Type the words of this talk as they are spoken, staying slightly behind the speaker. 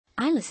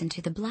I listen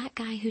to the Black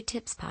Guy Who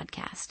Tips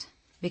podcast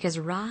because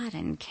Rod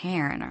and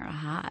Karen are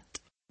hot.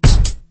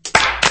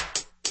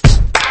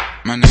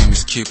 My name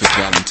is Cupid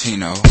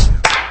Valentino,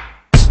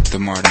 the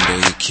modern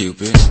day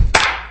Cupid,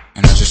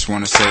 and I just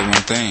want to say one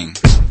thing.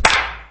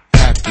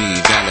 Happy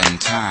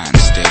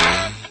Valentine's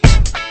Day.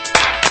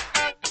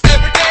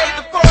 Every day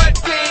the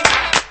 14th.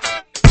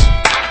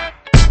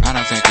 I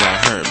don't think y'all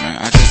heard me.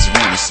 I just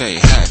want to say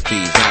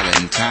Happy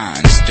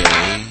Valentine's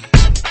Day.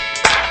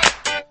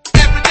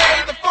 Every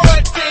day the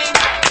 14th.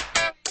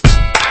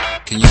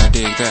 Can y'all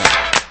dig that?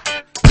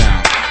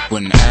 Now,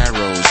 when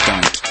arrows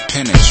don't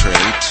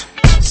penetrate,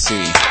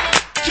 see.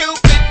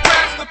 Cupid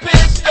grabs the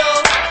pistol.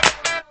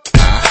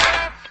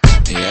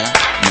 Yeah,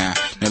 now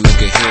look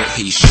at here,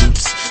 he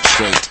shoots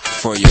straight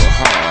for your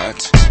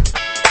heart.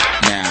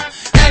 Now,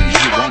 and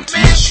he won't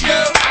miss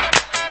you.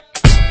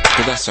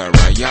 But that's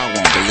alright, y'all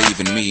won't believe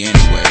in me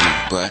anyway,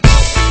 but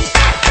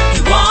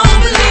you won't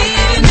believe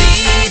in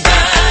me,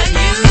 but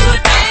you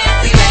would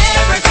fancy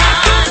every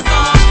time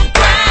on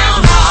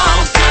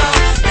Groundhog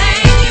Show.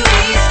 Thank you,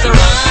 Easter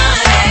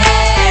Bunny.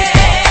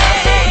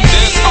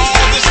 There's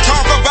all this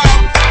talk about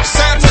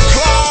Santa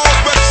Claus,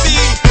 but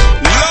see,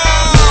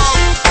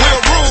 love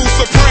will rule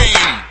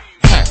supreme.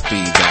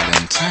 Happy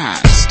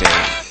Valentine's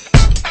Day.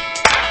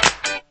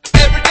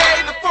 Every day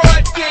the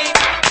 14th.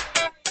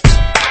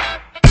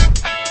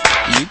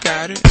 You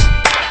got it.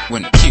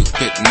 When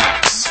Cupid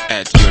knocks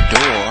at your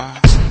door,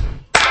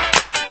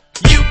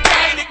 you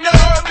can't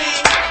ignore me.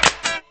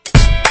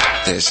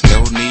 There's no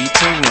need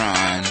to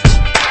run.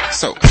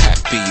 So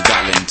happy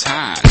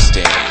Valentine's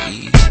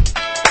Day.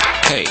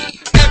 Hey.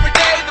 Every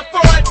day the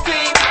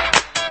 14th.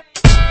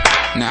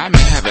 Now I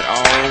may have it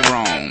all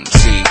wrong.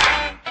 See,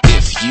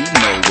 if you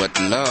know what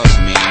love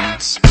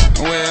means,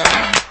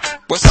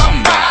 well,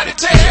 somebody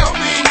tell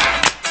me.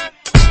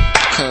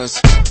 'Cause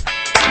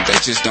they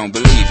just don't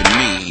believe in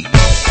me.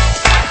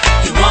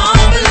 You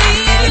won't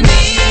believe in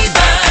me,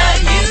 but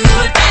you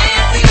would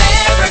fancy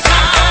every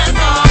time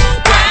on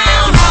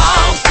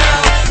Groundhog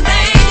Show.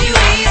 Thank you,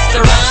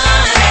 Easter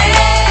Bunny.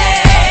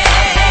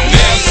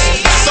 There's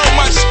so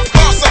much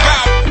fuss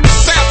about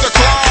Santa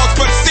Claus,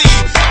 but see,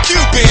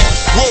 Cupid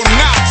will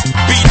not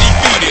be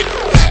defeated.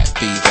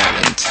 Happy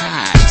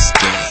Valentine's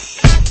Day.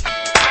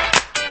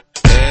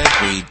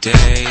 Every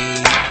day,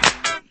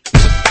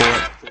 the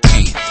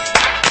 14th.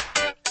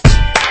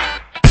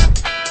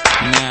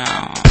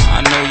 Now,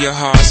 I know your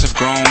hearts have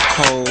grown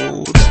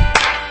cold,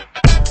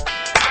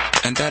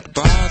 and that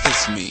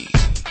bothers me.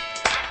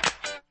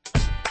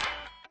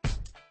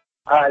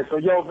 Alright, so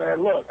yo,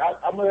 man, look,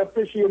 I'm an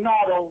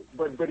aficionado,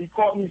 but he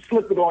caught me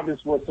slipping on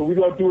this one, so we're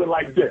going to do it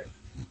like this.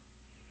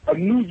 A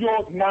New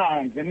York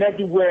 9s and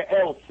everywhere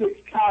else 6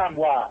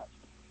 time-wise.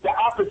 The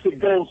opposite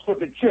goes for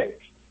the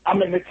chicks.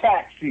 I'm in the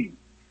taxi,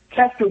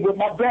 testing with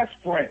my best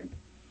friend.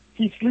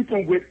 He's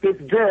sleeping with this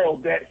girl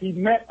that he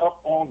met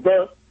up on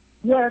the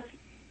West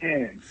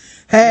End.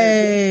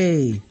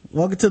 Hey,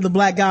 welcome to the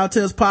Black Guy Who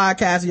Tips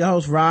podcast. Your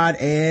host Rod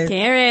and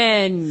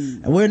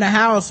Karen. And we're in the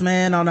house,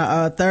 man, on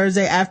a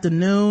Thursday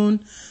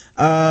afternoon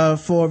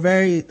for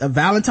a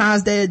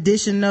Valentine's Day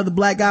edition of the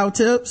Black Guy Who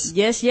Tips.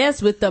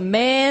 Yes, with the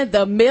man,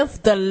 the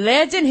myth, the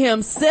legend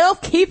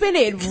himself, keeping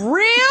it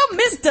real,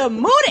 Mr.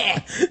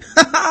 Moody.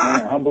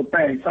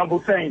 Man, humble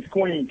things,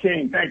 queen,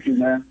 king. Thank you,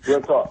 man. Real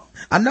talk.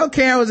 I know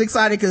Karen was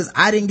excited because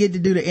I didn't get to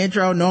do the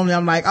intro. Normally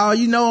I'm like, oh,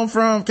 you know I'm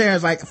from.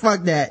 Karen's like,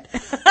 fuck that.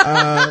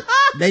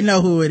 They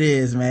know who it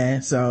is,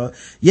 man. So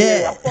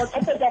yeah. I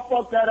think I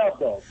fucked that up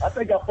though.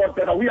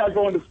 We gotta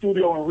go in the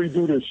studio and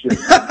redo this shit.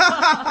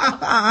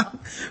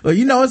 Well,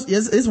 you know,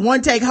 it's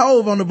one take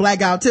Hove on the Black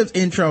Guy Who Tips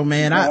intro,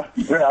 man. I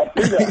see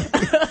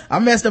that. I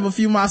messed up a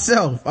few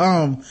myself.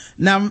 Now,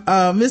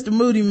 Mr.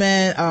 Moody,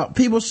 man,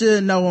 people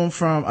should know him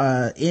from,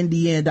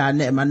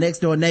 ndn.net, my next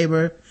door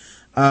neighbor.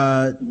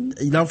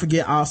 Don't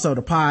forget also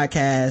the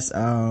podcast,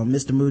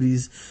 Mr.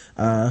 Moody's,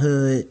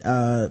 hood.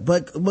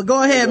 But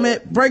go ahead, man,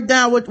 break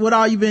down what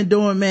all you've been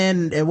doing,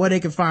 man, and where they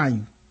can find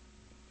you.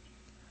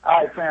 All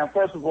right, fam.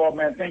 First of all,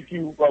 man, thank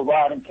you,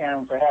 Rod and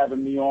Karen, for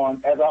having me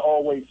on. As I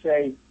always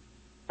say,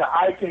 the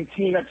Ike and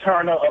Tina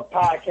Turner of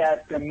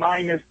podcasting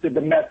minus the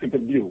domestic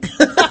abuse.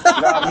 You know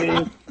what I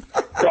mean?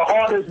 The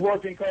hardest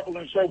working couple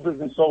in show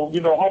business. So,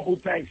 humble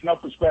thanks,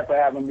 enough respect for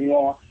having me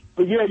on.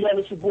 But yeah,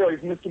 it's your boys,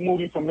 Mr.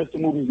 Moody from Mr.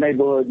 Moody's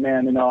Neighborhood,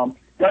 man. And y'all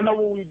know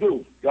what we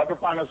do. Y'all can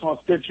find us on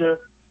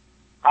Stitcher,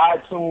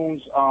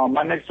 iTunes,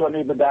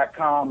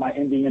 mynextdoorneighbor.com,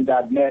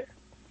 myindian.net.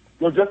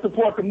 Just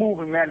support the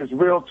movement, man. It's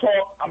real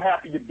talk. I'm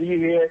happy to be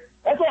here.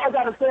 That's all I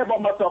got to say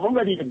about myself. I'm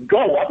ready to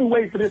go. I've been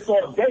waiting for this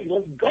all day.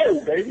 Let's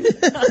go, baby.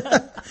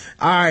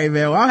 All right,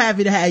 man. Well, I'm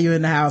happy to have you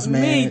in the house,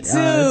 man. Me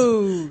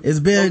too. It's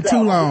been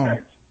too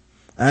long.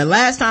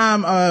 Last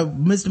time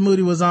Mr.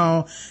 Moody was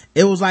on,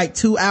 it was like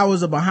 2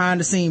 hours of behind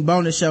the scene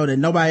bonus show that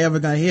nobody ever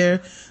gonna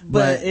hear.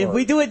 But if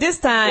we do it this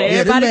time,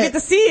 everybody get to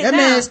see it. That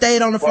man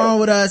stayed on the phone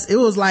with us. It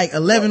was like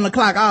 11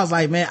 o'clock. I was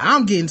like, man,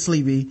 I'm getting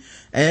sleepy.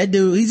 And that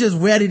dude, he's just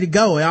ready to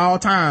go at all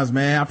times,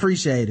 man. I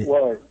appreciate it.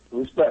 Word.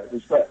 Respect.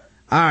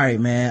 All right,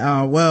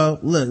 man. Well,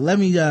 look, let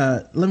me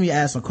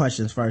ask some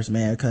questions first,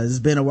 man, because it's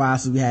been a while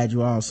since we had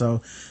you on. So,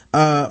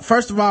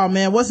 first of all,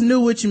 man, what's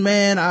new with you,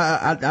 man?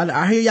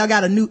 I hear y'all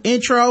got a new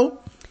intro.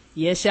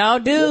 Yes, y'all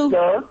do.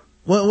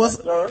 Yes,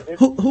 sir.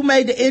 Who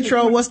made the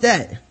intro? What's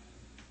that?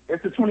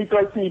 It's the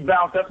 2013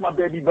 bounce. That's my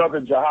baby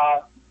brother,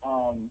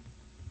 Jahad.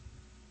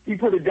 He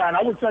put it down.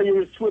 I would tell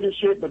you his Twitter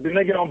shit, but the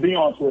nigga don't be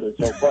on Twitter,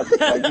 so fuck it.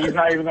 Like, he's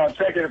not even gonna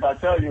check it if I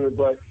tell you it,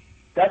 but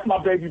that's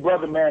my baby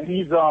brother, man.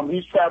 He's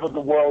traveled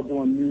the world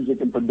doing music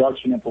and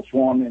production and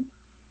performing.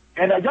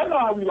 And y'all know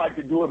how we like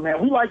to do it,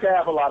 man. We like to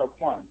have a lot of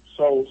fun.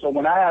 So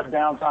when I have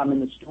downtime in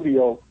the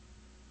studio,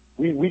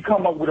 we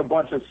come up with a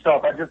bunch of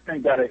stuff. I just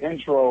think that an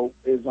intro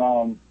is,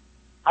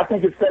 I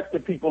think it sets the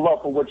people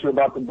up for what you're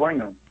about to bring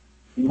them.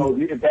 You know,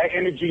 if that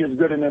energy is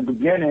good in the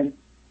beginning,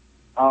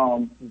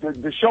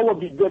 the show will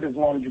be good as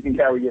long as you can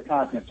carry your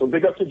content. So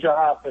big up to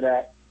Jahad for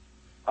that.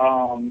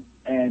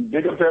 And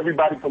big up to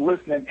everybody for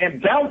listening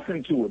and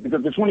bouncing to it,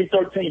 because the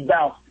 2013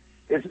 bounce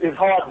is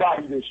hard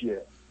body this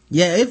year.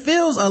 Yeah, it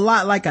feels a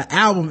lot like an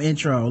album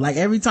intro. Like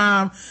every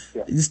time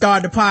you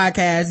start the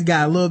podcast, you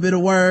got a little bit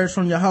of words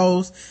from your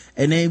host,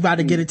 and then you about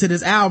to get into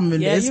this album.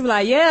 And you be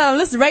like,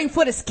 let's waiting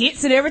for the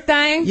skits and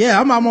everything.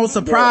 Yeah, I'm almost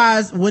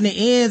surprised when it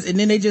ends, and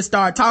then they just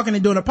start talking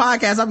and doing a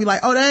podcast. I'll be like,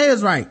 oh, that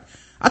is right.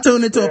 I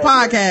tuned into a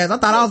podcast. I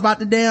thought I was about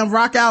to damn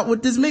rock out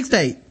with this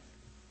mixtape.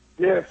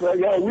 Yeah, so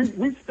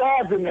we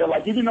stars in there.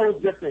 Like, even though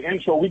it's just the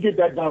intro, we get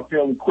that done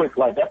fairly quick.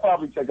 Like, that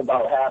probably take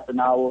about half an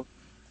hour,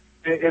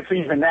 if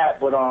even that.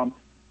 But I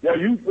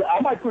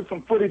might put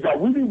some footage out.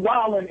 We be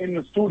wilding in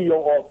the studio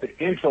off the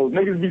intros.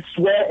 Niggas be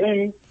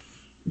sweating.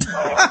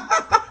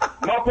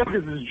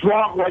 Motherfuckers is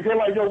drunk. Like, they're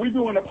like, yo, we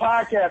doing a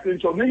podcast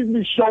intro. Niggas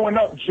be showing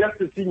up just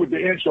to see what the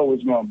intro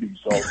is gonna be.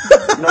 So,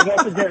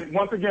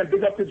 once again,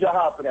 big up to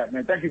Jahad for that,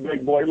 man. Thank you,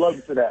 big boy. Love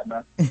you for that,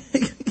 man.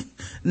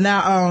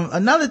 Now,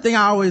 another thing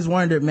I always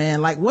wondered,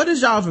 man, like, what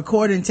is y'all's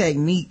recording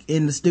technique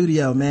in the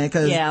studio, man?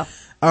 Cause, we've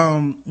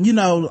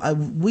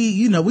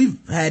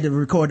had to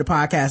record the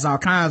podcast all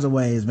kinds of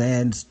ways,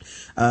 man.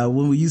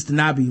 When we used to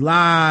not be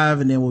live,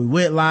 and then when we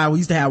went live, we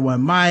used to have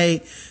one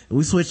mic.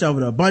 We switched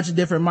over to a bunch of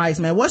different mics,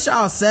 man. What's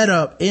y'all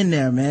setup in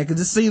there, man? Cause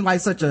it seems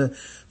like such a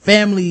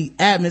family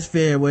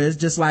atmosphere where it's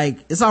just like,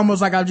 it's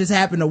almost like I just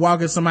happened to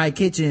walk in somebody's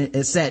kitchen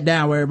and sat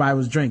down where everybody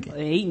was drinking.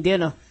 Eating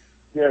dinner.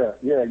 Yeah.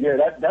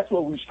 That's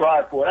what we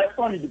strive for. That's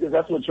funny because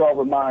that's what y'all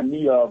remind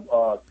me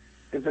of.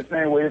 It's the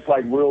same way. It's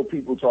like real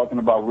people talking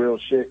about real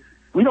shit.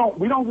 We don't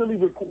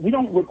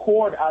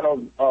record out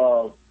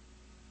of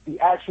the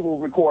actual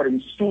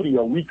recording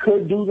studio. We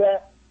could do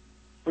that,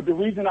 but the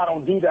reason I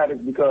don't do that is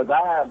because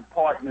I have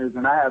partners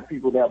and I have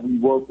people that we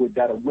work with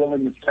that are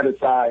willing to set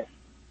aside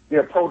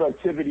their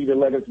productivity to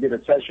let us get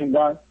a session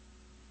done.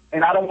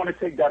 And I don't want to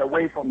take that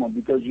away from them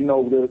because, you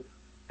know,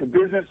 the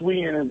business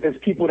we in is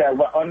people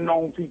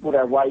unknown people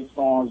that write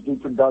songs, do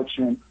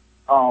production.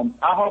 I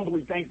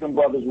humbly thank them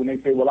brothers when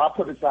they say, well, I'll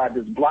put aside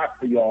this block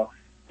for y'all.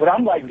 But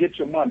I'm like, get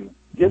your money.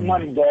 Get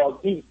money, dog.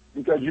 Eat,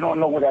 because you don't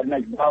know where that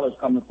next dollar's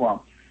coming from.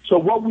 So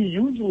what we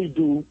usually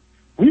do,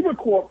 we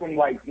record from,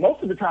 like,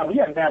 most of the time we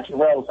at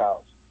Naturel's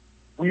house.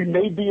 We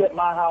may be at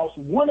my house.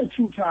 1 or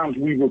 2 times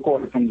we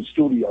recorded from the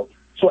studio.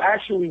 So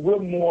actually we're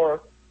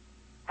more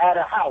at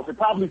a house. It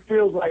probably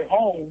feels like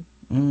home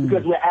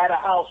because we're at a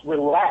house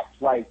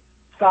relaxed, like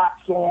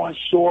socks on,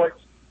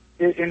 shorts.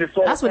 And it's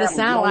all that's what it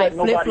sounds like,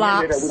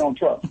 flip-flops. That we don't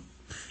trust.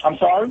 I'm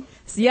sorry?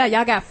 So yeah,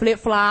 y'all got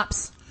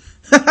flip-flops.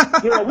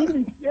 we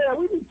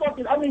be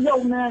fucking, I mean,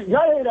 yo, man,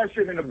 y'all hear that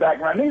shit in the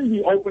background. They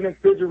be opening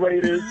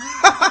refrigerators.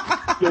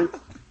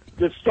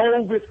 The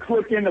stove is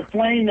clicking, the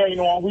flame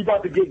ain't on. We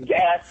about to get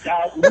gassed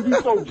out. We be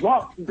so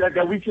drunk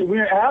that we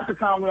half the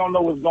time we don't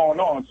know what's going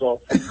on.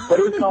 So,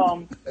 but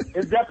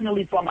it's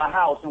definitely from our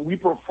house, and we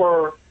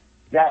prefer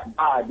that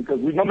vibe because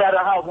no matter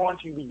how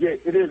raunchy we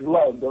get, it is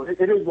love though. It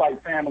is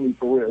like family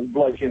for real. It's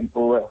bloodshed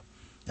for real.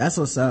 That's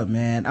what's up,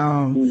 man.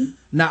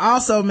 Now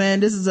also, man,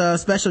 this is a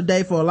special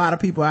day for a lot of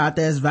people out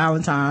there. It's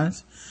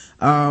Valentine's.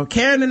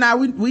 Karen and I,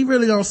 we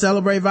really don't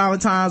celebrate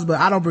Valentine's, but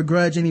I don't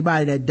begrudge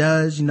anybody that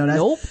does, you know,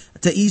 that's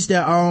to each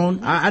their own.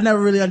 I never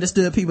really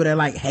understood people that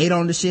like hate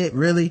on the shit,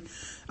 really.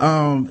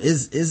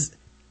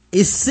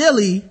 It's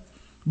silly,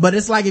 but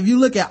it's like if you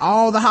look at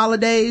all the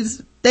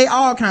holidays, they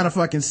all kind of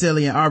fucking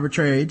silly and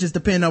arbitrary. It just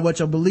depends on what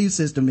your belief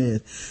system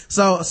is.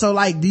 So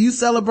like, do you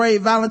celebrate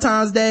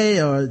Valentine's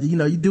Day or, you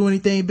know, you do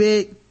anything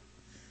big?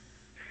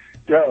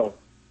 Yo,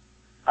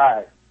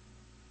 alright.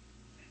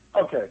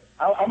 Okay.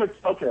 I'm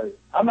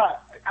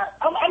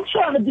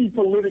trying to be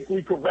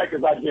politically correct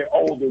as I get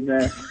older,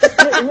 man.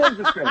 Here's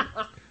the thing.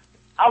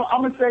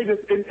 I'm going to say this,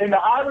 and the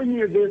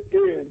irony of this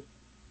is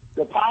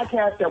the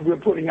podcast that we're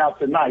putting out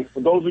tonight,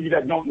 for those of you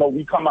that don't know,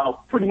 we come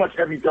out pretty much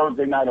every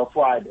Thursday night or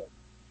Friday.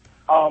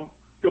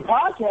 The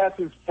podcast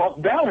is Fuck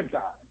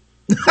Valentine.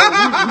 So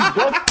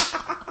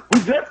we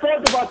just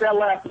talked about that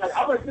last night.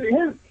 I'm going to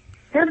say,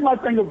 here's my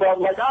thing about,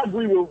 like, I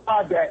agree with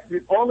Rod that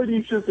all of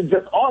these shits are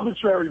just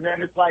arbitrary,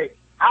 man. It's like,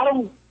 I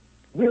don't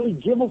really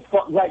give a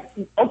fuck. Like,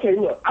 okay,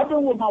 look, I've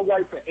been with my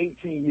wife for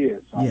 18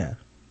 years. Yeah.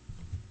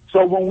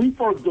 So when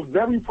the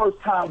very first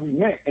time we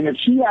met, and if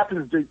she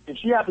happens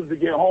to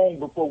get home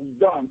before we're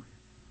done,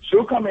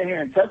 she'll come in here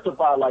and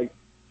testify like,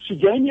 she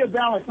gave me a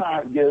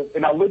Valentine's gift,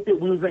 and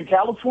we was in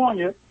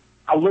California,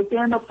 I looked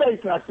her in the face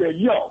and I said,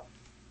 yo,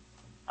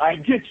 I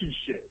ain't get you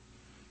shit.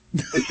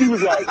 And she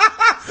was like,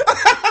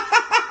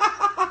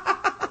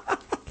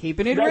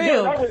 keeping it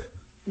real.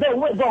 But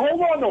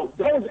hold on though,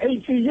 that was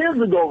 18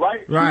 years ago,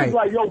 right? Right. She was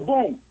like, yo,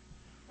 boom.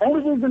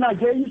 Only reason I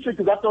gave you shit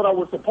because I thought I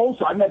was supposed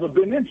to. I never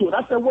been into it.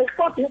 I said, well,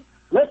 fuck it.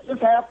 Let's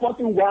just have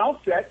fucking wild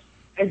sex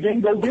and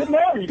then go get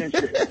married and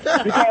shit.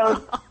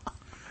 Because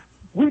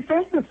we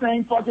think the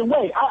same fucking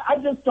way. I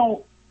just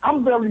don't.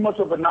 I'm very much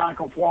of a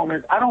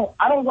nonconformist. I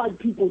don't like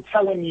people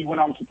telling me when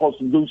I'm supposed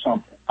to do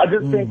something. I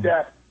just think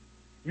that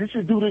you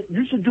should do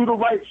the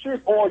right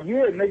shit all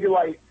year, nigga.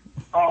 Like,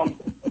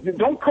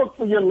 don't cook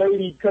for your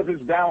lady because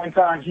it's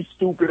Valentine's, you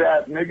stupid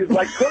ass niggas.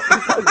 Like, cook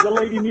because the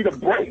lady need a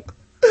break.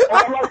 Or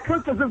like,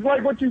 cook because it's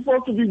like what you're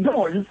supposed to be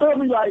doing. You feel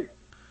me? Like,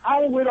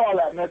 I ain't with all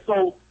that, man.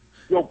 So,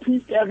 yo,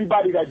 peace to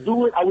everybody that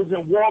do it. I was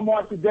in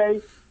Walmart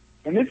today,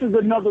 and this is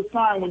another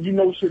sign when you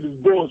know shit is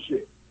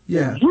bullshit.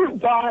 Yeah. If you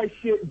buy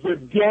shit the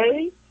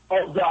day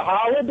of the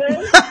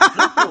holiday,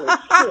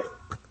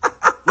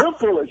 you're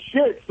full of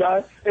shit,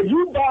 son. If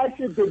you buy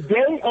shit the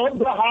day of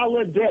the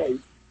holiday,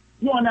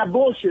 you're on that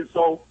bullshit.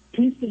 So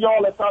peace to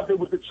y'all that's out there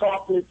with the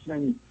chocolates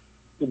and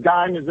the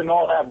diamonds and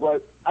all that,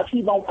 but I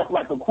keep on acting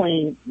like a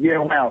queen year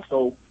round,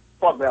 so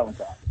fuck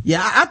Valentine's.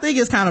 Yeah, I think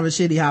it's kind of a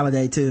shitty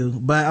holiday too,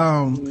 but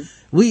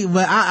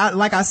I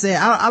like I said,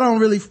 I don't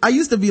really, I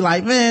used to be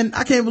like, man,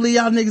 I can't believe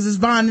y'all niggas is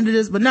buying into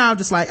this, but now I'm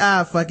just like,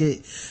 fuck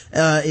it.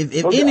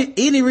 If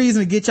any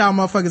reason to get y'all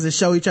motherfuckers to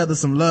show each other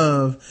some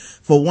love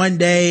for one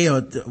day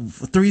or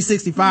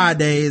 365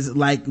 days,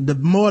 like the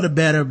more the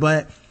better,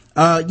 but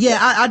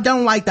I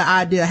don't like the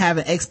idea of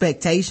having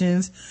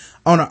expectations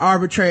on an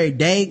arbitrary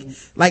date.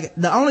 Like,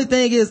 the only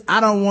thing is,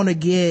 I don't want to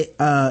get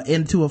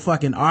into a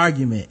fucking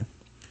argument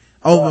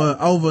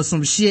over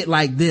some shit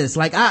like this.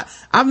 Like,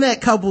 I've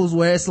met couples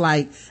where it's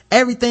like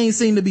everything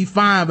seemed to be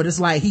fine, but it's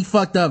like he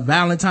fucked up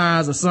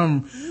Valentine's or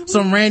some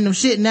random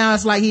shit. Now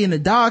it's like he in the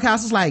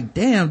doghouse. It's like,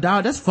 damn,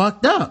 dog, that's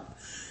fucked up.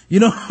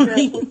 You know what I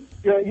mean?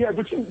 Yeah,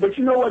 but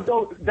you know what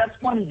though? That's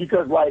funny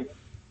because like,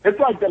 it's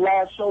like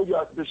the show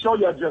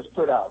y'all just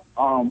put out.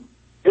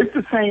 It's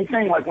the same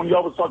thing. Like when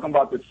y'all was talking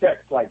about the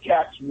sex, like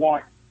cats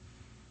want,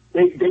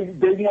 they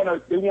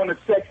want to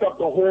sex up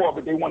the whore,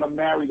 but they want to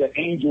marry the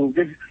angel.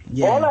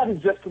 All that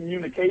is just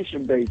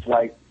communication based.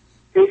 Like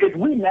if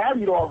we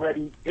married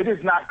already, it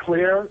is not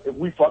clear if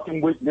we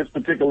fucking with this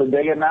particular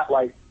day or not.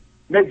 Like,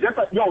 just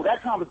like, yo,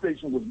 that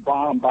conversation was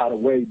bomb, by the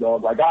way,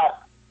 dog. Like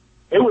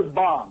it was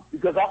bomb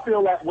because I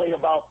feel that way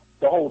about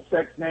the whole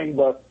sex thing,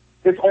 but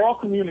it's all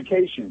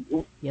communication.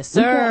 Yes,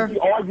 sir. We can't be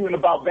arguing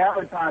about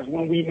Valentine's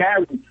when we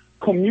marry.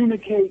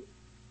 Communicate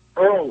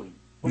early.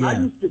 When I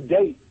used to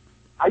date,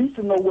 I used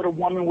to know what a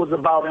woman was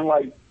about in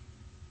like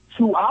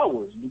 2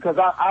 hours because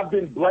I've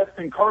been blessed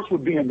and cursed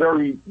with being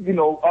very,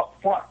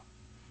 upfront.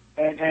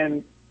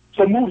 And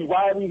so Moody,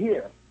 why are we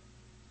here?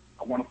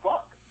 I want to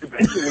fuck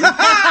eventually.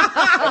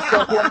 At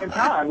some point in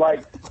time,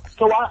 like,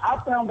 so I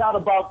found out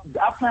about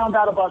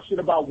shit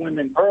about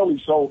women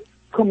early. So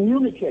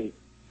communicate.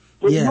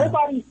 But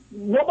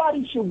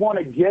nobody should want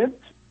a gift.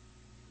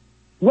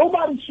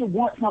 Nobody should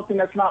want something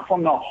that's not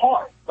from the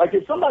heart. Like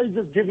if somebody's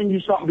just giving you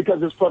something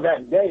because it's for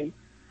that day,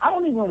 I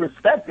don't even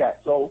respect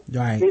that. So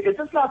if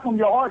it's not from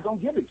your heart,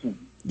 don't give it to me.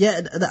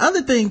 Yeah, the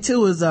other thing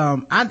too is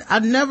I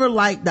never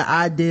liked the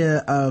idea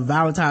of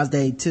Valentine's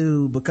Day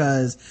too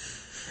because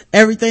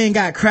everything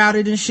got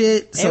crowded and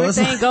shit. So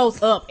everything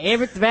goes up.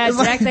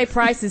 Day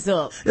price is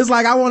up. It's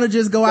like I want to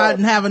just go out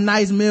and have a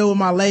nice meal with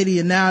my lady,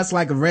 and now it's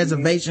like a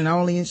reservation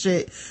only and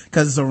shit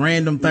because it's a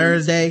random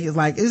Thursday. It's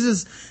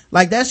just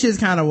like that shit's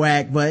kind of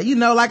whack. But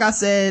like I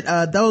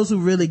said, those who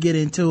really get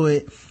into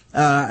it,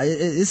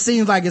 it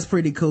seems like it's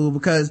pretty cool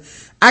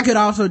because I could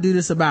also do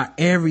this about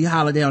every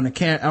holiday on the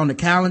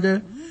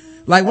calendar.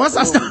 Like once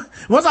I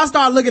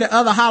start looking at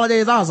other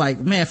holidays, I was like,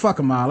 man, fuck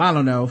them all. I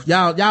don't know.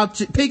 Y'all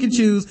pick and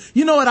choose.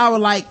 You know what I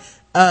would like?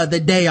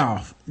 The day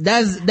off.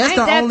 That's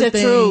the only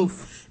thing.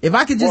 Truth. If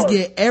I could just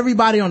get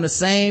everybody on the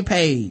same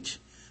page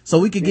so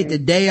we could get the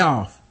day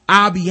off,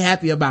 I'll be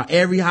happy about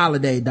every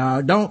holiday,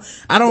 dog.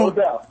 I don't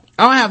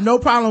have no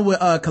problem with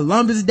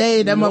Columbus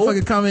Day. That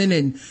motherfucker coming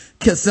and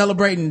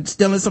celebrating,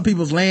 stealing some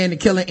people's land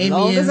and killing Indians. As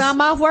long as I'm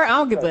off work, I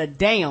don't give a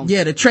damn.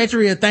 Yeah, the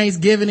treachery of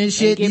Thanksgiving and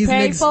shit. These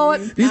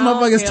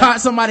motherfuckers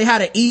taught somebody how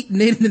to eat, and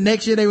then the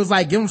next year they was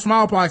like, give them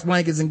smallpox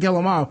blankets and kill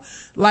them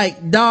off.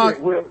 Like, dog.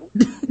 We'll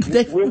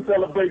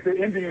celebrate the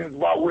Indians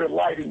while we're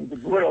lighting the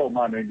grill,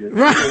 my nigga.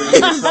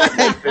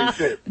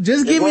 Right.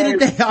 Just give me the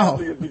day off.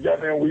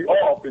 Together and we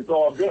off, it's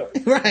all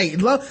good. Right.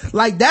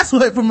 Like, that's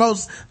what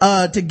promotes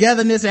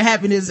togetherness and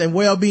happiness and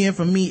well-being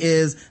for me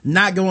is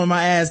not going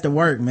my ass to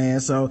work,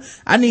 man. So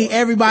I need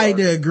everybody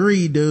to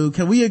agree, dude.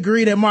 Can we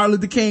agree that Martin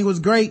Luther King was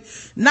great?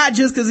 Not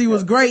just because he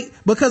was great,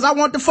 because I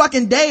want the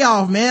fucking day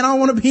off, man. I don't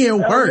want to be in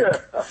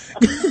work.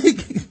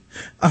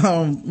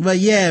 But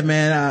yeah,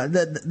 man,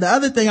 the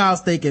other thing I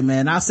was thinking,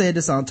 man, I said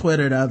this on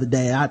Twitter the other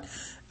day.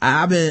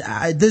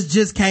 This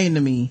just came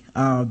to me,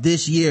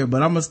 this year,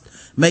 but I'm gonna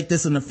make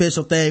this an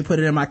official thing, put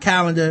it in my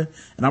calendar,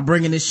 and I'm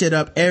bringing this shit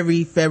up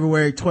every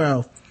February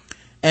 12th.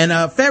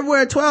 And,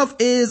 February 12th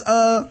is,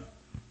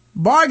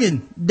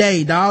 bargain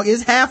day, dog.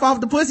 It's half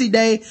off the pussy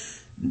day.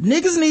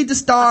 Niggas need to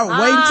start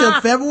waiting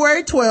till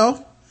February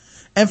 12th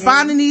and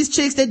finding these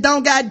chicks that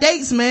don't got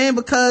dates, man,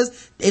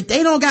 because if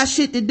they don't got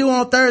shit to do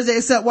on Thursday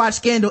except watch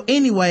Scandal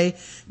anyway,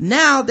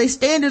 now their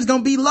standards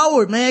gonna be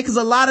lowered, man, because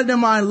a lot of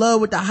them are in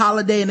love with the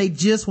holiday and they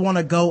just want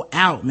to go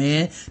out,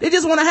 man. They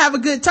just want to have a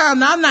good time.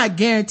 Now, I'm not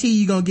guaranteeing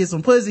you gonna get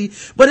some pussy,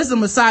 but it's a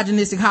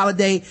misogynistic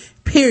holiday,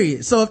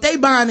 period. So if they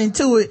buying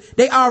into it,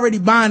 they already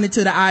buying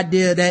into the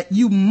idea that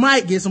you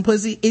might get some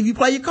pussy if you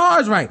play your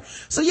cards right.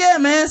 So yeah,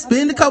 man,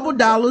 spend a couple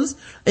dollars,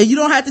 and you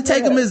don't have to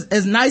take them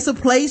as nice a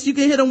place. You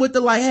can hit them with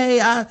the like,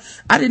 hey, I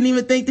didn't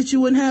even think that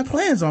you wouldn't have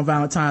plans on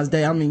Valentine's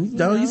Day. I mean,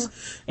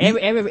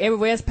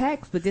 everywhere's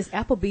packed with this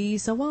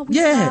Applebee's, so why don't we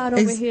slide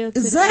over here to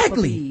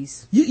exactly. the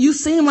Applebee's? You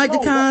seem like the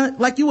kind,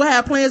 like you would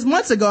have plans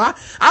months ago.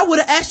 I would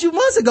have asked you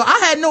months ago. I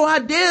had no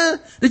idea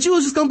that you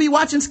was just gonna be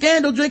watching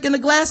Scandal, drinking a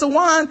glass of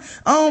wine.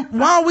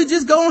 Why don't we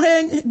just go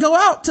ahead and go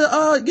out to,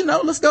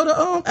 let's go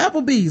to,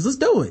 Applebee's. Let's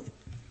do it.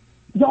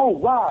 Yo,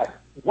 Rod,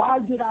 why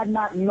did I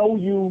not know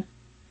you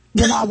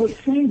when I was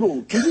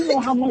single? Do you know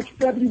how much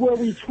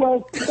February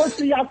 12th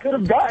pussy I could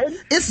have gotten?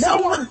 It's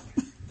so...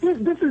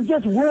 This is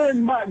just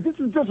ruined my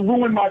Thursday.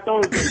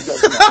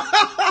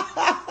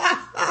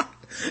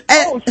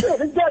 Oh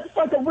shit, that's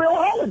like a real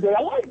holiday.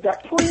 I like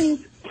that.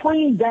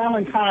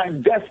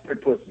 Pre-Valentine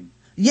desperate pussy.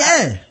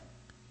 Yeah.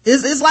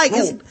 It's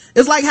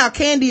like how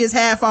candy is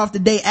half off the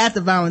day after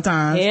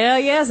Valentine's. Yeah,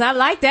 yes, I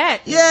like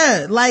that.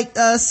 Yeah, like,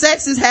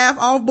 sex is half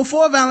off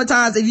before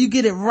Valentine's if you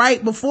get it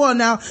right before.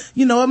 Now,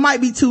 it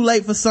might be too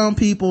late for some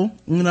people.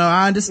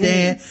 I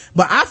understand.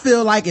 But I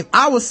feel like if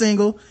I was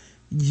single,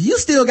 you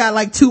still got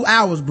like 2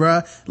 hours,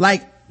 bruh.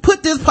 Like,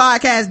 put this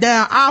podcast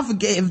down. I'll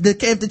forget. If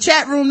the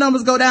chat room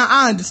numbers go down,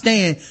 I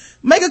understand.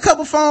 Make a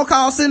couple phone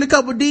calls, send a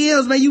couple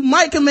DMs, man. You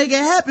might can make it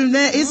happen,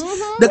 man. It's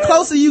the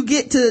closer you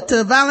get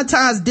to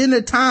Valentine's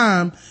dinner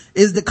time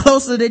is the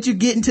closer that you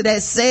get into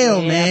that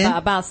sale, man.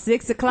 About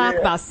 6 o'clock,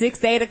 about 6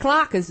 to 8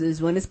 o'clock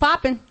is when it's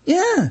popping.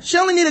 Yeah. She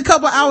only need a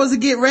couple hours to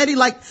get ready.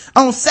 Like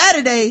on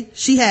Saturday,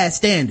 she had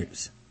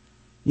standards.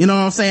 You know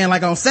what I'm saying?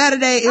 Like on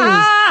Saturday, it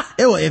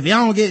was,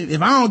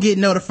 if I don't get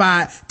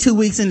notified 2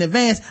 weeks in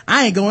advance,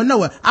 I ain't going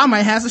nowhere. I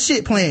might have some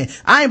shit planned.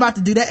 I ain't about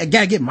to do that. I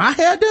gotta get my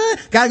hair done.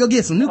 Gotta go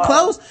get some new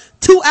clothes.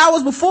 2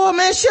 hours before,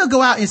 man, she'll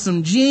go out in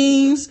some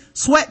jeans,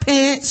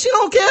 sweatpants. She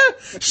don't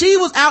care. She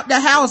was out the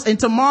house, and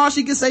tomorrow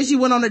she could say she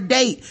went on a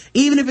date.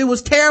 Even if it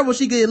was terrible,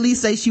 she could at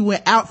least say she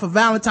went out for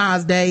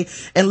Valentine's Day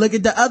and look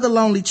at the other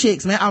lonely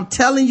chicks, man. I'm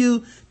telling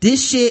you,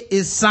 this shit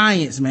is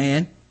science,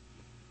 man.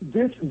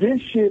 This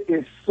shit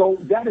is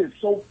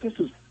this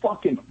is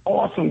fucking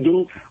awesome,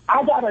 dude.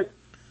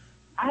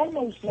 I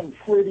know some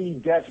pretty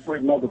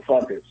desperate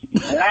motherfuckers.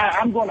 And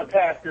I'm gonna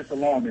pass this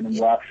along in a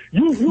while.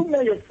 You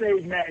may have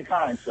saved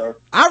mankind, sir.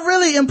 I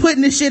really am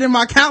putting this shit in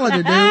my calendar,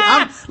 dude.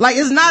 I'm like,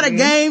 it's not a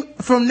game.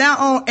 From now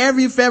on,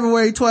 every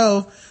February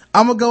 12th,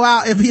 I'm gonna go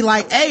out and be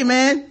like, hey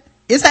man,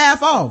 it's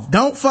half off.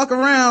 Don't fuck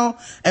around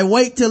and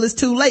wait till it's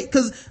too late.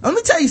 Cause let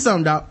me tell you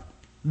something, dog.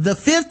 The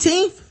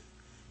 15th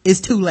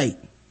is too late.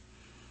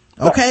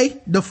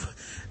 Okay?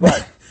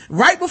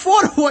 Right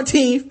before the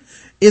 14th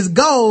is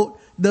gold.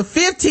 The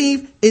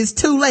 15th is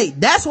too late.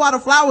 That's why the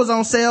flowers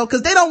on sale,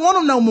 cause they don't want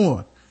them no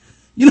more.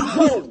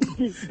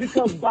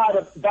 Because by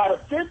the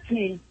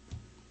 15th,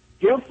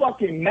 they're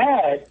fucking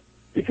mad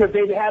because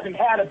they haven't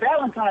had a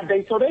Valentine's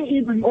Day, so they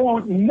even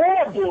on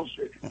more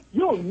bullshit.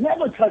 You'll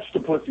never touch the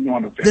pussy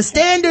on the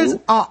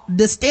 15th.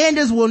 The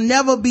standards will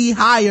never be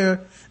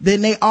higher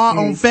than they are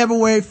on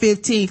February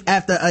 15th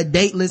after a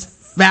dateless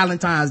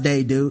Valentine's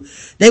Day, dude.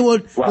 They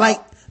would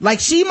like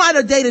she might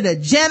have dated a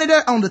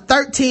janitor on the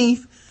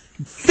 13th.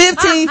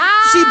 15th,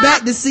 she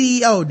back to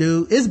CEO,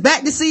 dude. It's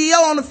back to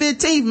CEO on the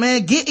 15th,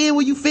 man. Get in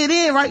where you fit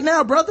in right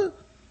now, brother.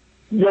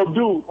 Yo,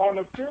 dude, on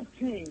the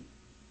 15th,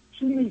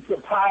 she meets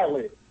a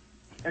pilot,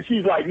 and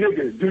she's like,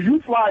 nigga, do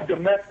you fly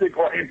domestic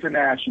or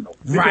international?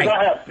 Because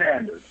I have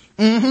standards.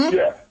 Mm-hmm.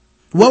 Yeah.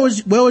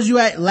 Where was you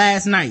at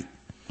last night?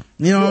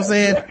 You know what I'm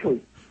saying?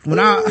 Exactly. When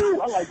I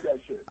like that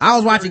shit. I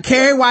was watching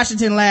Kerry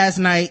Washington last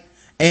night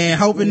and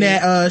hoping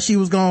that she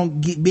was gonna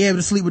be able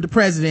to sleep with the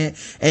president,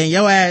 and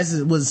your ass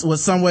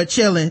was somewhere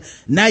chilling.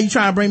 Now you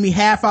trying to bring me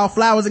half off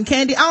flowers and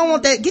candy. I don't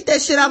want that. Get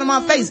that shit out of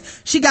my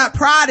face. She got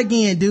pride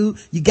again, dude.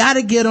 You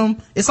gotta get them.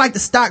 It's like the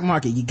stock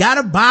market. You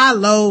gotta buy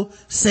low,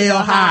 sell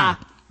high.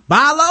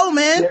 Buy low,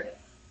 man. Yeah.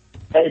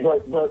 Hey,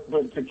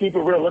 but to keep it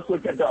real, let's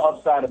look at the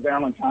upside of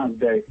Valentine's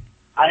Day.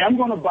 I am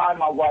gonna buy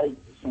my wife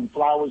some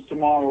flowers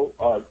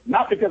tomorrow.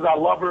 Not because I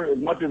love her as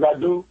much as I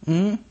do.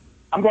 Mm-hmm.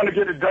 I'm going to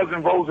get a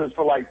dozen roses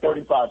for like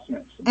 35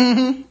 cents.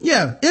 Mm-hmm.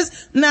 Yeah.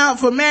 Now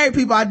for married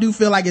people, I do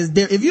feel like it's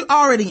different. If you're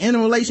already in a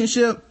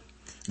relationship,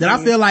 then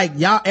I feel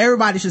like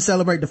everybody should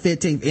celebrate the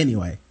 15th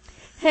anyway.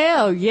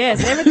 Hell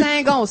yes,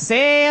 everything gonna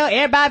sell.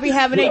 Everybody be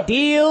having their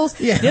deals.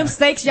 Yeah. Them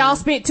steaks y'all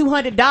spent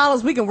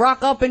 $200. We can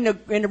rock up in the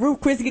Roof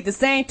Chris and get the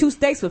same 2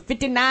 steaks for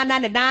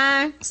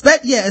 $59.99.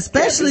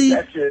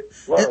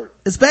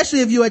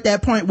 Especially if you at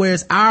that point where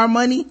it's our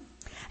money.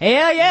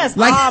 Hell yes,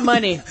 Like, our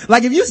money.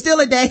 Like if you still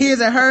at that his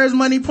and hers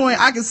money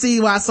point, I can see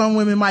why some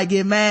women might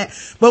get mad.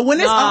 But when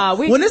it's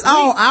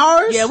all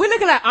ours, yeah, we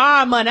looking at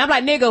our money. I'm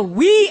like, nigga,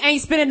 we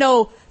ain't spending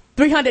no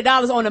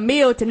 $300 on a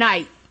meal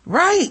tonight.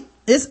 Right?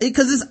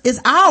 Because it's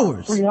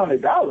ours.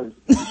 $300.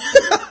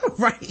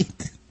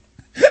 Right.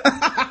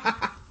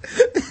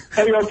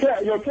 Hey, yo,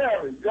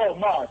 Carrie,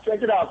 Ma,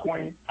 check it out,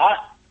 Queen.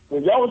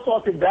 When y'all was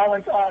talking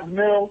Valentine's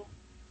meal,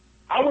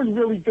 I was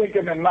really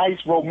thinking a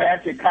nice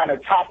romantic kind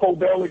of Taco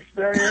Bell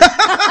experience.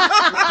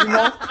 You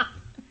know?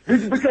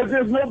 Because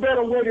there's no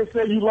better way to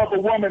say you love a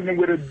woman than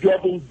with a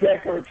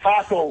double-decker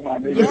taco, my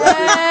nigga.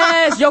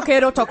 Yes, yo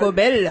quiero Taco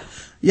Bell.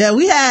 Yeah,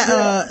 we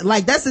had,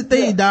 that's the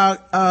thing, dog.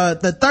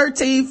 The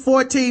 13th,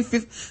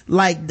 14th,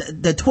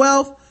 15th, the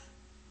 12th.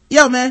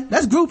 Yo, man,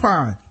 that's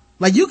Groupon.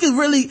 Like, you can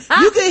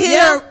hit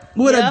her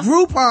with a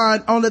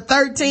Groupon on the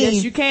 13th.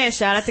 Yes, you can.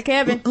 Shout out to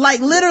Kevin.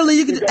 Like, literally,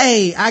 you can,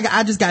 hey,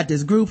 I just got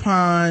this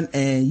Groupon,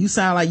 and you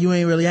sound like you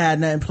ain't really had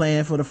nothing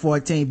planned for the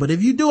 14th. But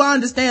if you do, I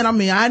understand. I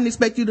mean, I didn't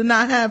expect you to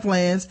not have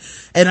plans.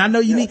 And I know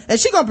you need, and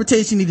she gonna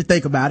pretend she need to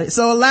think about it.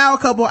 So allow a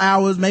couple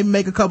hours, maybe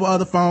make a couple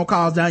other phone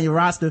calls down your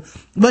roster.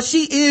 But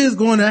she is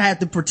going to have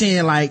to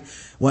pretend like,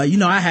 well, you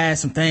know, I had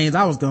some things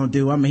I was gonna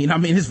do. I mean,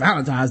 it's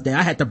Valentine's Day.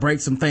 I had to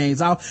break some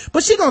things off.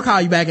 But she gonna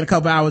call you back in a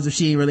couple hours if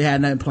she ain't really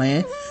had nothing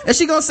planned. And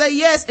she gonna say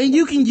yes, and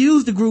you can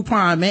use the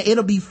Groupon, man.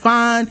 It'll be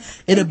fine.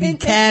 It'll be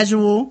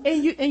casual.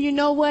 And you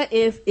know what?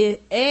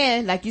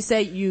 And like you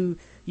say, if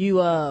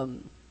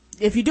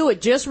you do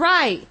it just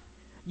right,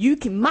 you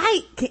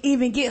might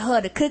even get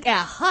her to cook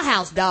at her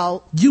house,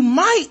 dog. You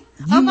might.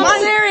 I'm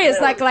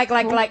serious. Like,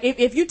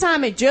 if you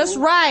time it just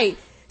right,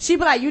 she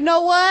be like, you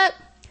know what?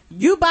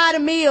 You buy the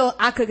meal,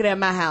 I cook it at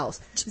my house.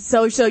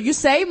 So you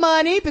save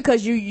money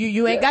because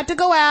you ain't got to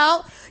go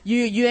out.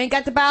 You ain't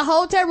got to buy a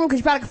hotel room because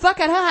you probably can fuck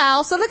at her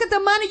house. So look at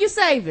the money you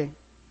saving.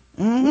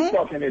 Mm-hmm. You're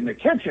fucking in the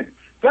kitchen.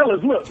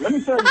 Fellas, look, let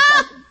me tell you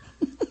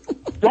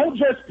something.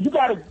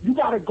 You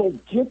gotta go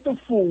get the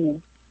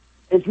food.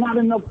 It's not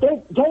enough.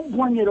 Don't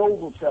bring it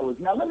over, fellas.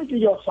 Now let me give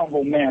y'all some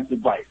romance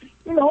advice.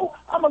 You know,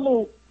 I'm a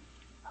little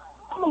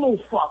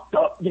fucked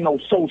up, you know,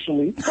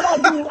 socially, but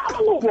I'm a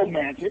little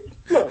romantic.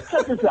 Look,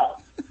 check this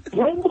out.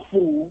 Bring the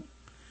food.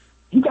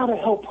 You gotta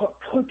help her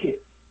cook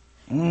it.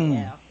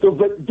 Yeah.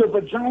 The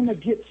vagina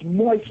gets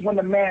moist when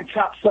the man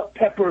chops up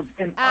peppers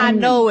and onions. I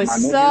know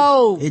it's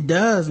so. It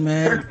does,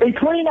 man. And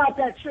clean out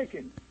that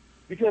chicken.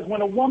 Because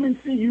when a woman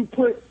see you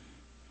put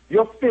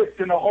your fist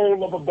in the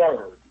hole of a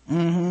bird,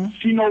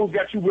 she knows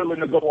that you're willing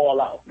to go all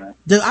out, man.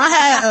 Dude,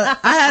 I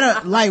had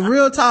a like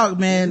real talk,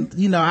 man.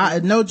 You know,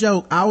 no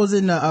joke. I was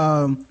in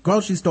the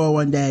grocery store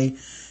one day,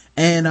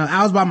 and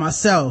I was by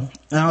myself,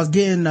 and I was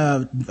coming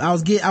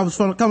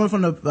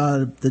from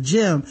the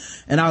gym,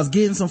 and I was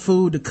getting some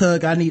food to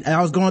cook.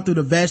 I was going through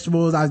the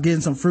vegetables. I was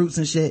getting some fruits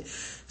and shit.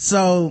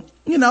 So,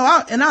 you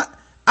know,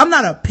 I'm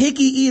not a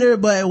picky eater,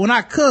 but when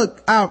I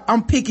cook,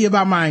 I'm picky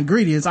about my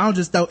ingredients. I don't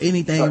just throw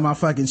anything in my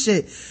fucking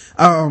shit.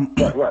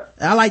 Right.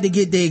 I like to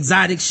get the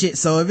exotic shit.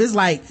 So if it's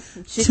like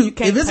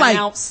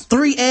like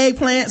 3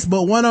 eggplants,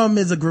 but one of them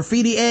is a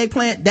graffiti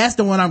eggplant, that's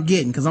the one I'm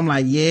getting. Cause I'm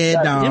like,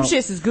 yeah, dog. Them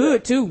shits is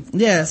good too.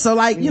 Yeah. So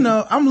like, you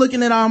know, I'm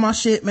looking at all my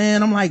shit,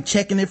 man. I'm like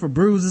checking it for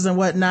bruises and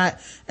whatnot.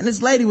 And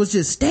this lady was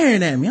just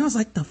staring at me. I was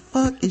like, the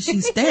fuck is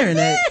she staring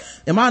at?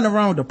 Am I in the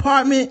wrong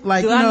department?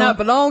 Like, Do I not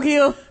belong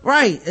here?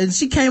 Right. And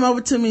she came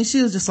over to me and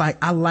she was just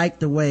like, I like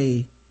the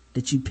way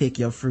that you pick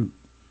your fruit.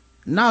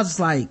 And I was just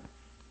like,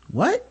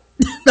 what?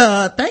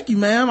 Thank you,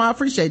 ma'am. I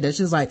appreciate that.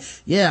 She was like,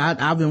 yeah,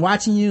 I've been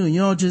watching you, and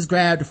you don't just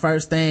grab the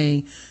first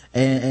thing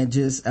and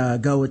just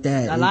go with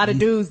that. A lot of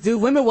dudes do.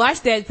 Women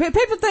watch that.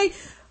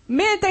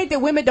 Men think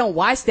that women don't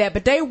watch that,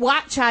 but they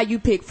watch how you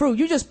pick fruit.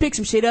 You just pick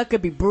some shit up. It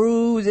could be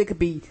bruised. It could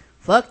be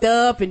fucked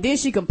up, and then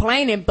she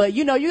complaining, but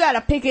you know, you gotta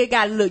pick it,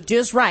 gotta look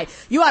just right.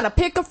 You gotta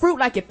pick a fruit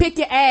like you pick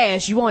your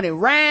ass. You want it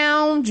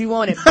round, you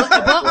want it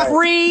butt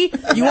free,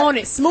 you want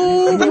it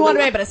smooth, you want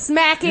to be able to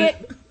smack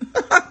it.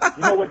 You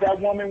know what that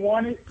woman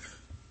wanted?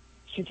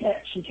 She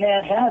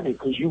can't have it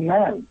because you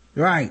married.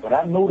 Right. But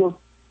I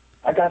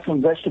got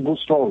some vegetable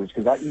storage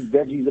because I eat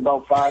veggies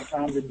about 5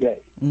 times a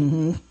day.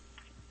 Mm-hmm.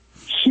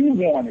 She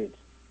wanted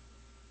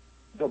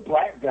the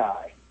black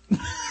guy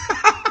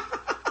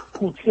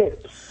who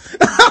tips.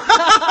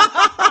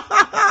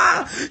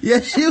 Yeah,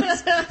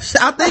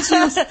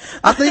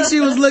 I think she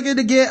was looking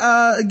to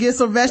get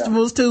some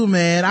vegetables too,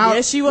 man.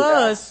 Yes, she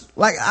was.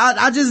 Like,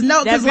 I just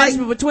know, that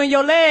vegetable between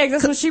your legs,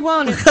 that's what she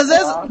wanted. Cause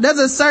there's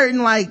a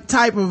certain like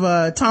type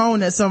of tone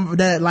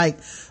that like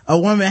a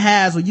woman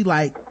has when you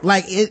like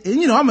it,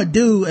 you know, I'm a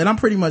dude and I'm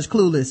pretty much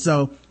clueless,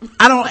 so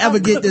I don't ever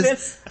get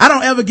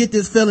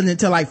this feeling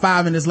until like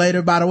 5 minutes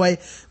later, by the way.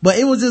 But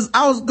it was just,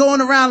 I was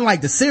going around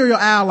like the cereal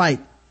aisle like,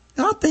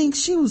 I think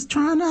she was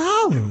trying to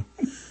holler.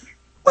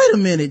 Wait a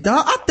minute,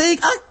 dog. I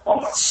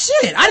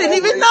didn't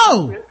even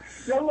know.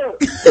 Yo,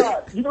 look,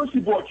 God, you know she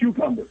bought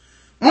cucumbers.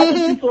 After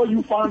she saw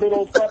you fondle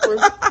those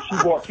peppers, she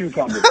bought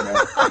cucumbers, man.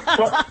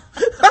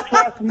 But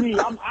trust me,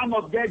 I'm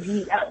a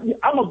veggie.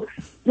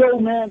 Yo,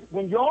 man,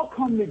 when y'all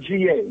come to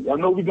GA, I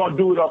know we're going to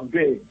do it up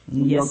big.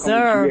 Yes,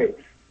 sir.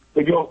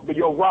 But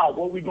yo, Rob,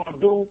 what we going to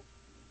do,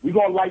 we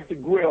going to light the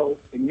grill,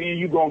 and me and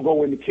you going to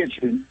go in the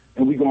kitchen,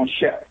 and we going to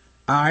chef.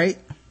 All right.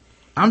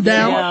 I'm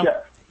down.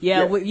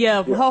 Yeah.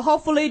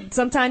 Hopefully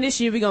sometime this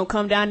year we're going to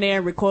come down there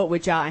and record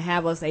with y'all and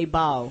have us a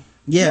ball.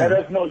 Yeah.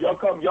 Let us know. Y'all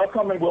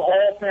coming with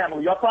all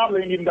family. Y'all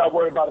probably ain't even got to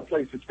worry about a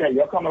place to stay.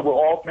 Y'all coming with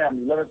all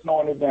family. Let us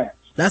know in advance.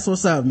 That's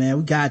what's up, man.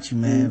 We got you,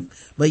 man.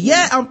 But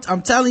yeah,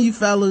 I'm telling you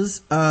fellas,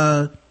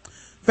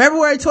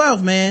 February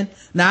 12th, man.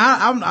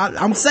 Now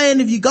I'm saying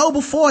if you go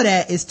before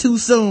that, it's too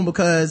soon,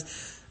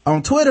 because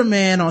on Twitter,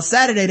 man, on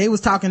Saturday, they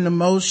was talking the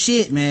most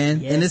shit, man.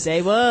 Yes, and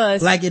they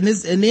was. Like, and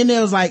then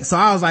there was like, so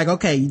I was like,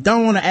 okay, you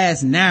don't want to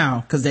ask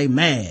now, cause they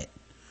mad.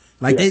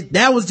 Like,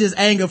 that was just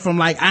anger from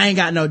like, I ain't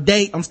got no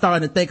date. I'm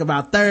starting to think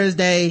about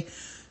Thursday.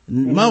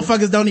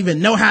 Motherfuckers don't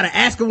even know how to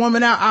ask a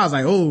woman out. I was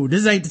like, oh,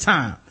 this ain't the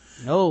time.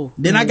 No.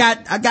 Then I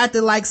got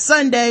to like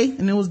Sunday,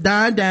 and it was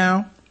dying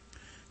down.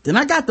 Then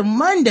I got to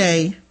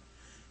Monday,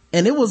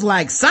 and it was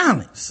like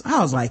silence.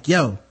 I was like,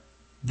 yo,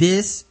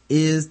 this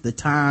is the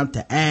time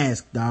to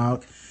ask,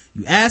 dog.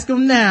 You ask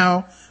them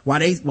now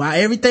while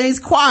everything's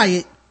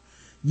quiet.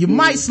 You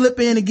might slip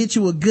in and get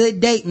you a good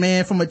date,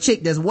 man, from a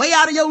chick that's way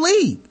out of your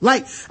league.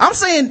 Like, I'm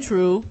saying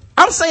on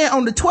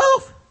the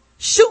 12th,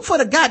 shoot for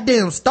the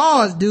goddamn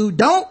stars, dude.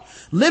 Don't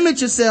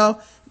limit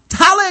yourself.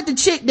 Holler at the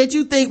chick that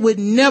you think would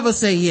never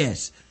say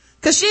yes.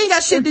 Cause she ain't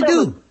got shit to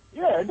do.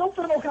 Yeah, don't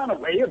feel no kind of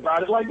way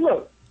about it. Like,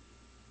 look,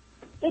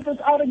 if it's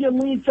out of your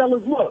league,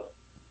 fellas, look,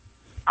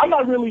 I'm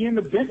not really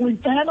into Bentley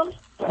Phantoms,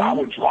 but I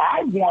would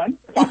drive one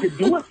if I could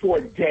do it for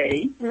a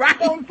day. Right.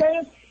 You know what I'm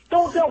saying?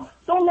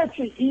 Don't let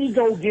your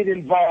ego get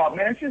involved,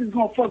 man. This is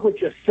gonna fuck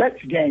with your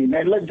sex game,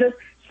 man. Just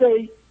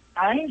say,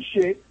 I ain't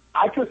shit.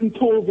 I couldn't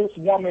pull this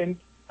woman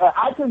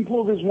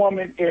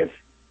if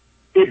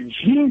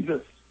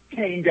Jesus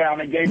came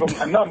down and gave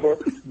him a number.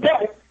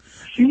 But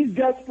she's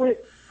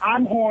desperate.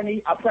 I'm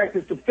horny. I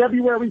practiced the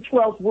February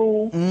 12th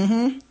rule.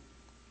 Mm-hmm.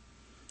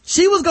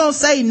 She was gonna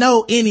say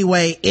no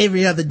anyway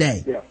every other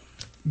day. Yeah.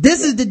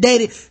 This is the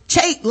day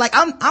that like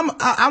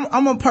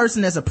I'm a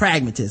person that's a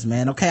pragmatist,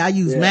 man. Okay. I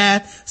use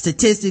math,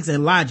 statistics,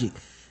 and logic.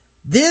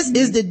 This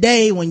is the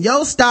day when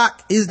your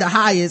stock is the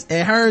highest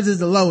and hers is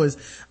the lowest.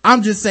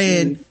 I'm just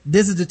saying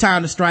this is the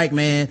time to strike,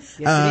 man.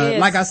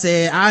 Yes, like I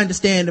said, I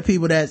understand the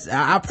people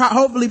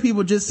hopefully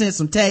people just sent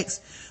some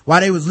texts while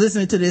they was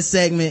listening to this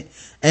segment,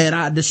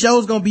 and the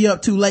show's gonna be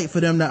up too late for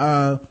them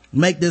to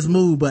make this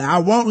move, but I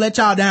won't let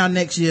y'all down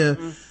next year.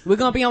 We're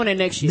gonna be on it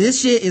next year.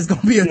 This shit is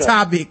gonna be a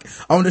topic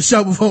on the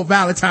show before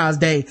Valentine's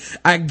Day.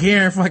 I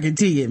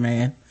guarantee it,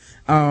 man.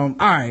 All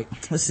right,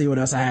 let's see what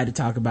else I had to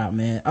talk about,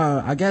 man.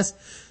 I guess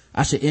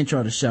I should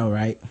intro the show,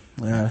 right?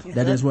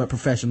 That is what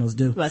professionals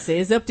do. I say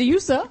it's up to you,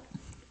 sir.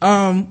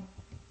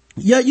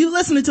 Yeah, you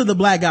listening to the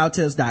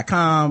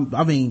blackouttips.com.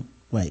 I mean,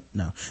 wait,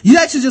 no. You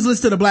actually just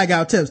listen to the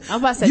Blackout Tips. I'm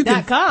about to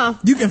say .com.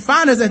 You can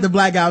find us at the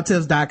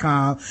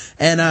blackouttips.com.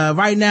 And,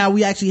 right now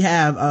we actually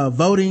have,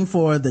 voting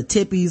for the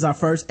Tippies, our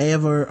first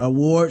ever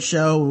award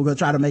show. We're going to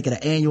try to make it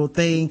an annual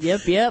thing.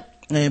 Yep.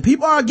 And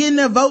people are getting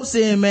their votes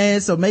in,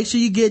 man. So make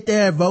sure you get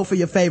there. Vote for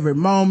your favorite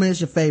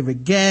moments, your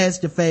favorite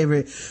guests, your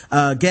favorite,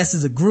 guests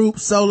as a group,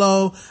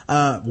 solo,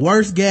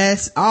 worst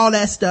guests, all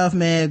that stuff,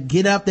 man.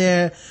 Get up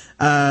there.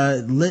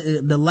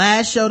 The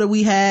last show that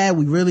we had,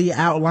 we really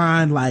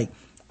outlined like,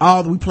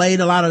 we played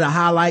a lot of the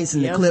highlights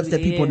and the clips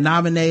that people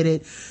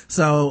nominated.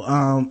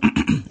 So,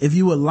 if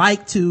you would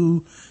like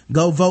to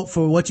go vote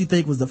for what you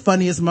think was the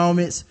funniest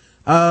moments,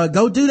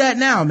 go do that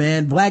now,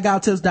 man.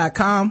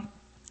 blackouttips.com.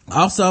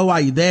 Also, while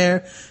you're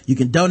there, you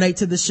can donate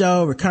to the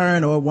show,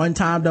 recurring or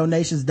one-time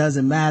donations,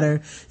 doesn't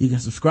matter. You can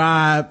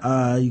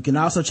subscribe. You can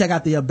also check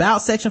out the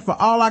About section for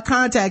all our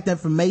contact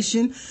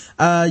information.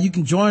 You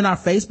can join our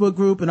Facebook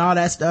group and all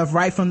that stuff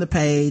right from the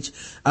page.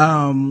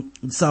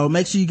 So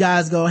make sure you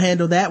guys go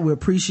handle that. We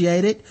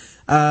appreciate it.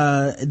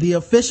 The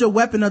official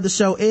weapon of the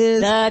show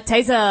is the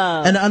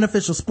taser, and the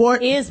unofficial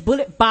sport is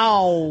bullet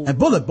ball and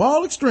bullet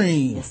ball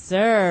extreme. Yes,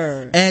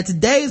 sir. And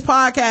today's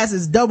podcast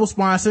is double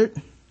sponsored.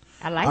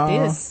 I like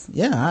this.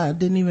 Yeah, I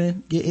didn't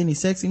even get any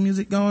sexy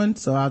music going,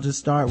 so I'll just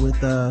start with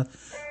the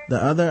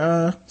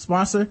other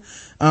sponsor.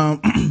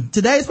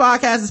 Today's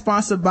podcast is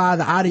sponsored by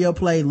the audio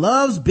play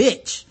Love's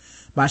Bitch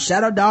by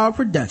Shadow Dog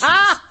Productions.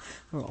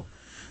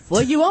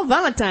 For you on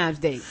Valentine's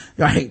Day.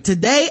 Right,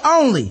 today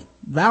only,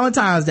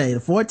 Valentine's Day, the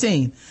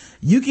 14th,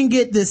 you can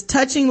get this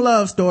touching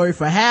love story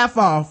for half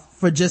off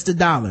for just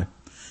 $1.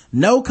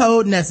 No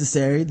code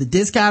necessary. The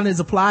discount is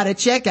applied at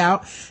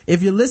checkout.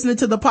 If you're listening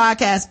to the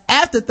podcast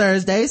after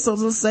Thursday, so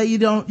let's say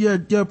your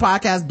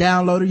podcast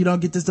downloader, you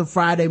don't get this till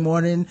Friday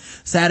morning,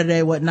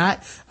 Saturday,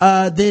 whatnot,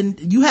 then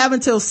you have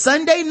until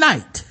Sunday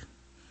night.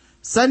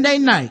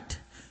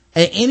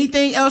 And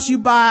anything else you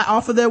buy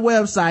off of their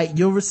website,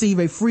 you'll receive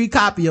a free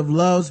copy of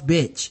Love's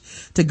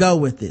Bitch to go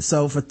with it.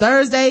 So for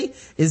Thursday,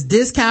 it's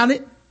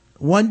discounted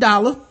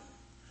 $1.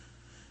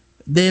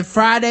 Then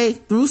Friday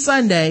through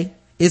Sunday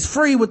is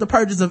free with the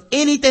purchase of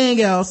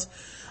anything else.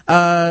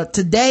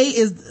 Today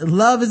is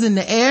Love is in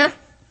the Air.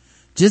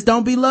 Just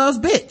don't be Love's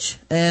bitch.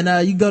 And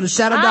you go to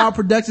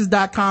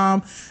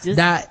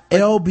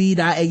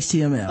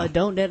shadowdogproductions.com.lb.html.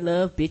 Don't let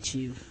love bitch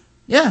you.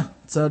 Yeah.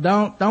 So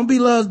don't be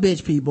Love's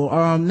bitch, people.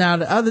 Now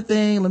the other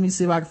thing, let me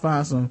see if I can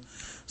find some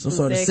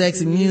sort of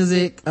sexy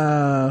music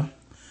to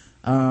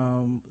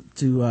go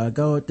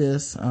with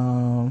this.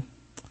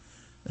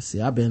 Let's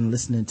see, I've been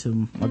listening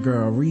to my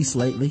girl Reese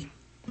lately.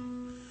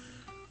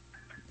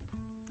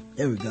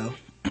 There we go.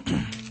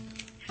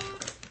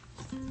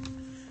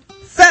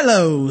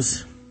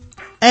 Fellows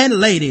and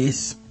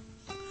ladies,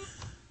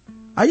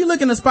 are you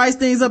looking to spice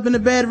things up in the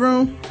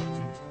bedroom?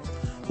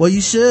 Well,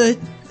 you should.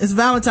 It's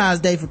Valentine's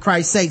Day, for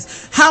Christ's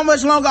sakes. How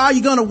much longer are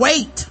you gonna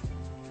wait?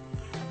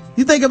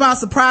 You think about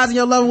surprising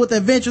your lover with an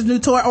adventurous new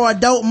toy or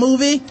adult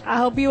movie? I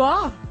hope you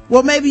are.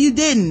 Well, maybe you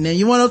didn't, and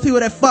you're one of those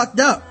people that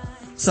fucked up.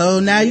 So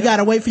now you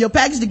gotta wait for your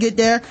package to get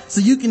there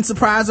so you can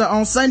surprise her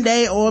on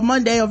Sunday or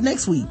Monday of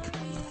next week.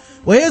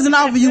 Well, here's an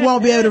offer you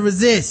won't be able to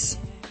resist.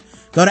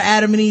 Go to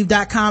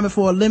adamandeve.com, and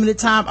for a limited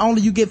time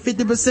only, you get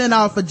 50%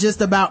 off for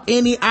just about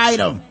any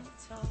item.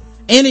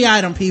 Any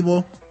item,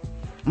 people.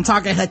 I'm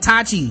talking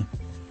Hitachi.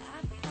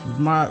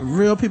 My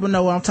real people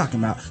know what I'm talking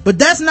about. But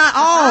that's not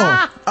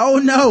all. Oh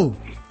no.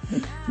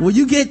 Well,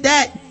 you get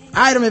that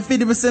item at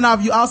 50%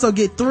 off. You also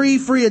get 3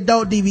 free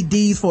adult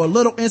DVDs for a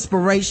little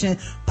inspiration,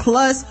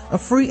 plus a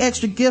free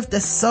extra gift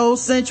that's so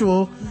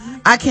sensual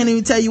I can't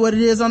even tell you what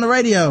it is on the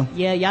radio.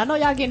 Yeah, y'all know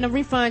y'all getting the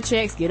refund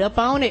checks. Get up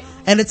on it.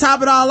 And to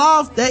top it all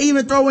off, they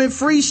even throw in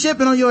free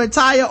shipping on your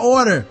entire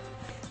order.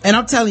 And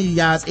I'm telling you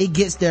guys, it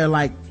gets there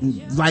like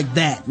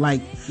that.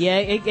 Yeah,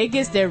 it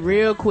gets there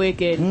real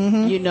quick.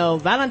 And you know,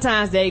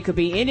 Valentine's Day could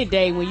be any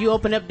day when you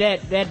open up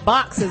that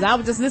box. As I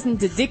was just listening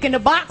to Dick in the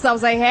Box, I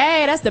was like,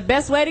 hey, that's the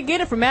best way to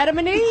get it from Adam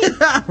and Eve.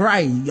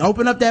 Right. You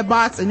open up that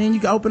box and then you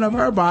can open up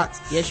her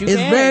box. Yes, you can.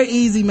 It's very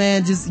easy,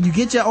 man. Just, you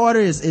get your order.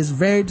 It's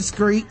very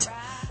discreet.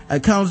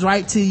 It comes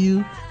right to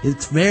you.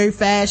 It's very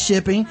fast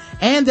shipping,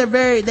 and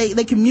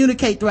they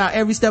communicate throughout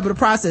every step of the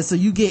process. So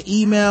you get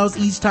emails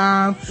each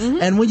time.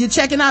 And when you're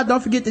checking out,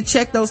 don't forget to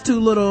check those 2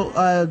 little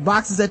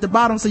boxes at the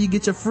bottom so you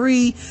get your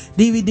free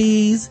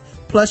DVDs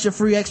plus your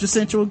free extra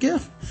sensual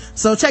gift.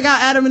 So check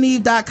out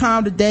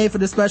adamandeve.com today for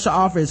the special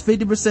offer. It's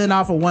 50%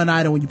 off of one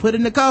item when you put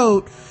in the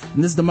code,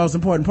 and this is the most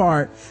important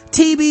part,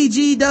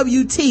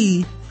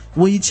 TBGWT,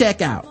 when you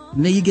check out.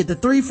 And then you get the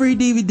 3 free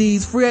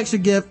DVDs, free extra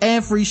gift,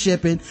 and free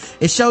shipping.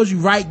 It shows you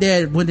right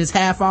there when it's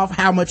half off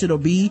how much it'll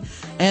be.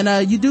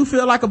 And you do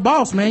feel like a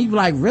boss, man. You be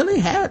like,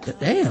 really?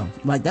 Damn.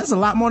 Like, that's a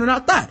lot more than I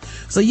thought.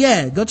 So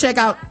yeah, go check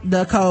out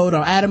the code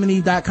on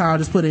adamandeve.com.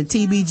 Just put in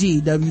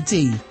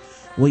TBGWT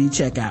when you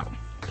check out.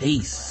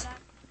 Peace.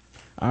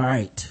 All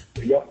right.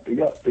 Big up.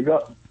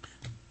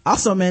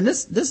 Also, man,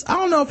 this I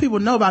don't know if people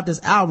know about this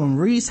album,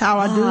 Reese, How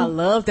I Do. I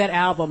love that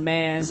album,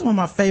 man. This is one of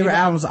my favorite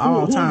albums of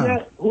all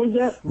time. Who's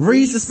that?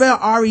 Reese is spelled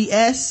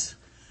R-E-S.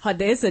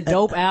 It's a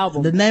dope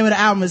album. The name of the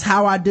album is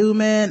How I Do,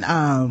 man.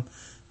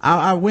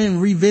 I went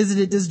and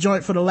revisited this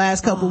joint for the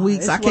last couple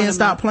weeks. I can't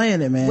stop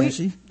playing it, man. We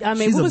she's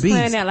was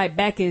playing that like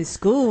back in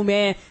school,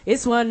 man.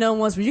 It's one of those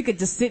ones where you could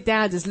just sit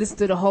down and just listen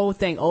to the whole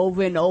thing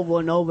over and over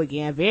and over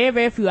again. Very,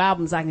 very few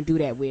albums I can do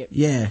that with.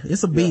 Yeah,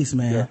 it's a beast,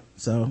 man. Yeah.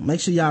 So make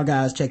sure y'all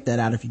guys check that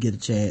out if you get a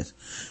chance.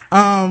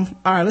 All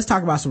right, let's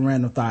talk about some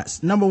random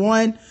thoughts. Number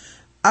 1,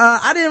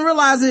 I didn't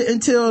realize it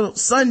until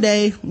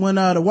Sunday when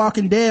The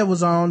Walking Dead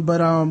was on,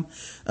 but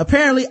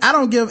apparently I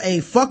don't give a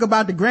fuck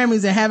about the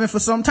Grammys and haven't for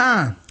some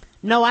time.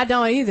 No, I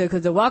don't either,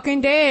 because The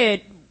Walking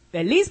Dead,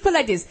 at least put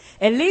like this,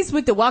 at least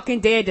with The Walking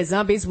Dead, the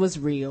zombies was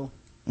real.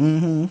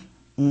 Unlike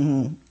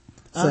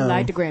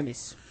the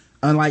Grammys.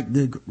 Unlike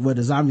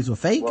the zombies were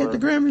fake at the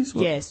Grammys?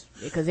 Yes,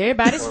 because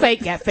everybody's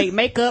fake, got fake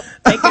makeup,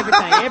 fake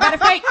everything. Everybody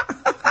fake.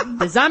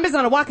 The zombies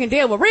on The Walking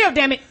Dead were real,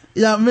 damn it.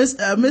 Yeah,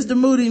 Mr.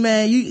 Moody,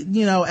 man,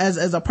 you know,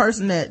 as a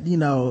person that, you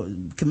know,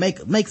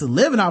 makes a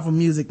living off of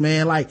music,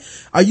 man, like,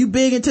 are you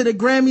big into the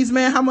Grammys,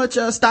 man? How much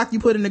stock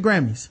you put in the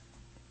Grammys?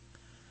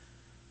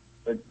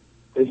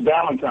 It's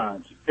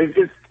Valentine's.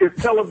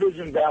 It's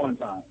television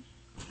Valentine's.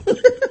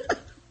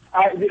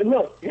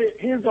 Look,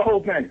 here's the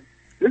whole thing.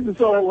 This is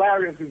so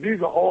hilarious because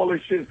these are all the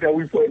shits that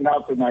we putting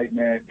out tonight,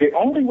 man. The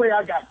only way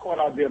I got caught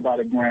out there by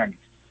the Grammys,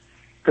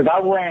 because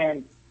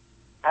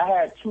I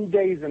had 2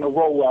 days in a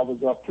row where I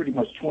was up pretty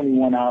much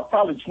 21 hours,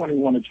 probably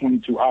 21 or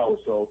 22 hours.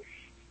 So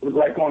it was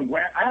like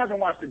I haven't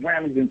watched the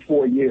Grammys in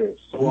 4 years.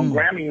 So on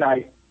Grammy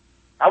night,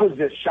 I was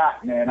just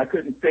shocked, man. I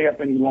couldn't stay up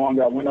any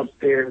longer. I went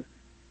upstairs,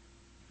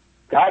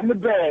 got in the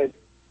bed.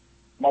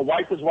 My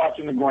wife was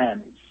watching the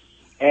Grammys.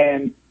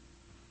 And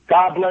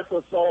God bless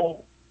her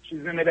soul,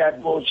 she's into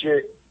that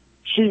bullshit.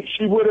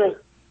 She would have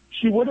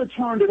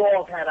turned it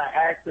off had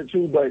I asked her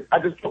to, but I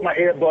just put my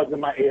earbuds in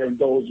my ear and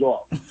dozed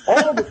off.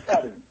 All of a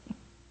sudden,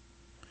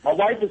 my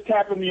wife is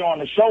tapping me on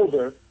the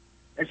shoulder,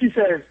 and she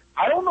says,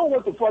 I don't know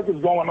what the fuck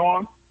is going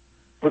on,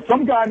 but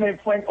some guy named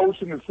Frank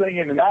Ocean is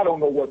singing, and I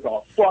don't know what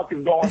the fuck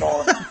is going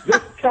on.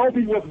 Just tell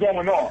me what's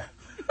going on.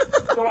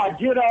 So I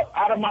get up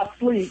out of my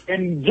sleep,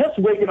 and just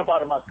waking up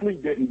out of my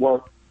sleep didn't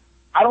work.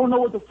 I don't know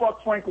what the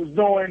fuck Frank was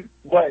doing,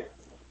 but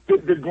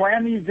the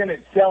Grammys in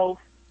itself,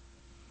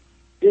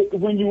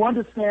 when you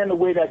understand the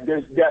way that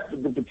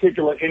the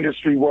particular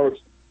industry works,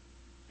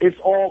 it's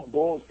all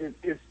bullshit.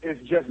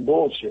 It's just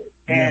bullshit.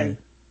 And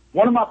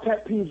one of my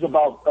pet peeves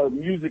about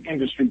music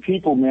industry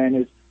people, man,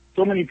 is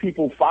so many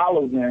people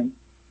follow them.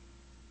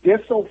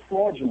 They're so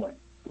fraudulent.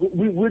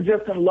 We're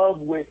just in love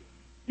with,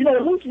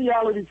 at least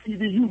reality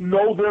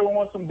TV, they're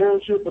on some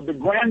bullshit, but the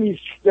Grammys,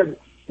 the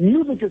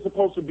music is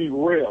supposed to be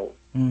real.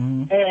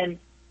 Mm-hmm. And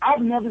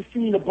I've never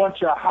seen a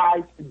bunch of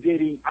high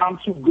fidelity, I'm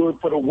too good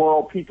for the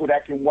world people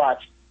that can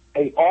watch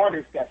a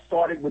artist that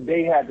started what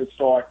they had to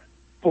start,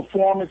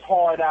 perform his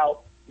heart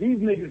out. These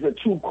niggas are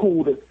too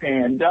cool to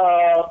stand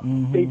up.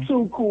 Mm-hmm. They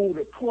too cool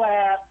to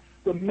clap.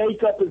 The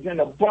makeup is in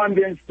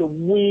abundance. The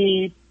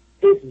weed,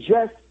 it's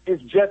just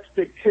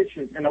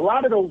fictitious. And a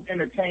lot of those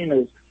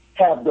entertainers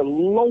have the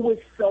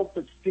lowest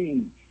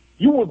self-esteem.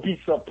 You would be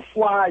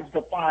surprised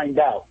to find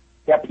out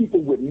that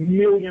people with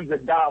millions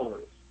of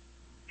dollars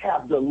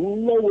have the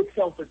lowest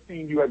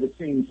self-esteem you ever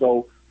seen.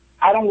 So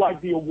I don't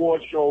like the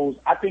award shows.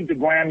 I think the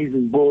Grammys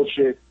is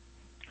bullshit.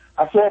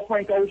 I saw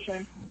Frank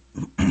Ocean.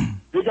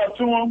 Big up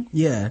to him.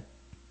 Yeah.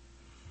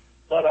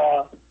 But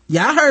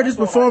yeah, I heard his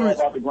performance.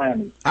 About the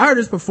Grammys. I heard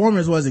his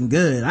performance wasn't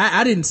good.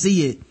 I didn't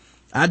see it.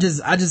 I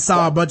just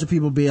saw a bunch of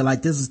people being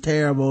like, this is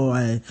terrible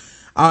and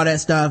all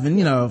that stuff.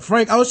 And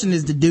Frank Ocean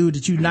is the dude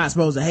that you're not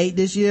supposed to hate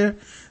this year.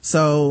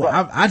 So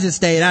I just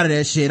stayed out of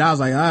that shit. I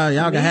was like, oh,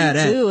 y'all can have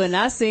that. Me too. And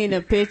I seen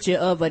a picture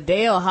of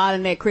Adele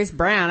hollering at Chris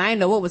Brown. I didn't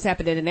know what was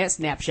happening in that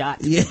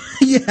snapshot. Yeah.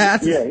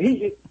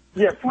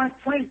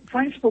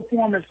 Frank's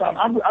performance.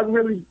 I'm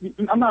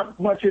not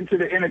much into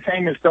the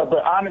entertainment stuff,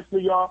 but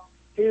honestly, y'all,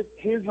 his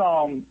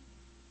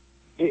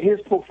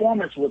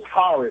performance was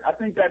horrid. I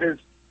think there's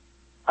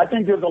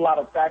a lot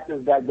of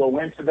factors that go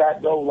into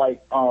that, though.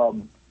 Like,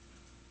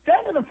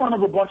 standing in front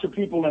of a bunch of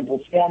people and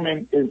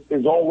performing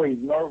is always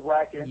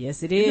nerve-wracking.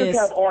 Yes, it is. You is.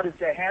 just have artists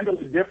that handle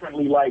it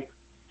differently. Like,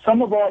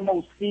 some of our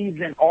most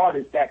seasoned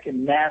artists that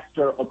can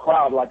master a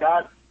crowd. Like,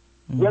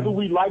 whether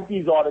we like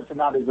these artists or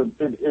not is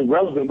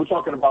irrelevant. We're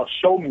talking about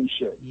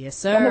showmanship. Yes,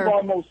 sir. Some of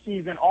our most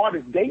seasoned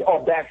artists, they are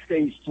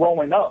backstage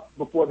throwing up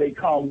before they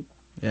come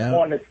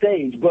on the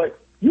stage. But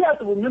you have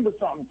to remember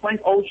something.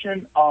 Frank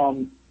Ocean,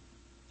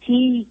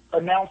 he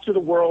announced to the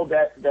world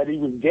that he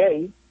was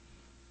gay,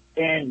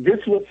 and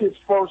this was his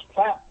first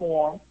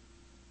platform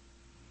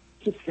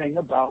to sing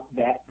about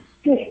that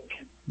dick.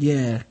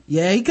 Yeah,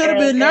 he could have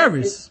been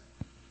nervous.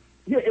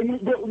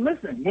 But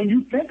listen, when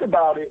you think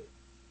about it,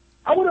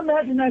 I would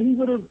imagine that he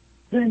would have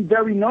been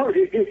very nervous.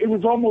 It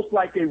was almost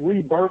like a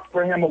rebirth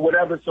for him or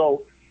whatever,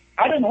 so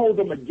I didn't hold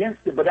him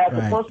against it, but as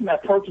a person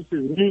that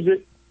purchases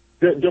music,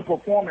 the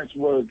performance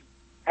was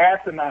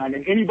asinine,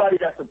 and anybody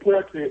that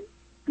supports it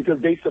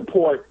because they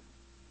support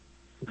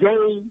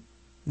gay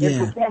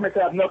and performance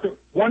have nothing.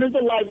 One is a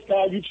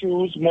lifestyle you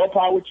choose, more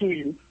power to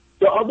you.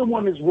 The other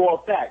one is raw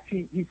facts.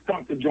 He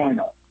stunk the joint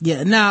up.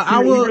 Yeah, now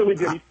he really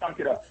did. He stunk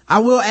it up. I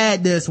will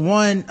add this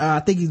one. I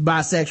think he's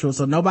bisexual,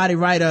 so nobody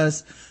write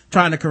us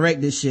trying to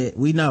correct this shit.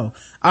 We know.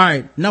 All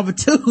right, number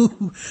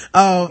 2.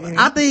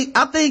 I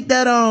think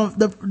that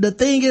the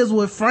thing is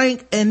with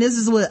Frank, and this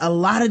is with a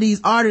lot of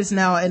these artists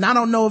now, and I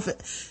don't know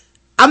if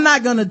I'm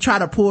not gonna try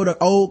to pull the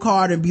old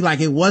card and be like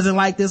it wasn't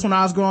like this when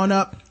I was growing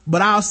up,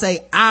 but I'll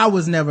say I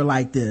was never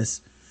like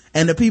this,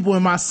 and the people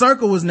in my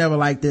circle was never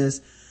like this.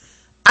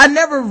 I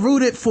never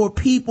rooted for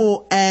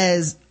people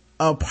as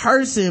a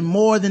person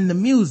more than the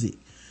music.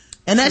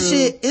 And that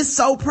shit is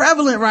so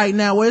prevalent right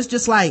now where it's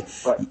just like,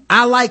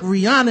 I like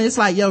Rihanna. It's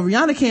like, yo,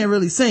 Rihanna can't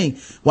really sing.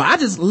 Well, I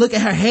just look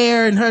at her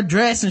hair and her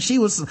dress and she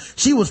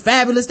was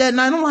fabulous that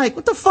night. I'm like,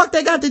 what the fuck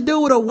they got to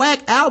do with a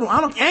whack album?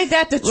 Ain't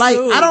that the truth? Like,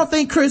 I don't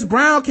think Chris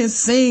Brown can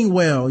sing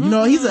well.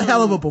 He's a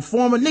hell of a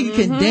performer. Nigga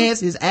can dance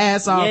his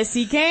ass off. Yes,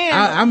 he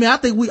can. I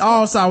think we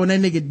all saw when that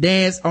nigga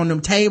danced on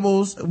them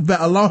tables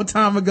a long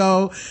time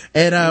ago.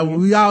 And,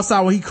 we all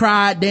saw when he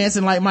cried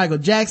dancing like Michael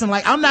Jackson.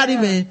 Like, I'm not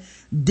even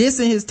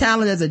dissing his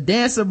talent as a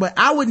dancer, but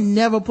I would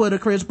never put a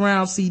Chris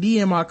Brown CD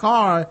in my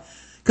car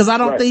because I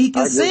don't think he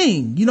can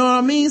sing. You know what I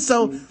mean?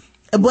 So,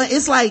 but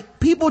it's like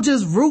people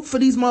just root for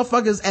these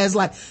motherfuckers as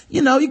like,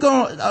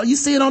 you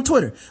see it on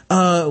Twitter.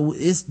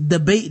 It's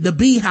the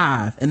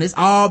Beehive, and it's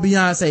all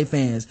Beyonce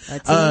fans.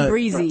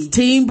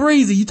 Team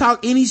Breezy. You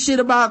talk any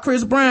shit about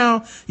Chris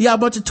Brown, you got a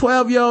bunch of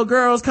 12-year-old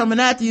girls coming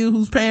after you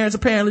whose parents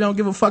apparently don't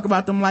give a fuck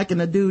about them liking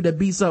a dude that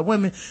beats up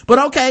women. But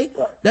okay,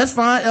 that's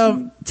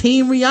fine.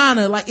 Team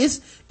Rihanna. Like,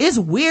 it's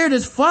weird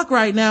as fuck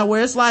right now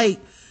where it's like,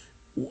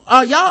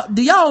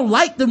 do y'all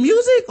like the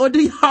music, or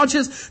do y'all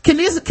just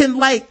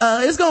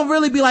it's gonna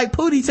really be like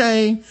Pootie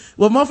Tang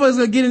where motherfuckers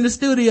gonna get in the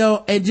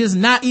studio and just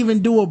not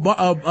even do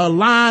a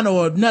line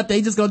or nothing?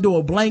 They just gonna do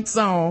a blank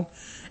song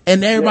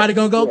and everybody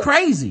gonna go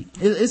crazy.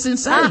 It's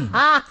insane.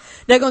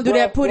 They're gonna do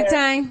that Pootie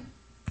Tang.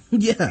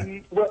 Yeah.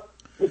 Well,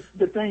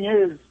 the thing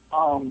is,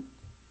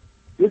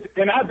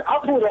 And I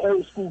pull the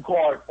old school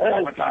card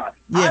all the time.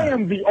 Yeah. I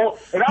am the old,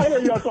 and I hear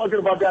y'all talking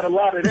about that a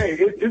lot today.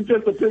 It's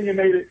just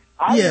opinionated.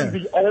 I am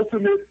the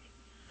ultimate.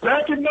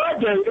 Back in my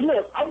day, and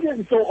look, I'm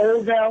getting so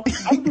old now.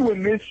 I'm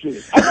doing this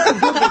shit. I never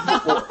did this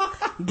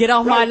before. Get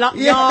off my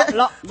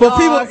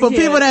for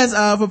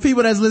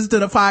people that's listening to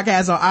the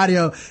podcast on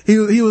audio,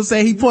 he will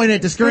say he pointed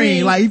at the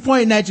screen, like he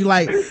pointing at you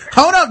like,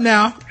 hold up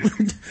now.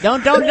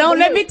 Don't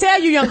let me tell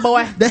you, young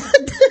boy.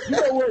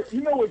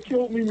 You know what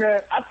killed me,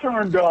 man? I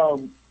turned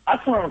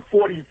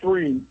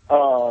 43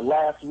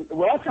 last week.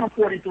 Well, I turned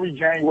 43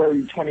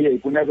 January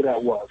 28th, whenever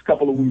that was, a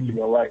couple of weeks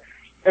ago, right?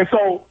 And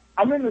so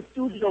I'm in the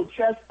studio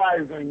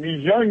chastising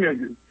these young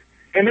niggas,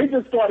 and they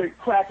just started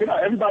cracking up.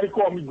 Everybody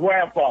called me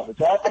grandfather.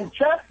 So I'm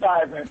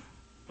chastising,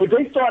 but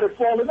they started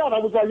falling out. I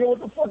was like, yo, what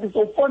the fuck is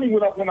so funny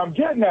when I'm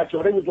getting at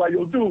you? They was like,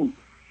 yo, dude,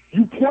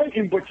 you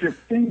pointing, but your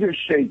fingers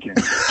shaking.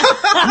 You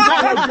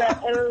know, like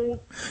that old,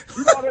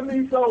 you know what I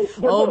mean? So,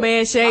 old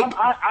man shake.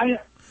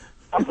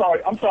 I'm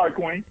sorry,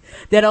 Queen.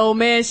 That old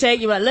man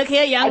shake. You like, look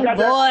here, young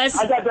boys.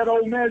 I got that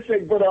old man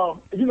shake, but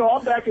you know,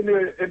 I'm back in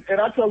there, and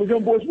I tell the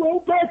young boys, well,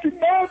 back in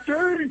my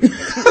day.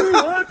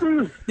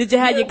 Did you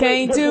have your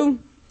cane too?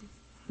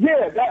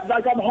 Yeah,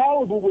 like I'm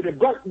horrible with it.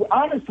 But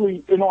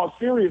honestly, in all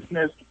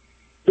seriousness,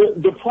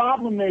 the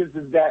problem is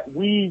that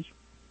we've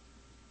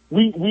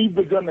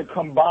begun to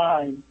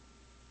combine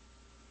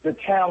the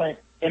talent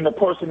and the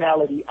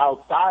personality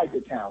outside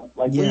the talent.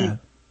 Like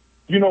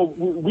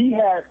we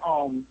had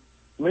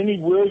Lenny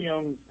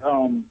Williams,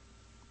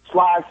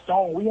 Sly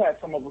Stone. We had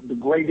some of the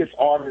greatest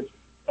artists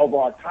of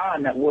our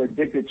time that were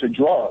addicted to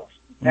drugs.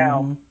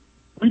 Now,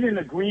 we didn't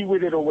agree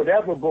with it or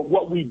whatever, but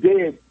what we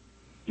did,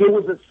 there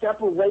was a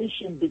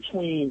separation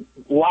between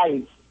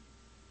life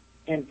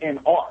and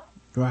art.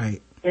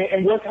 Right.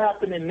 And what's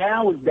happening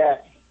now is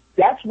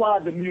that's why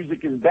the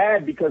music is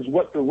bad, because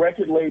what the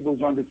record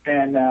labels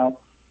understand now,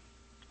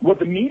 what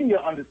the media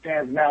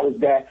understands now is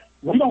that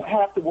we don't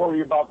have to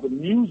worry about the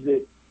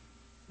music.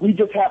 We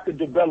just have to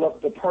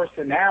develop the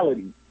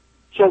personality.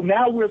 So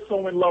now we're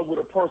so in love with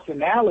a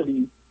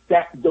personality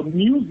that the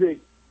music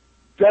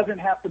doesn't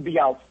have to be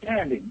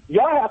outstanding.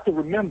 Y'all have to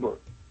remember,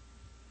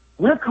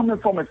 we're coming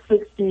from a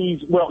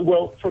 60s,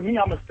 well, for me,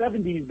 I'm a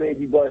 70s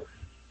baby, but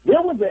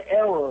there was an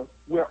era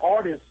where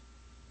artists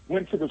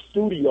went to the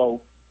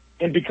studio,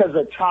 and because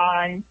of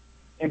time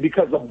and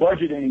because of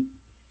budgeting,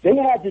 they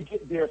had to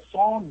get their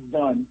songs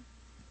done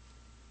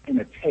in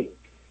a take.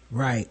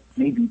 Right.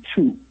 Maybe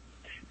two.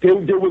 There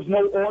was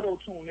no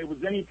auto-tune. There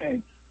was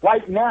anything.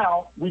 Right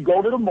now, we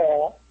go to the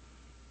mall.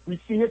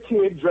 We see a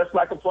kid dressed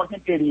like a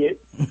fucking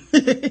idiot. We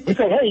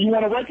say, hey, you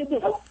want a record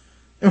deal?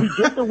 We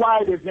get the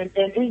writers. And,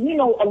 you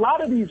know, a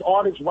lot of these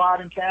artists,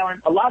 Rod and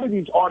Karen, a lot of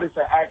these artists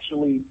are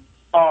actually,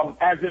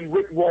 as in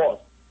Rick Ross.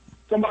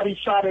 Somebody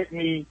shot at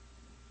me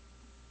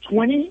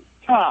 20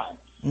 times,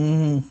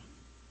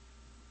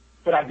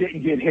 but I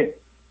didn't get hit.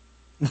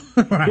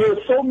 Right. There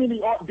were so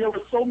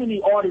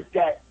many artists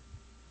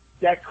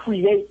that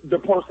create the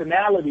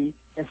personality,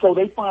 and so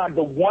they find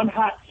the one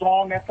hot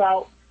song that's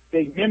out,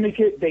 they mimic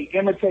it, they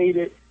imitate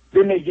it,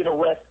 then they get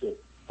arrested,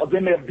 or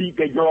then they beat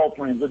their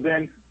girlfriends, or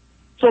then,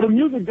 so the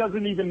music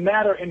doesn't even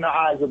matter in the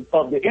eyes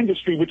of the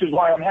industry, which is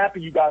why I'm happy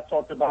you guys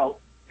talked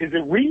about, is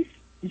it Reese?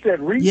 You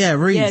said Reese? Yeah,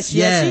 Reese.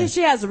 Yeah.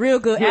 She has a real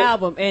good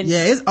album, and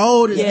it's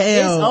old as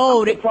hell. It's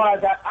old. I'm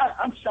surprised.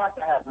 I'm shocked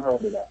I haven't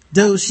heard of that.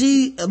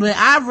 Dude,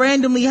 I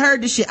randomly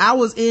heard this shit. I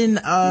was in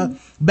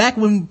back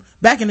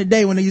in the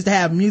day when they used to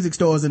have music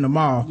stores in the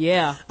mall.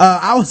 Yeah.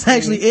 I was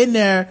actually in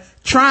there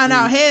trying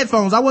out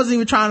headphones. I wasn't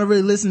even trying to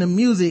really listen to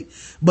music,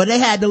 but they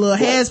had the little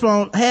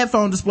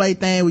headphone display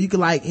thing where you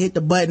could like hit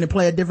the button and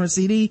play a different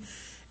CD.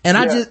 And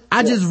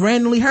I just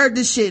randomly heard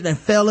this shit and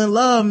fell in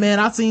love, man.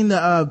 I seen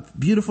the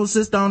Beautiful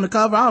Sister on the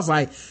cover. I was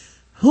like,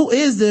 who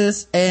is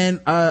this? And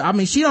I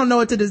mean, she don't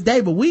know it to this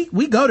day, but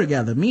we go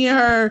together. Me and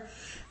her,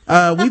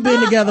 we've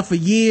been together for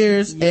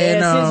years. Yeah,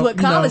 and since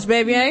college,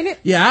 baby, ain't it?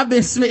 Yeah, I've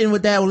been smitten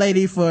with that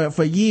lady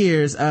for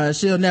years.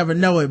 She'll never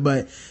know it,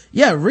 but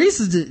yeah, Reese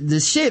is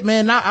the shit,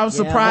 man. I was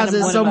surprised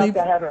that so many.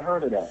 I haven't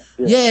heard of that.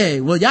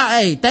 Yeah, well, y'all,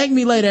 hey, thank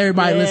me later,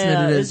 everybody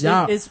listening to this,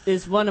 y'all.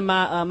 It's one of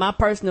my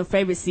personal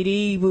favorite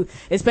CDs,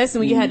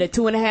 especially when you had a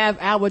 2.5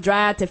 hour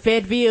drive to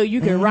Fayetteville.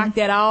 You can rock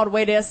that all the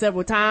way there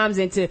several times.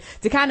 And to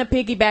kind of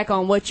piggyback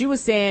on what you were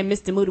saying,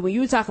 Mr. Moody, when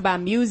you talk about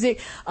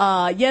music,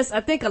 yes, I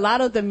think a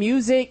lot of the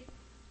music,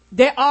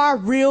 there are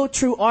real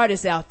true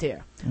artists out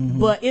there.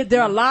 But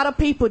there are a lot of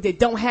people that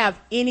don't have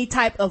any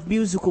type of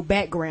musical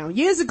background.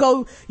 Years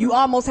ago, you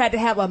almost had to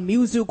have a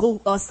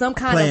musical or some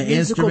kind of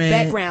musical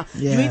background.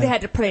 Yeah. You either had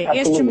to play an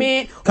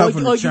instrument or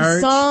you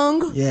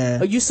sung,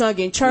 or you sung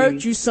in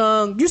church, you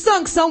sung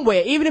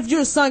somewhere. Even if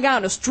you sung out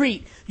on the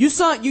street, you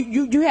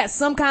had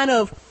some kind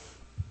of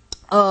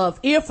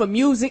ear for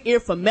music, ear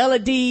for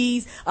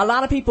melodies. A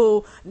lot of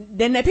people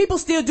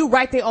still do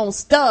write their own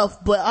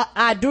stuff, but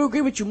I do agree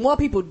with you. More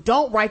people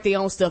don't write their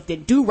own stuff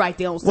than do write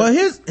their own stuff. Well,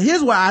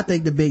 here's what I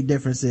think the big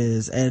difference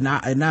is, and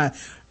I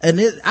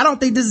don't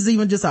think this is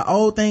even just an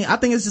old thing. I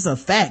think it's just a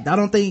fact. I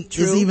don't think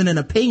it's even an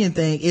opinion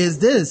thing. Is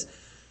this?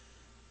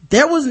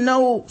 there was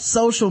no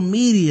social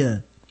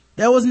media.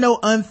 There was no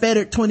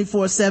unfettered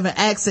 24/7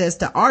 access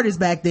to artists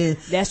back then.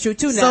 That's true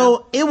too now.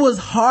 So it was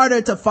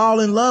harder to fall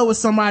in love with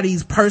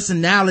somebody's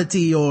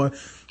personality or,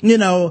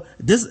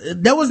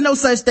 there was no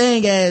such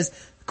thing as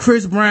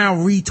Chris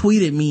Brown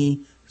retweeted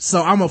me,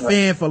 so I'm a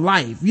fan for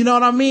life. You know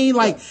what I mean?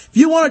 Like, if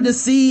you wanted to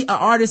see an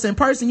artist in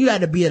person, you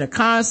had to be at a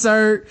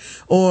concert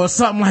or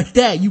something like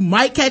that. You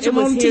might catch him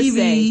on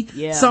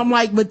TV, something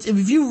like, but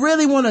if you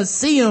really want to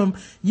see him,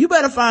 you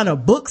better find a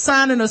book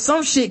signing or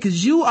some shit,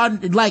 cause you are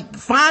like,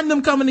 find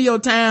them coming to your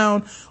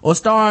town or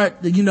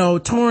start,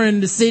 touring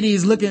the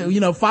cities,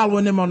 looking,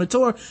 following them on the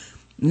tour.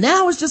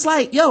 Now it's just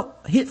like, yo,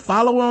 hit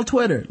follow on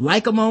Twitter,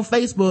 like them on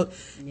Facebook,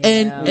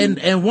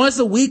 and once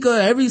a week or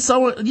every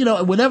so,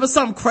 whenever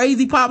something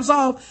crazy pops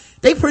off,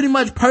 they pretty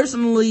much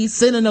personally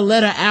sending a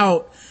letter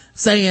out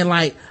saying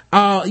like,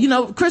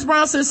 Chris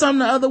Brown said something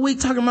the other week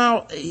talking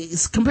about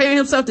comparing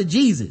himself to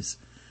Jesus.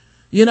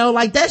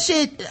 Like that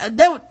shit,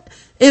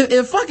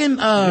 if fucking,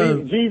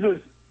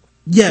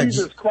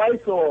 Jesus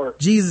Christ or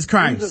Jesus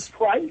Christ. Jesus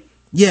Christ?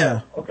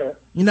 Yeah. Oh, okay.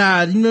 You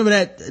remember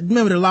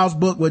the lost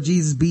book where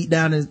Jesus beat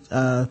down his,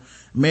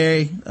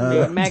 Mary,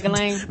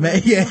 Magdalene?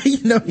 Remember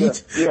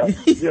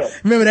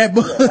that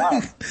book?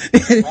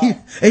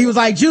 And he was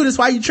like, Judas,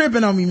 why you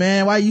tripping on me,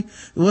 man?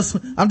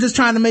 I'm just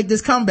trying to make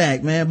this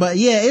comeback, man. But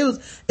yeah,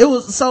 it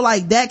was so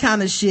like that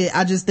kind of shit.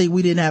 I just think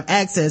we didn't have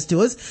access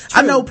to it.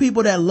 I know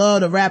people that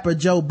love the rapper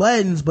Joe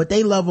Buttons, but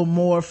they love him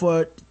more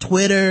for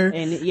Twitter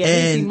and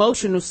his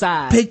emotional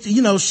side. Shit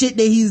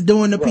that he's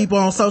doing to people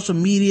on social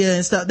media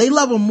and stuff. They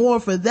love him more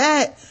for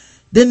that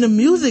than the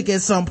music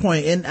at some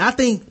point. And I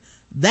think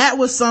that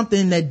was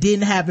something that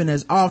didn't happen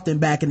as often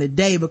back in the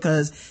day,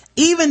 because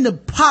even the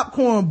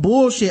popcorn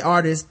bullshit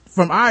artists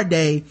from our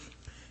day,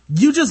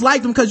 you just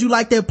liked them because you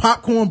liked their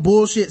popcorn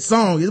bullshit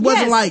song. It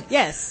wasn't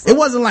it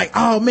wasn't like,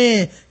 oh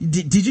man,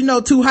 did you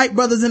know two hype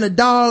brothers and a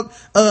dog,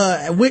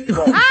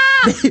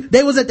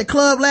 they was at the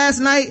club last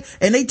night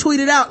and they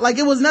tweeted out, like,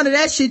 it was none of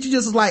that shit. You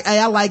just was like, hey,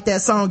 I like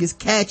that song, it's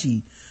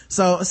catchy.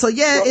 So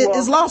yeah,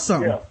 it's lost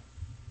something.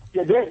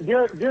 Yeah,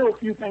 there are a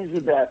few things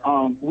with that.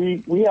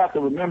 We have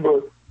to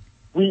remember,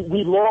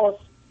 we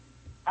lost.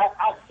 I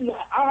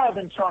have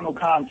internal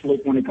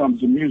conflict when it comes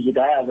to music.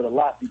 I have it a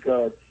lot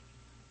because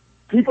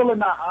people are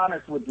not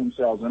honest with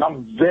themselves, and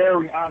I'm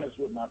very honest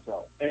with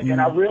myself.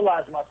 And I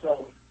realize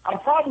myself, I'm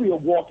probably a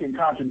walking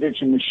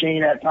contradiction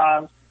machine at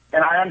times,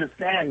 and I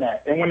understand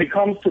that. And when it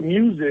comes to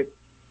music,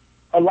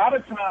 a lot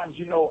of times,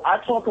 I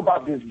talk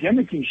about this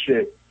gimmicky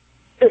shit,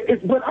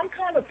 but I'm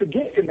kind of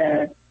forgetting,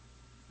 man.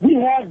 We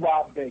had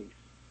Rob Bass.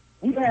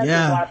 We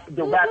had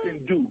the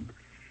rapping Duke.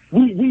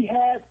 We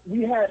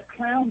had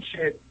clown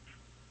shit.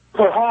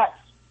 Perhaps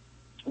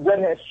what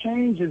has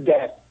changed is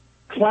that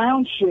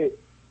clown shit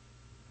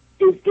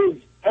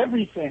is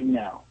everything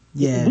now.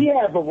 Yeah. We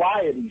have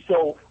variety.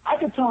 So I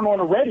could turn on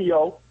the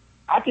radio,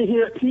 I could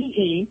hear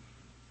P.E.,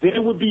 then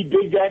it would be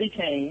Big Daddy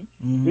Kane,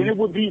 then it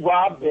would be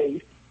Rob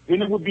Bass,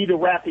 then it would be the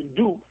rapping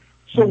Duke.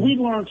 So we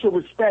learned to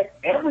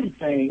respect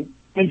everything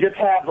and just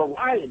have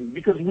variety,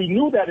 because we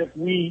knew that if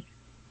we,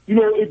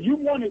 if you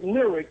wanted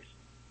lyrics,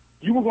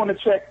 you were going to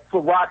check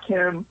for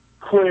Rakim,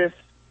 Chris,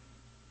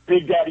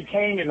 Big Daddy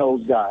Kane, and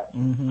those guys.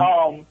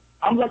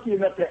 I'm lucky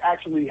enough to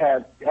actually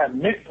have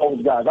met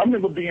those guys. I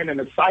remember being in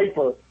a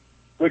cypher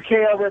with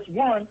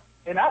KRS-One,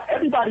 and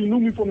everybody knew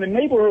me from the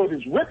neighborhood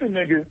as ripping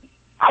niggas.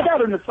 I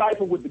got in the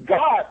cypher with the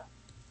God.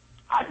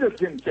 I just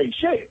didn't say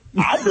shit.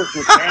 I just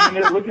was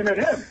standing there looking at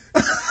him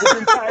with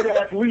them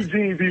tight-ass Lee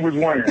jeans he was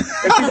wearing. And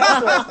see,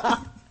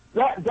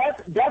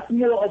 that's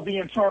more of the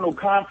internal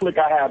conflict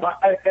I have.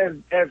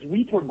 As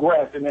we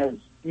progress and as,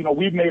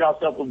 we've made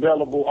ourselves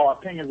available, our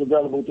opinions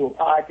available to a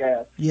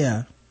podcast.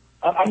 Yeah.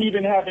 I'm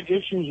even having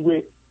issues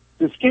with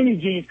the skinny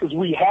jeans because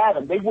we had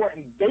them. They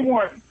weren't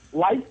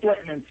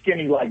life-threatening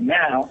skinny like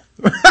now.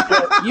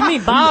 You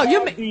mean ball?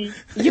 You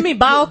mean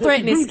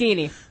ball-threatening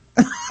skinny?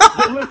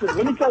 But listen,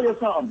 let me tell you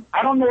something.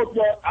 I don't know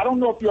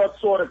if y'all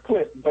saw the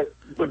clip,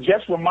 but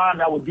just remind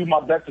me, I would do my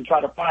best to try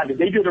to find it.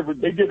 They did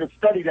a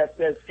study that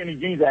says skinny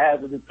jeans are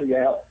hazardous to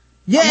your health.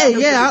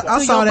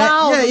 I saw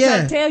that.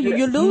 Yeah. Tell you,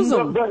 you lose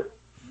them. But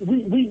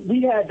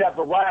we had that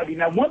variety.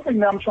 Now, one thing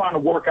that I'm trying to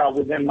work out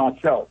within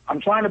myself, I'm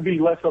trying to be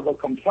less of a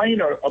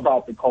complainer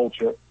about the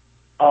culture,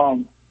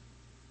 and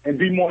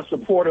be more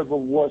supportive of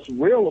what's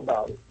real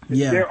about it.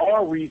 Yeah. There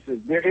are Reese's.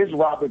 There is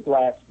Robert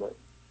Glasper.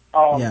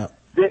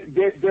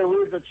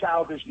 There is a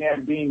Childish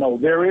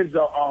Gambino. There is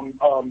a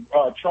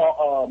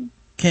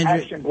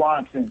Action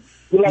Bronson.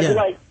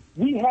 Like,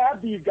 we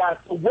have these guys.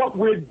 So what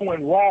we're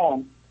doing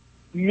wrong,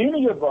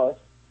 many of us,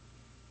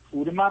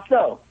 including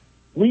myself,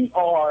 we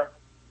are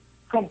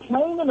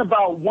complaining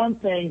about one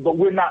thing, but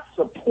we're not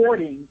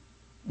supporting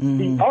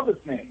the other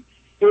thing.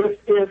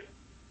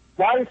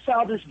 Why is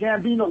Childish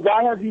Gambino?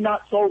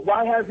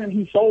 Why hasn't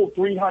he sold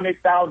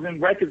 300,000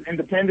 records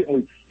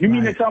independently? You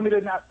mean to tell me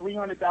there's not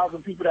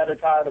 300,000 people that are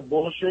tired of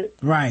bullshit?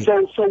 Right.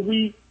 So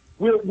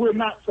we're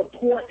not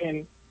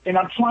supporting, and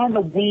I'm trying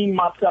to wean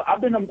myself.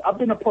 I've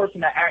been a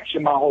person of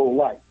action my whole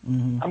life.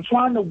 I'm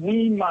trying to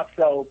wean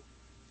myself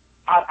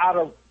out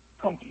of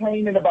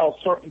complaining about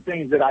certain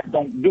things that I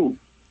don't do.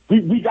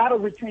 We got to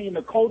retain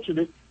the culture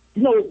that,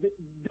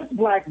 this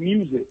black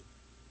music,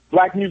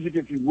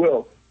 if you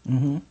will,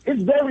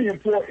 it's very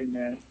important,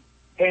 man.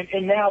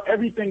 And now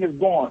everything is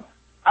gone.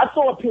 I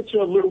saw a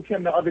picture of Lil'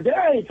 Kim the other day.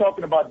 I ain't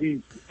talking about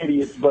these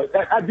idiots, but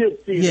I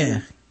did see it.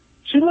 Yeah.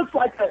 She looks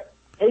like an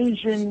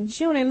Asian.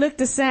 She don't even look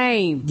the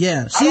same.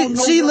 Yeah.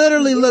 She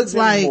literally looks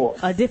like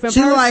a different she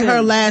person. like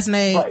her last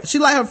name. Right. She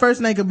like her first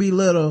name could be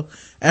Little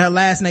and her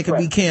last name could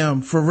be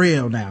Kim for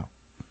real now.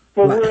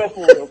 For real.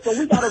 So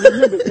we gotta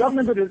remember. Y'all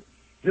remember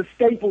the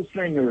staple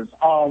singers.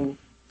 And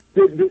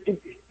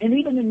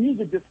even in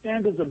music, the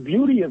standards of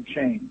beauty have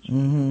changed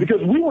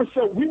because we were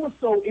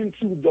so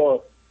into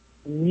the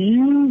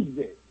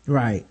music,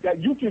 right?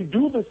 That you can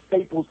do the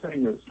staple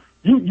singers.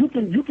 You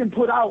can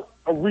put out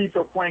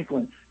Aretha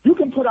Franklin. You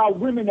can put out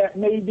women that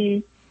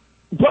maybe,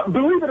 but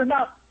believe it or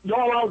not,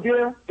 y'all out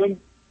there in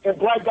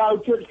Black Guy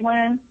Who Tips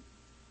land,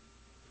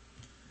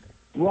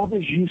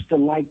 brothers used to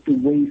like the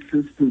way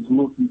sisters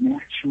look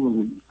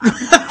naturally.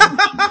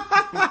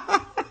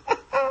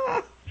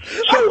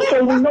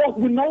 So when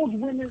those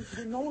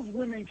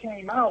women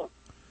came out,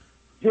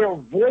 their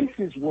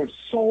voices were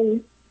so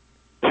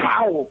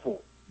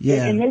powerful.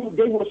 Yeah. And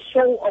they were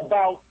so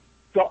about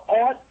the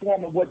art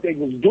form of what they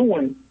was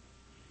doing.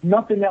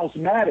 Nothing else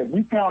mattered.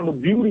 We found the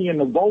beauty in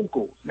the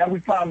vocals. Now we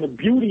found the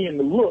beauty in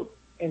the look,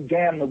 and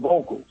damn the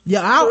vocals.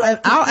 Yeah,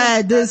 I'll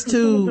add this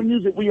to the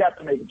music. We have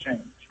to make a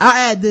change.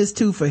 I'll add this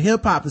too for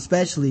hip hop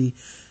especially.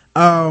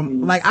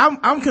 Like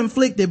I'm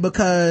conflicted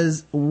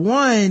because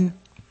one,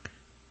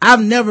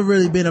 I've never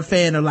really been a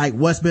fan of like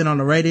what's been on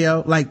the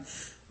radio. Like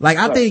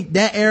I think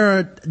that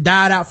era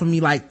died out for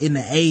me like in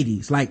the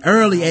 80s, like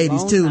early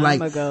 80s too.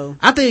 Like ago.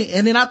 I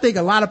think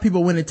a lot of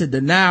people went into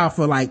denial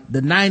for like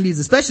the 90s,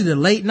 especially the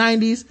late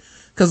 90s.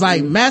 Cause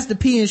like Master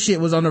P and shit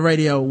was on the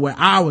radio where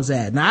I was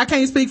at. Now I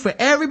can't speak for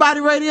everybody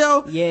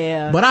radio.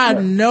 Yeah. But I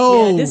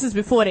know. Yeah, this is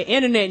before the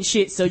internet and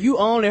shit, so you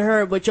only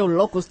heard what your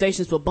local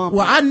stations were bumping.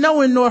 Well, I know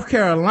in North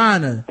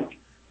Carolina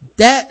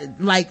that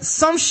like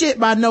some shit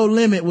by No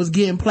Limit was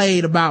getting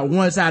played about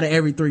once out of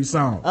every 3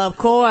 songs. Of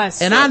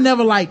course. And I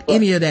never liked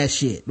any of that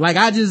shit. Like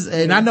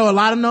and I know a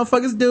lot of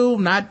motherfuckers do.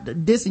 I'm not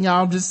dissing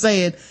y'all. I'm just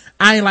saying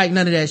I ain't like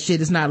none of that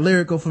shit. It's not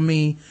lyrical for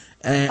me.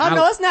 And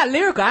no, it's not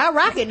lyrical. I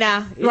rock it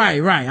now.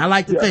 Right. I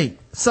like to think.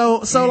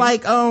 So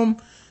like, a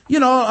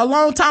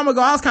long time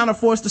ago, I was kind of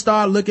forced to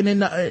start looking in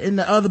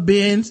the other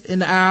bins in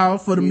the aisle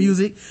for the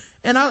music.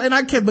 And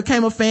I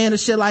became a fan of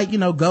shit like,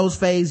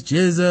 Ghostface,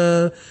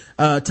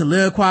 GZA,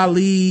 Talib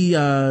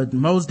Kweli,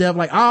 Mos Def.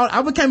 Like,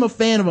 I became a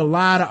fan of a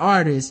lot of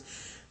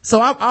artists. So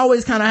I've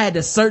always kind of had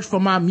to search for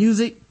my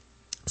music,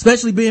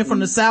 especially being from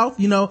the South,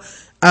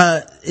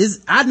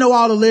 I know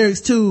all the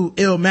lyrics to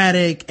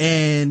Illmatic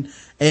and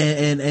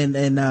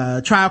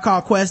Tribe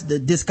Called Quest, the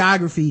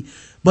discography,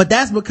 but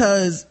that's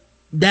because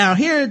down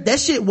here that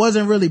shit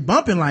wasn't really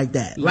bumping like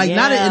that. Like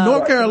not in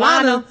North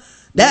Carolina.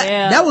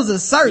 That was a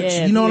search.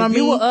 Yeah. You know what I mean?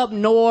 You were up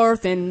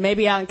north and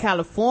maybe out in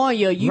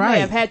California, you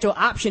may have had your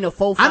option of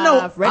 4-5 radio I know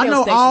stations.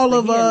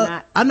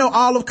 I know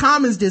all of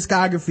Common's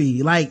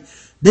discography. Like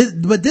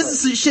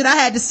this is shit I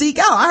had to seek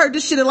out. I heard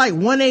this shit at like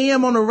 1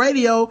 a.m. on the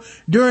radio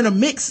during a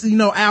mix,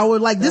 hour.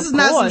 Like this is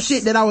not some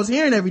shit that I was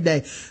hearing every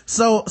day.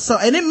 So,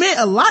 and it meant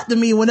a lot to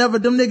me whenever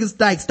them niggas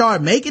like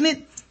started making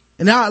it.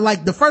 And now,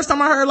 like, the first time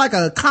I heard like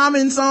a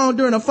Common song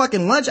during a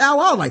fucking lunch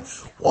hour, I was like,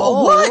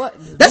 whoa, what?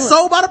 That's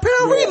Sold by the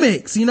Pound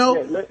remix, Yeah,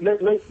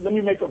 let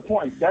me make a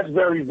point. That's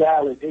very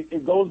valid.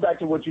 It goes back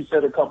to what you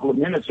said a couple of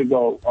minutes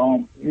ago.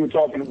 You were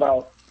talking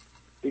about,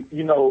 with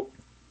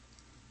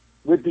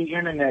the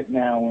internet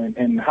now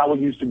and how it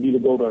used to be to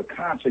go to a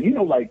concert.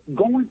 Like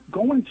going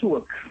to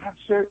a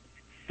concert,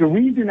 the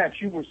reason that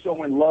you were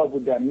so in love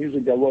with that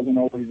music that wasn't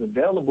always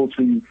available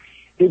to you,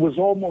 it was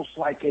almost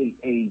like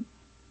a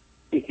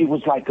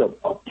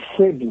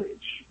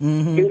privilege.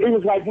 It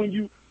was like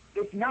when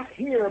it's not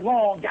here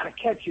long, gotta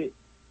catch it.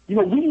 We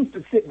used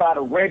to sit by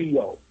the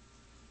radio.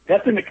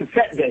 That's in the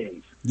cassette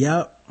days.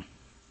 Yep.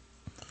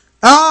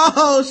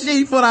 Oh,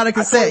 she put out a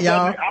cassette,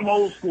 y'all. I'm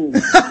old school.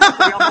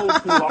 I'm old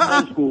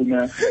school,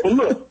 man. But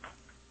look,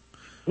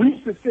 we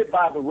used to sit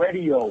by the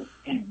radio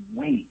and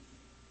wait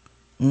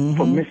for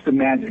Mr.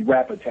 Magic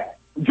Rap Attack.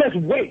 Just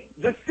wait.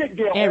 Just sit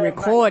there and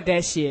record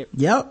that shit.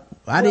 Yep.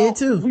 I did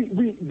too.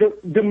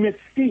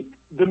 The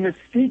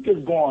mystique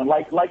is gone.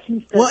 Like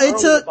he said. Well,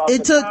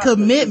 it took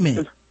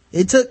commitment.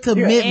 It took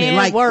commitment. And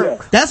like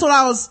work. That's what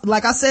I was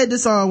like. I said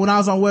this when I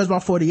was on Where's My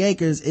 40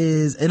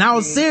 Acres and I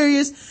was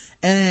serious,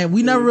 and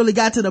we never really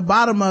got to the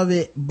bottom of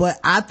it. But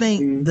I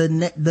think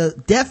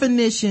the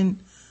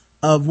definition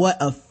of what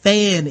a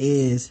fan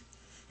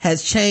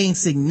has changed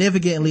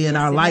significantly in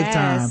our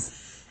lifetime,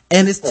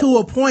 and it's to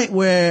a point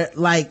where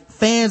like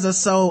fans are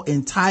so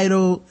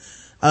entitled.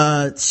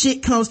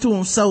 Shit comes to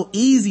them so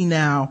easy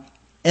now.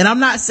 And I'm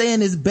not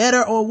saying it's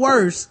better or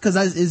worse, cause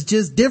it's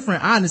just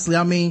different, honestly.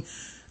 I mean,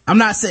 I'm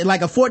not saying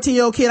like a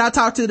 14-year-old kid I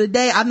talked to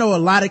today. I know a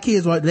lot of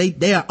kids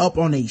they are up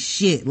on their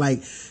shit.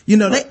 Like, you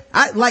know,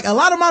 like a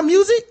lot of my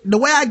music, the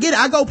way I get it,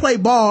 I go play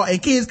ball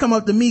and kids come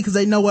up to me cause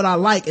they know what I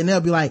like and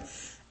they'll be like,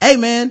 hey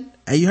man,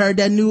 have you heard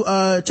that new,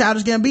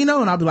 Childish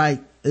Gambino? And I'll be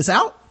like, it's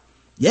out?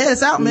 Yeah,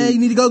 it's out, man. You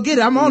need to go get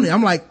it. I'm on it.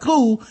 I'm like,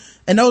 cool.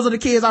 And those are the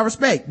kids I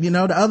respect. You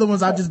know, the other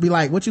ones I'll just be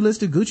like, what you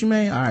listen to? Gucci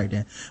Mane? All right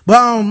then.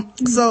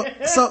 But,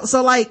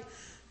 so like,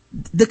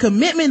 the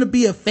commitment to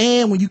be a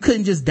fan when you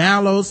couldn't just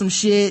download some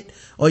shit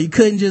or you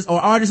couldn't just, or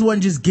artists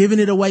wasn't just giving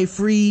it away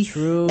free.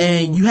 True.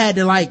 And you had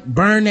to like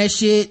burn that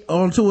shit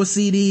onto a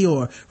CD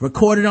or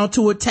record it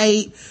onto a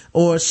tape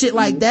or shit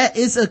like that.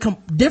 It's a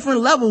different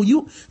level.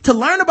 To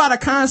learn about a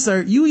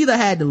concert, you either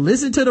had to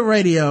listen to the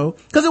radio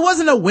cause it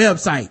wasn't a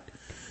website.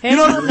 You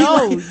know what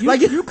I mean?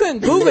 Like, you couldn't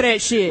Google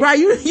that shit. Right.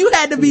 You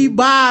had to be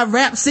by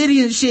Rap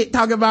City and shit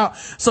talking about,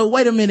 so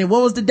wait a minute,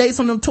 what was the dates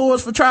on them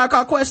tours for Tribe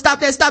Called Quest?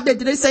 Stop that. Did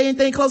they say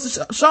anything close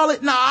to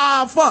Charlotte?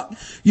 Nah, fuck.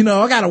 You know,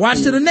 I gotta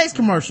watch to the next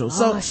commercial.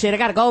 So shit, I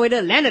gotta go over to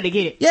Atlanta to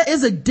get it. Yeah,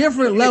 it's a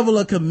different level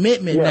of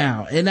commitment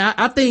now. And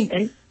I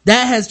think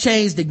that has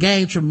changed the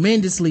game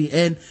tremendously.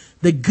 And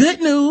the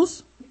good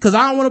news, cause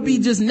I don't want to be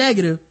just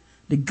negative,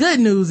 the good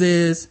news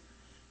is,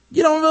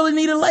 you don't really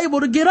need a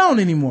label to get on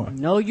anymore.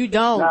 No, you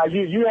don't. Nah,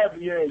 you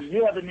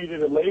haven't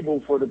needed a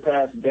label for the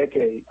past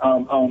decade.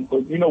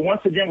 But, you know,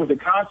 once again with the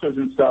concerts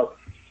and stuff,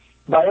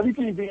 by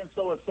everything being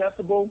so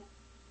accessible,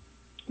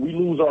 we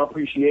lose our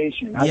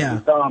appreciation. I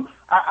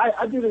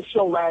did a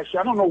show last year.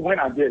 I don't know when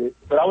I did it,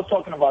 but I was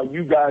talking about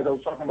you guys. I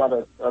was talking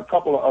about a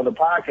couple of other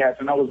podcasts,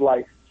 and I was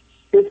like,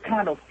 it's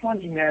kind of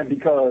funny, man,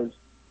 because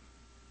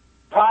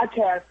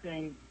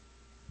podcasting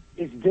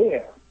is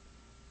there.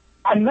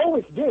 I know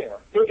it's there.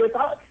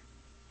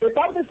 If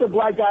I'm just a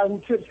Black Guy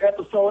Who Tips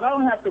episode, I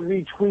don't have to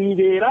retweet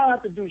it. I don't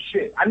have to do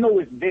shit. I know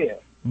it's there.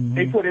 Mm-hmm.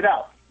 They put it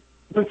out.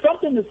 When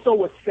something is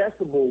so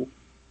accessible,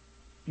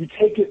 you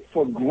take it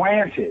for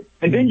granted.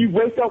 And then you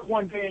wake up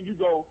one day and you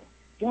go,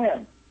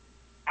 damn,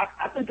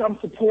 I think I'm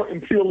supporting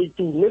purely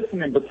through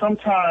listening. But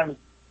sometimes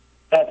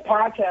as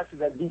podcasters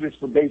that do this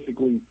for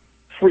basically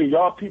free,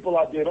 y'all people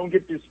out there, don't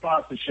get this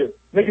sponsorship.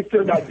 Niggas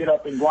still got to get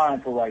up and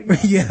grind for right now.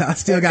 Yeah, I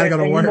still got to go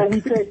to work.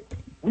 You know,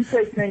 we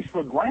take things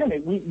for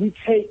granted. We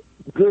take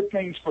good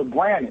things for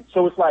granted.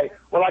 So it's like,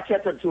 well, I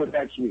catch up to it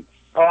next week.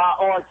 Or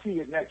I RT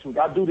it next week.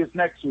 I'll do this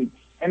next week.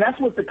 And that's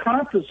what the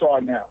concerts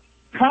are now.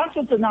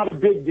 Concerts are not a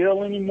big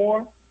deal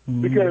anymore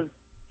because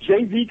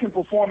Jay-Z can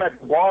perform at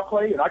the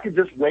Barclay and I can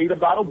just wait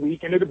about a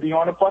week and it'll be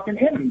on the fucking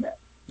internet.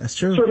 That's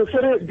true. So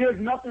there's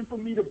nothing for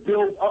me to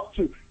build up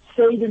to.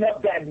 Saving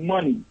up that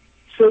money,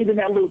 saving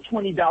that little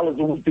 $20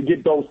 a week to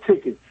get those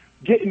tickets,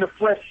 getting the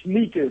fresh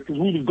sneakers because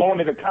we was going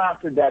to the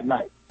concert that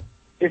night.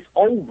 It's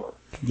over.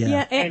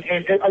 Yeah. And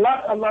a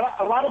lot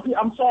of people,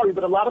 I'm sorry,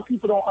 but a lot of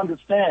people don't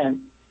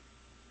understand.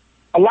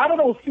 A lot of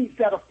those seats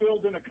that are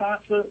filled in a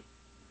concert,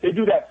 they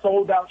do that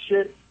sold out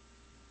shit.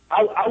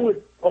 I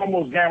would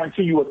almost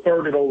guarantee you a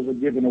third of those are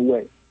given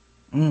away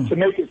to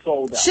make it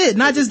sold out. Shit,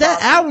 not just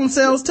that, album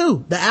sales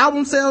too. The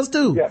album sales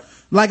too. Yeah.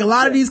 Like a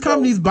lot of these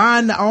companies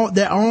buying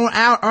their own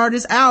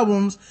artist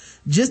albums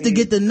just to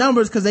get the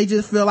numbers because they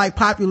just feel like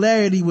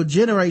popularity will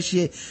generate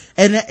shit.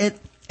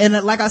 And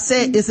like I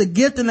said, it's a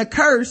gift and a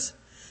curse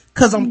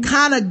because I'm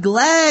kind of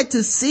glad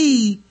to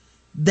see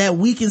that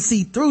we can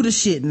see through the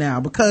shit now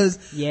because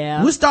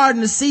we're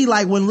starting to see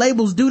like when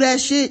labels do that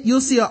shit,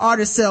 you'll see an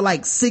artist sell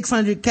like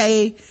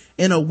 600K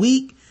in a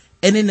week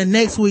and then the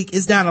next week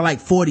it's down to like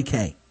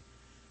 40K.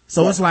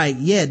 So it's like,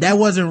 that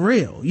wasn't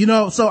real, you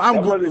know, so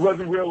it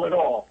wasn't real at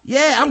all.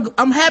 Yeah,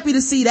 I'm happy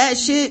to see that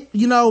shit,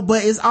 you know,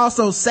 but it's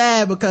also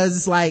sad because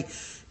it's like,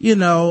 you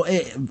know,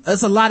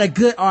 it's a lot of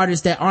good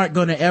artists that aren't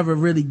going to ever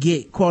really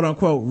get quote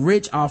unquote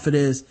rich off of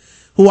this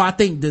who I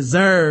think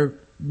deserve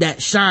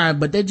that shine,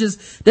 but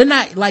they're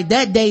not like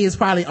that day is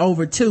probably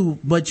over too,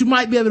 but you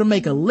might be able to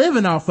make a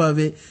living off of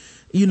it,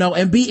 you know,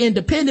 and be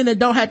independent and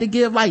don't have to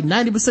give like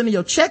 90% of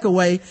your check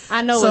away.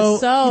 I know. So,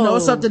 so you know,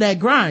 it's up to that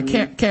grind.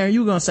 Karen,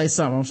 you were going to say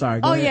something. I'm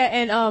sorry. Go ahead.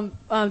 Yeah.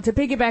 And, to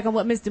piggyback on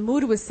what Mr.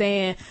 Moody was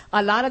saying,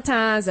 a lot of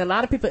times, a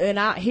lot of people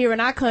here in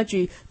our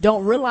country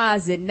don't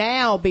realize it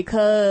now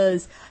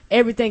because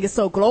everything is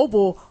so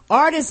global.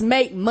 Artists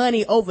make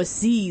money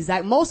overseas.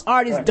 Like most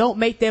artists don't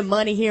make their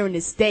money here in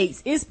the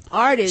States. It's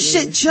artists.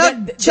 Shit,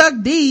 Chuck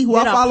D, who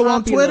I follow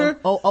on Twitter.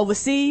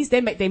 Overseas,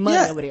 they make their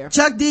money over there.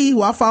 Chuck D,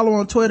 who I follow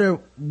on Twitter,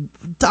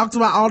 talks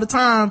about all the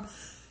time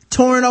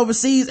touring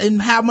overseas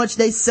and how much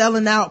they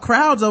selling out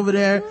crowds over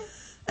there.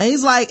 And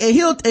he's like, and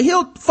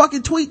he'll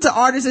fucking tweet to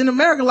artists in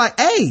America like,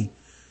 hey,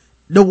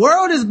 the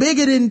world is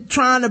bigger than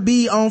trying to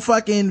be on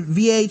fucking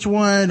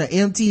VH1 or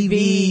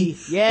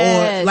MTV.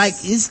 Yes. Or like,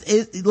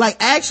 it's like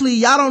actually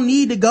y'all don't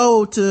need to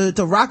go to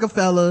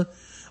Rockefeller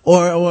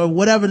or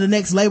whatever the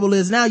next label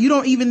is now. You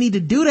don't even need to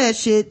do that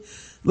shit.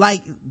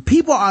 Like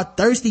people are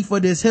thirsty for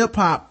this hip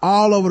hop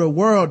all over the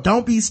world.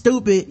 Don't be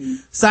stupid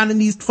signing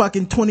these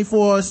fucking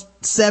 24/7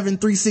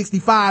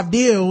 365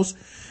 deals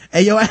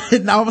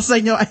and all of a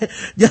sudden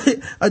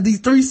these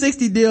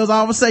 360 deals,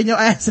 all of a sudden your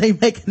ass ain't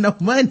making no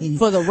money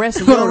for the rest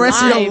of for your the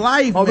rest life, of your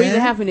life, or man. either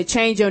having to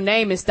change your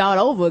name and start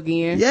over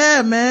again.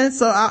 Yeah, man.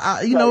 So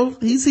I you know,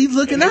 he's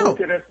looking out.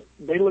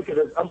 They look at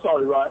us. I'm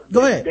sorry, Rod.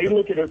 Go ahead. They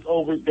look at us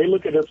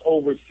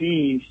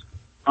overseas.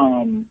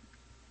 The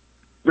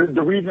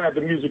reason that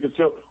the music is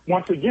so,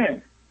 once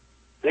again,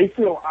 they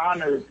feel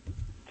honored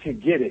to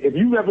get it. If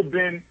you've ever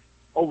been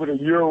over to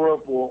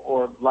Europe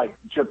or like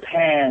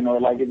Japan, or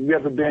like if you've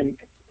ever been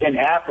in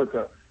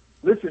Africa,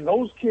 listen,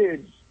 those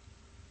kids,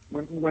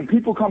 when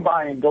people come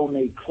by and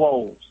donate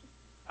clothes,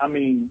 I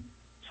mean,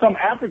 some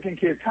African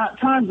kids,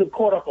 times have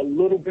caught up a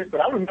little bit, but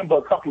I remember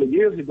a couple of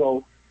years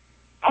ago,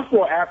 I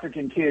saw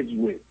African kids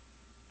with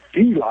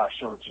Fila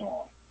shirts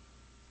on.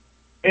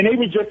 And they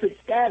were just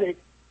ecstatic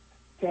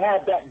to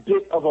have that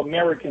bit of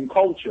American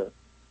culture.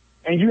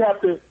 And you have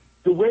to,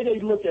 the way they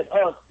look at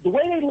us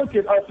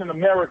in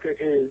America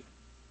is,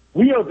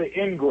 we are the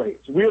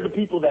ingrates. We are the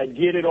people that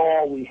get it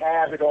all, we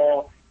have it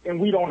all, and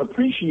we don't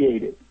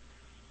appreciate it.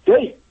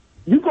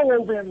 You go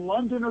over in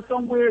London or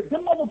somewhere,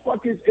 them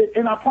motherfuckers,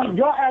 and I promise,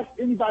 y'all ask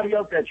anybody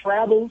else that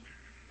travels,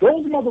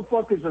 those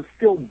motherfuckers are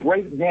still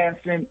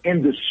breakdancing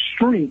in the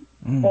street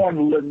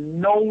on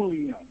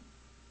linoleum.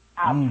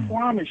 I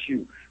promise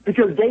you.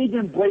 Because they've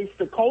embraced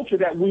the culture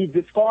that we've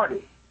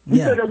discarded. We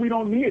said that we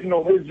don't need it.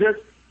 No, it's just,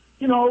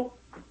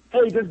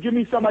 hey, just give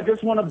me some. I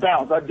just want to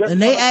bounce.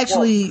 And they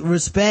actually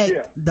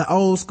respect the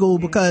old school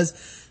because,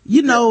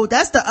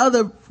 that's the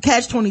other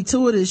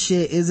catch-22 of this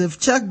shit is if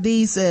Chuck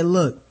D said,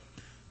 look,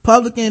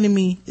 Public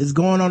Enemy is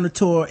going on the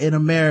tour in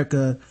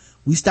America.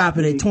 We stop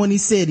it at 20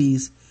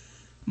 cities.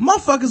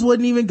 Motherfuckers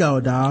wouldn't even go,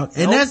 dog.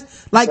 And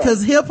that's like,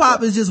 cause hip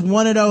hop is just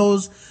one of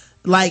those,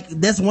 like,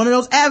 that's one of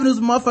those avenues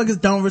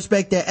motherfuckers don't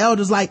respect their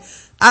elders. Like,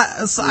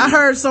 I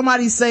heard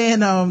somebody saying,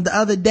 the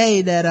other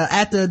day that,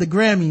 after the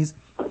Grammys,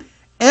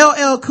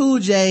 LL Cool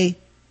J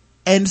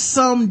and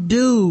some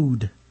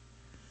dude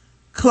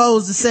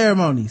closed the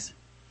ceremonies.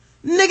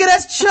 Nigga,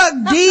 that's Chuck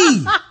D.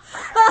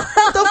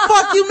 The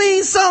fuck you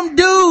mean some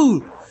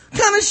dude?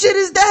 Kind of shit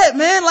is that,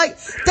 man? Like,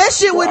 that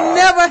shit would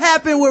never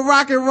happen with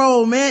rock and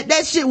roll, man.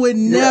 That shit would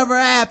never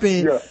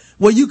happen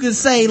where you can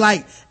say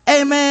like,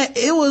 hey man,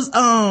 it was,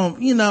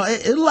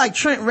 it was like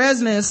Trent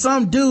Reznor and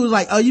some dude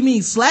like, oh, you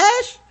mean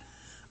Slash?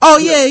 Oh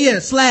yeah,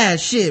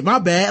 Slash, shit, my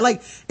bad.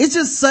 Like, it's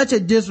just such a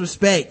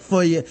disrespect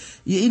for you.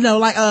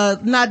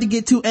 Not to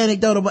get too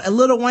anecdotal, but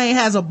Lil Wayne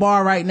has a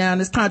bar right now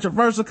and it's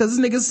controversial because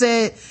this nigga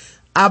said,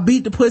 I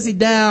beat the pussy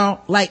down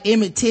like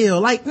Emmett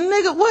Till. Like,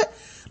 nigga, what?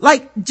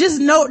 Like,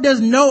 just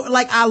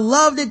I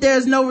love that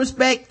there's no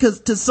respect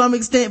to some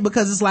extent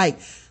because it's like,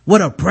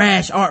 what a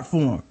brash art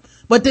form.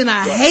 But then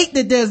I hate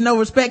that there's no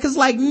respect cause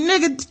like,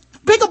 nigga,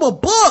 pick up a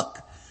book.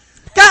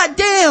 God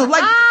damn,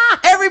 like,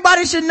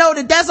 everybody should know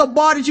that that's a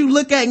bar that you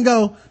look at and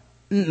go,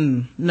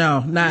 no,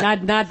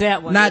 not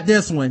that one. Not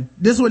this one.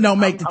 This one don't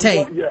make the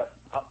tape.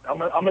 I'm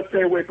gonna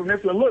stay away from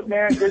this one. Look,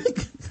 man, this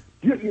is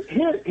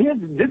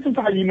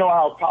how you know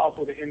how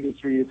powerful the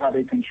industry is, how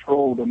they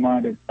control the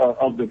mind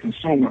of the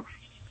consumer.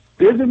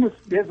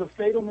 There's a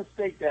fatal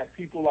mistake that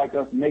people like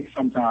us make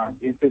sometimes.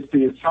 It's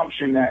the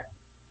assumption that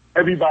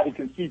everybody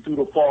can see through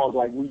the fog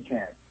like we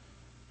can,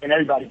 and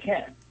everybody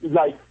can. It's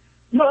like,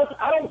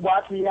 I don't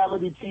watch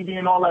reality TV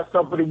and all that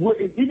stuff, but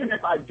even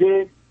if I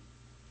did,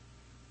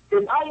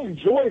 if I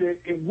enjoyed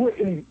it, it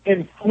wouldn't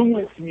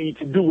influence me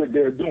to do what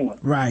they're doing.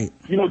 Right.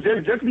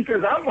 Just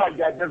because I'm like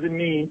that doesn't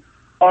mean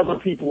other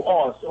people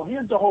are. So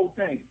here's the whole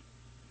thing.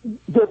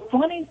 The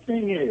funny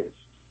thing is,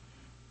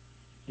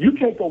 you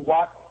take a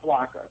Waka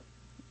Flocka.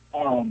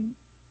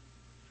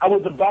 I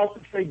was about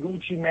to say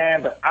Gucci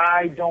Man, but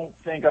I don't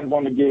think I'm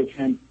going to give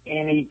him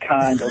any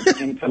kind of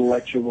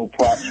intellectual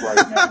props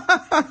right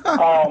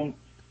now.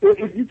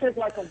 If you take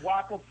like a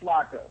Waka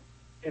Flocka,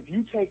 if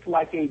you take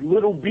like a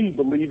Little B,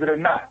 believe it or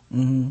not,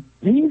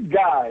 these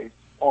guys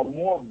are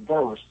more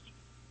versed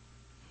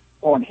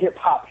on hip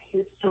hop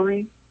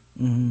history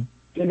than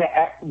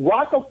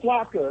Waka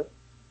Flocka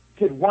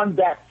could run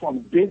back from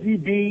Busy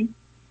Bee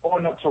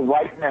on up to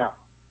right now.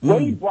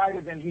 Way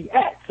brighter than he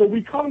acts. So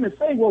we come and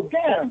say, well,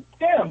 damn,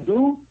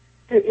 dude,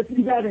 if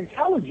you're that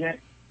intelligent,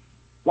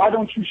 why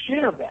don't you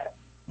share that?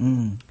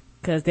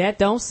 Cause that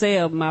don't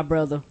sell, my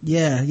brother.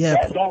 Yeah.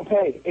 That don't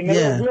pay. And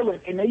they're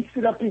willing, and they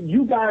sit up and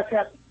you guys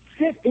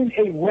sit in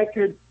a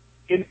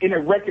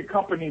record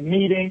company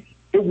meeting.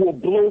 It will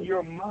blow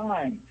your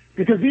mind.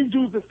 Because these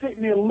dudes are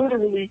sitting there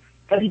literally,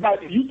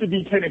 everybody used to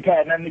be pen and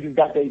pad, and that niggas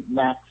got their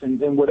Macs and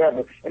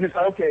whatever. And it's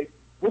like, okay,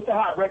 what's the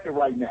hot record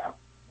right now?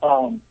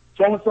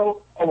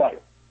 So-and-so, all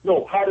right.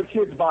 No, how the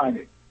kids buying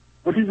it?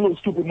 But these little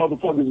stupid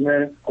motherfuckers,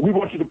 man, we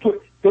want you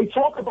to they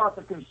talk about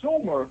the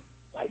consumer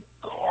like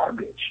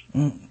garbage.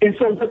 And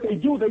so what they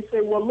do, they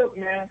say, well, look,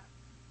 man,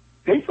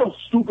 they so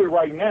stupid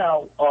right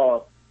now.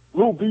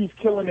 Lil B's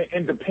killing it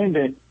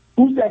independent.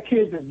 Who's that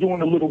kid that's doing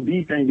the Little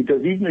B thing?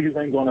 Because these niggas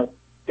ain't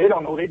they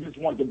don't know, they just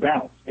want to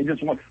bounce.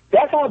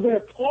 That's how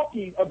they're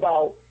talking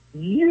about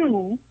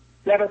you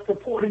that are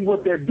supporting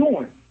what they're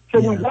doing.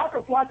 So when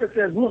Waka Flocka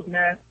says, look,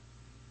 man,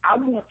 I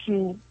want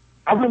to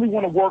I really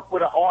want to work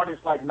with an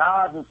artist like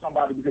Nas or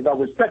somebody because I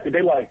respect it.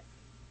 They like,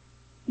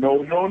 no,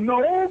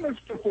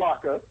 Mr.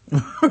 Flocka.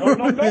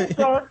 No,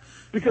 sir.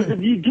 Because if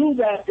you do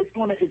that, it's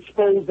going to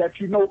expose that,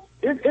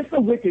 it's a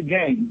wicked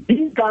game.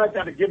 These guys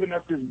that are giving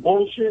us this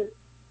bullshit,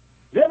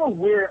 they're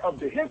aware of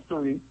the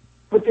history,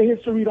 but the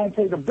history don't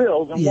pay the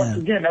bills. And once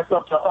again, that's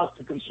up to us,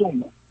 the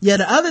consumer. Yeah,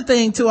 the other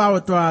thing too I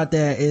would throw out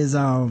there is,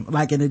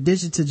 like, in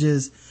addition to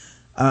just,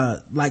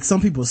 like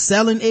some people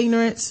selling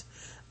ignorance,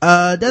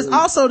 there's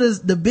also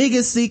the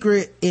biggest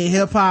secret in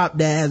hip hop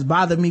that has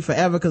bothered me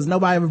forever because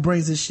nobody ever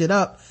brings this shit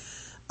up.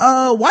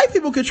 White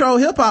people control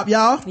hip hop,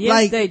 y'all. Yes,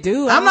 like, they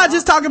do. I'm not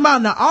just talking about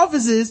in the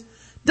offices.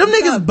 Them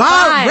niggas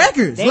buy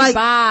records. They like,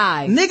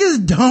 buy.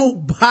 Niggas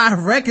don't buy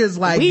records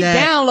like we that. We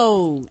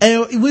download.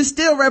 And we're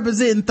still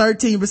representing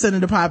 13%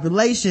 of the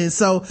population.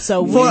 So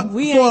for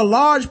a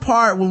large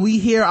part, when we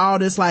hear all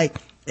this, like,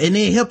 and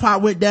then hip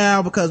hop went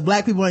down because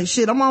black people ain't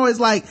shit, I'm always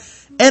like,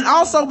 and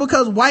also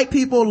because white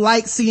people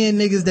like seeing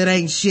niggas that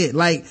ain't shit.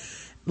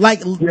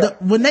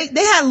 When they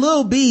had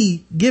Lil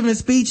B giving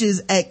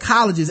speeches at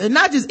colleges, and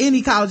not just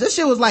any college, that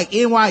shit was like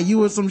NYU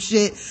or some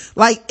shit.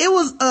 Like, it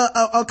was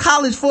a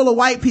college full of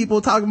white people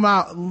talking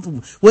about,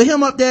 with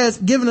him up there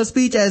giving a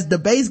speech as the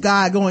bass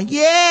guy going,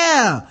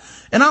 yeah!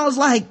 And I was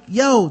like,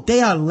 yo,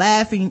 they are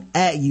laughing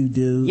at you,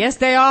 dude. Yes,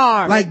 they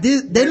are. Like,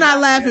 they're not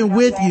laughing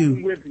with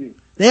you.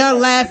 They are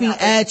laughing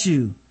at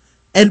you.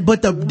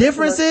 But the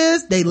difference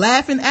is, they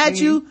laughing at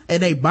you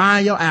and they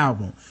buying your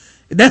album.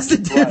 That's the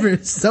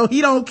difference. Right. So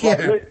he don't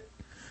care. Right.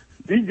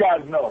 These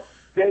guys know.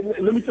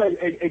 Let me tell you,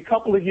 a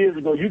couple of years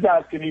ago, you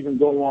guys can even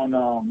go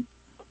on,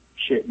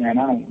 shit, man,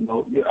 I don't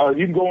know.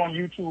 You can go on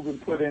YouTube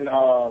and put in,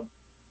 how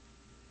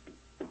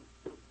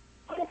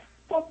the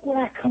fuck would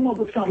I come up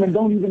with something and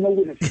don't even know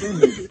where to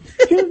send it?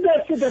 Here's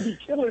that shit that be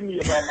killing me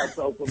about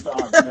myself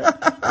sometimes, man.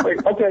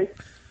 Wait, okay.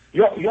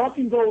 Y'all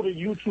can go to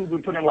YouTube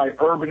and put in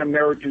like Urban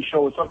American Show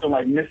or something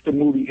like Mr.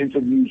 Moody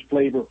interviews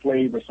Flavor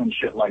Flav or some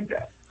shit like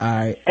that. All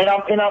right. And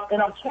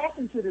I'm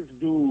talking to this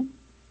dude,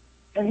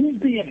 and he's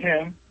being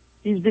him.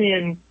 He's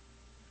being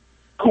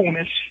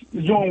coonish.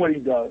 He's doing what he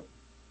does.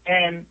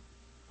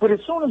 But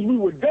as soon as we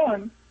were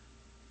done,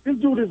 this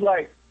dude is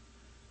like,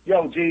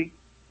 yo, G,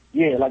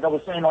 yeah, like I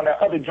was saying on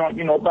that other joint,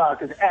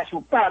 because the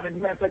actual five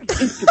and like the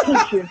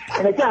institution,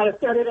 and they got it,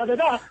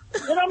 da-da-da-da-da.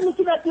 And I'm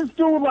looking at this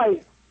dude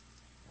like,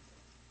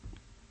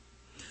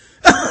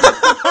 so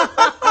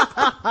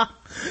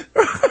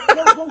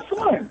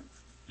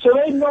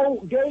they know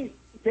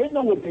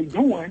what they're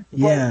doing.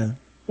 Yeah.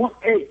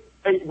 Hey,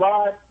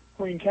 Rod,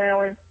 Queen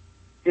Karen,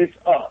 it's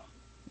us.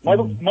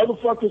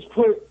 Motherfuckers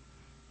put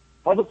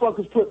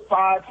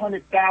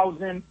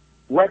 500,000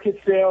 record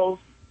sales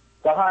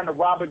behind the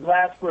Robert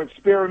Glasper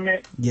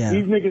experiment. Yeah.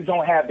 These niggas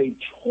don't have a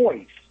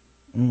choice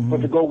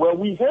but to go, well,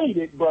 we hate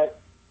it, but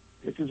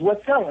this is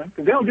what's selling.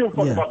 Because they don't give a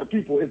fuck about the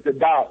people. It's the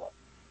dollar.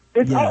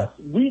 It's us.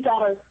 We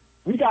gotta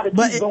keep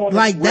going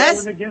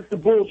against the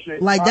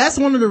bullshit. Like, that's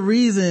one of the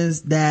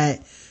reasons that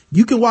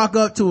you can walk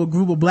up to a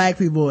group of black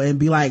people and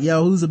be like,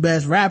 yo, who's the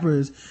best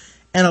rappers?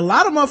 And a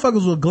lot of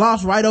motherfuckers will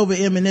gloss right over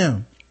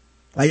Eminem.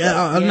 Like,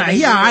 all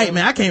right,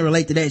 man, I can't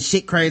relate to that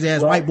shit crazy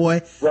ass white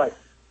boy. Right.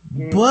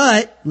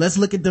 But let's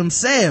look at them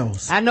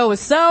sales. I know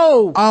it's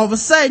so. All of a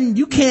sudden,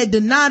 you can't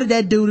deny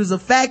that dude is a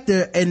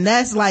factor, and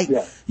that's like,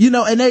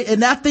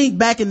 and I think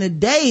back in the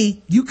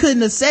day, you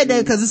couldn't have said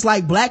that because it's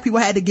like black people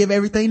had to give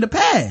everything to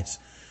pass.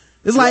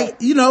 It's like,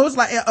 it's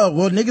like,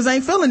 well, niggas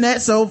ain't feeling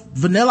that, so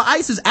Vanilla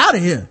Ice is out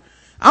of here.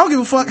 I don't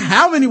give a fuck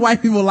how many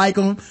white people like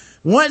him.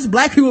 Once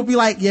black people be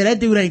like, yeah, that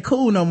dude ain't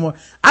cool no more.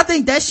 I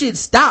think that shit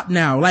stopped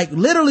now. Like,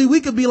 literally, we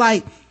could be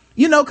like,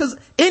 cause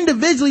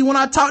individually, when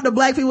I talk to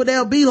black people,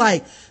 they'll be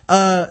like,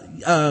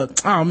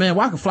 oh man,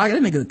 Waka Flocka,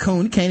 that nigga a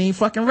coon. He can't even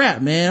fucking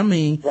rap, man. I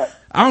mean,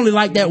 I only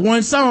like that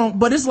one song,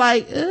 but it's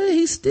like,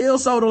 he still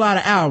sold a lot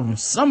of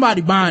albums.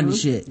 Somebody buying the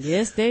shit.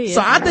 Yes, they is.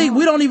 So I think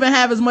we don't even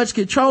have as much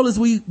control as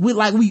we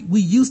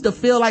used to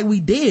feel like we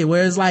did,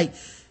 where it's like,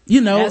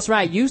 That's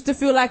right. Used to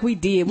feel like we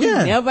did. We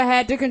never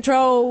had the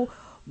control,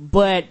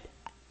 but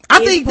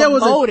I think there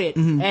was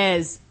promoted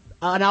as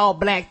an all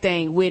black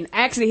thing when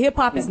actually hip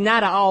hop is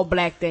not an all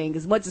black thing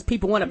as much as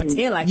people want to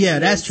pretend like it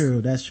that's is.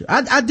 true. That's true.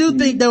 I do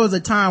think there was a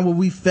time where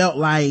we felt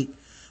like,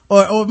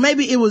 or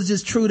maybe it was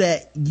just true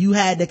that you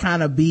had to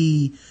kind of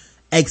be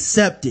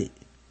accepted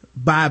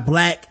by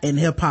black and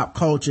hip hop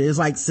culture. It's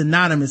like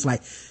synonymous.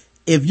 Like,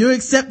 if you're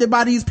accepted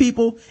by these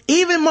people,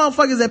 even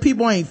motherfuckers that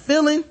people ain't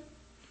feeling,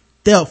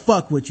 they'll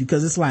fuck with you.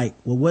 Cause it's like,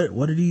 well,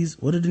 what are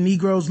the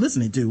Negroes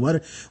listening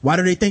to? Why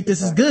do they think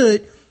this is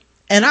good?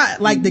 And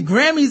the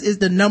Grammys is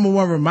the number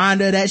one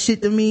reminder of that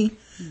shit to me.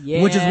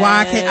 Yes. Which is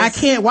why I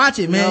can't watch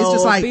it, man. It's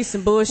just like, be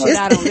some bullshit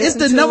it's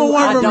the number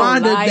one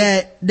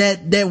reminder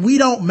that we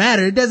don't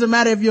matter. It doesn't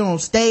matter if you're on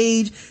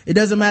stage. It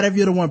doesn't matter if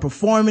you're the one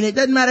performing. It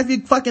doesn't matter if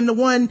you're fucking the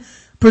one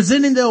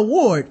presenting the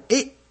award.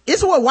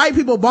 It's what white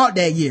people bought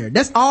that year.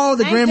 That's all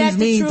the Grammys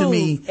mean to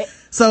me.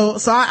 So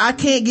I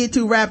can't get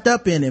too wrapped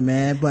up in it,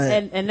 man. But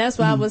and that's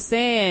why I was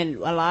saying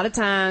a lot of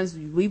times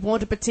we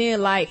want to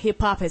pretend like hip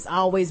hop has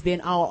always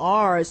been all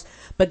ours,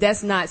 but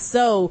that's not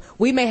so.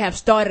 We may have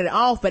started it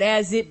off, but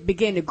as it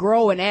began to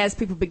grow and as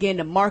people began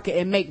to market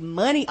and make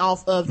money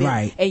off of it,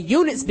 right, and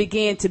units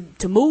began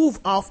to move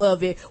off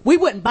of it, we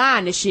wasn't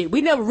buying the shit.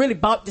 We never really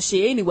bought the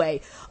shit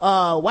anyway.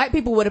 White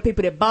people were the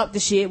people that bought the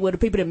shit, were the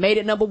people that made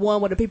it number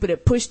one, were the people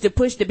that pushed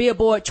the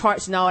Billboard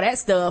charts and all that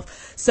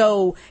stuff.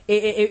 So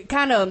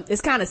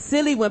it's kind of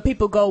silly when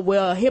people go,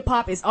 well, hip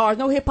hop is ours.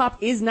 No, hip hop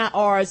is not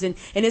ours. And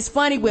it's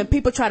funny when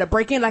people try to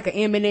break in like an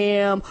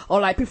Eminem or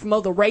like people from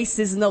other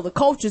races and other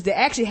cultures that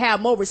actually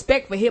have more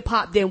respect for hip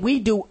hop than we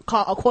do,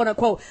 quote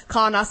unquote,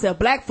 calling ourselves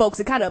black folks.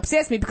 It kind of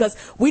upsets me because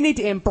we need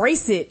to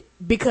embrace it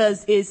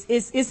because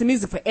it's the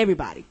music for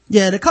everybody.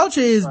 Yeah, the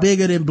culture is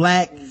bigger than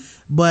black,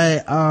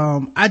 but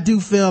I do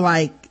feel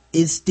like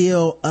it's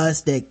still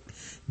us that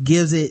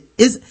gives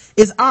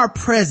it's our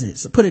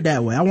presence, put it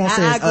that way. I won't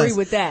say it's I agree us.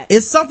 with that.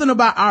 It's something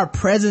about our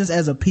presence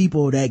as a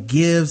people that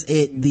gives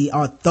it the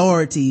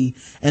authority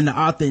and the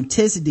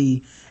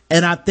authenticity,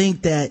 and I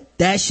think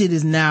that shit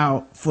is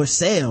now for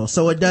sale.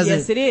 So it doesn't,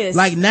 yes, it is.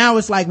 like now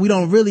it's like we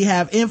don't really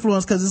have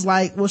influence because it's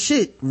like, well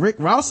shit, Rick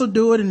Ross will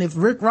do it, and if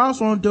Rick Ross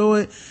won't do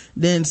it,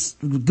 then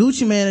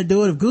Gucci Mane will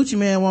do it. If Gucci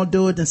Mane won't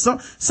do it, then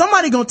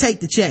somebody gonna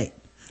take the check.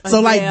 So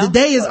like the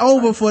day is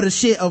over for the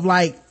shit of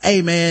like,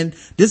 hey man,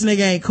 this nigga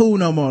ain't cool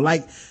no more.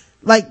 Like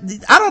I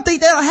don't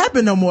think that'll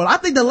happen no more. I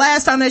think the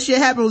last time that shit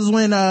happened was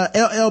when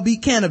LL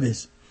beat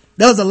Cannabis.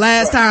 That was the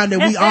last time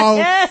that we all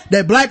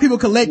that black people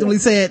collectively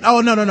said,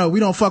 oh no,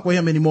 we don't fuck with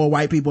him anymore,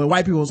 white people. And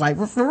white people was like,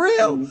 for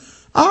real?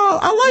 Oh,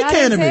 I like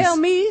Cannabis. Tell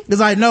me. It's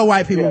like, no,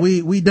 white people,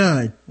 we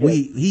done.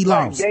 He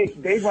lost.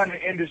 They run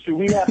the industry.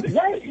 We have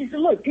to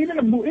look, even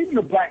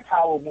the Black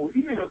Power move,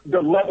 even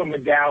the leather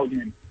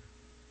medallion,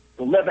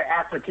 the leather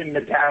African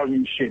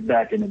medallion shit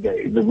back in the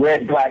day, the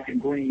red, black,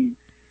 and green.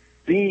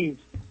 These,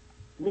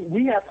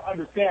 we have to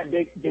understand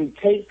they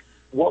take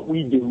what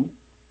we do.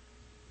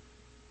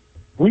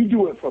 We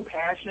do it for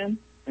passion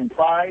and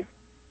pride.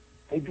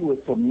 They do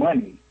it for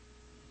money.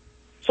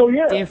 So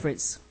yeah,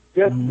 difference.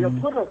 They'll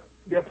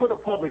put a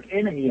public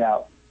enemy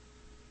out,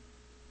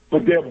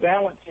 but they'll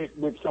balance it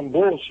with some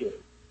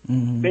bullshit.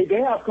 Mm-hmm.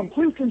 They have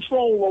complete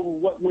control over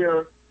what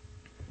we're.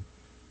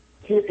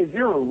 Is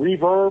there a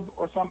reverb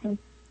or something?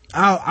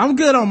 I'm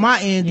good on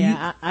my end.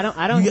 Yeah, I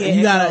don't.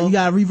 You got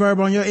a reverb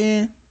on your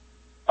end?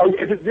 Oh,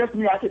 if it's just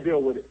me, I could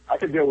deal with it. I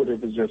could deal with it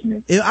if it's just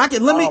me. I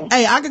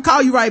can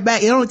call you right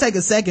back. It only take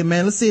a second,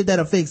 man. Let's see if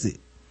that'll fix it.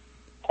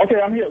 Okay,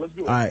 I'm here. Let's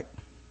do it. All right.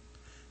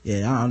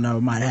 Yeah, I don't know.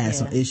 Might have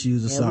some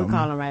issues or something. We'll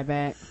call him right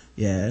back.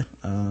 Yeah.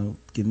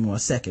 Give me 1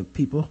 second,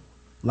 people.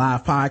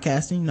 Live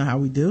podcasting. You know how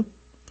we do.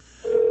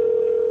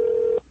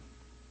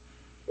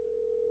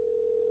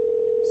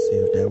 See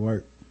if that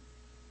worked.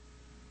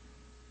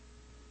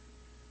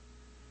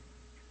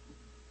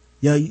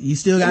 Yo, you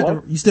still got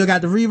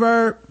the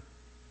reverb?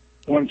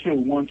 1 2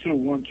 1 2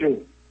 1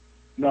 2.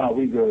 No,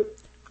 we good.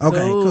 Okay,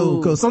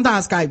 cool.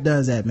 Sometimes Skype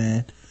does that,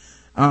 man.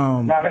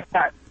 No,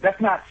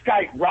 that's not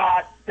Skype,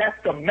 Rod.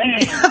 That's the man.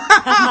 You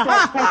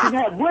start talking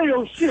that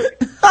real shit.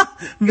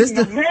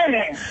 Mr. The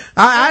man.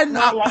 I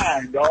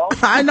lying, dog.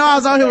 I know I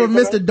was on here with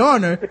Mr.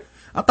 Dorner.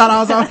 I thought I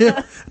was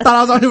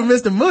on here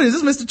with Mr. Moody.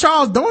 Is this Mr.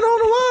 Charles Dorner on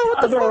the line?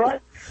 What the fuck?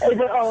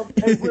 All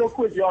right. Hey, real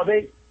quick, y'all.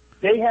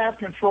 They have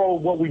control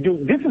of what we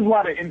do. This is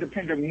why the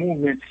independent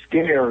movement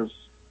scares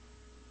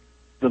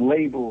the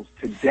labels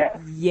to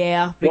death.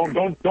 Yeah.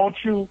 Don't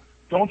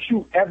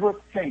you ever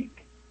think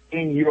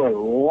in your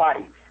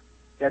life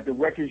that the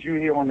records you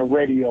hear on the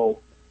radio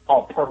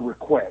are per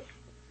request.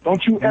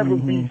 Don't you ever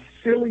be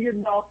silly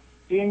enough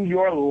in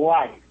your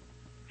life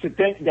to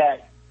think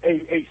that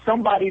a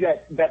somebody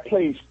that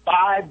plays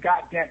 5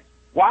 goddamn,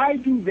 why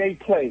do they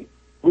play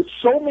with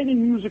so many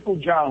musical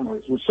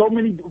genres, with so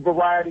many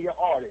variety of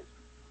artists?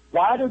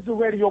 Why does the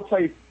radio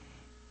play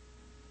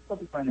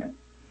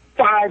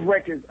 5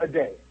 records a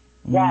day?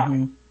 Why?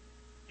 Mm-hmm.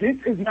 This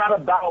is not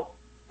about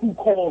who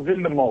calls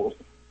in the most.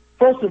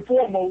 First and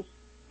foremost,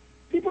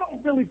 people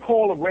don't really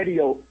call a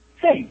radio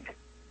fake.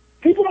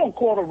 People don't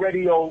call a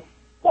radio.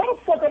 Why the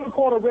fuck I'm gonna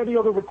call a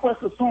radio to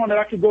request a song that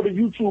I can go to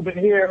YouTube and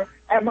hear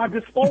at my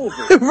disposal?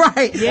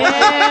 Right.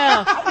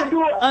 Yeah.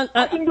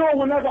 I can do it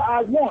whenever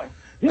I want.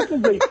 This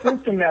is a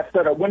system that's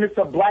set up. When it's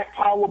a Black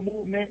Power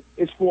movement,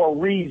 it's for a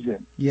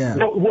reason. Yeah.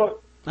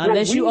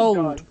 Unless you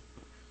old.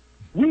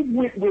 We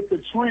went with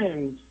the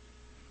trends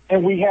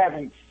and we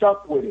haven't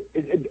stuck with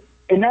it.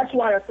 And that's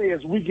why I say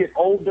as we get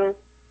older,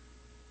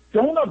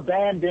 don't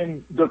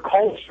abandon the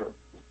culture.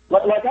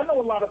 Like I know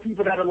a lot of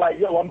people that are like,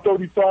 yo, I'm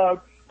 35,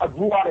 I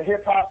grew out of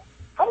hip hop.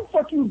 How the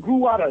fuck you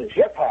grew out of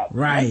hip hop?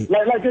 Right.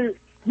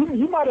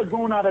 You might have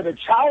grown out of the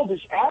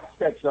childish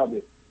aspects of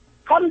it.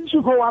 How did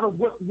you grow out of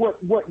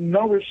what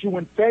nourished you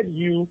and fed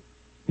you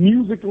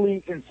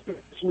musically and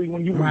spiritually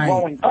when you were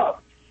growing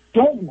up?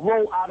 Don't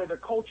grow out of the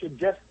culture,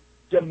 just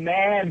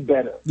demand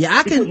better. Yeah,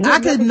 I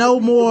could no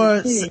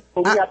more.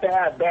 But we have to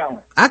have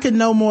balance. I could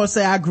no more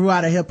say I grew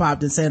out of hip hop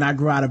than saying I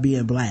grew out of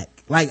being black.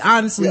 Like,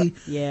 honestly,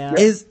 yeah.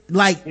 it's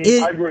like,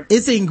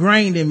 it's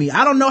ingrained in me.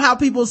 I don't know how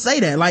people say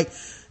that. Like,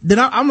 then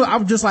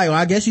I'm just like, well,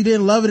 I guess you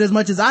didn't love it as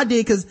much as I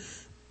did, cause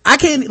I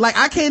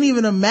can't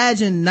even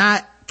imagine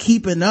not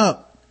keeping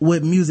up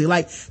with music.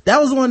 Like,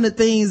 that was one of the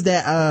things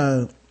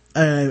that,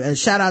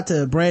 shout out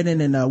to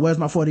Brandon and, Where's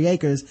My 40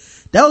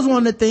 Acres. That was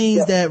one of the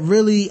things that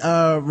really,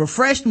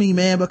 refreshed me,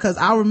 man, because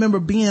I remember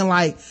being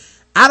like,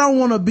 I don't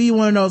want to be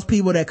one of those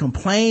people that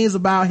complains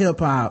about hip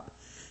hop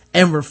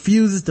and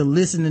refuses to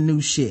listen to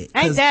new shit.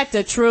 Ain't that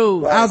the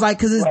truth? I was like,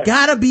 cause it's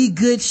gotta be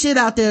good shit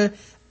out there.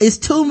 It's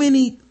too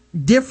many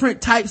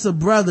different types of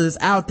brothers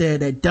out there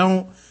that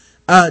don't,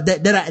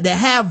 that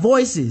have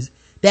voices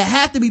that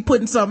have to be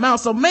putting something out.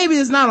 So maybe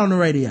it's not on the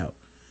radio,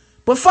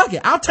 but fuck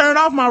it. I'll turn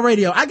off my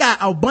radio. I got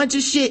a bunch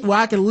of shit where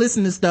I can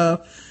listen to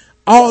stuff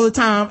all the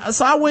time.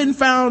 So I went and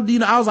found,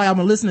 I was like, I'm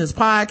gonna listen to this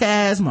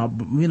podcast,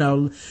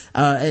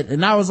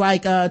 and I was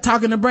like,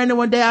 talking to Brandon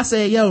one day. I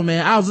said, yo,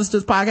 man, I was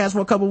listening to this podcast for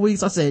a couple of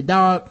weeks. I said,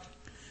 dog,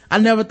 I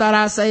never thought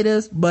I'd say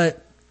this,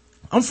 but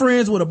I'm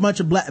friends with a bunch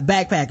of black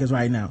backpackers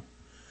right now.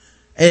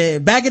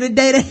 And back in the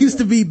day, that used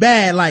to be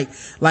bad. Like,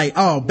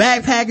 oh,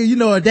 backpacker, you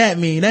know what that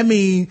mean? That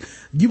mean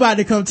you about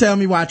to come tell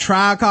me why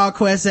Tribe Called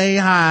Quest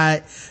ain't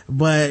hot,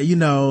 but,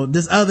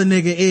 this other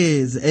nigga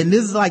is. And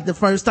this is like the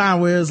first time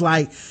where it's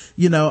like,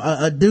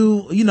 a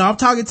dude, I'm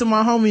talking to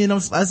my homie and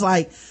it's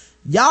like,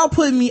 y'all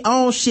put me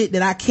on shit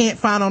that I can't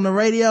find on the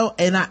radio.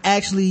 And I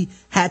actually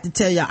had to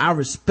tell y'all, I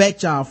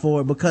respect y'all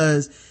for it,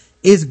 because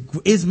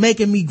it's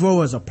making me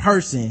grow as a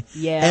person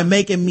and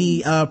making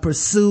me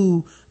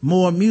pursue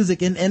more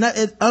music, and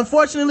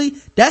unfortunately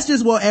that's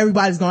just what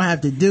everybody's gonna have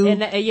to do.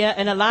 And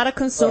a lot of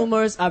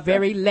consumers are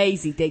very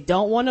lazy. They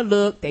don't want to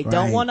look, they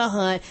don't want to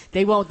hunt,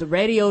 they want the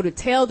radio to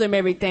tell them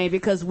everything,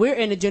 because we're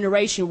in a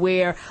generation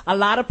where a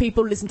lot of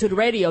people listen to the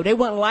radio. They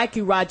wouldn't like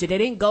you, Roger. They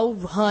didn't go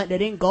hunt, they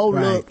didn't go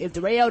look. If the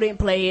radio didn't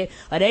play it,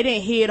 or they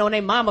didn't hear it on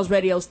their mama's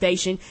radio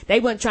station, they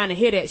wasn't trying to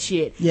hear that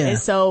shit. And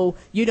so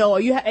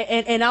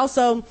and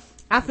also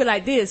I feel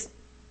like this,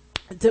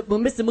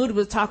 when Mr. Moody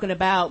was talking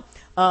about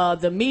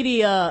the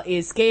media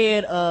is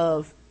scared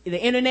of the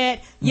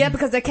internet,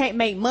 because they can't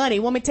make money.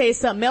 Want me to tell you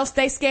something else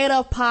they scared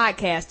of?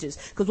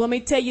 Podcasters. Because want me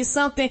to tell you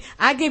something,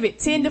 I give it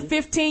 10 to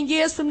 15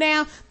 years from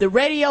now, the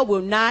radio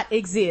will not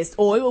exist,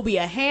 or it will be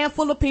a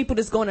handful of people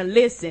that's going to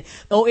listen,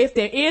 or if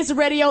there is a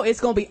radio, it's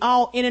going to be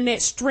all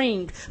internet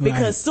streamed,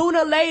 because sooner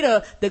or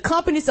later the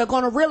companies are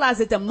going to realize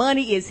that the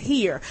money is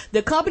here.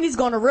 The company's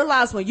going to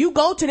realize when you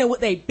go to them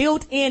with a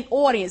built-in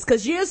audience,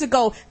 because years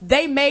ago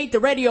they made the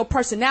radio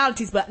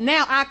personalities, but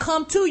now I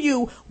come to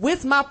you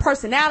with my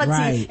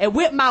personality and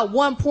with my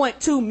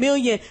 1.2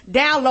 million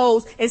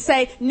downloads and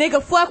say,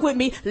 nigga, fuck with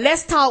me,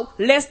 let's talk,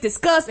 let's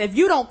discuss. If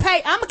you don't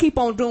pay, I'm gonna keep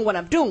on doing what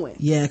I'm doing.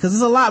 Because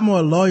there's a lot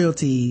more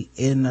loyalty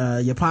in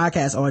your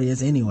podcast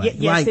audience anyway.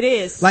 Yes, it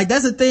is. Like,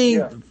 that's the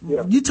thing.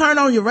 You turn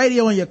on your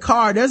radio in your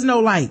car, there's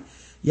no like,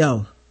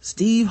 yo,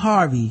 Steve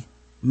Harvey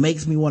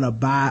makes me want to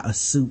buy a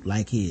suit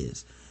like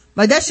his.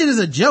 Like, that shit is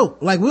a joke.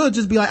 Like, we'll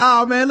just be like,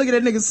 oh man, look at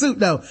that nigga's suit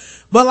though.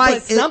 But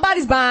like,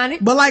 somebody's buying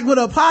it. But like with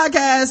a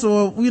podcast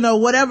or,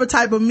 whatever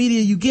type of media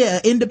you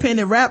get, an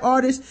independent rap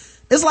artist,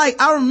 it's like,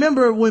 I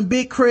remember when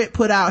Big Crit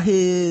put out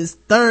his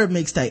third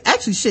mixtape.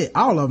 Actually, shit,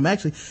 all of them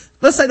actually.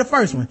 Let's say the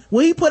first one.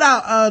 When he put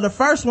out, the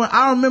first one,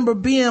 I remember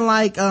being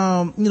like,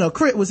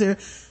 Crit was here.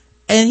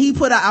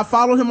 And I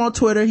followed him on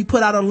Twitter. He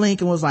put out a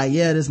link and was like,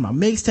 yeah, this is my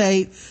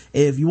mixtape.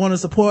 If you want to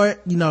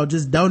support,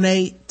 just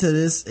donate to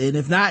this. And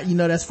if not,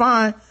 that's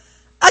fine.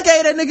 I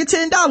gave that nigga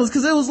 $10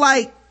 because it was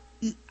like,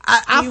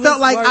 I felt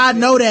like I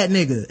know that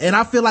nigga. And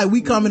I feel like we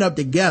coming up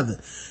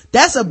together.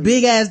 That's a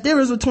big ass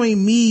difference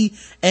between me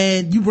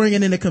and you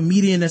bringing in a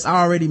comedian that's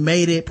already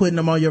made it, putting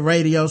them on your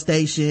radio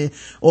station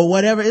or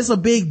whatever. It's a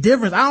big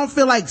difference. I don't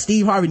feel like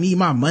Steve Harvey need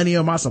my money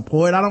or my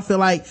support. I don't feel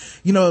like,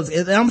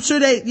 I'm sure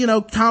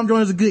that, Tom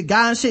Jones is a good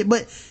guy and shit,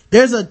 but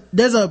there's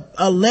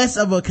a less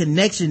of a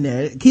connection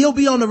there. He'll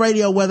be on the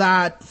radio whether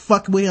I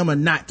fuck with him or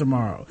not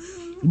tomorrow.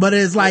 But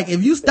it's like,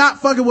 if you stop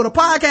fucking with a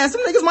podcast,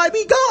 some niggas might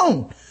be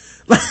gone.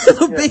 Like,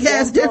 it's a big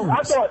ass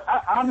difference.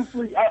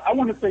 Honestly, I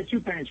want to say two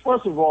things.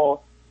 First of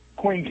all,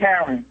 Queen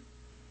Karen,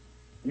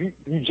 you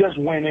just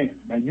went in,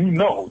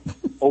 and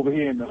over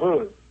here in the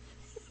hood,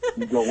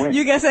 you go in.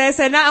 You guys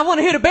say, now I want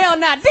to hear the bell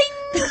now, ding!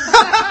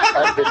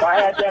 If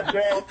I had that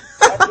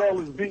bell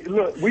was big.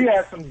 Look, we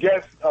had some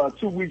guests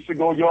 2 weeks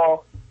ago,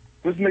 y'all.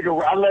 This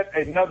nigga, I let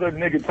another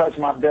nigga touch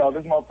my bell.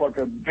 This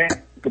motherfucker bent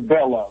the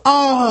bell up.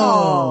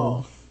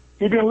 Oh.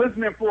 He been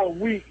listening for a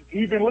week.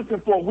 He didn't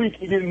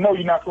know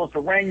you're not supposed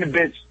to ring the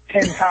bitch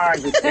 10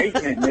 times a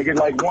statement, nigga,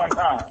 like one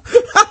time.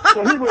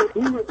 So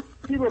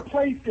he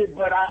replaced it,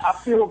 but I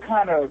feel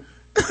kind of,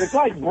 it's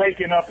like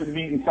breaking up and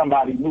meeting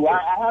somebody new.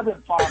 I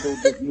haven't fondled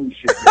this new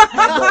shit.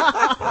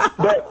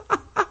 But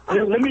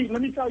let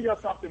me tell y'all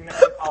something, man.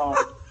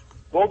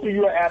 Both of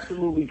you are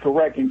absolutely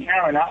correct. And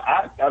Karen,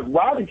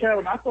 Rod and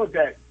Karen, I thought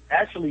that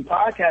actually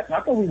podcasting,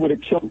 I thought we would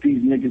have killed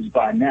these niggas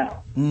by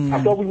now.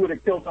 I thought we would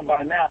have killed them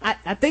by now.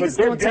 I think it's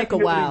going to take a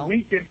while.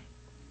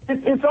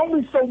 It's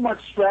only so much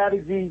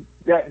strategy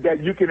that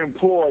you can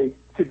employ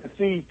to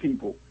deceive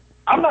people.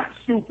 I'm not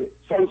stupid.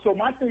 So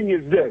my thing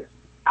is this.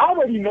 I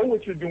already know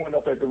what you're doing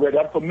up at the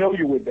radio. I'm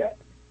familiar with that.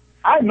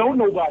 I know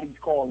nobody's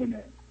calling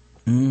in.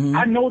 Mm-hmm.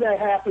 I know that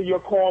half of your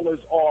callers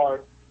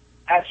are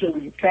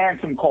actually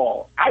phantom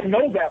calls. I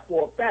know that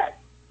for a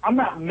fact. I'm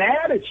not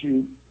mad at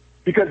you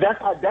because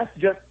that's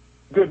just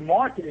good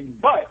marketing.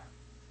 But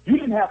you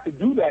didn't have to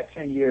do that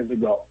 10 years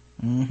ago.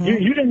 Mm-hmm.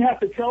 You didn't have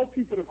to tell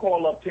people to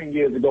call up 10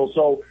 years ago.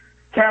 So,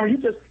 Karen,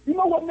 you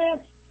know what,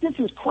 man? This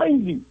is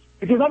crazy.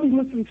 Because I've been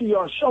listening to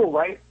your show,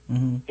 right?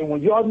 Mm-hmm. And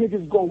when y'all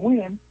niggas go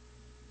in,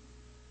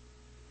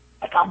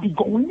 like, I'll be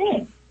going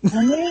in. You know what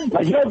I mean?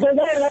 Like, y'all go in,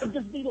 I'll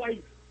just be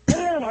like,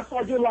 damn, I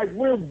thought you're like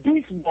real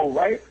beast mode,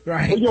 right?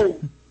 Right. But, yo,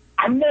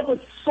 I never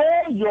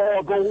saw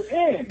y'all go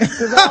in.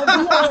 Because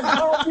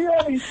I'll be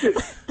on these shit.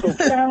 So,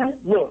 Karen,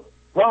 look,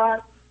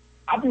 Rod,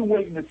 I've been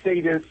waiting to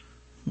say this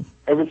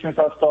ever since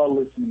I started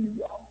listening to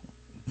y'all.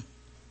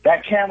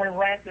 That Cameron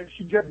rant that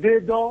she just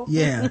did, dog?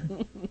 Yeah.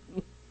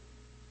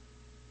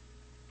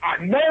 I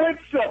know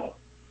it's so.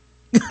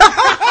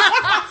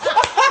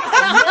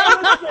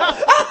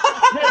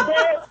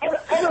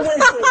 I've been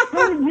waiting for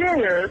 2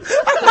 years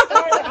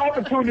for an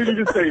opportunity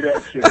to say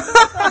that shit.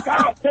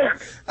 God damn.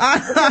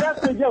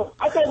 Yo,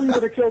 I thought we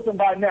would have killed him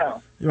by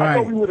now. Right. I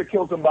thought we would have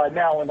killed him by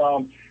now, and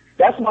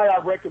that's why I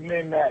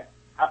recommend that.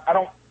 I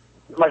don't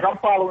like. I'm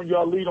following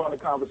your lead on the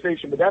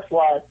conversation, but that's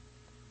why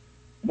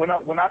when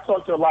I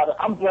talk to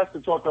I'm blessed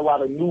to talk to a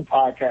lot of new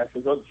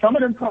podcasters. Some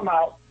of them come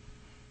out.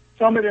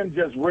 Some of them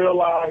just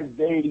realize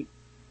they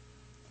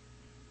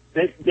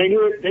hear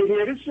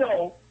the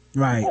show.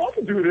 Right. Oh, I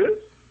can do this.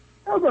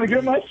 I'm going to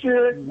get my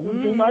shit.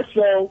 Do my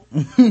show.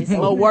 It's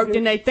more work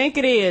than they think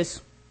it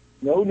is.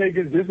 No,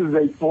 niggas, this is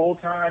a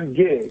full-time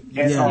gig.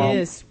 And, Yeah.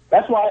 It is.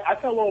 That's why I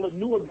tell all the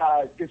newer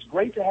guys, it's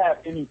great to have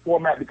any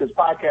format because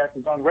podcast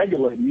is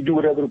unregulated. You do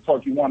whatever the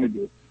fuck you want to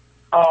do.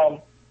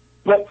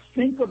 But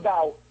think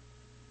about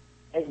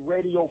a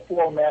radio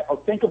format or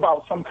think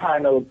about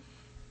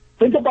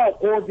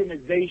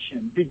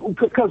organization.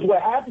 Because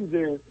what happens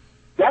is,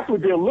 that's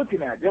what they're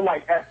looking at. They're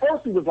like, at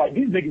first it was like,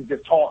 these niggas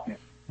just talking.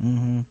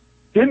 Mm-hmm.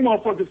 Then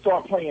motherfuckers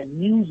start playing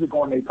music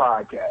on their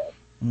podcast.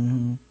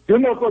 Mm-hmm.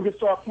 Then motherfuckers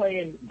start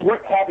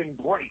having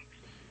breaks.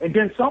 And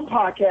then some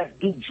podcasts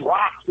do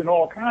drops and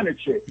all kind of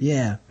shit.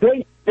 Yeah.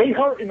 They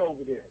hurting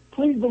over there.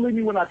 Please believe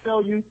me when I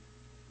tell you.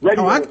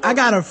 I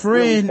got a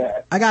friend.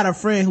 I got a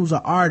friend who's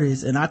an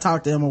artist, and I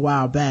talked to him a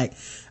while back.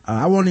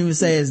 I won't even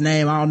say his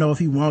name. I don't know if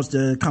he wants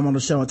to come on the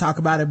show and talk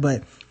about it,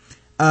 but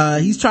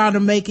he's trying to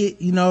make it,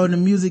 in the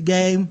music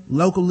game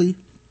locally,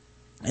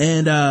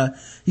 and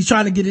he's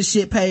trying to get his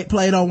shit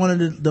played on one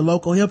of the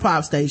local hip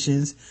hop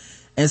stations.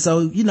 And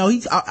so,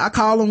 I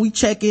call him, we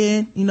check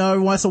in,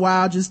 every once in a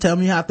while, just tell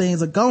me how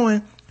things are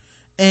going.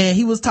 And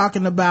he was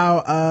talking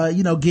about,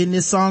 getting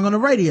this song on the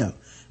radio.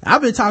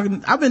 I've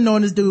been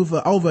knowing this dude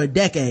for over a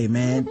decade,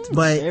 man.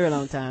 But, very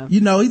long time.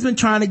 He's been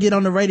trying to get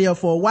on the radio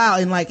for a while,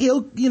 and like,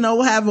 he'll,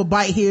 have a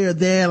bite here or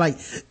there. Like,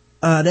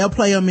 they'll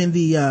play him in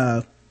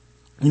the,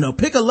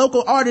 pick a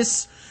local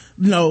artist,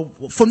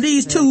 from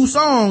these two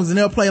songs, and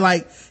they'll play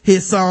like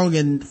his song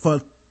and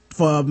for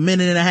a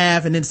minute and a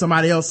half, and then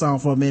somebody else's song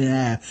for a minute and a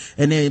half.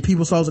 And then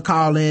people supposed to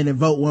call in and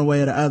vote one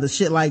way or the other,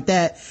 shit like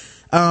that.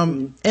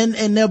 And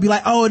they'll be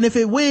like, oh, and if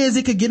it wins,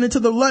 it could get into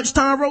the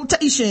lunchtime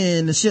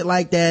rotation and shit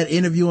like that,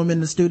 interview him in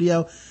the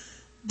studio.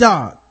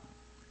 Dog,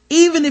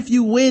 even if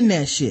you win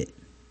that shit,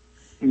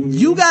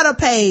 you gotta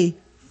pay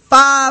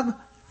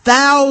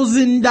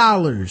 $5,000.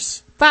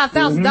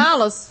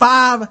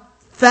 $5,000?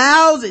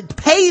 $5,000.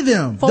 Pay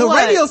them. For the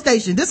what? Radio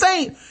station. This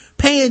ain't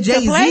paying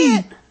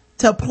Jay-Z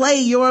to play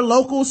your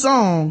local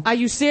song. Are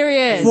you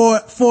serious?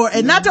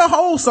 And not the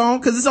whole song,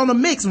 cause it's on the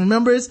mix.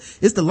 Remember, it's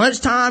the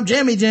lunchtime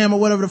jammy jam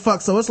or whatever the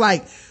fuck. So it's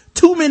like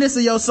 2 minutes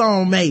of your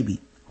song, maybe.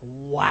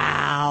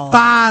 Wow.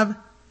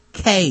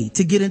 $5,000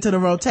 to get into the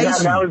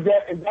rotation. Now is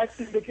that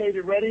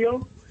syndicated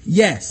radio?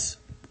 Yes.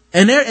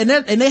 And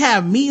they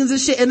have meetings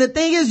and shit. And the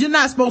thing is, you're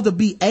not supposed to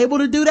be able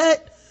to do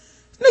that.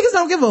 Niggas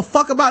don't give a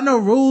fuck about no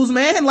rules,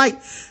 man. Like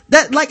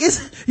that, like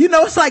it's,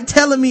 it's like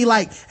telling me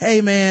like, hey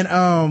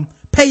man,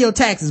 pay your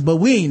taxes, but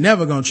we ain't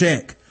never gonna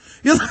check.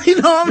 You know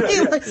what I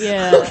mean? Like,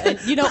 yeah. And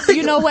you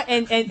know what?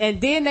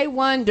 And then they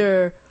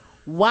wonder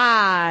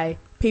why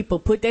people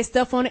put their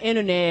stuff on the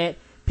internet.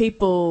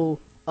 People,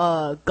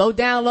 go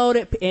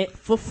download it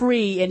for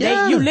free, and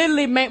you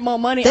literally make more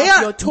money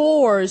off your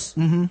tours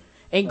and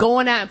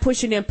going out and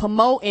pushing and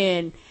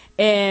promoting.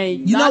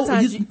 And a lot of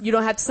times you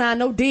don't have to sign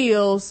no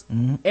deals.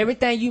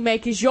 Everything you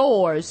make is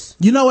yours.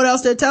 You know what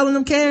else they're telling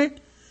them, Karen?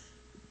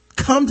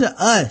 Come to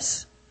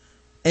us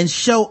and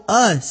show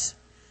us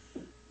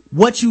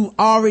what you've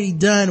already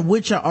done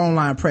with your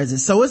online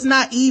presence. So it's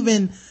not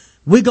even,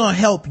 we're gonna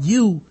help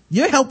you.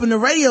 You're helping the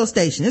radio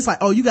station. It's like,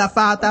 oh, you got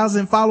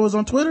 5,000 followers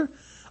on Twitter?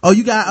 Oh,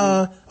 you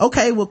got,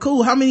 okay, well,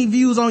 cool. How many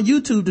views on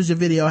YouTube does your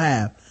video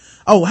have?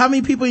 Oh, how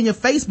many people in your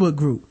Facebook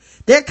group?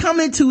 They're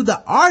coming to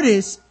the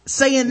artist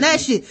saying that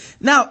shit.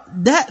 Now,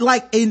 that,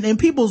 like, in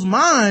people's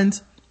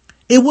minds,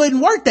 it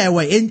wouldn't work that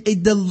way.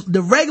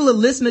 The regular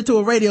listener to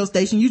a radio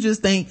station, you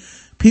just think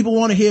people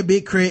want to hear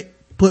Big Crit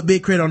put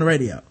Big Crit on the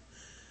radio.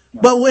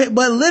 But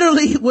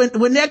literally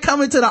when they're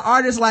coming to the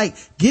artist like,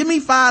 give me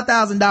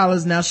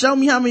 $5,000 now, show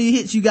me how many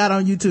hits you got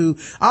on YouTube.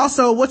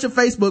 Also, what's your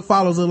Facebook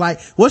followers look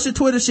like? What's your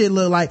Twitter shit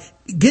look like?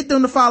 Get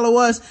them to follow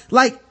us.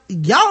 Like,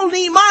 y'all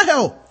need my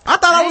help. I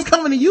thought I was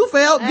coming to you for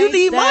help. You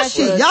need my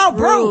shit. Y'all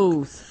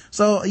broke.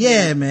 So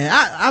yeah, man,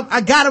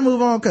 I gotta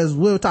move on because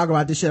we'll talk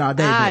about this shit all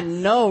day. I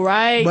know,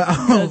 right?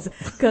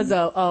 Because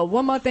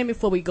one more thing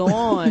before we go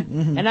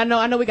on, and I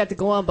know we got to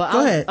go on, but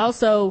go ahead.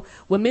 Also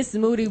when Mr.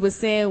 Moody was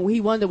saying he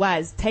wondered why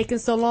it's taking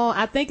so long,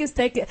 I think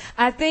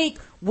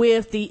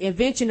with the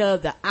invention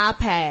of the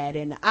iPad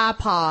and the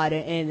iPod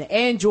and the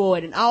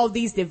Android and all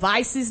these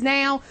devices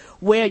now,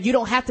 where you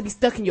don't have to be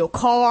stuck in your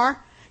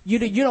car, you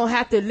don't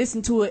have to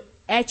listen to it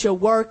at your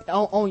work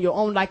on your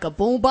own like a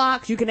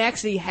boombox. You can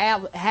actually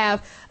have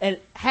and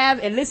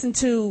listen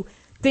to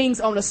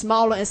things on a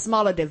smaller and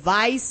smaller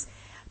device.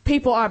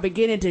 People are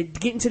beginning to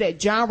get into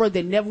that genre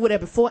they never would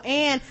have before.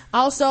 And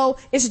also,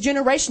 it's a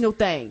generational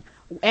thing.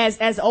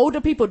 As older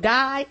people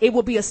die, it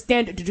will be a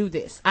standard to do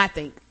this, I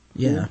think.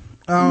 Yeah.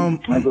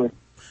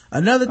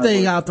 Another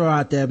thing I'll throw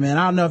out there, man,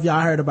 I don't know if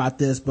y'all heard about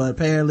this, but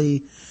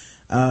apparently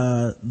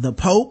the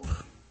Pope,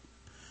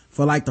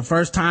 for like the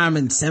first time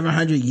in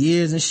 700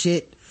 years and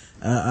shit,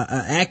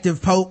 active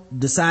Pope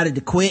decided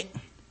to quit.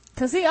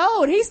 Cause he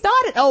old. He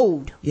started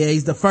old. Yeah,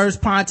 he's the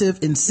first pontiff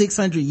in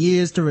 600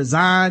 years to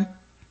resign.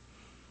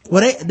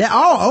 Well, they're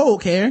all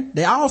old, Karen.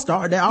 They all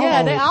start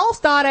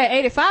at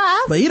 85.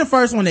 But he the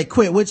first one that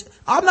quit, which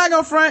I'm not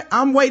gonna front.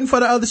 I'm waiting for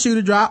the other shoe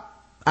to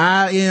drop.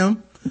 I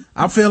am.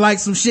 I feel like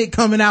some shit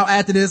coming out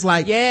after this,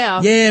 like,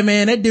 yeah,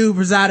 man, that dude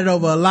presided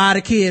over a lot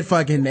of kid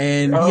fucking,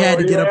 and he had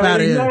to get up out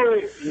of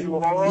here. He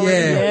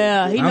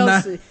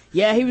knows.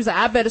 He was like,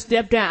 I better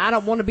step down. I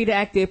don't want to be the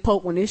active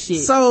Pope when this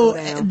shit. So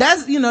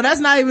that's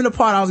not even the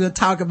part I was going to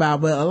talk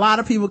about, but a lot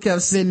of people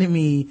kept sending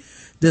me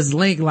this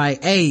link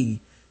like, hey,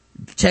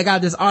 check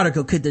out this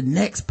article. Could the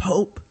next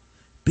Pope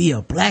be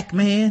a black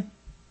man?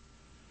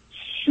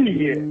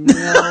 Shit. No,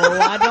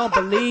 I don't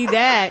believe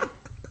that.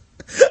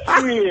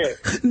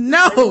 Shit.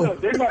 No.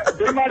 They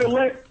might have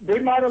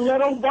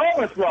let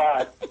Obama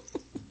slide.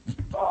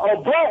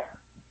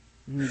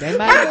 But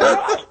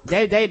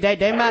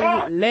they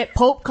might let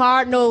Pope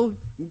Cardinal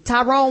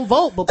Tyrone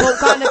vote, but Pope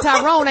Cardinal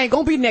Tyrone ain't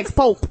gonna be next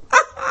Pope.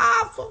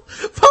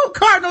 Pope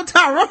Cardinal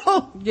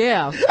Tyrone.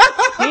 Yeah.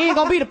 He ain't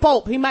gonna be the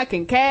Pope. He might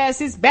can cast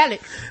his ballot.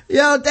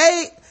 Man,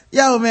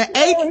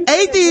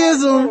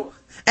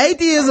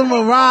 atheism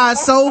will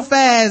rise so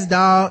fast,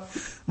 dog.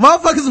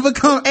 Motherfuckers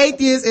become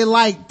atheists in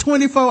like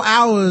 24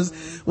 hours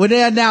when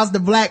they announce the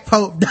black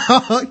Pope,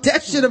 dog.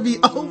 That shit'll be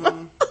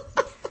over.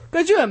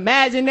 Could you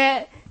imagine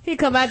that? He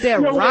come out there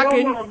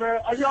rocking. Hold on,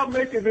 man. Are y'all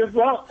making this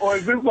up, or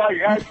is this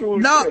like actual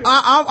No, shit?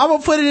 I'm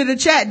gonna put it in the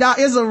chat, dog.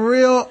 It's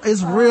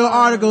real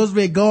article. It's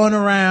been going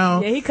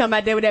around. Yeah, he come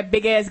out there with that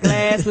big ass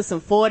glass with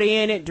some 40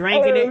 in it,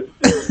 drinking it.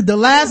 The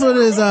last one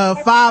is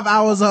 5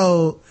 hours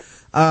old.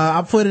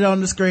 I put it on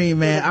the screen,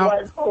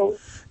 man.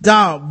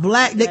 Dog,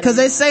 black, because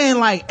they're saying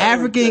like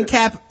African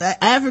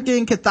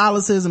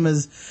Catholicism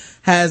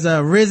has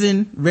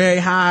risen very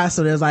high,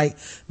 so there's like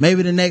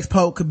maybe the next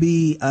Pope could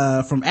be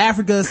from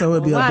Africa, so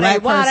it'll be a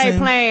black person. Why they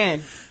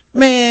playing?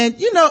 Man,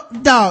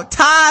 dog,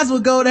 ties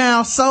would go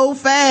down so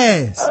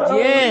fast.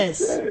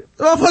 Yes.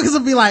 Motherfuckers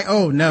would be like,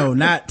 oh no,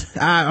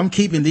 I'm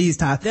keeping these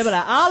ties. They'll be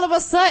like, all of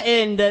a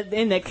sudden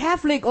in the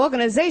Catholic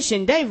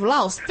organization, they've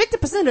lost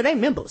 50% of their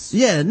members.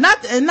 Yeah,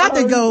 not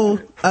to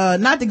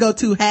go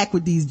too hack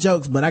with these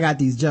jokes, but I got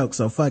these jokes,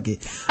 so fuck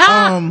it.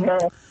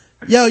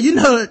 Yo,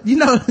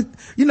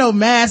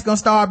 mass gonna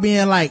start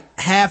being like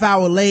half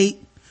hour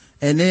late,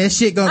 and then that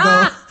shit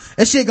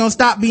gonna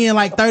stop being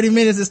like 30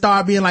 minutes and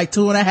start being like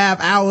 2.5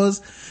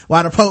 hours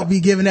while the Pope be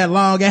giving that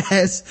long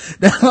ass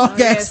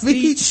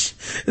speech.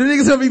 The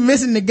niggas gonna be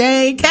missing the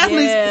game.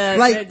 Catholics,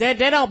 like, they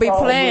don't be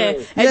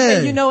playing.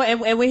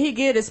 And when he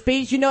give the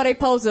speech, they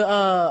supposed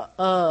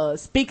to,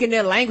 speak in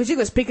their language. You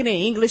can speak in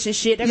English and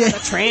shit. They're gonna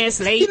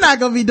translate. He's not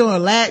gonna be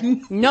doing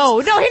Latin. No,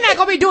 he's not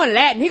gonna be doing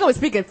Latin. He gonna be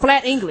speaking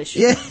flat English.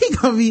 Yeah,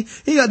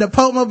 the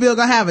Pope mobile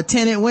gonna have a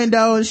tinted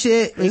window and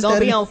shit. He's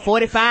gonna be on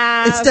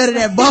 45. Instead of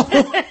that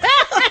bubble.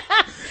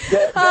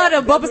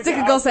 The bumper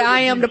sticker gonna say, I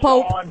am the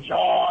Pope. Sean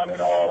John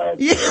and all that.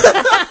 Yeah.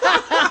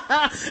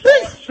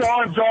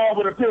 Sean John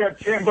with a pair of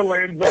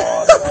Timberlands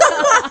on.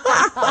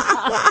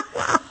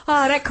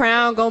 That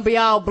crown gonna be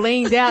all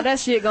blinged out. That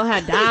shit gonna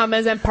have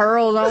diamonds and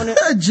pearls on it.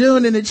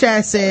 June in the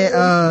chat said,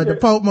 the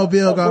Pope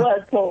mobile gonna.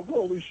 Black Pope,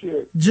 holy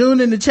shit.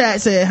 June in the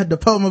chat said the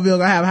Pope mobile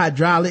gonna have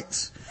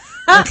hydraulics.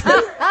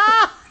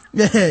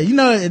 Yeah,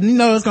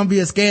 it's gonna be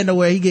a scandal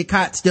where he get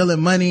caught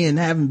stealing money and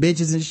having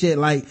bitches and shit.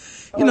 Like,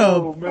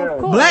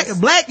 black,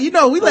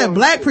 we let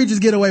black preachers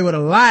get away with a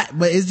lot,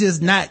 but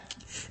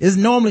it's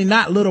normally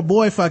not little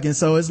boy fucking,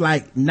 so it's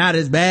like not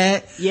as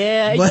bad.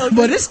 Yeah.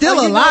 But it's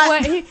still a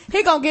lot. He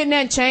gonna get in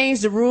there and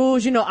change the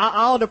rules.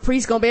 All the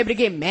priests gonna be able to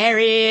get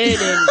married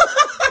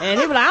and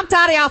he be like, I'm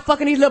tired of y'all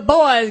fucking these little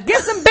boys.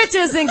 Get some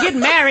bitches and get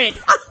married.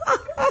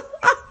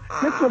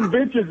 Get some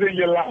bitches in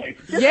your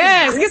life.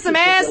 Get some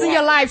ass in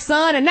your life,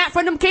 son, and not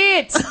for them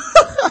kids.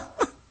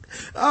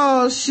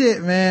 Oh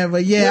shit, man.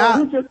 But yeah,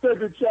 who just said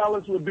the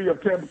challenge would be a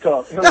pimp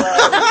cup?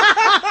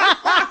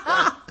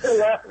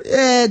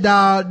 Yeah,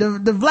 dog.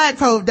 The Black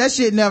Pope, that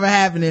shit never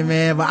happening,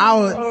 man. But I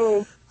would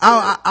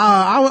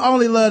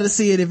only love to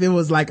see it if it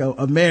was like a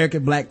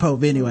American Black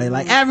Pope anyway.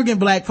 Like African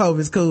Black Pope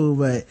is cool,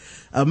 but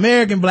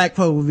American Black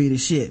Pope would be the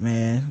shit,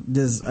 man.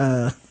 Just,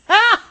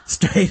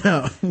 straight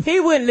up. He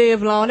wouldn't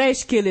live long. They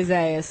should kill his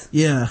ass.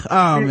 Yeah.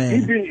 Oh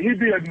man. He'd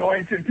be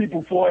anointing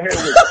people's forehead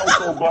with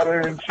cocoa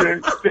butter and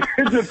shit.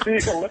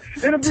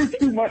 It'll be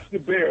too much to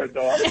bear,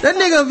 dog. That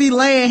nigga be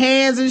laying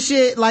hands and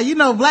shit. Like, you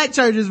know, black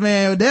churches,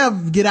 man,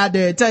 they'll get out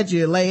there and touch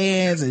you and lay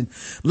hands and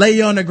lay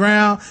you on the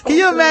ground. Can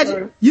you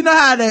imagine? You know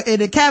how in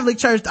the Catholic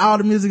church, all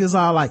the music is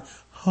all like,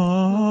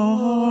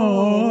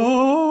 oh.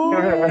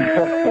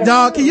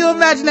 Dog, can you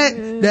imagine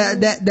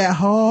that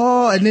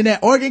oh, and then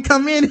that organ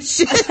come in and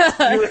shit?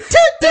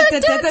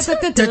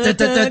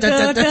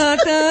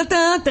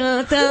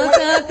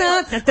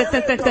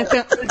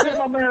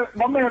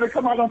 My man to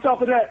come out on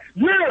top of that.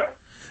 Yeah.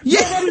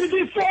 Nobody to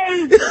get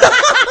saved.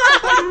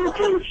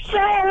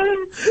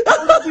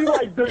 Nobody be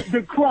like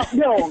the crop.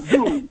 Yo,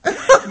 dude.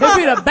 They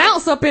be the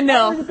bounce up in there.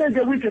 I don't think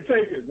that we can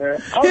take it,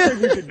 man. I don't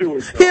think we can do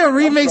it. He'll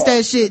remix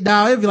that shit,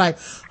 dog. He'll be like,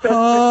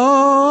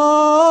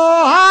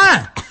 oh,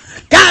 I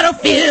got a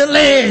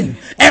feeling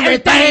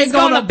everything's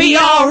gonna be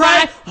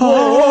alright.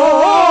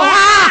 Oh,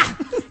 I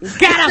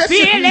got a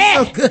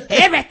feeling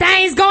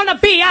everything's gonna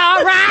be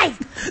alright.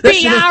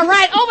 Be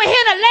alright. Over here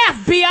to the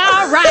left, be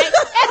alright.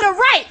 At the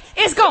right,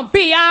 it's gonna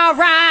be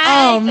alright.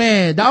 Oh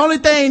man, the only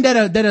thing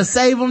that'll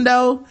save them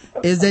though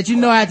is that, you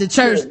know, at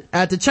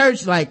the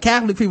church, like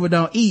Catholic people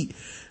don't eat.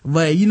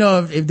 But you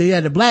know, if they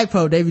had the Black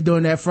Pope, they be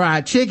doing that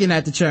fried chicken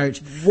at the church.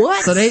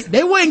 What? So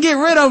they wouldn't get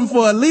rid of them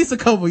for at least a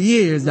couple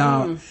years,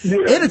 dog.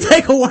 It'll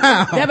take a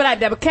while.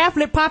 The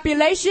Catholic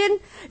population,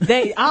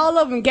 all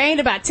of them gained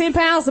about 10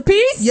 pounds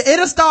apiece. Yeah,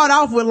 it'll start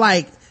off with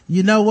like,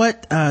 you know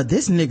what?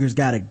 This nigger's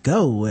gotta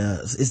go.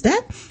 Is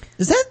that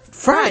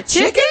fried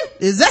chicken?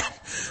 Is that?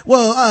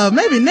 Well,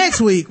 maybe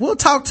next week we'll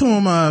talk to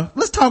him.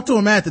 Let's talk to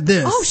him after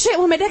this. Oh shit!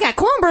 Well, man, they got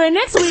cornbread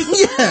next week.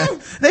 Yeah,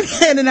 they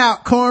handing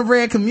out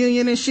cornbread,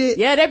 communion and shit.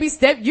 Yeah, they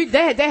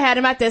had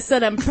them out there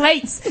setting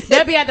plates.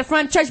 They'll be at the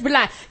front church, be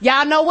like,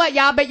 y'all know what?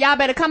 Y'all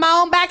better come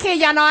on back here.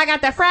 Y'all know I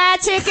got that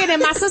fried chicken,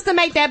 and my sister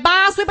make that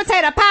bomb sweet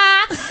potato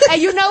pie, and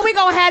you know we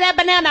gonna have that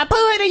banana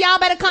pudding. Y'all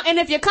better come. And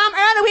if you come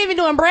early, we even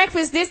doing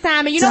breakfast this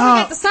time, and you know we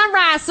got the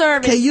sunrise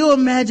service. Can you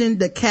imagine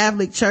the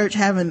Catholic Church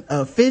having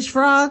a fish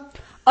fry?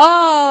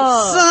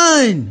 Oh,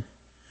 son.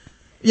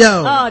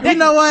 Yo, you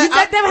know what? You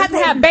let them have to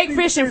have baked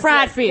fish and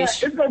fried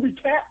fish. It's gonna be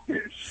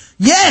catfish.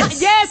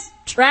 Yes,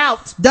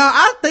 trout. Dog,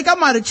 I think I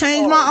might have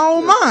changed my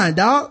own mind,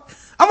 dog.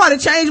 I might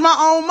have changed my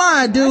own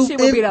mind, dude. That shit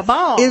would be the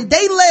bomb. If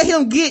they let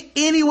him get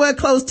anywhere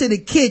close to the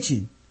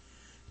kitchen,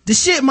 the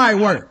shit might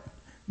work.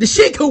 The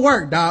shit could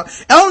work, dog.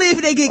 Only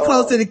if they get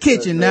close to the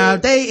kitchen. Now,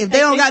 if they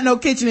don't got no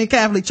kitchen in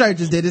Catholic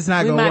churches, then it's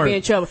not gonna work. We might be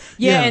in trouble.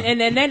 Yeah.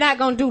 And they're not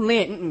gonna do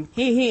Lent.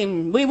 We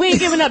ain't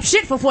giving up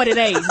shit for 40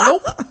 days.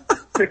 Nope.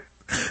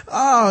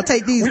 Oh,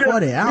 take these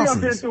 40 ounces.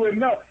 We done been through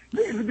enough.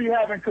 Niggas to be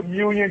having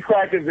communion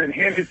crackers and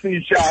Hennessy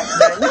shots,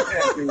 man. We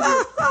can't do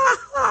this.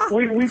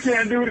 We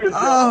can't do this.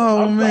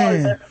 Oh, man.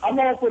 Sorry, man. I'm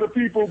all for the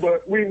people,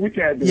 but we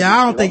can't do this. Yeah,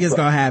 I don't think it's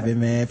gonna happen,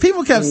 man.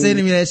 People kept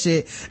sending me that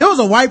shit. It was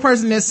a white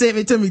person that sent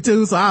it to me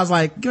too, so I was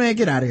like, man,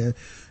 get out of here.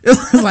 It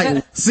was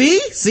like, see,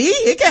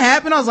 it can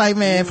happen. I was like,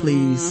 man,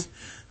 please.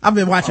 I've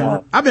been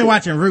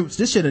watching Roots.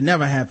 This should have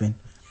never happened.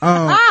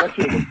 That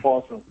shit was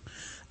awesome.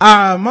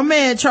 My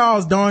man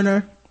Charles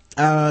Dorner,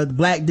 the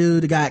black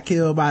dude that got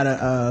killed by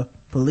the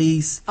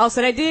police. Oh,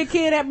 so they did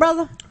kill that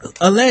brother?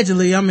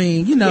 Allegedly, I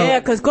mean, you know.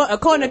 Yeah, cause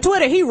according to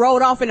Twitter, he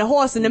rode off in a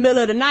horse in the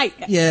middle of the night.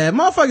 Yeah,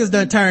 motherfuckers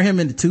done turned him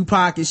into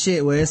Tupac and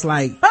shit, where it's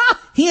like,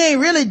 he ain't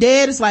really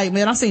dead. It's like,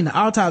 man, I seen the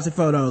autopsy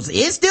photos.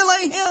 It still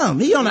ain't him.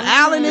 He on the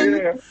island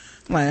and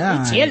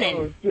like, he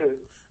chilling.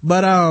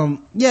 But,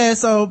 yeah,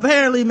 so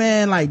apparently,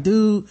 man, like,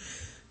 dude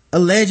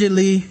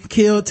allegedly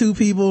killed 2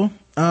 people,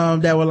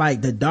 that were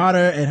like the daughter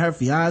and her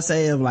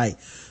fiance of like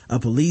a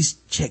police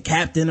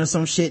captain or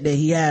some shit that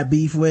he had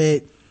beef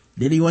with.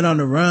 Then he went on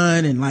the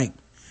run and like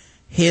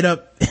hid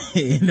up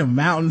in the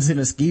mountains in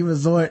a ski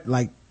resort.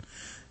 Like,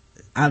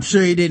 I'm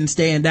sure he didn't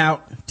stand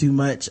out too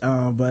much.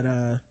 Chris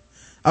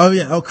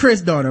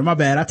Dorner, my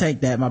bad. I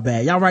take that, my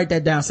bad. Y'all write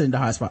that down, send it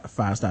to Hot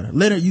 5-Starter.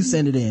 Leonard, you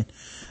send it in.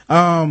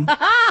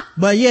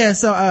 But yeah,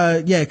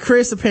 so,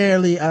 Chris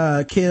apparently,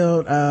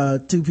 killed,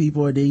 2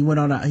 people. Then he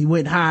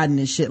went hiding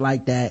and shit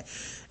like that.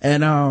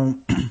 And,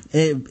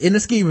 in the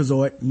ski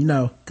resort, you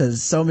know,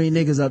 cause so many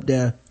niggas up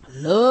there.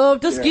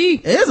 Love to ski.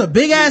 It was a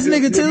big ass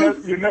nigga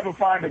too. You never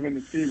find him in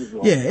the ski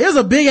resort. Yeah, it was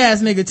a big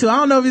ass nigga too. I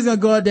don't know if he's gonna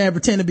go out there and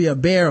pretend to be a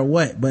bear or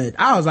what, but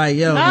I was like,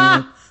 yo,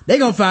 man, They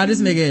gonna find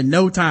this nigga in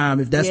no time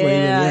if that's what he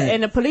really at.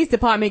 And the police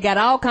department got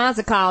all kinds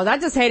of calls. I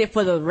just had it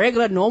for the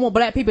regular, normal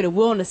black people that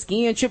were on the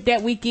skiing trip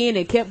that weekend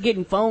and kept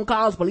getting phone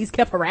calls. Police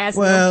kept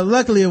harassing them.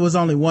 Luckily it was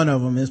only one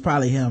of them. It's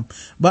probably him.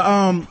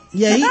 But,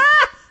 yeah,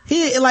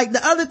 he, like,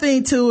 the other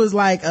thing too is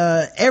like,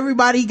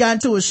 everybody he got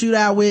into a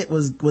shootout with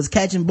was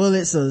catching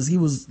bullets. So he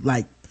was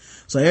like,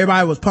 so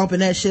everybody was pumping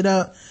that shit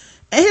up.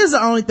 And here's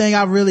the only thing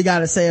I really got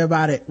to say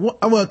about it.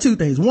 Well, two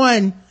things.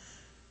 One,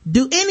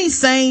 do any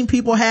sane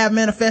people have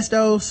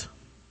manifestos?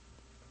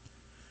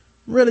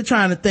 I'm really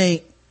trying to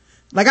think.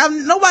 Like,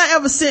 nobody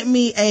ever sent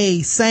me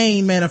a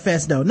sane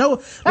manifesto.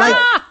 No,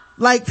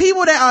 like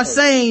people that are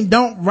sane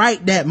don't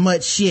write that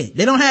much shit.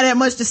 They don't have that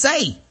much to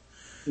say.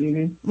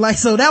 Mm-hmm. Like,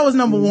 so that was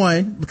number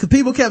one, because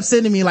people kept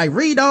sending me like,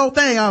 read the whole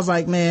thing. I was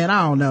like, man,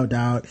 I don't know,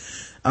 dog.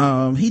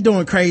 He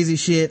doing crazy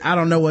shit. I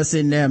don't know what's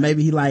in there.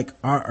 Maybe he like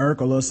Art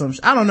Urkel or some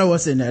shit. I don't know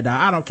what's in there, dog.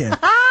 I don't care.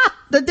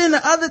 But then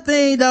the other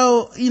thing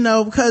though,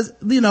 because,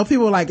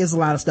 people are like, it's a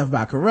lot of stuff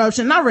about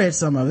corruption. And I read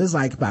some of it. It's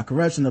like about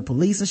corruption of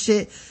police and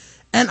shit.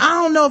 And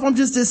I don't know if I'm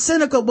just as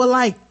cynical, but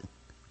like,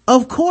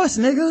 of course,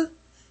 nigga,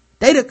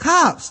 they the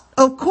cops.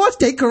 Of course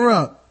they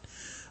corrupt.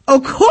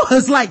 Of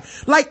course, like,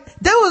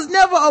 there was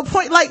never a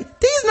point, like,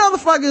 these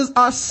motherfuckers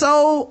are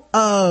so,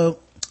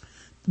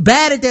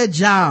 bad at their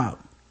job.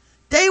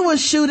 They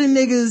was shooting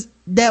niggas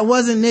that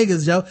wasn't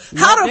niggas, Joe.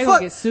 How the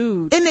fuck, get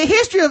sued. In the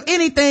history of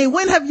anything,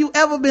 when have you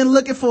ever been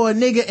looking for a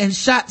nigga and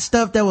shot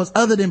stuff that was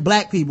other than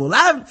black people?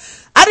 I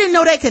didn't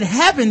know that could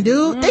happen,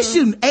 dude. They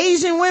shooting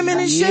Asian women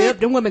and shit. Yep,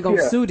 them women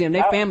gonna sue them.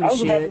 They family I was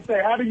shit. about to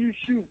say, how do you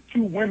shoot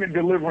two women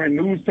delivering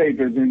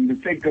newspapers and to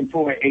take them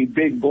for a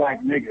big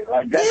black nigga?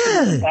 Like,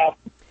 that's impossible.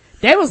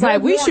 They was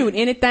like, we shoot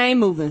anything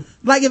moving.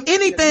 Like, if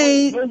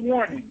anything, no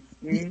warning.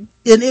 Mm-hmm.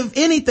 And if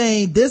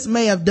anything, this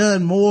may have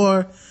done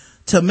more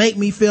to make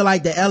me feel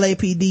like the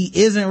LAPD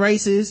isn't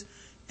racist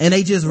and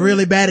they just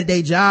really bad at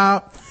their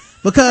job,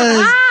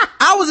 because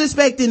I was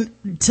expecting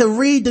to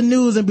read the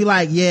news and be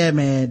like, yeah,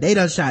 man, they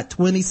done shot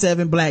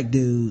 27 black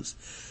dudes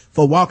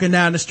for walking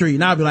down the street.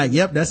 And I'll be like,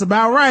 yep, that's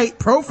about right.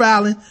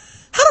 Profiling.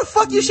 How the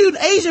fuck you shooting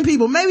Asian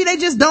people? Maybe they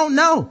just don't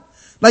know.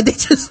 Like, they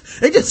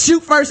just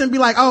shoot first and be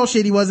like, oh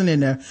shit, he wasn't in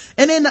there.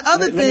 And then the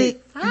other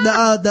thing,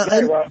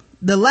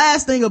 the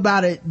last thing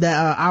about it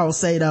that I will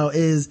say though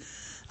is,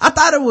 I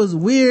thought it was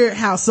weird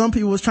how some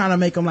people was trying to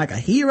make him like a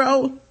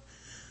hero.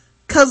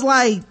 Cause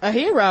like, a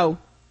hero?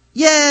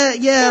 Yeah.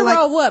 Hero,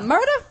 like, what,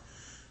 murder?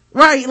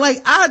 Right.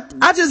 Like,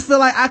 I just feel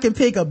like I can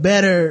pick a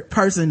better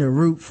person to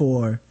root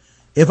for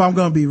if I'm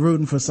gonna be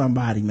rooting for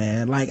somebody,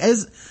 man. Like,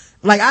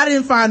 I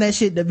didn't find that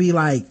shit to be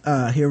like,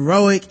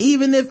 heroic.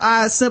 Even if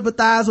I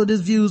sympathize with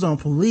his views on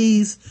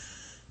police,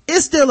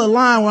 it's still a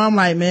line where I'm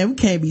like, man, we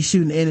can't be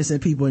shooting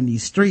innocent people in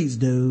these streets,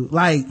 dude.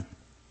 Like,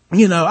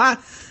 I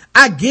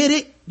get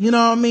it. You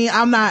know what I mean?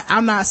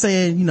 I'm not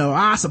saying,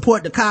 I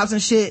support the cops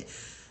and shit.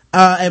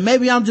 And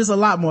maybe I'm just a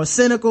lot more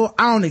cynical.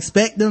 I don't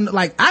expect them,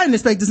 like, I didn't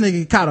expect this nigga to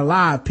get caught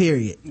alive,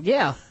 period.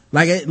 Yeah.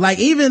 I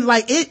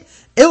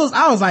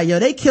was like, yo,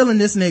 they killing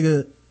this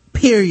nigga,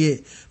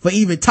 period, for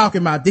even talking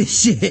about this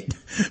shit.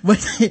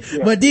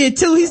 But then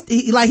too,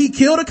 he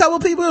killed a couple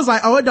people. It was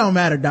like, oh, it don't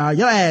matter, dog.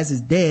 Your ass is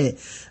dead.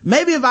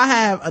 Maybe if I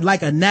have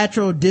like a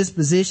natural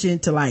disposition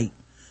to like,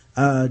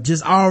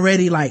 just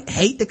already like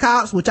hate the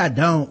cops, which I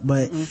don't,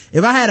 but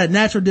if I had a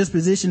natural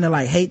disposition to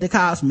like hate the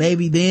cops,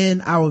 maybe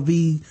then I would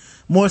be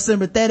more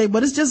sympathetic.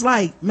 But it's just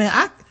like, man,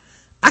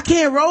 I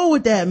can't roll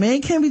with that,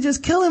 man. Can't be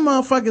just killing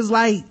motherfuckers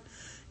like,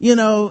 I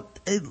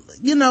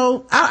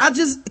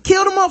just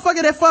kill the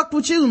motherfucker that fucked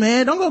with you,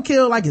 man. Don't go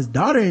kill like his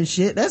daughter and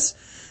shit. That's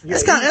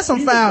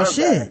some foul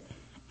shit.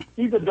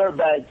 He's a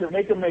dirtbag. To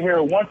make him a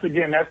hero, once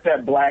again, that's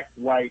that black,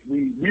 white.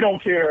 We don't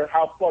care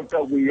how fucked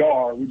up we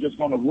are. We're just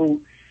gonna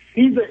root.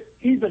 He's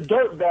a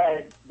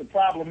dirtbag. The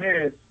problem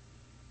is,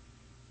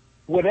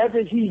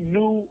 whatever he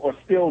knew or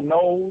still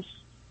knows,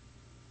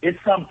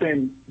 it's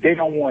something they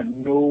don't want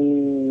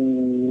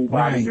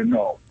nobody to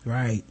know.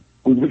 Right.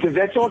 Because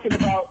they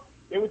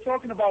were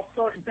talking about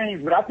certain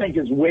things, but I think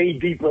it's way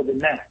deeper than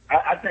that.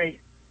 I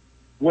think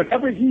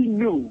whatever he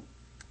knew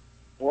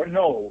or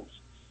knows,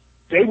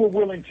 they were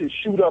willing to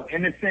shoot up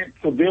innocent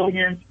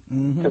civilians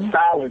to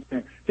silence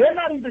them. They're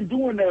not even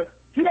doing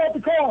get out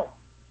the car.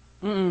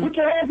 Put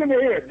your hands in the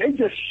air. They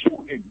just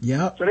shooting.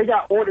 Yep. So they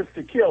got orders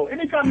to kill.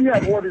 Anytime you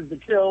have orders to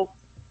kill,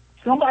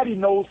 somebody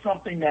knows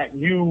something that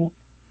you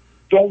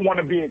don't want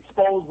to be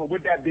exposed. But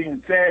with that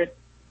being said,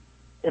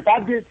 if I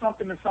did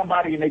something to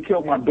somebody and they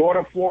killed my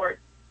daughter for it,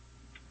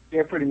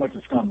 they're pretty much a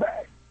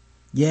scumbag.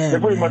 Yeah,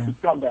 they're pretty much a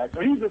scumbag. So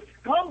he's a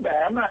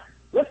scumbag.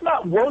 Let's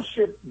not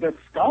worship the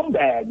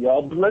scumbag,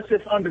 y'all. But let's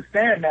just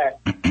understand that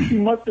he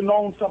must have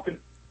known something.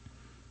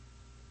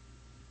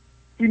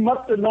 He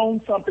must have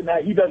known something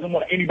that he doesn't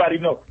want anybody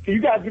to know. Can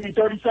you guys give me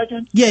 30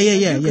 seconds?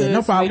 Yeah.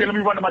 No problem. Okay, let me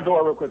run to my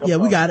door real quick. Yeah,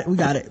 we got it.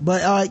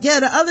 But,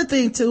 the other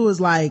thing too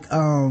is like,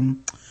 I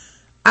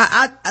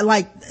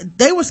like,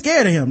 they were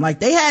scared of him. Like,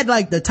 they had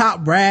like the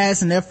top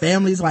brass and their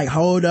families like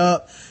hold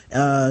up,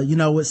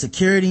 with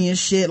security and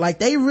shit. Like,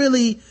 they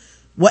really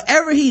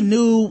whatever he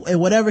knew and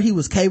whatever he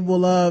was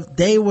capable of,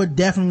 they were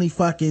definitely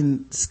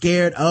fucking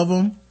scared of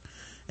him.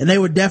 And they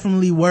were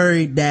definitely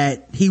worried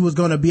that he was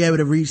going to be able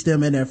to reach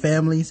them and their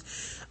families.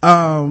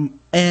 And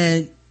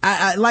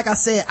I like I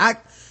said,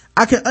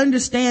 I could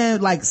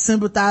understand like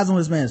sympathizing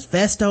with his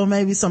manifesto,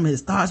 maybe some of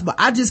his thoughts, but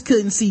I just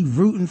couldn't see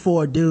rooting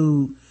for a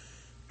dude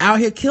out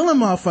here killing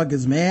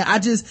motherfuckers, man. I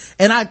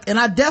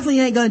definitely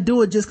ain't gonna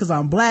do it just cause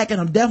I'm black,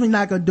 and I'm definitely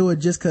not gonna do it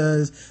just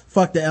cause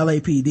fuck the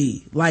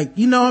LAPD. Like,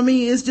 you know what I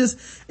mean?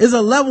 It's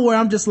a level where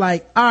I'm just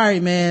like, all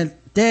right, man,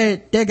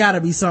 there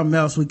gotta be something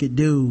else we could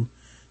do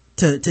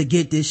to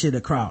get this shit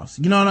across.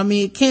 You know what I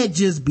mean? It can't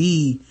just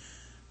be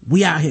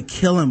we out here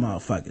killing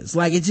motherfuckers.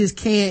 Like, it just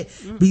can't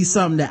be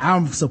something that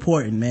I'm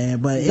supporting,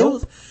 man. But it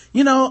was,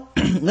 you know,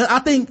 I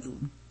think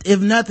if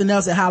nothing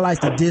else, it highlights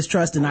the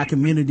distrust in our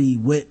community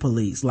with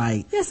police.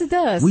 Like, yes, it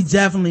does. We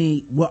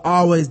definitely will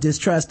always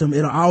distrust them.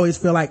 It'll always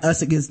feel like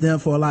us against them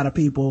for a lot of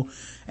people.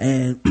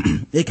 And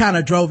it kind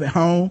of drove it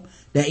home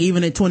that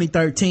even in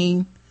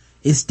 2013,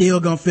 it's still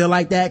gonna feel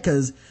like that,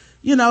 cause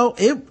you know,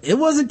 it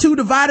wasn't too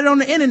divided on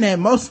the internet.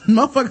 Most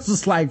motherfuckers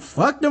was like,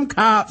 fuck them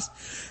cops.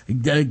 He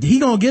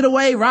gonna get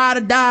away, ride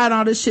or die and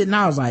all this shit. And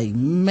I was like,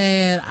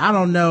 man, I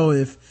don't know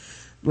if,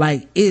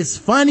 like, it's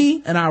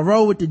funny and I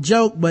roll with the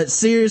joke, but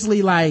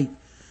seriously, like,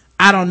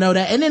 I don't know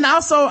that. And then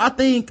also, I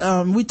think,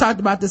 we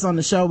talked about this on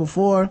the show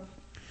before.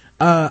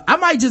 I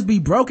might just be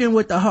broken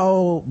with the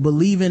whole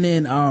believing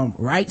in,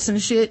 rights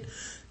and shit.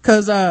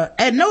 Cause,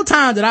 at no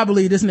time did I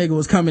believe this nigga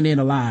was coming in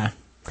alive.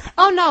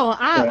 Oh no,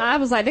 I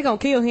was like, they're gonna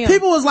kill him.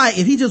 People was like,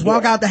 if he just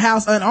walk out the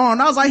house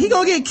unarmed, I was like, he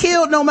gonna get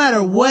killed no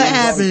matter what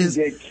happens.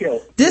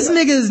 This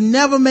nigga is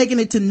never making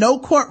it to no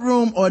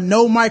courtroom or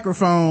no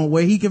microphone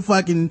where he can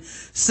fucking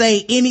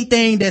say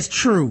anything that's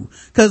true.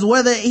 Cause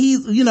whether he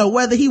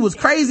was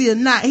crazy or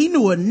not, he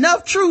knew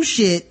enough true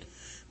shit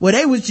where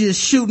they was just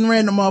shooting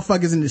random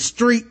motherfuckers in the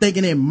street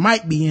thinking it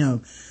might be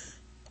him.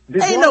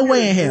 Ain't no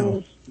way in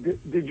hell.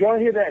 Did y'all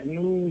hear that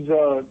news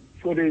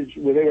footage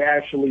where they were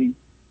actually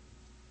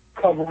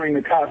covering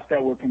the cops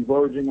that were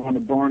converging on the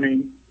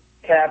burning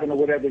cabin or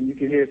whatever, and you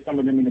can hear some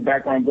of them in the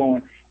background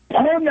going,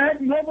 "Burn that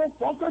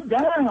motherfucker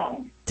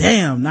down."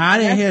 Damn, I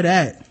didn't hear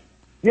that.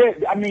 Yeah,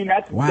 I mean,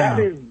 wow. That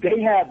is,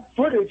 they have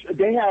footage,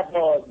 they have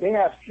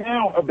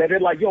sound of that. They're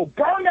like, yo,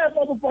 burn that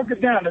motherfucker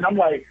down. And I'm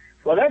like,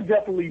 well, that's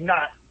definitely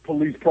not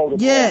police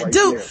protocol. Yeah, right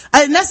dude. There.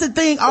 And that's the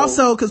thing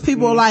also, cause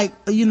people are like,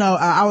 you know,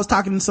 I was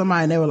talking to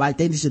somebody and they were like,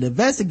 they should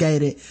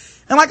investigate it.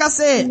 And like I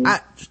said, I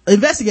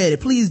investigate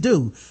it, please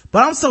do.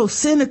 But I'm so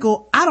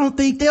cynical, I don't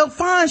think they'll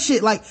find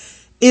shit. Like,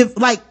 if,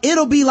 like,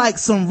 it'll be like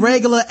some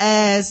regular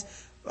ass,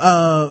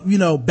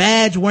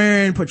 badge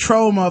wearing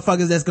patrol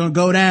motherfuckers that's gonna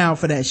go down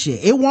for that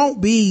shit. It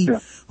won't be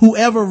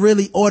whoever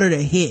really ordered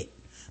a hit.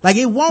 Like,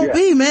 it won't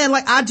be, man.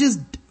 Like,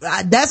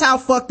 that's how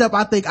fucked up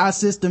I think our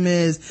system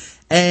is.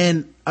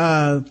 And,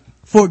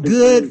 for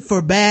good,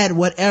 for bad,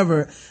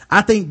 whatever,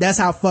 I think that's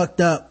how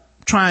fucked up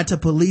trying to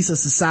police a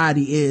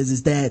society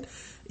is that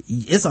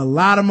it's a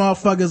lot of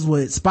motherfuckers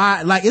with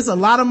it's a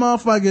lot of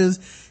motherfuckers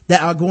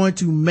that are going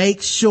to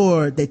make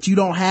sure that you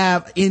don't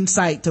have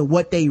insight to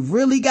what they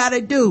really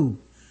gotta do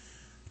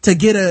to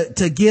get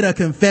a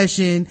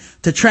confession,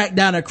 to track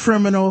down a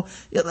criminal.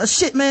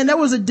 Shit, man, there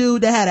was a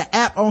dude that had an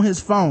app on his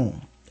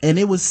phone and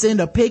it would send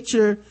a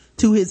picture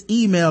to his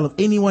email of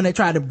anyone that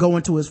tried to go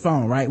into his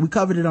phone, right? We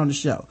covered it on the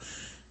show.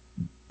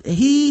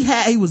 He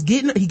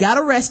got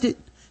arrested.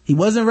 He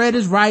wasn't read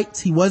his rights.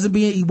 He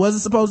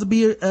wasn't supposed to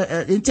be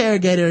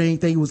interrogated or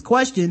anything. He was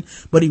questioned,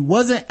 but he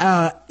wasn't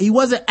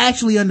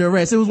actually under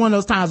arrest. It was one of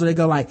those times where they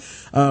go like,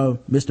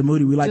 Mr.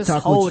 Moody, we like just to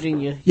talk holding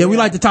with you. you. Yeah, we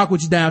like to talk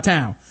with you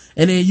downtown.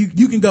 And then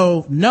you can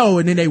go no,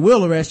 and then they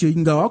will arrest you. You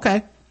can go,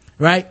 okay.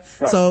 Right?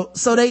 So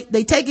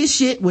they take his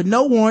shit with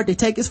no warrant. They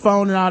take his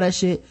phone and all that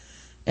shit.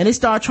 And they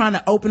start trying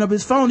to open up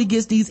his phone. He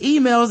gets these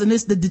emails, and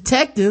it's the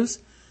detectives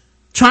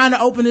trying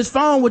to open his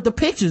phone with the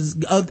pictures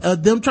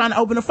of them trying to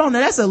open the phone.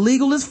 Now that's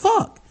illegal as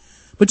fuck.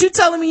 But you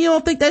telling me you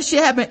don't think that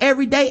shit happen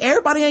every day?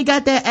 Everybody ain't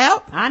got that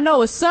app. I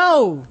know it's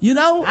so. You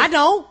know? I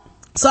don't.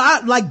 So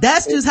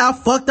that's just how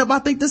fucked up I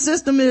think the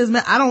system is,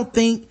 man. I don't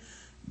think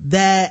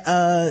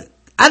that,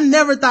 I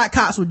never thought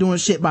cops were doing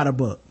shit by the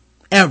book.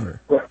 Ever.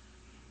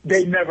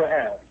 They never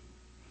have.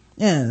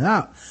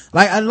 Yeah,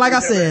 like I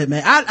said,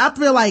 man, I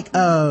feel like,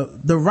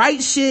 the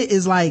right shit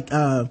is like,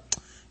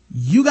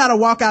 you gotta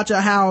walk out your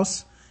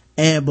house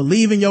and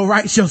believe in your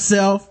rights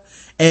yourself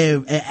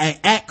and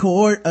act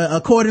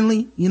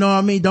accordingly. You know what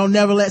I mean? Don't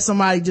never let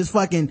somebody just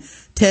fucking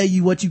tell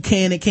you what you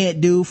can and can't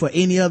do for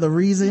any other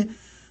reason.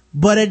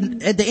 But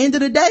at the end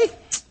of the day,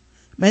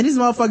 man, these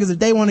motherfuckers, if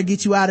they want to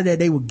get you out of there,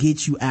 they will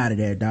get you out of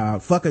there,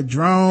 dog. Fuck a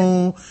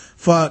drone.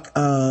 Fuck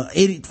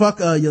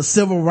your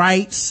civil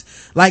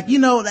rights. Like, you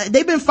know,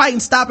 they've been fighting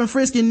stop and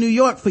frisk in New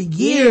York for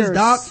years,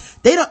 dog.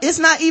 It's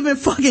not even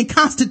fucking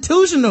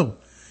constitutional.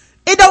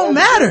 It don't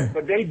matter.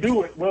 But they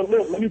do it. Well,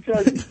 look, let me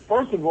tell you,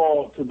 first of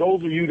all, to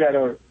those of you that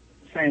are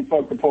saying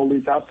fuck the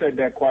police, I've said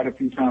that quite a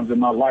few times in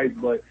my life,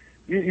 but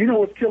you know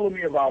what's killing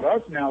me about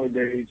us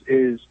nowadays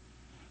is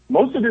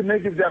most of the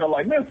niggas that are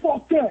like, man,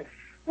 fuck that.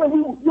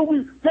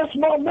 That's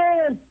my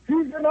man.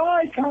 He's an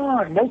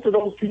icon. Most of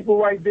those people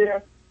right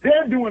there,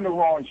 they're doing the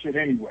wrong shit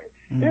anyway.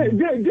 This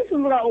is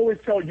what I always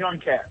tell young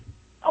cats.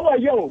 I'm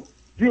like, yo,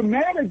 you're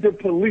mad at the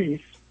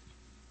police,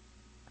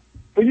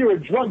 but you're a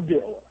drug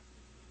dealer.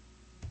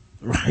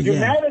 Right, you're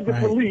mad at the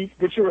police,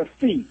 but you're a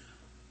thief.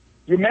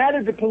 You're mad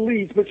at the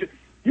police, but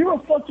you're a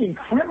fucking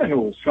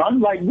criminal, son.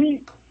 Like,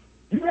 you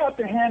have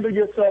to handle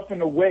yourself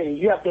in a way.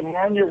 You have to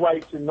learn your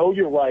rights and know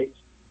your rights.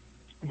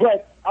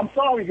 But I'm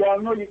sorry, y'all.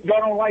 I know y'all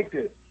don't like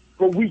this.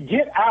 But we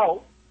get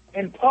out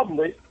in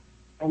public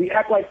and we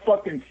act like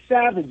fucking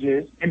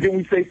savages, and then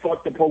we say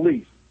fuck the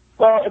police.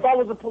 Well, if I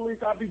was the police,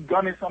 I'd be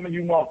gunning some of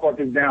you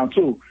motherfuckers down,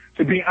 too.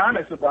 To be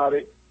honest about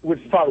it, which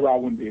is probably why I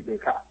wouldn't be a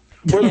good cop.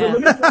 But let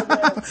me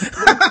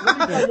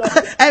tell y'all,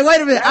 hey,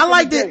 wait a minute. I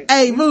like that.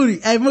 Hey, Moody.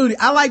 I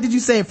like that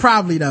you said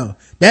probably, though.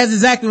 That's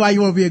exactly why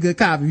you won't be a good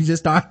cop if you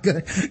just start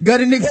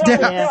gunning niggas down.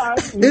 Yeah.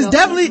 It's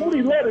definitely.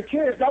 Moody led a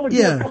kid. I would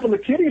get a couple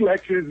of kiddie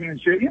lectures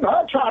and shit. You know,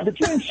 I tried, but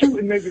you ain't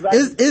shooting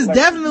niggas.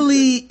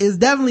 It's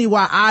definitely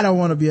why I don't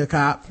want to be a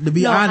cop, to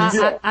be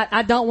honest.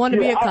 I don't want to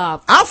be a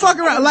cop. I'll fuck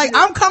around. Like,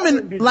 I'm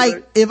coming,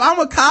 like, if I'm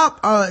a cop,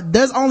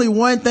 there's only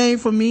one thing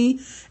for me,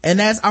 and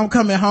that's I'm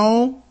coming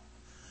home.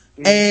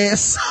 And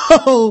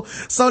so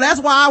that's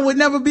why I would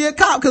never be a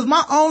cop, cause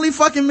my only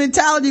fucking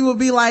mentality would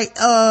be like,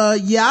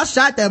 yeah, I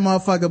shot that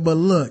motherfucker, but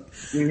look,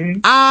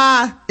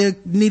 I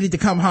needed to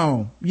come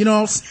home. You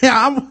know what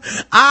I'm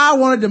saying? I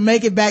wanted to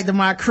make it back to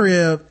my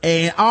crib,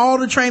 and all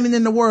the training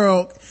in the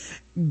world,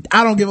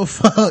 I don't give a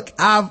fuck.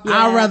 I'd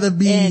rather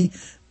be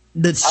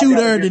the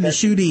shooter than the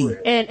shootee.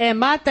 And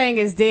my thing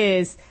is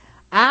this.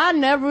 I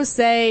never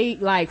say,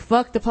 like,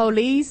 fuck the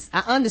police.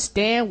 I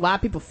understand why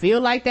people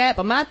feel like that,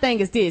 but my thing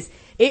is this.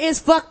 It is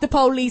fuck the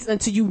police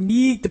until you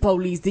need the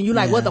police. Then you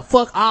like, what the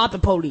fuck are the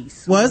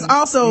police? Well, it's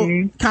also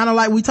kind of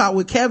like we talked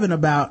with Kevin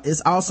about.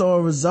 It's also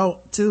a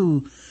result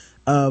too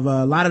of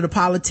a lot of the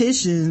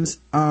politicians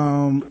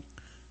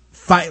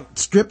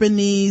stripping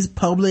these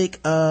public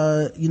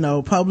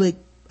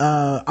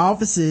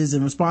offices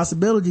and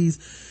responsibilities,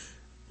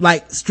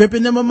 like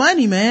stripping them of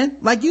money, man.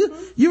 Like you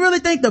really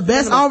think the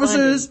best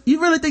officers,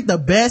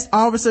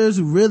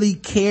 who really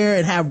care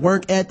and have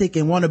work ethic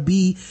and want to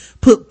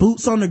put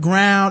boots on the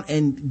ground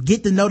and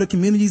get to know the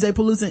communities they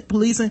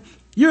policing,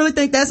 you really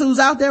think that's who's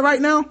out there right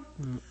now?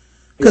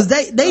 Cause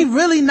they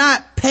really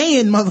not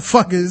paying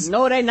motherfuckers.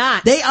 No, they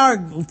not. They are,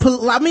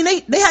 I mean,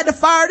 they had to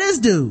fire this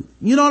dude.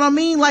 You know what I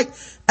mean?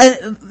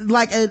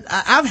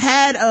 I've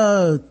had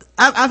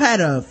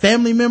a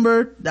family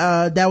member,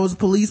 that was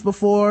police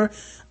before.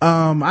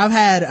 I've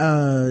had,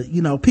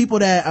 people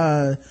that,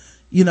 a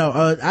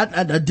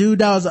dude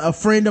that was a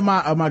friend of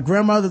my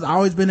grandmother's,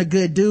 always been a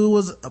good dude,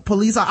 was a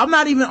police. I'm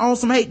not even on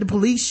some hate the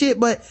police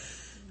shit, but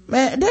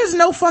man, there's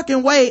no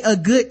fucking way a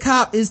good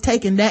cop is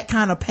taking that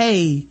kind of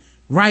pay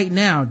right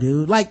now,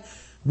 dude. Like,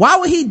 why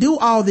would he do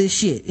all this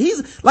shit?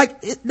 He's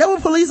like, there were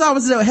police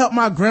officers that would help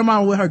my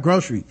grandma with her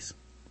groceries.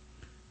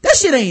 That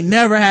shit ain't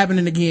never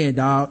happening again,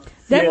 dog.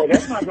 Yeah,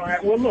 that's not gonna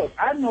happen. Well, look,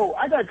 I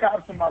got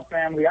cops in my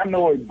family. I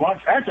know a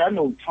bunch. Actually, I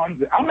know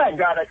tons of. I'm that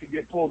guy that could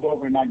get pulled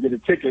over and not get a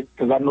ticket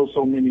because I know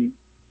so many.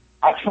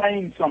 I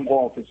trained some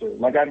officers.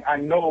 Like, I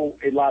know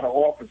a lot of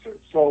officers.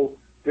 So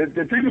the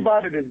thing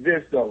about it is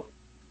this, though.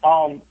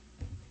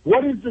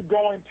 What is the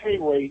going pay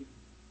rate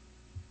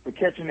for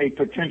catching a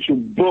potential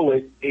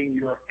bullet in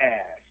your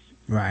ass?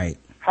 Right.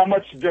 How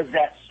much does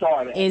that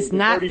start at? It's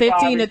not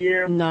 15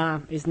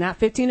 to it's not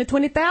 15 to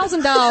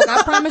 20,000, dog.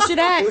 I promise you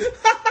that.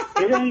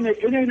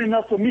 It ain't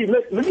enough for me.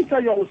 Let me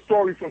tell y'all a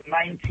story from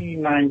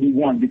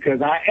 1991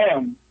 because I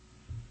am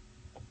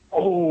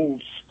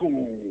old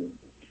school.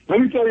 Let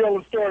me tell y'all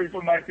a story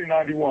from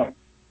 1991.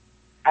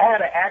 I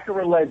had an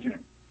Acura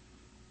Legend,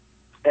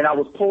 and I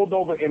was pulled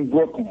over in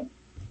Brooklyn,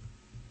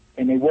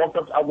 and they walked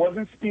up. I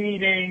wasn't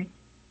speeding.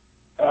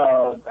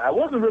 I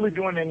wasn't really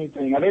doing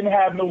anything. I didn't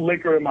have no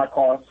liquor in my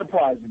car,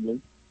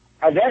 surprisingly.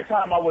 At that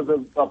time, I was a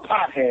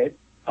pothead.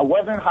 I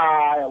wasn't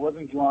high. I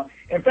wasn't drunk.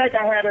 In fact,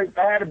 I had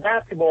a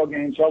basketball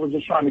game, so I was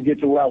just trying to get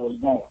to where I was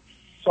going.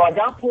 So I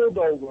got pulled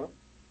over.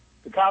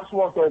 The cops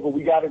walked over.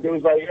 They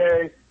was like,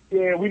 hey,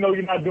 yeah, we know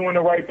you're not doing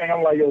the right thing.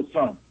 I'm like, yo,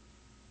 son,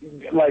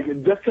 like,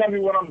 just tell me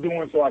what I'm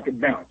doing so I can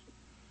bounce.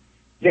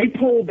 They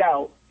pulled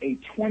out a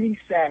 20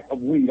 sack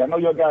of weed. I know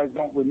you guys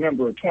don't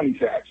remember 20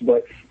 sacks,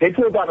 but they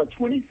pulled out a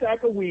 20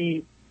 sack of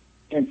weed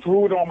and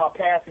threw it on my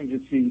passenger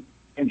seat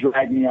and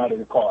dragged me out of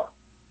the car.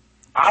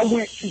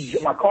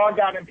 My car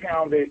got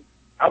impounded.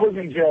 I was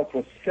in jail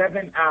for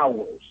 7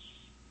 hours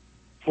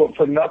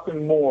for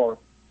nothing more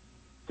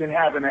than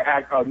having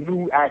a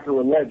new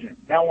Acura Legend.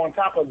 Now, on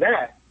top of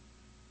that,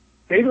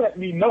 they let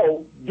me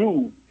know,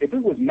 dude, if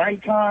it was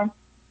nighttime,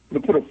 to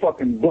put a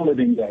fucking bullet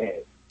in your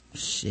head.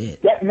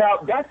 Shit. Now,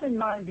 that's in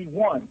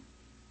 91.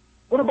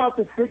 What about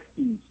the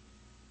 60s?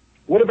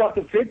 What about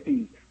the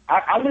 50s?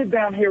 I live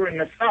down here in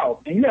the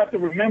South, and you have to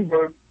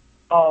remember,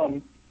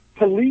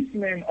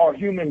 policemen are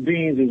human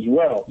beings as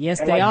well.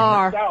 Yes, and they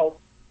are. In the South,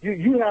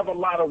 you have a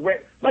lot of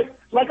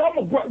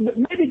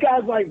maybe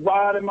guys like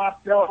Rod and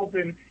myself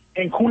and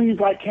Queens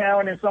like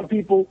Karen and some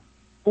people,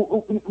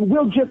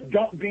 we'll just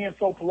dump being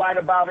so polite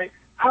about it.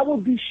 I will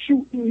be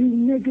shooting you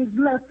niggas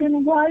left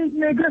and right,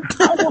 nigga.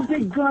 I will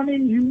be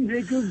gunning you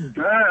niggas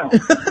down.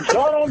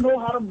 Y'all don't know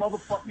how to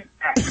motherfucking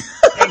act.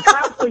 And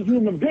cops are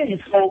human beings.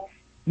 So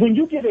when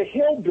you get a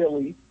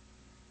hillbilly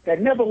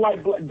that never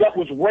liked, that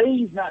was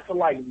raised not to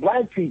like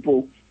black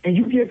people, and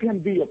you give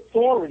him the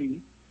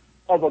authority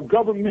of a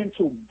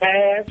governmental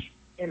badge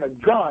and a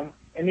gun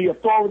and the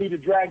authority to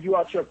drag you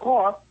out your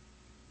car,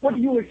 what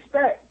do you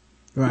expect?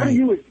 Right. What do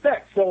you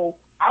expect? So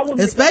I would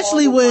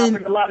especially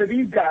when a lot of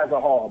these guys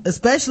are horrible.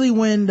 Especially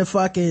when the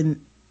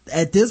fucking,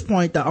 at this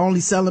point, the only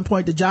selling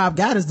point the job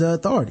got is the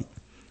authority.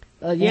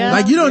 Yeah.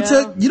 Like you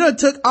done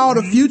took all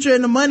the future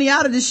and the money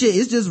out of this shit.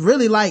 It's just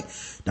really like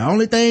the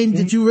only thing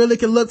that you really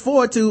can look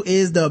forward to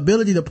is the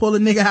ability to pull a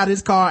nigga out of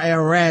his car and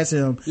harass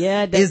him.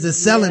 Yeah. Is the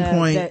selling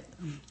point.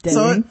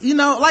 So, you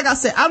know, like I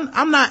said,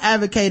 I'm not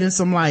advocating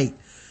some like,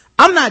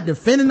 I'm not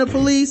defending the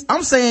police.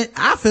 I'm saying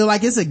I feel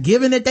like it's a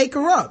given that they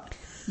corrupt.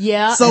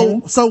 Yeah.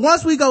 So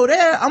once we go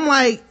there, I'm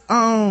like,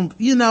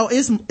 you know,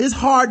 it's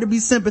hard to be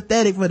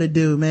sympathetic for the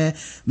dude, man.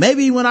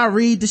 Maybe when I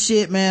read the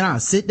shit, man, I'll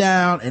sit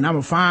down and I'm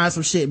gonna find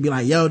some shit and be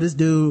like, yo, this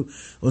dude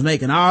was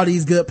making all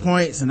these good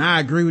points and I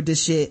agree with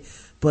this shit.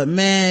 But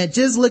man,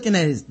 just looking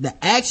at the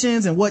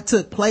actions and what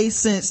took place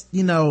since,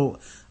 you know,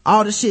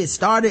 all the shit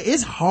started,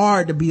 it's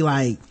hard to be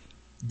like,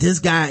 this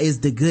guy is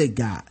the good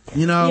guy,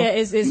 you know? Yeah,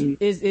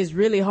 it's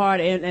really hard.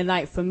 And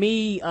like for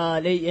me,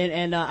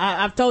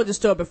 I've told this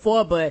story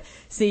before, but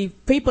see,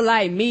 people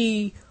like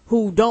me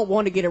who don't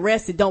want to get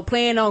arrested, don't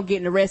plan on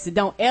getting arrested,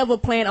 don't ever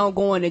plan on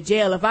going to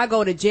jail. If I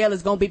go to jail,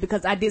 it's going to be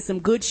because I did some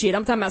good shit.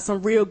 I'm talking about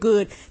some real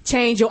good,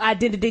 change your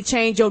identity,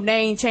 change your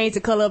name, change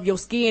the color of your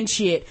skin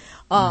shit.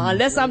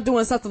 Unless I'm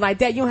doing something like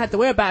that, you don't have to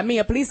worry about me.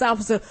 A police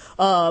officer,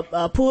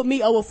 pulled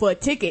me over for a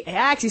ticket. I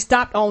actually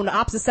stopped on the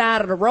opposite side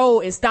of the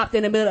road and stopped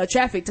in the middle of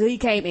traffic till he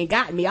came and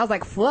got me. I was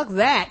like, fuck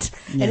that.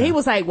 Yeah. And he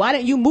was like, why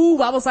didn't you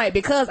move? I was like,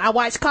 because I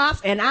watch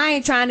cops and I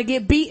ain't trying to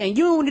get beat and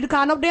you don't need to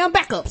call no damn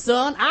backup,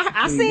 son.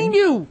 I seen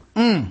you.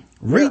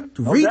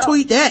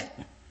 Retweet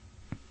that.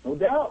 No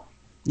doubt.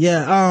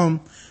 Yeah, all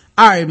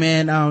right,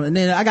 man. And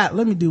then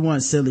let me do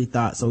one silly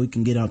thought so we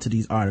can get onto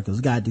these articles.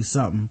 We gotta do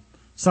something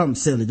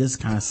silly. This is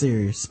kind of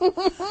serious. All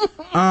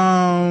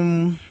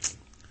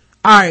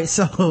right,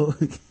 so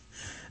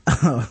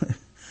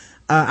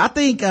I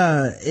think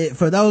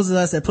for those of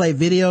us that play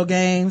video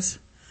games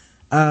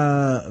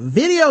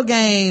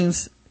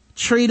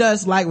treat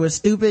us like we're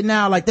stupid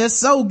now. Like they're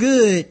so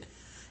good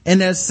and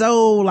they're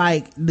so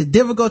like the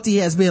difficulty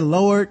has been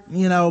lowered,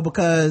 you know,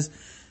 because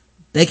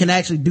they can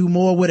actually do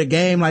more with a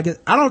game. Like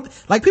I don't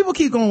like people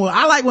keep going, well,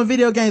 I like when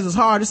video games was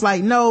hard. It's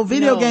like, no,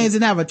 video games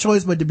didn't have a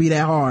choice but to be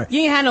that hard.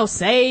 You ain't had no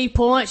save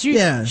points. You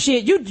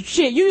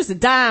used to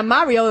die in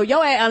Mario.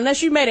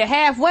 Unless you made it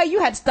halfway, you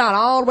had to start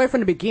all the way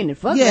from the beginning.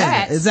 Fuck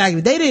that. Yeah,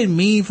 exactly. They didn't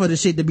mean for the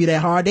shit to be that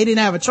hard. They didn't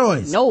have a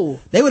choice. No.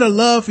 They would have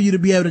loved for you to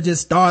be able to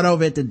just start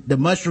over at the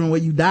mushroom where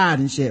you died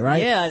and shit,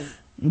 right? Yeah.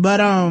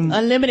 But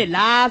unlimited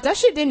lives, that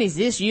shit didn't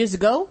exist years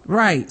ago.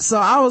 Right. So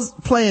I was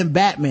playing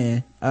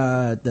Batman,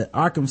 the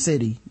Arkham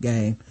City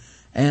game,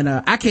 and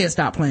I can't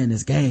stop playing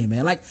this game,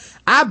 man. Like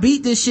I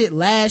beat this shit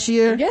last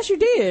year. Yes, you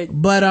did.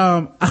 But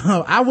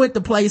I went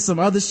to play some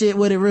other shit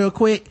with it real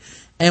quick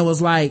and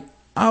was like,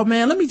 oh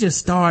man, let me just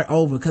start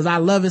over because I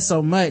love it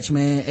so much,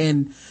 man.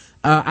 And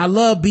I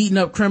love beating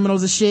up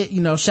criminals and shit,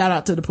 you know, shout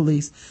out to the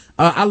police.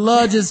 I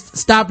love just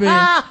stopping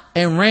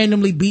and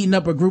randomly beating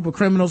up a group of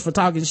criminals for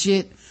talking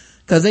shit.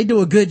 Cause they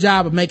do a good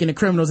job of making the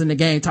criminals in the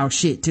game talk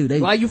shit too.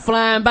 While you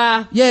flying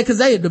by? Yeah,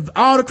 cause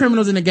all the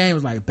criminals in the game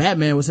was like,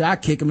 Batman would say, I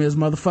kick him in his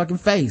motherfucking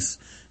face.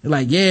 They're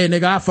like, yeah,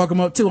 nigga, I fuck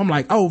him up too. I'm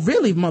like, oh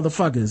really,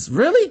 motherfuckers?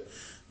 Really?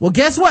 Well,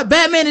 guess what?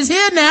 Batman is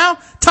here now.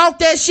 Talk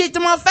that shit to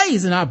my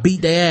face and I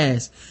beat their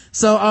ass.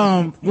 So,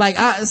 I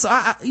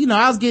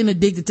was getting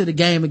addicted to the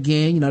game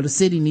again. You know, the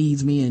city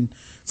needs me and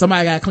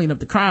somebody gotta clean up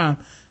the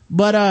crime.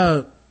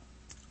 But,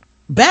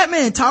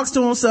 Batman talks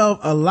to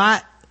himself a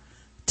lot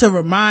to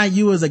remind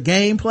you as a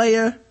game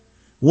player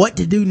what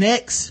to do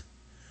next.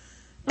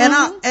 And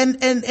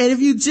and if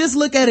you just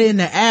look at it in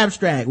the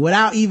abstract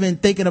without even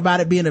thinking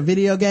about it being a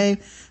video game,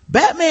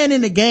 Batman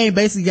in the game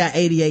basically got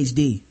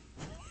ADHD.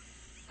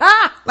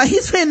 Like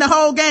he spent the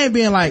whole game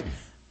being like,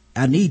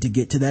 I need to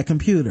get to that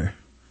computer.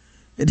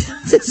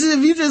 If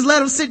you just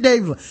let him sit there,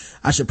 like,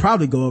 I should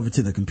probably go over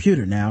to the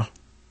computer now.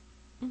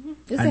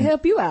 Just to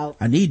help you out.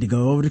 I need to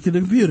go over to the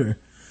computer.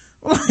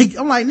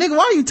 I'm like, nigga,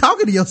 why are you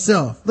talking to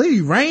yourself? Like,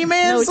 you Rain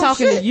Man? No, he's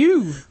talking to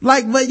you.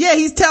 Like, but yeah,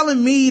 he's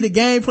telling me, the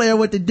game player,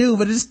 what to do,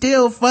 but it's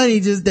still funny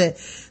just that,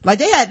 like,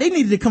 they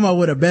needed to come up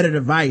with a better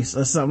device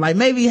or something. Like,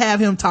 maybe have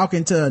him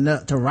talking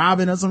to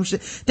Robin or some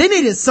shit. They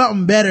needed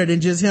something better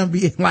than just him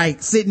being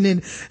like, sitting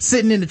in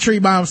the tree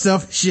by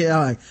himself and shit.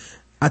 I'm like,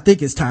 I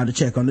think it's time to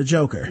check on the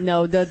Joker.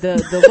 No,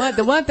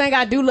 the one thing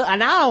I do love,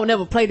 and I don't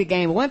never play the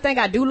game, but one thing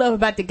I do love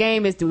about the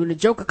game is when the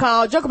Joker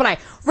call, Joker be like,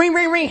 ring,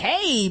 ring, ring,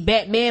 hey,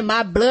 Batman,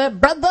 my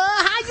blood brother,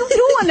 how you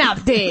doing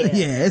out there?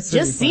 Yeah, it's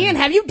just seeing, funny.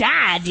 have you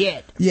died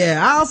yet?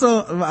 Yeah, I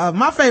also,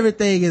 my favorite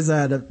thing is,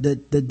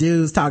 the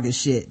dudes talking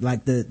shit.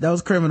 Like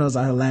those criminals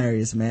are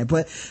hilarious, man.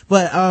 But,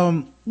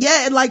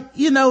 yeah, like,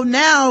 you know,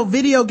 now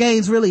video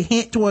games really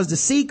hint towards the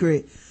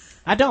secret.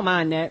 I don't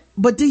mind that.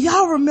 But do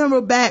y'all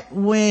remember back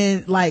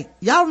when, like,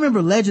 y'all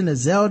remember Legend of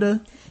Zelda?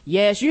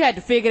 Yes, you had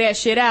to figure that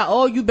shit out.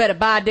 Oh, you better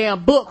buy a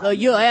damn book or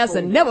your ass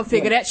will never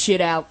figure that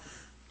shit out.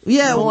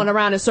 Yeah. Going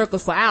around in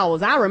circles for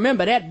hours. I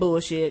remember that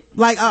bullshit.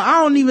 Like,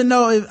 I don't even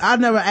know if,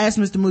 I've never asked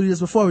Mr. Moody this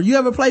before. You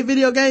ever play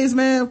video games,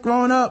 man,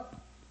 growing up?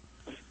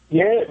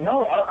 Yeah,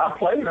 no, I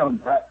played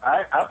them.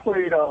 I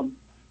played, I'm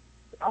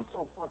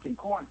so fucking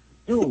corny.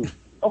 Dude,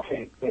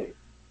 okay,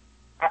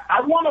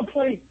 I want to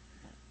play.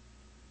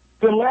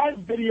 The last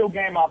video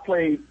game I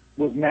played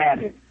was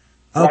Madden.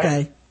 Right?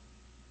 Okay.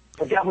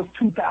 But that was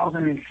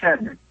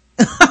 2007.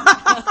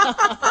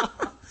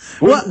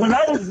 When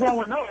I was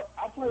growing up,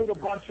 I played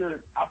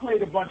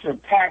a bunch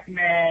of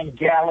Pac-Man,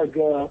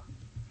 Galaga,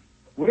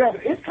 whatever.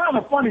 It's kind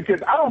of funny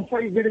because I don't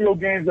play video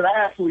games, but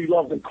I actually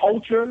love the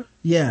culture.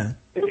 Yeah.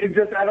 It's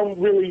just I don't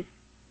really.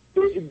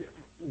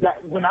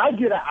 When I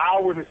get an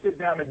hour to sit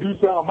down and do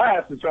something, I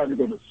have to try to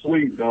go to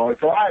sleep, dog.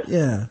 So I'm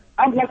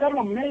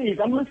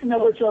amazed. I'm listening to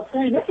what y'all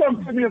saying. That's why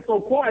I'm sitting there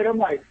so quiet. I'm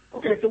like,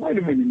 okay, so wait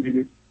a minute,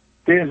 nigga.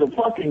 There's a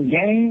fucking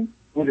game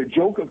where the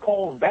Joker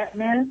calls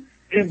Batman?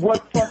 And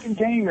what fucking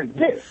game is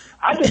this?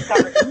 I just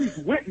gotta at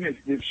least witness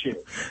this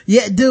shit.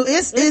 Yeah, dude,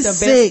 it's the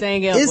sick. best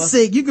thing ever. It's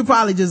sick. You could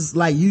probably just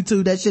like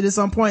YouTube that shit at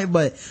some point,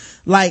 but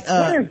like,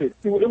 what is it?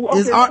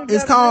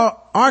 it's called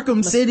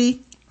Arkham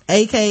City,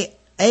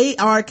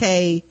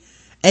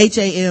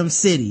 ARKHAM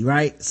City,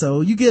 right?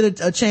 So you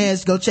get a chance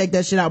to go check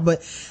that shit out.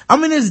 But I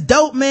mean, it's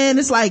dope, man.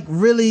 It's like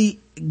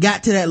really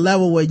got to that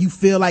level where you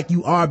feel like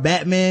you are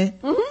Batman.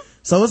 Mm-hmm.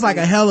 So it's like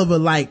a hell of a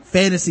like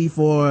fantasy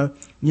for,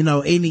 you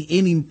know, any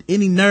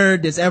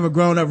nerd that's ever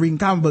grown up reading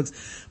comic books.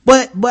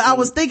 But I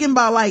was thinking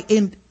about like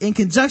in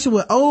conjunction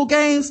with old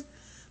games,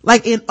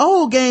 like in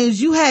old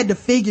games, you had to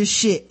figure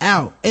shit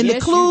out. And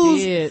yes,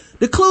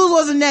 the clues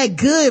wasn't that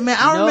good, man.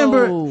 I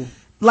remember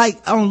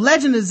like on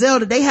Legend of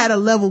Zelda, they had a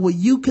level where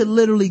you could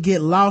literally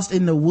get lost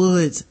in the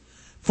woods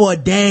for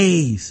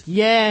days.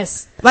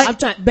 Yes. Like, I'm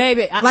trying,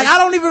 baby. I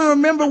don't even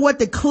remember what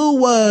the clue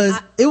was.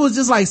 It was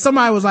just like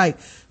somebody was like,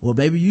 well,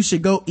 baby, you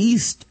should go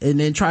east and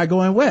then try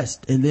going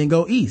west and then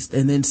go east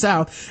and then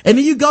south. And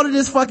then you go to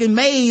this fucking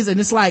maze and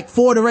it's like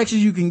 4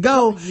 directions you can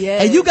go.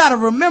 Yes. And you gotta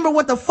remember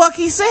what the fuck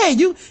he said.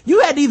 You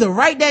had to either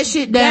write that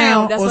shit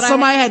down or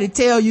somebody had to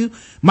tell you.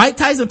 Mike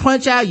Tyson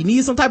Punch Out, you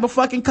need some type of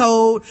fucking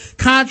code.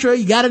 Contra,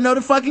 you gotta know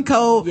the fucking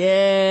code.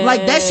 Yeah.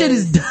 Like that shit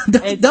is,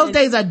 those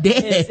days are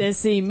dead. And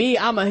see me,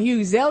 I'm a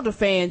huge Zelda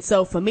fan.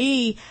 So for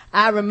me,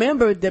 I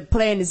remember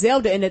playing the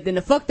Zelda and then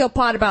the fucked up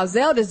part about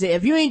Zelda is that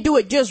if you ain't do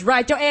it just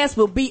right, your ass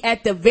will be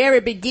at the very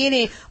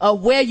beginning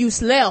of where you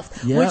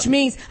left, which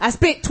means I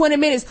spent 20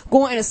 minutes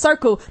going in a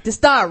circle to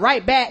start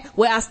right back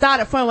where I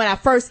started from when I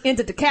first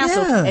entered the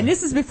castle. Yeah. And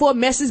this is before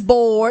message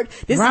board.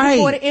 This is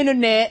before the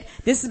internet.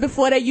 This is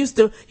before they used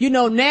to, you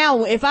know,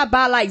 now if I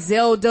buy like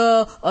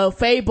Zelda or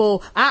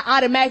Fable, I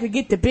automatically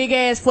get the big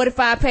ass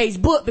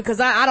 45-page book because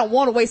I don't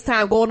want to waste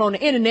time going on the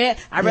internet.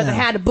 I'd rather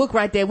have the book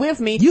right there with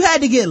me. You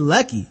had to get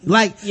lucky.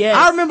 Like,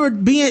 I remember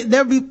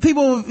there'd be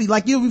people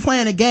like, you'll be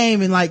playing a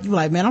game and like, you're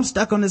like, man, I'm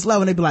stuck on this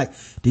level. And they'd be like,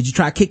 did you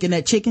try kicking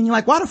that chicken? You're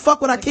like, why the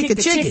fuck would I kick a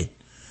chicken?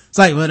 It's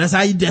like, well, that's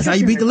how you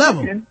beat the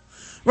level.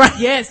 Right.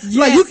 Yes.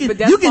 Like you can do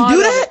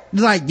that?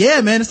 It's like,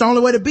 yeah, man, it's the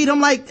only way to beat. I'm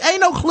like,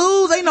 ain't no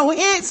clues, ain't no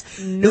hints.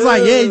 No. It's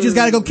like, yeah, you just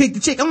gotta go kick the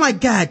chicken. I'm like,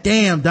 god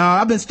damn,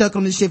 dog, I've been stuck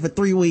on this shit for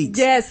 3 weeks.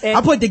 Yes.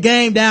 I put the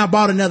game down,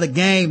 bought another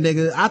game,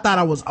 nigga. I thought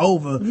I was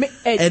over.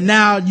 And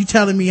now you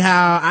telling me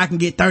how I can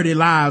get 30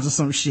 lives or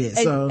some shit.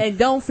 And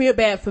don't feel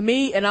bad for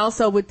me. And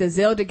also with the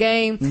Zelda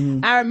game,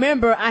 I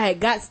remember I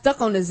had got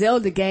stuck on the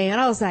Zelda game and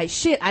I was like,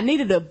 shit, I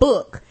needed a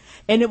book.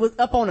 And it was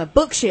up on a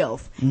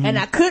bookshelf. And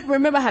I couldn't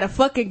remember how to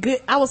fucking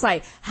I was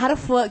like, how the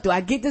fuck do I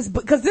get this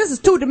book? Cause this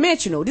is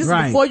 2-dimensional. This is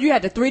before you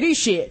had the 3D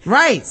shit.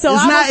 Right. So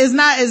it's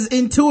not as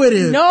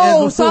intuitive.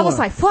 No. So I was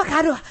like, fuck,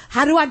 how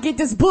do I get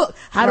this book?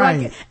 How do I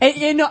get, and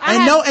you know,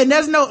 and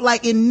there's no,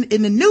 like in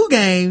the new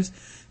games,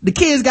 the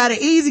kids got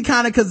it easy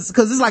kind of cause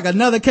it's like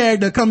another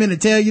character come in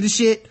and tell you the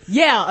shit.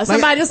 Yeah. Or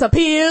somebody just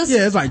appears.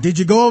 Yeah. It's like, did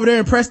you go over there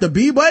and press the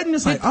B button?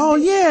 It's like, oh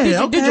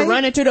yeah. Did you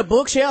run into the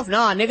bookshelf?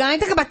 Nah, nigga, I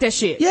ain't think about that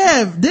shit.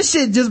 Yeah. This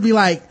shit just be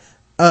like,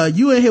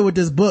 you in here with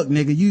this book,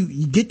 nigga.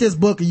 You get this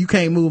book and you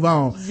can't move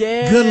on.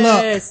 Yes. Good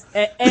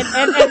luck.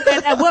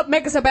 And what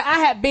makes us about, I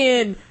had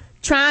been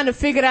trying to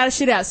figure that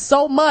shit out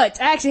so much.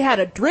 I actually had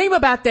a dream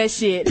about that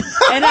shit.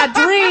 And I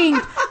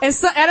dreamed,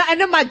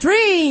 and in my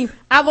dream,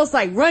 I was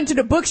like, run to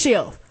the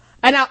bookshelf.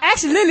 And I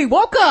actually literally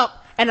woke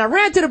up and I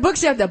ran to the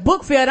bookshelf, the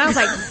book fell, and I was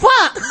like,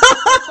 fuck!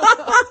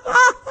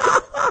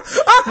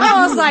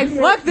 I was like,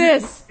 fuck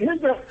this. You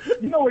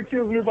know what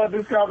kills me about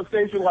this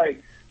conversation?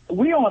 Like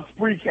we on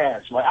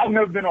Spreecast. Like, I've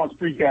never been on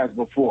Spreecast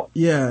before.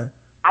 Yeah.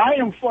 I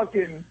am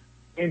fucking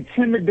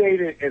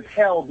intimidated as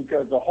hell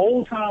because the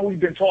whole time we've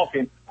been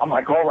talking, I'm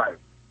like, all right,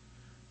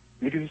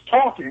 niggas is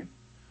talking,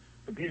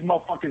 but these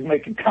motherfuckers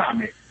making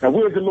comments. Now,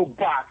 where's the little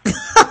box?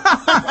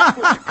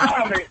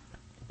 Comment.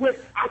 But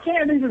I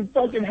can't even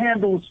fucking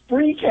handle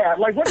Spreecast.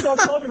 Like, what y'all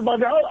talking about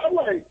now? I'm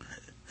like,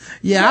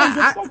 yeah,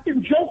 the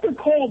fucking Joker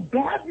called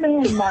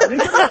Batman, my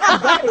nigga. I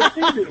gotta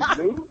see this,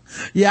 dude.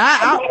 Yeah,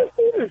 I gotta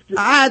see this.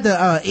 I had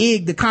to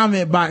egg the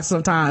comment box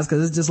sometimes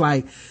because it's just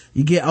like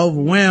you get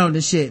overwhelmed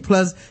and shit.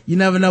 Plus, you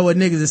never know what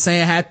niggas is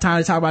saying. Half the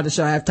time they talk about the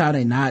show, half the time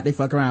they not. They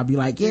fuck around and be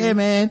like, yeah,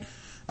 man,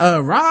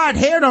 Rod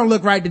hair don't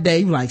look right today.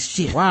 You like,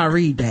 shit, why I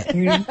read that?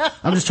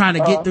 I'm just trying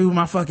to get through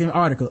my fucking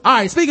article. All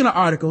right, speaking of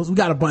articles, we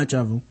got a bunch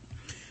of them.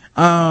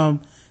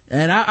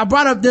 And I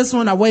brought up this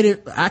one.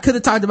 I could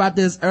have talked about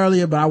this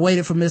earlier, but I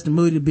waited for Mr.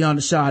 Moody to be on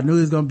the show. I knew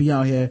he was going to be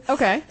on here.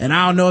 Okay. And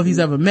I don't know if he's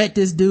ever met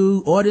this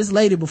dude or this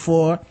lady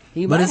before.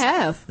 He might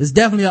have. It's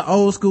definitely an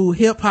old school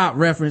hip hop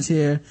reference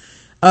here.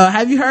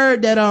 Have you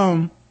heard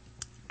that,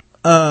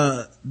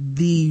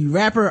 the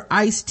rapper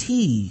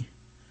Ice-T,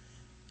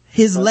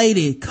 his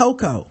lady,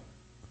 Coco,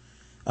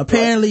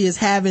 apparently is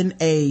having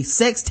a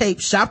sex tape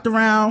shopped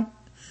around,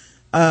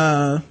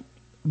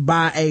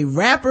 by a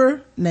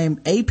rapper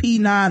named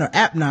AP9 or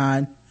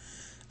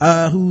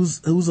App9,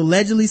 who's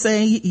allegedly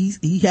saying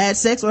he had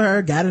sex with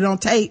her, got it on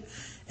tape,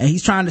 and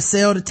he's trying to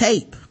sell the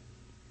tape.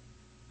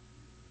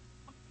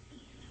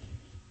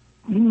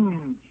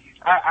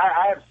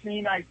 I have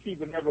seen Ice-T,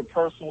 but never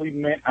personally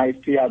met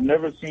Ice-T. I've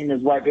never seen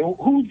his wife.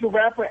 Who's the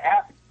rapper?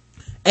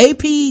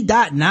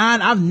 AP.9.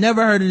 I've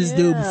never heard of this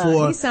dude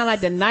before. He sound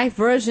like the ninth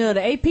version of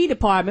the AP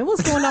department.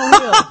 What's going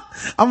on here?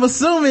 I'm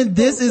assuming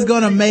this is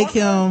gonna make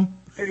him.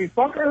 Did he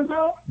fuck her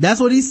though? That's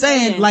what he's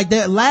saying. Like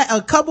that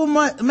a couple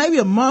months, maybe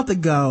a month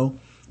ago,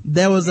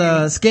 there was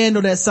a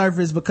scandal that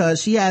surfaced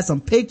because she had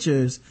some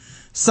pictures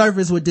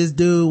surface with this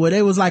dude where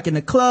they was like in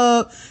the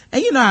club,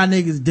 and you know how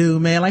niggas do,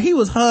 man. Like he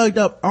was hugged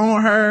up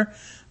on her,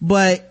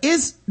 but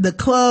it's the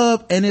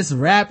club and it's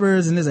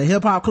rappers and it's a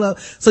hip hop club,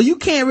 so you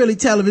can't really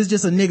tell if it's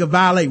just a nigga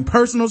violating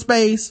personal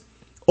space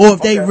or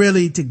if they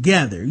really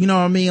together. You know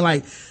what I mean?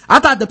 Like I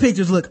thought the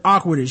pictures looked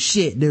awkward as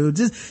shit, dude.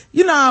 Just,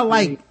 you know,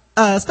 like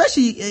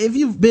especially if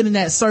you've been in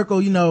that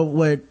circle, you know,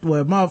 where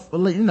you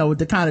know, with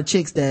the kind of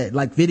chicks that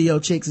like video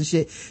chicks and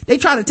shit, they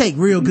try to take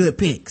real good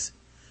pics.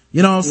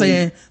 You know what I'm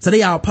saying? So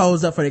they all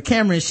posed up for the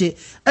camera and shit.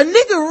 A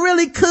nigga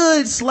really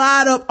could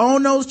slide up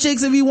on those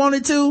chicks if he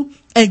wanted to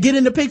and get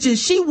in the picture.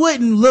 She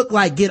wouldn't look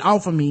like get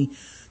off of me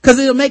because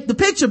it'll make the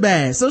picture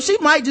bad. So she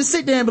might just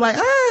sit there and be like,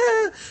 all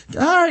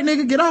right,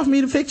 nigga, get off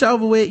me, the picture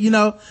over with, you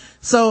know?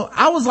 So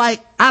I was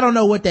like, I don't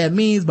know what that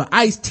means, but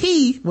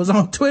Ice-T was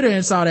on Twitter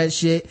and saw that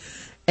shit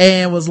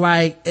and was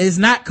like, it's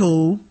not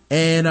cool.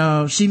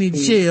 And, she need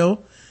to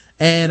chill.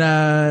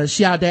 And,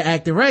 she out there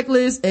acting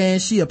reckless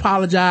and she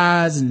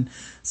apologized and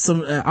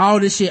some, all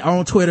this shit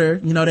on Twitter.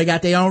 You know, they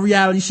got their own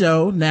reality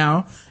show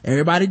now.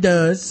 Everybody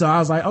does. So I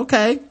was like,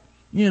 okay,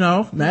 you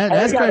know,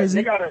 that's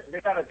crazy. They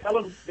gotta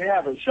tell them they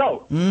have a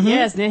show. Mm-hmm.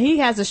 Yes, then he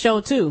has a show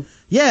too.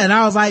 Yeah, and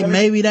I was like,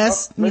 maybe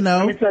that's, you know.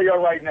 Let me tell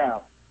y'all right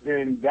now.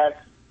 Then that's,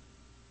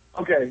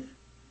 okay.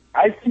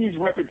 Ice-T's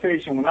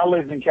reputation, when I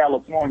lived in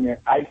California,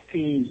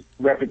 Ice-T's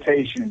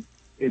reputation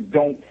is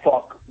don't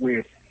fuck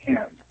with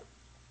him.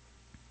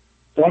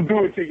 Don't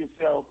do it to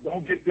yourself.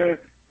 Don't get the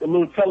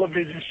little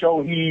television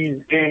show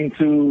he's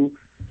into.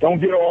 Don't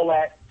get all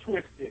that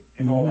twisted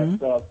and all that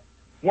stuff.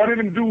 One of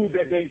them dudes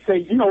that they say,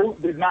 you know,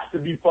 is not to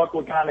be fucked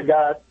with kind of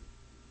guy.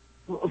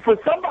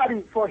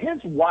 For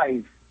his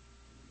wife,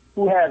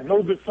 who has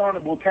no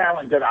discernible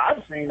talent that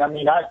I've seen, I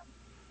mean,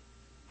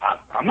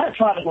 I'm not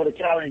trying to go to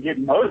Cali and get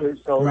murdered,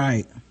 so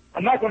right.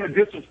 I'm not going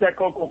to disrespect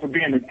Coco for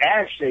being an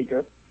ass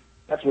shaker.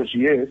 That's what she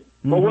is.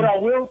 But what I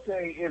will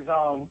say is,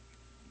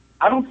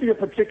 I don't see a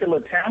particular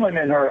talent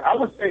in her. I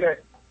would say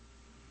that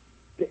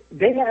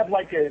they have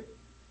like a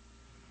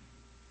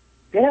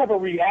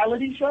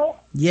reality show.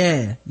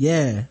 Yeah.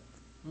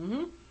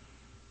 Mm-hmm.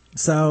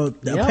 So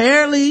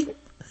apparently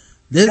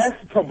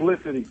that's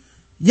publicity.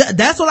 Yeah,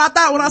 that's what I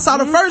thought when I saw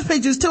the first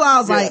pictures too. I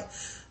was like,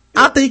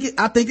 I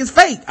think it's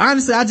fake.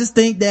 Honestly, I just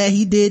think that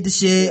he did the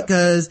shit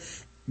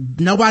because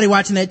nobody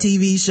watching that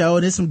TV show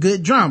and there's some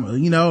good drama,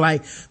 you know,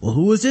 like, well,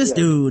 who is this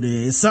dude?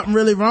 Is something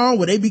really wrong?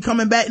 Will they be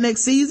coming back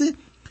next season?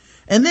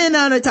 And then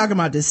now they're talking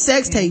about this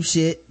sex tape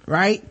shit,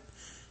 right?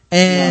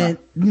 And,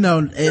 you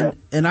know,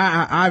 and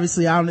I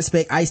obviously I don't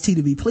expect Ice-T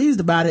to be pleased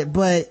about it,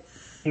 but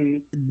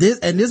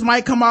this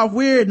might come off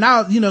weird.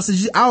 Now, you know,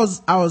 since I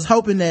was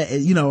hoping that,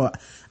 you know,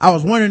 I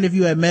was wondering if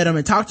you had met him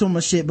and talked to him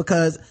or shit,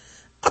 because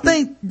I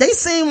think they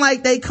seem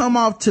like they come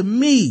off to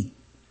me.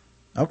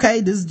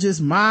 Okay. This is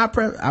just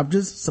I'm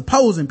just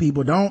supposing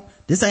people I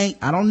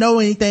don't know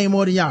anything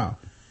more than y'all.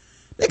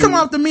 They come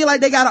off to me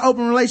like they got an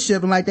open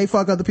relationship and like they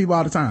fuck other people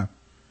all the time.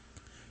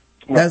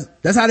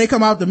 That's how they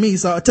come out to me.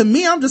 So to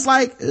me, I'm just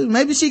like,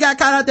 maybe she got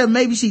caught out there,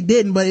 maybe she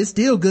didn't, but it's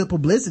still good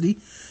publicity.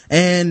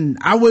 And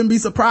I wouldn't be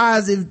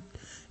surprised if,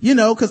 you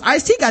know, cause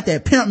Ice-T got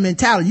that pimp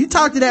mentality. You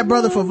talk to that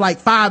brother for like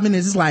 5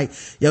 minutes, it's like,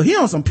 yo, he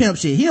on some pimp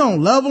shit. He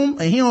don't love him,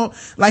 and he don't,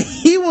 like,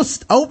 he will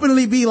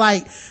openly be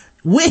like,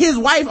 with his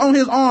wife on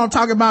his arm,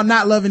 talking about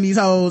not loving these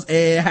hoes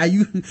and how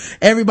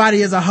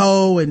everybody is a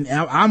hoe, and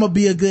I'm gonna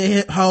be a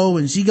good hoe,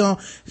 and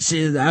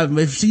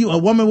if she a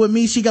woman with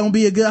me, she gonna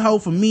be a good hoe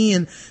for me,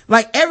 and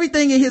like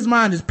everything in his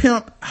mind is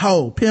pimp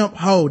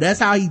hoe. That's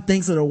how he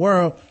thinks of the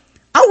world.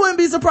 I wouldn't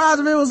be surprised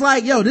if it was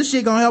like, yo, this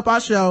shit gonna help our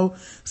show.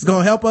 It's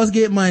gonna help us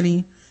get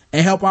money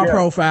and help our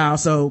profile.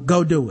 So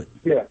go do it.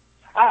 Yeah.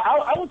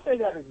 I would say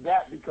that is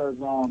that because,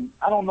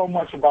 I don't know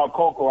much about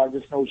Coco. I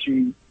just know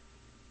she's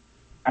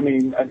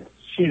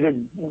a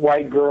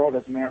white girl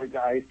that's married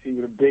to Ice-T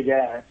with a big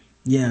ass.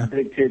 Yeah.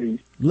 Big titties.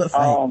 Look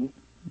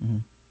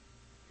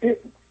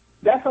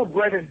that's her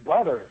bread and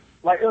butter.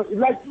 Like,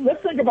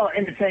 let's think about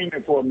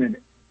entertainment for a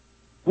minute.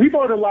 We've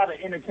heard a lot of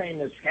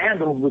entertainment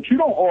scandals, but you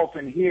don't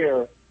often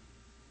hear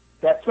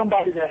that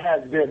somebody that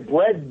has their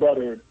bread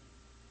buttered,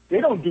 they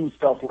don't do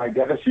stuff like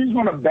that. If she's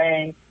going to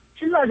bang,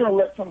 she's not going to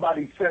let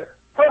somebody sit.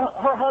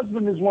 Her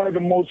husband is one of the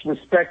most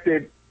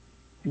respected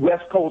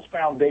West Coast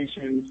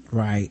foundations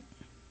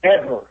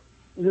ever.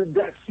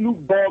 That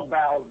Snoop Dogg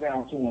bows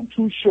down to him.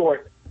 Too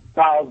Short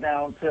bows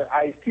down to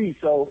Ice-T.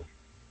 So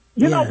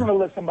you're not going to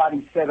let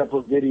somebody set up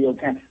a video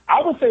camera.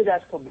 I would say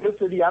that's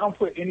publicity. I don't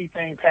put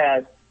anything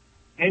past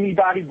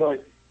anybody,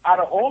 but out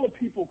of all the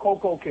people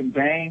Coco can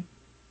bang,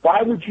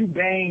 why would you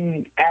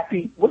bang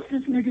Appy? What's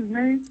this nigga's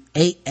name?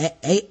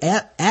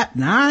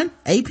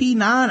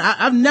 AP9?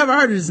 I've never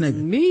heard of this nigga.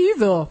 Me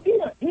either. He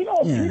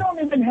don't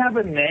even have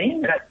a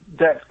name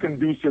that's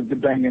conducive to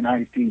banging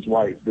Ice-T's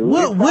wife, dude.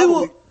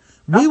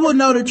 We will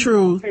know the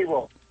truth.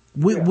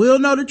 We'll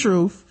know the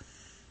truth.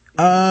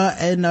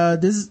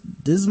 This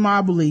is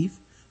my belief.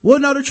 We'll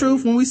know the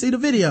truth when we see the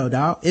video,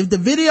 dog. If the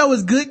video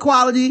is good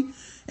quality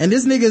and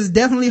this nigga is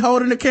definitely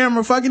holding the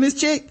camera fucking this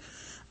chick,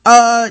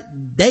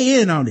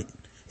 they in on it.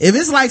 If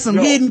it's like some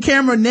hidden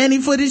camera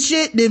nanny footage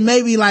shit, then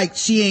maybe like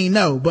she ain't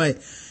know. But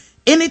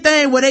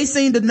anything where they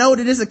seem to know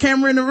that there's a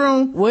camera in the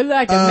room. Well,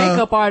 like the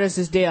makeup artist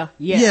is there.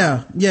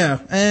 Yeah.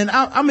 And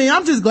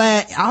I'm just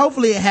glad.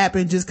 Hopefully it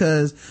happened just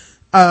cause,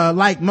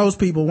 like most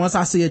people, once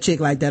I see a chick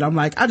like that, I'm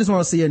like, I just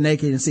want to see her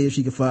naked and see if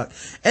she can fuck.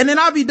 And then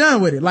I'll be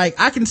done with it. Like,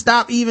 I can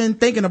stop even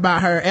thinking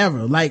about her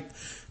ever. Like,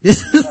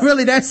 this is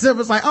really that simple.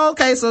 It's like,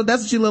 okay, so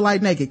that's what she look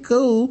like naked.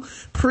 Cool.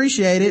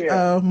 Appreciate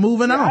it.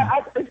 Moving on.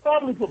 It's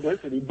probably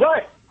publicity,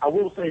 but I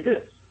will say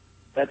this.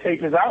 That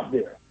tape is out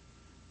there.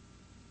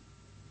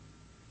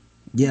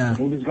 Yeah.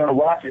 Who's gonna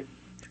watch it?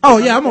 Oh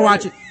yeah, I'm gonna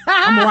watch it.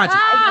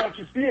 I want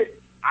to see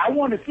it. I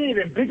want to see it,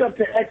 and big up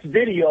to X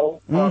Video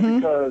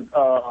because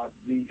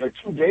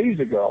 2 days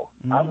ago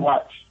I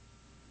watched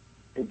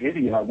a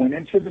video. I went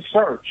into the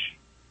search,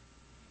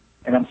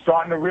 and I'm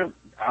starting to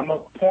I'm a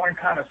porn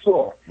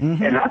connoisseur,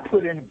 and I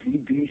put in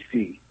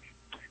BBC.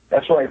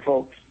 That's right,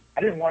 folks. I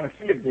didn't want to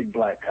see a big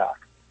black cock,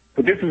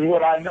 but this is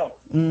what I know.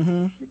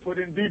 You put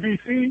in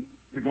BBC,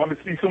 you're going to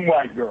see some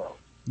white girls.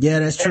 Yeah,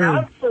 that's true. And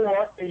I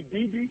saw a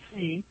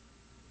BBC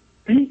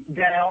beat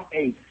down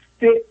a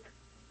thick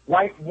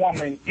white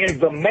woman in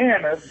the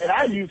manner that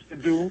I used to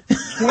do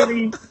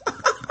 20,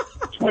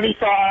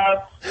 25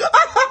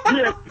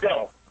 years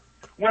ago.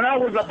 When I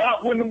was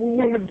when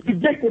the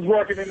dick was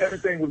working and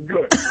everything was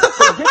good.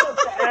 So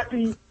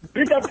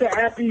big up to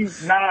Appy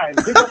 9.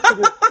 Big up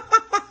to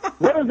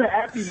what is the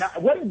Appy 9?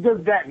 What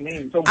does that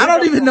mean? So I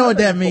don't even know what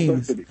that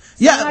means.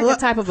 Yeah. Like a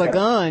type of a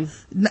gun.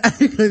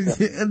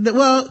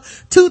 Well,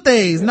 two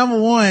things. Number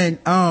one,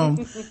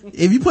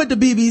 if you put the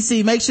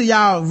BBC, make sure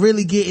y'all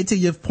really get into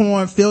your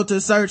porn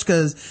filter search,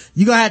 cause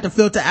you're gonna have to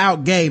filter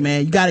out gay,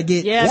 man. You gotta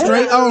get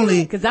straight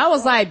only. Cause I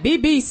was like,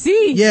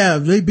 BBC. Yeah,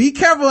 be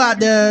careful out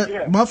there.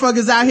 Yeah.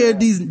 Motherfuckers out here,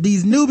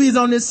 these newbies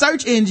on this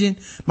search engine.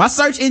 My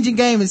search engine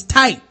game is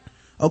tight.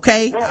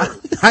 Okay?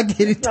 I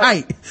get it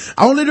tight.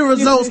 Only the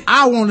results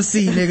I want to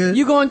see, nigga.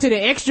 You going to the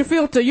extra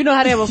filter. You know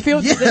how they have a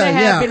filter that they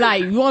have be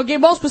like, you want to get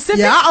more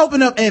specific? Yeah, I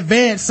open up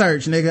advanced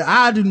search, nigga.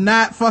 I do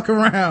not fuck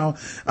around.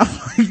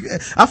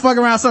 I fuck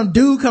around some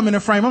dude come in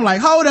the frame. I'm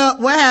like, hold up,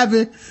 what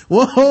happened?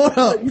 Well, hold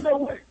up. You know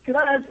what? Can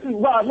I ask you,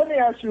 Rod, let me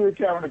ask you and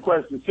Karen a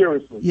question,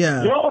 seriously.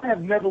 Yeah. Y'all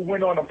have never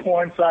went on a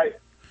porn site?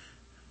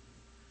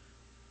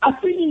 I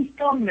see these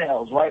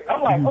thumbnails, right?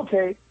 I'm like,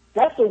 okay,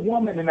 that's a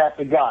woman and that's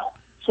a guy.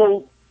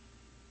 So,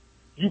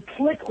 you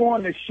click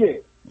on the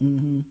shit,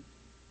 and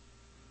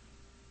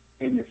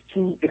it's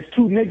two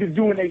niggas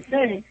doing their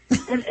thing,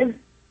 and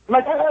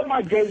like I had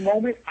my gay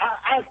moment.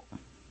 I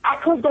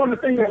clicked on the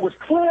thing that was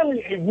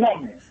clearly a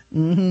woman,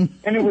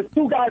 and it was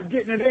two guys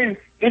getting it in,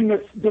 and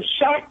the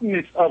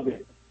shockness of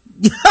it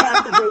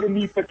captivated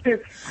me for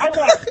 10. I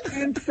got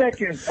 10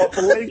 seconds of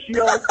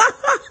fellatio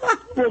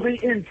for the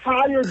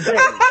entire day.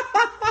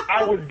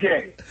 I was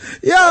gay.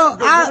 Yo,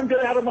 one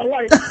day out of my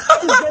life, I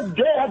was just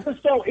gay. I was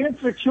just so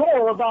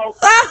insecure about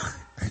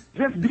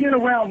just being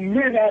around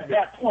men at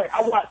that point.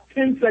 I watched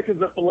 10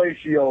 seconds of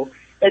fellatio.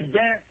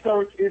 Advanced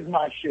search is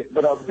my shit.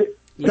 But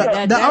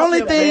The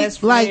only thing,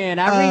 like,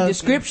 I read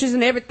descriptions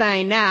and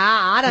everything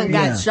now. I done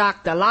got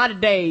shocked a lot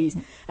of days.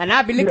 And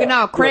I be looking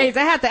all crazy.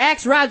 I have to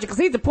ask Roger because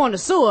he's the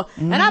connoisseur.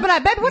 And I be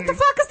like, baby, what the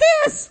fuck is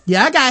this?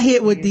 Yeah, I got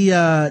hit with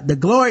the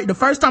glory, the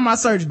first time I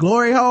searched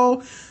glory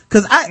hole.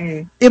 Cause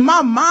in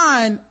my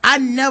mind, I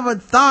never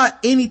thought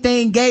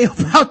anything gay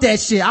about that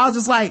shit. I was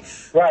just like,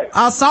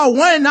 I saw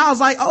one and I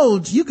was like,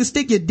 oh, you can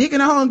stick your dick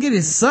in a hole and get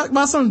it sucked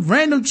by some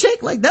random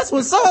chick? Like, that's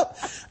what's up.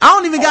 I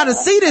don't even gotta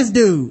see this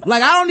dude.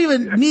 Like, I don't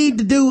even need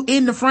the dude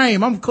in the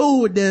frame. I'm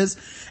cool with this.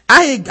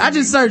 I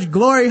just searched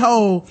glory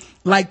hole,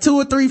 like 2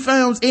 or 3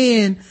 films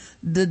in.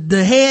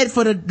 The head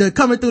for the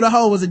coming through the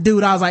hole was a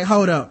dude. I was like,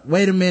 hold up,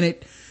 wait a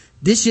minute.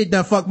 This shit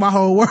done fucked my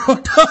whole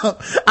world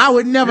up. I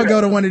would never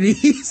go to one of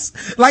these.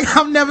 Like,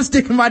 I'm never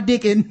sticking my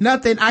dick in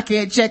nothing I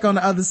can't check on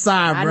the other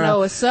side, bro. I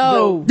know it's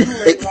so.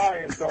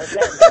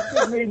 That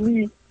just made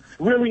me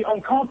really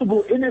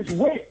uncomfortable. And it's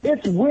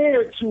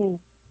weird to,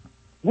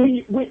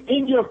 when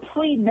in your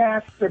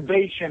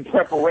pre-masturbation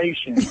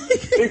preparation,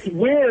 it's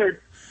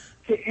weird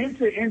to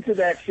enter into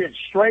that shit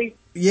straight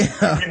and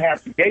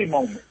have the gay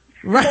moment.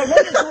 Right. So I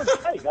wasn't doing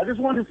straight. I just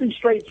wanted to see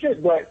straight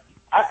shit, but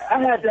I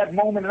had that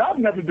moment and I've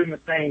never been the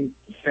same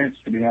since,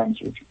 to be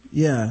honest with you.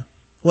 Yeah.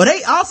 Well,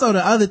 they also,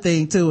 the other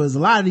thing too is a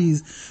lot of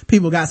these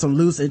people got some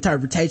loose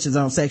interpretations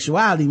on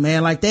sexuality,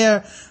 man. Like,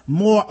 they're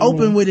more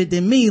open with it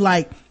than me.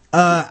 Like,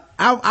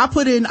 I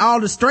put in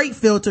all the straight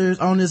filters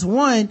on this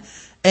one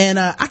and,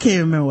 I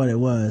can't remember what it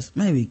was.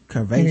 Maybe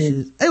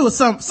curvaceous. It was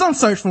some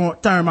search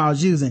term I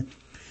was using.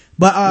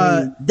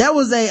 But, there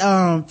was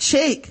a,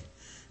 chick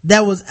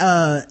that was,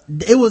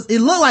 it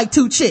looked like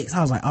 2 chicks.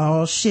 I was like,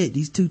 oh shit,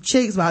 these 2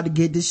 chicks about to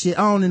get this shit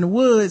on in the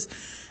woods.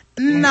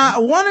 Nah,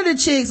 one of the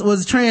chicks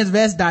was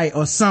transvestite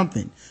or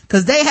something.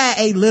 Cause they had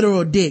a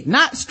literal dick,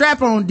 not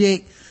strap-on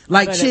dick,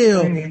 like but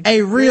chill,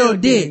 a real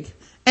dick.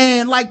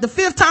 And like the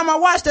 5th time I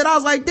watched it, I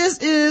was like, this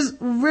is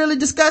really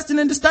disgusting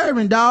and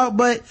disturbing, dog.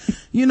 But,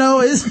 you know,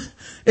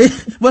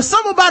 but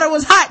something about it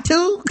was hot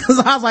too. Cause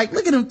I was like,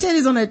 look at them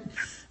titties on that.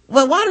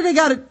 Well, why do they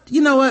gotta,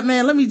 you know what,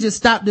 man, let me just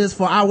stop this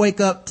before I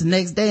wake up the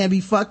next day and be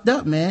fucked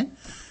up, man.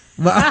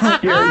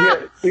 But,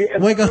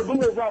 wake up.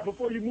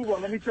 Before you move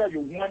on, let me tell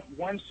you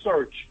one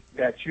search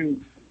that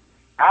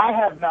I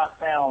have not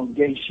found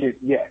gay shit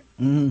yet.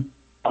 On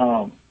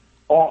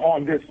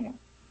this one.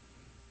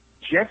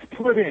 Just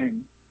put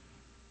in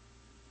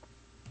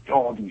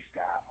doggy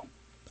style.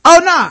 Oh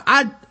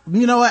no,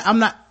 you know what,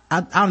 I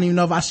don't even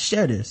know if I should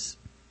share this.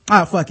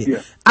 Oh, fuck it.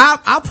 Yeah.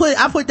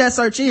 I put that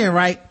search in,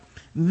 right?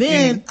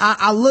 Then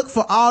I look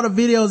for all the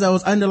videos that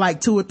was under like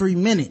 2 or 3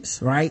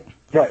 minutes, right?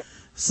 Right.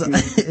 So,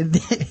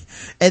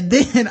 and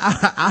then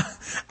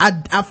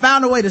I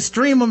found a way to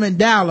stream them and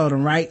download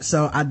them, right?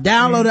 So I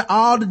downloaded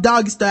all the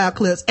doggy style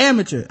clips,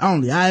 amateur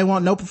only. I didn't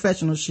want no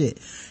professional shit.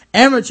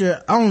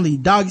 Amateur only,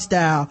 doggy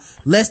style,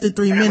 less than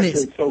 3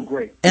 minutes. So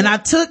great. And I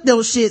took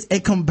those shits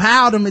and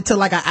compiled them into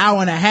like an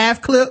 1.5-hour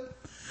clip.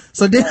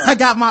 So then I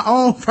got my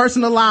own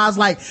personalized,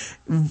 like,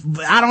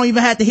 I don't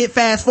even have to hit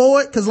fast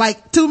forward, cause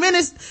like 2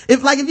 minutes,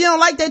 if you don't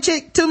like that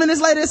chick, 2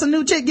 minutes later it's a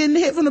new chick getting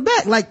hit from the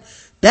back. Like,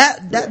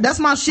 that's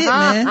my shit,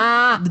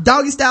 man. The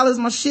doggy style is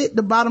my shit.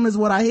 The bottom is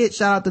what I hit.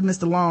 Shout out to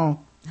Mr.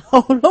 Long.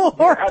 Oh Lord.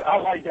 Yeah, I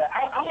like that.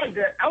 I like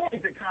that. I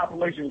like the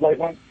compilations. Like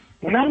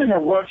when I'm in a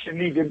rush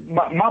and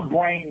my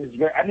brain is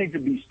I need to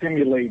be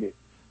stimulated.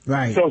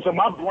 Right. So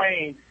my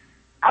brain,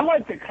 I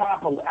like the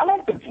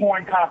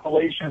porn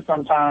compilation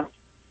sometimes.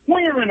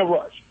 When you're in a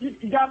rush,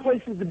 you got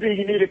places to be,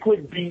 you need a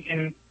quick beat,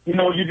 and, you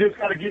know, you just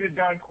gotta get it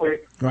done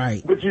quick.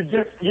 Right. But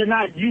you're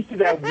not used to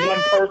that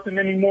one person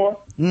anymore.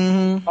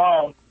 The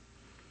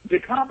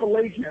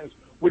compilations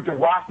with the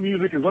rock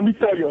music is, let me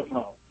tell you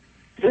something,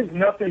 there's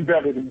nothing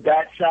better than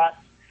back shots.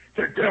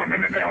 That's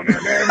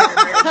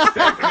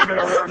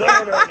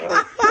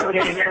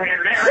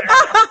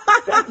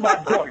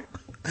my joint.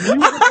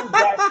 Musical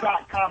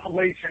backshot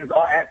compilations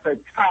are at the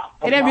top.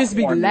 And that used to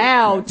be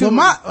loud too.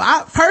 Well,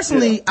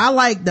 I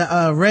like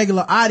the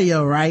regular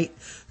audio, right?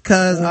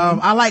 Cause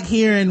I like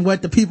hearing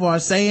what the people are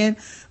saying.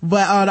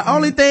 But the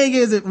only thing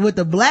is with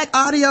the black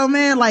audio,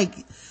 man, like,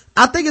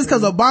 I think it's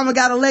cause Obama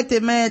got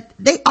elected, man.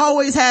 They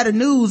always had the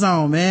news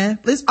on, man.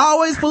 It's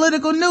always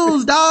political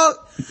news, dog.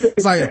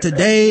 It's like,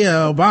 today,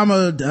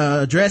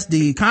 Obama, addressed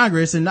the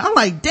Congress, and I'm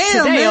like,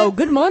 damn, today, man. Oh,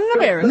 Good Morning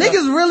America.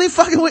 Niggas really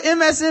fucking with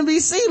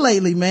MSNBC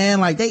lately, man.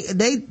 Like,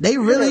 they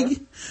really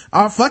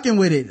are fucking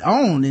with it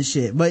on and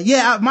shit. But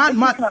yeah, my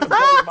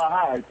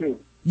high too.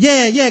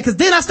 Yeah, cause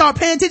then I start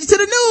paying attention to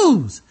the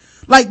news.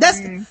 Like, that's,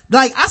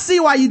 like, I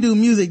see why you do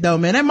music though,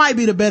 man. That might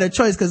be the better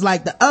choice, cause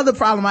like the other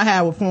problem I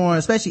have with porn,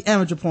 especially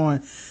amateur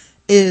porn,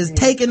 is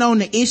taking on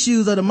the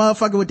issues of the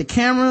motherfucker with the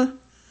camera.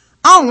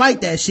 I don't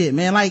like that shit,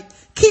 man. Like,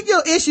 keep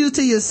your issues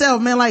to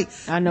yourself, man. Like,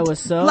 I know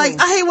it's so. Like,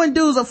 I hate when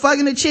dudes are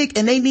fucking a chick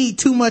and they need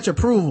too much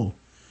approval.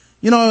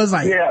 You know, it's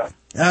like,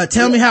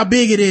 tell me how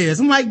big it is.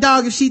 I'm like,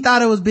 dog, if she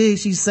thought it was big,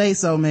 she'd say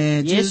so,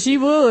 man. Yes, she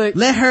would.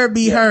 Let her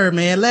be her,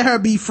 man. Let her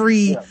be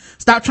free. Yeah.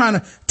 Stop trying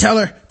to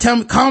tell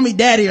me, call me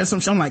daddy or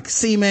something. I'm like,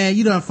 see, man,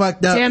 you done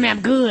fucked up. Tell me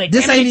I'm good.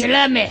 This Tell me ain't that you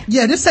love me.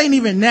 Yeah, this ain't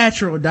even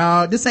natural,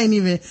 dog. This ain't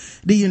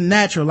even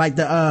natural. Like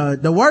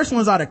the worst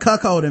ones are the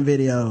cuckolding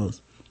videos.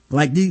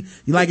 Like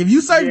if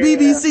you search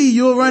BBC,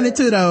 you'll run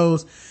into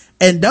those.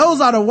 And those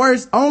are the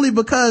worst only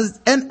because,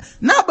 and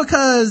not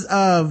because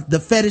of the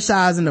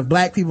fetishizing of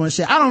black people and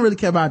shit. I don't really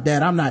care about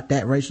that. I'm not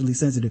that racially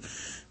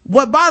sensitive.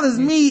 What bothers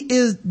me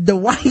is the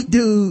white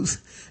dudes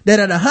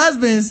that are the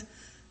husbands.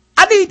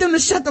 I need them to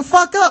shut the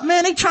fuck up,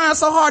 man. They trying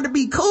so hard to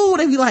be cool.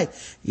 They be like,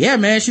 yeah,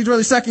 man, she's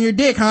really sucking your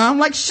dick, huh? I'm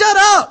like, shut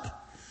up.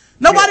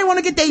 Nobody want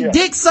to get their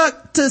dick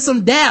sucked to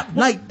some dap.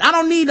 Like, I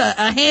don't need a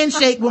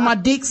handshake with my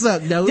dick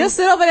sucked, though. Just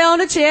sit over there on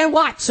the chair and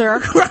watch, sir.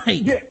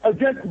 Right. Yeah,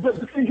 but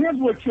see, here's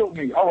what killed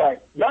me. All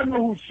right, y'all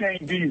know who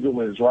Shane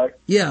Diesel is, right?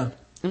 Yeah.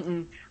 So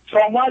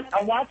I'm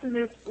watching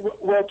this.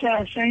 Well,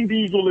 Karen, Shane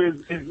Diesel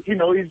is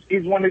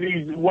he's one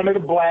of the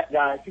black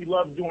guys. He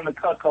loves doing the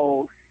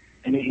cuckold,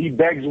 and he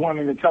begs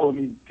women to tell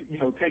him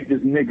take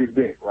this nigger's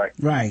dick, right?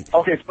 Right.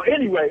 Okay. So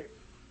anyway.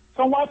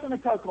 So I'm watching the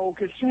cuckold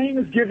because Shane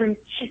is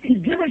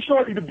he's giving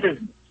Shorty the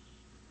business.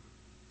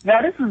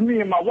 Now this is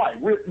me and my wife.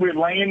 We're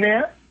laying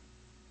there.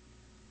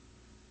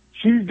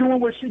 She's doing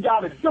what she got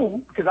to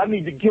do because I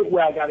need to get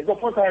where I got to go.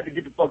 First I had to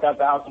get the fuck out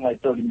the house in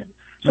like 30 minutes.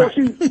 So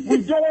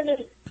we're doing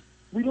it.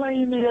 We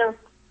laying there.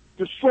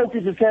 The stroke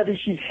is heavy.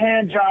 She's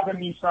hand jobbing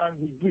me,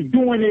 son. We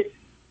doing it.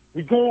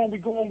 We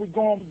going.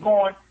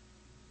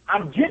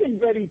 I'm getting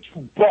ready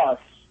to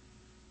bust.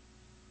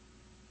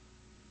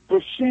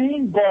 But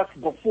Shane busts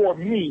before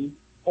me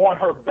on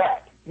her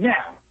back.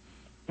 Now,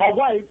 my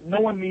wife,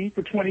 knowing me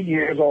for 20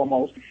 years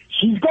almost,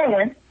 she's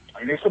going,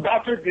 and it's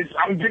about to,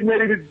 I'm getting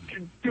ready to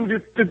do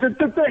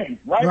the thing,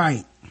 right?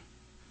 Right.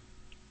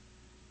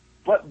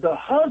 But the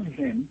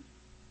husband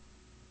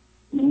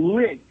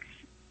licks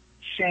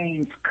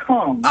Shane's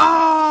cum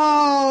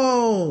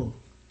Oh!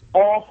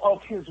 off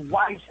of his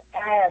wife's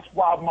ass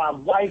while my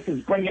wife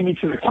is bringing me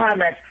to the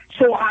climax.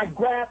 So I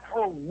grabbed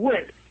her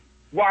wrist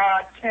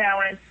while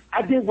Karen,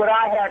 I did what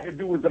I had to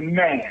do as a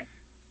man.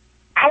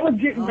 I was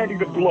getting ready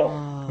to blow.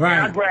 Right.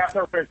 And I grabbed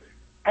her wrist.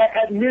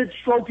 At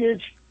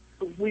mid-strokage,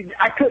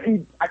 I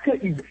couldn't,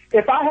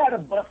 if I had a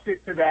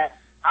busted to that,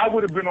 I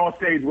would have been on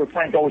stage with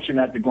Frank Ocean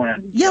at the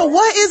Grammy.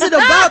 What is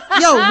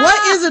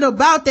it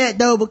about that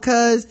though?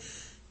 Because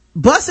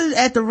busting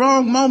at the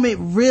wrong moment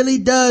really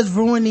does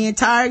ruin the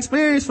entire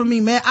experience for me,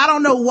 man. I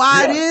don't know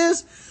why it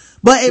is.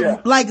 But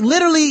it,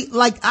 literally,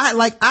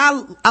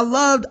 I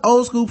loved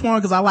old school porn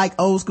because I like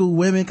old school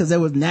women because it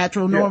was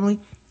natural normally.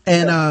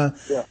 And,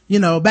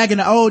 back in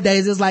the old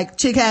days, it's like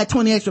chick had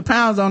 20 extra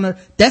pounds on her.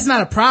 That's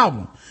not a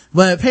problem.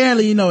 But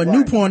apparently, in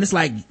new porn, it's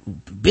like,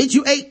 bitch,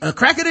 you ate a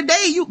crack of the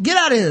day. You get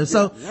out of here.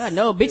 So. Yeah,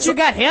 no, bitch, you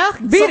got hair?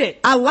 Beat it.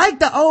 I like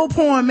the old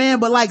porn, man,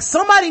 but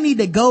somebody need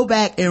to go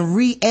back and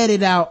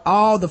re-edit out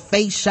all the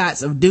face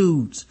shots of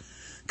dudes.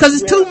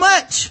 Cause it's too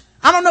much.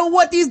 I don't know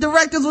what these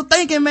directors were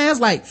thinking, man. It's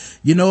like,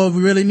 we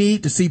really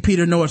need to see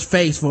Peter North's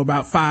face for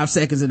about 5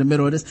 seconds in the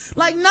middle of this.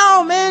 Like,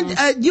 no,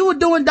 man, you were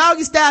doing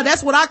doggy style.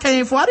 That's what I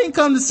came for. I didn't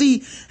come to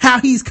see how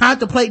he's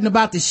contemplating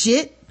about the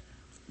shit.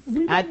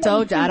 I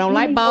told you, I don't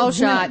like ball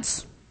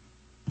shots.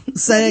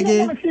 Say again. We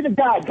don't want to see the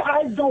guy.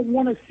 Guys don't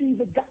want to see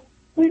the guy.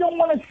 We don't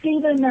want to see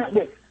them that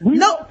way.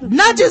 No,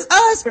 not just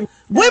us.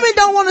 Women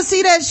don't want to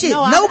see that shit.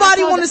 No,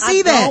 Nobody want to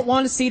see that. I don't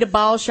want to see the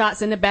ball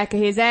shots in the back of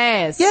his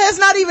ass. Yeah, it's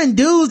not even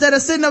dudes that are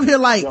sitting up here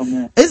like,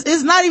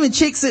 it's not even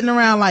chicks sitting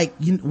around like,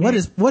 what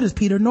is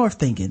Peter North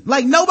thinking?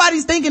 Like,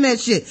 nobody's thinking that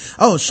shit.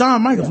 Oh,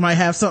 Shawn Michaels might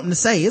have something to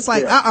say. It's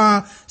like,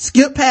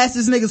 skip past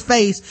this nigga's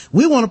face.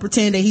 We want to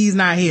pretend that he's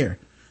not here.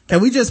 Can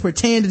we just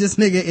pretend that this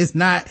nigga is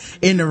not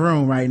in the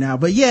room right now?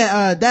 But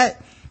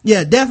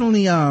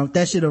definitely,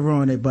 that should have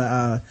ruined it.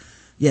 But,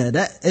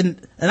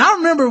 and I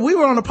remember we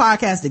were on a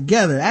podcast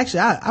together.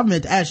 Actually, I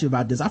meant to ask you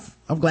about this.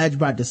 I'm glad you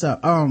brought this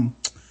up.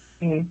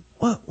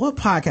 What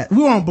podcast?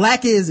 We were on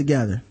Black Is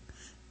together.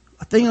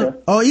 I think,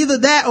 or either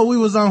that or we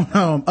was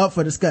on, Up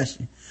for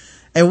Discussion.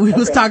 And we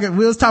was talking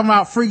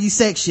about freaky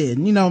sex shit.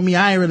 And you know me,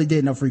 I ain't really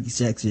did no freaky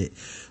sex shit.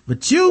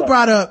 But you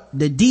brought up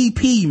the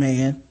DP,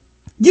 man.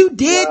 You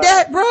did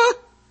that, bro?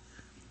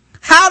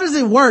 How does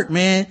it work,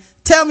 man?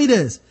 Tell me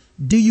this.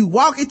 Do you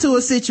walk into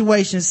a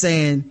situation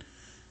saying,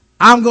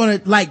 I'm gonna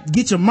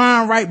get your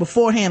mind right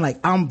beforehand, like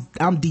I'm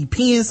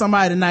DPing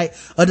somebody tonight,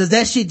 or does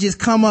that shit just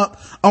come up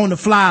on the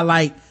fly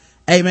like,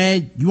 hey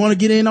man, you wanna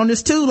get in on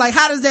this too? Like,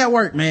 how does that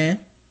work,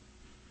 man?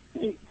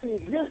 See,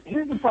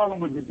 here's the problem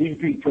with the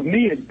DP. For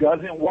me, it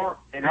doesn't work,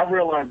 and I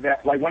realized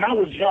that. Like, when I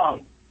was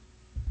young,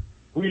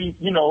 I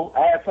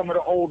had some of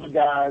the older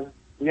guys,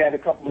 we had a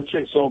couple of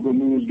chicks over and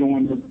we was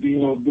doing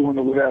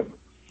the whatever.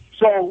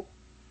 So,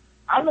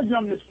 I'm the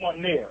youngest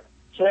one there.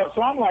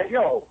 So I'm like,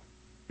 yo,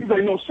 he's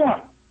like, no,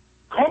 son,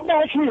 come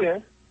back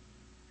here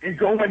and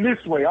go in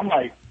this way. I'm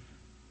like,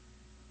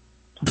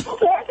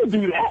 okay, I can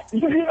do that.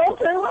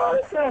 Okay, well,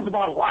 that sounds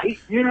about right.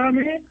 You know what I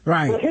mean?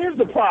 Right. But here's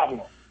the problem.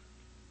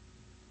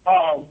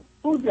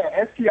 Who's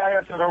that?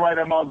 STIS, all right,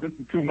 I'm on, this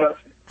is too much.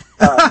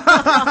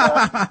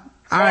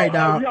 All right,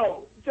 dog.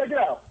 Yo, check it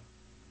out.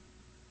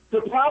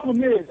 The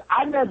problem is,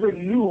 I never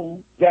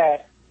knew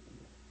that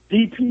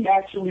DP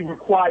actually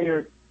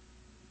required,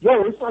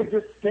 it's like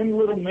this thin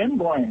little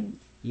membrane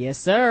Yes,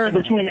 sir.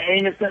 between the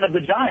anus and the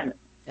vagina.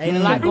 Ain't a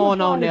lot going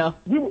on there.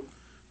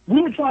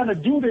 We were trying to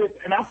do this,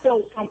 and I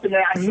felt something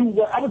that I knew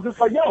what, I was just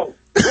like, yo.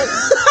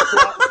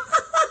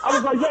 I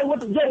was like,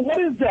 what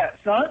is that,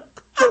 son?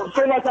 So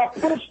like I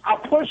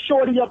pushed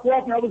Shorty up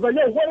off, and I was like,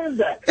 yo, what is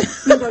that?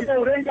 He was like,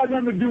 yo, it ain't got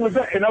nothing to do with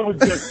that. And I was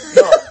just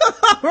done.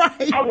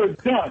 Right. I was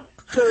done.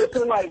 So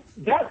like,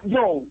 that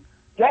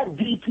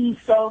DP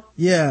stuff,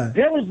 Yeah.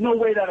 there is no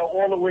way that an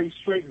all the way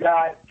straight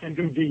guy can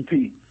do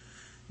DP.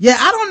 Yeah,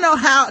 I don't know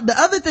how, the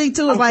other thing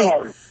too is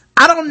sorry.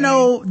 I don't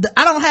know,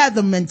 I don't have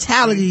the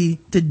mentality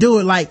to do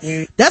it. Like,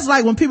 that's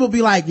like when people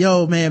be like,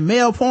 yo, man,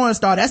 male porn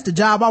star, that's the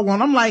job I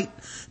want. I'm like,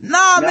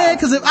 nah, man,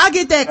 cause if I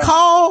get that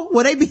call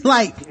where they be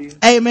like,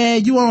 hey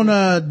man, you on,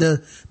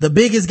 the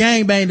biggest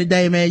gangbang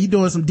today, man, you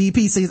doing some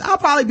DP scenes, I'll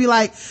probably be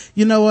like,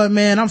 you know what,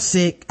 man, I'm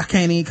sick. I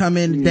can't even come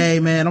in today,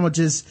 man. I'm gonna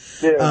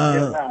just,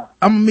 I'm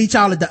gonna meet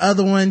y'all at the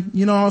other one.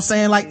 You know what I'm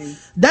saying? Like,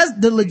 that's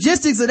the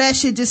logistics of that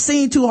shit just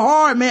seem too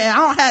hard, man. I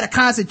don't have the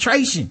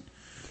concentration.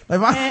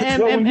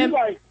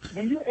 Like,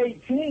 when you're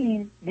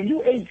 18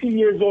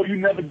 years old, you've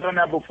never done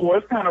that before.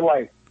 It's kind of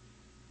like,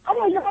 I'm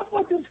like, yo, I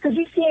thought this, cause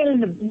you can't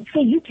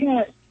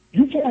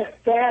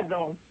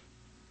fathom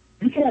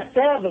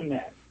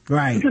that.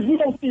 Right. Because we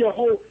don't see a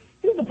whole,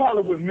 here's the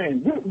problem with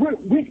men.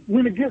 We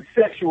when it gets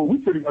sexual, we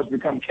pretty much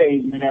become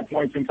cavemen at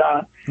points in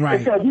time. Right.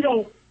 Because we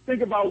don't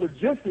think about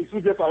logistics. We're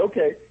just like,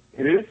 okay,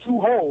 it is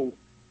 2 holes.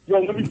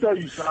 Yo, let me tell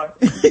you, son.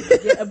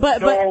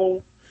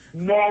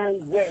 No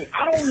way.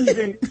 I don't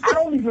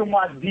even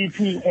watch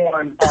DP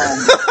on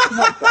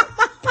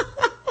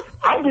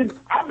I've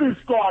been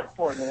scarred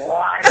for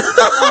life.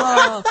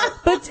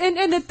 But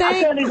and the thing,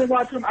 I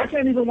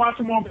can't even watch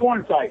them on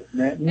porn sites,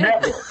 man.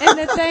 Never. And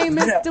the thing,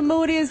 Mr.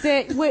 Moody, is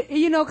that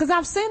because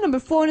I've seen them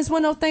before, and it's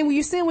one of those things where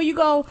you see where you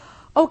go,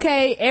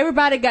 okay,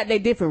 everybody got their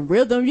different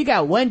rhythm. You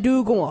got one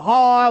dude going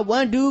hard,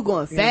 one dude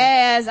going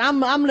fast.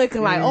 I'm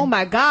looking like, oh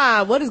my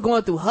God, what is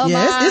going through her mind?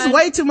 It's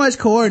way too much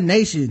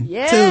coordination.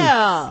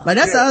 Yeah. Too. Like,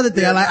 that's the other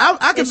thing. Like,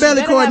 I can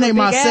barely coordinate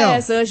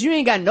myself. So you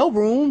ain't got no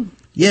room.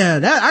 Yeah,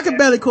 I can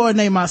barely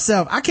coordinate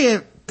myself. I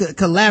can't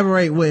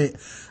collaborate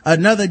with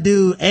another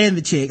dude and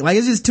the chick. Like,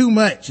 it's just too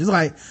much. It's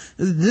like,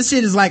 this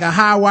shit is like a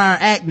high wire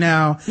act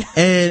now.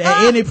 And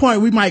at any point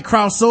we might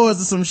cross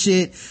swords or some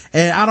shit.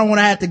 And I don't want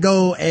to have to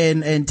go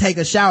and take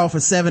a shower for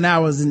 7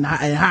 hours and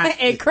hot.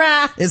 And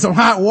cry. In some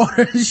hot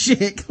water and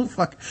shit.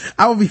 Fuck,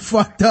 I would be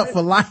fucked up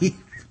for life.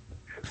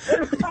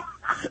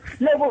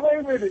 Yeah, but wait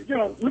a minute.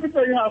 Let me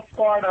tell you how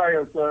smart I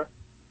am, sir.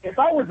 If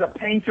I was a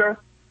painter,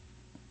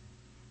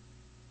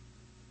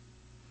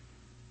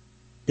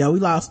 yeah, we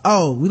lost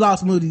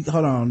Moody.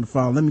 Hold on the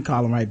phone. Let me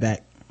call him right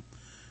back.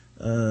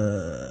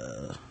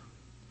 I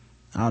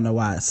don't know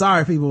why.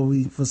 Sorry, people.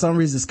 For some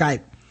reason,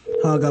 Skype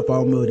hung up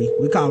on Moody.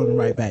 We calling him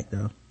right back,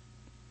 though.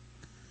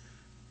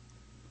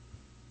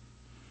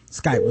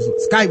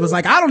 Skype was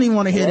like, I don't even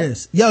want to hear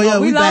this. Yo,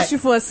 we lost back. you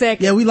for a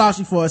second. Yeah, we lost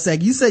you for a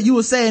second. You said you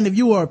were saying if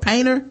you were a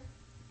painter.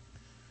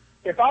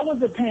 If I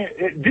was a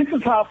painter, this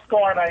is how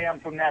scarred I am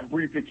from that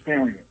brief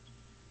experience.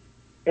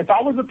 If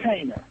I was a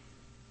painter,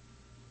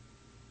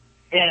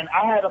 and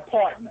I had a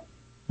partner,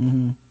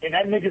 and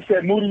that nigga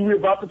said, Moody, we're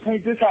about to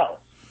paint this house.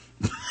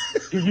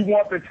 Do you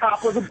want the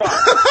top or the bottom?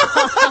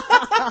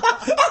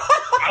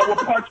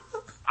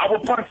 I will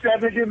punch that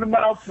nigga in the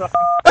mouth, son.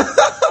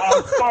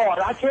 I'm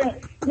sorry. I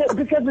can't,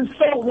 because it's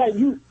so, like,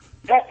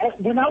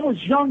 when I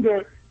was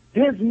younger,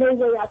 there's no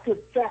way I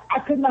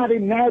could not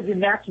imagine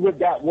that's what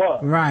that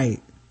was.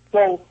 Right.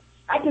 So,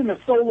 I've been a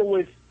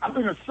soloist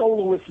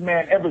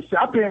man ever since.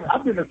 I've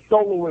been a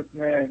soloist,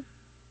 man,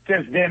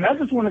 since then. I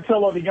just want to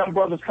tell all the young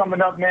brothers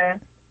coming up,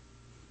 man,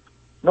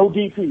 no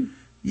DP.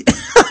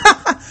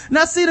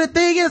 Now, see, the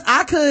thing is,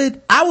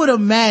 I would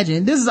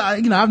imagine, this is,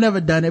 I've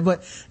never done it,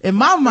 but in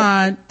my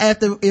mind,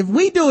 if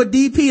we do a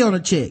DP on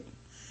a chick,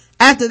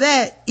 after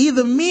that,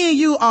 either me and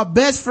you are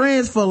best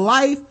friends for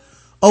life,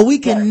 or we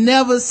can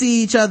never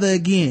see each other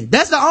again.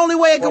 That's the only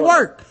way it can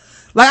work.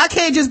 Like, I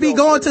can't just be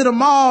going to the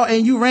mall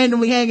and you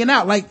randomly hanging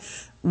out. Like,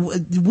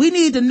 we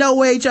need to know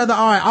where each other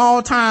are at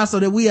all times so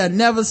that we are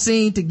never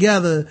seen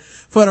together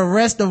for the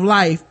rest of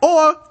life.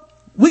 Or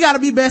we gotta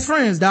be best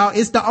friends, dog.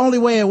 It's the only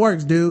way it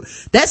works, dude.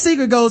 That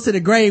secret goes to the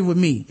grave with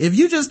me. If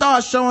you just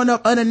start showing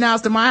up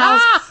unannounced in my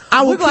house,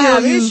 I will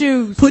kill you,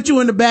 issues. Put you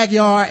in the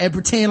backyard, and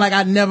pretend like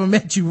I never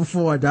met you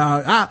before,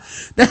 dog.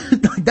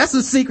 That's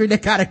a secret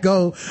that gotta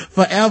go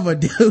forever,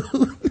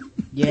 dude.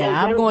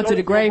 Yeah, I'm going to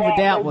the grave with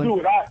that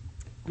one.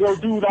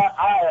 Dude,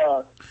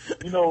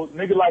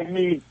 nigga like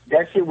me,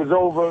 that shit was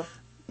over.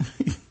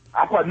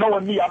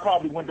 Knowing me, I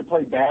probably went to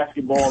play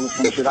basketball or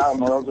some shit. I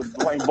don't know. I was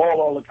playing ball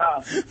all the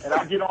time. And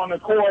I get on the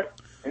court,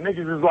 and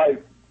niggas is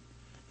like,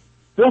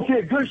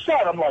 okay, good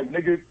shot. I'm like,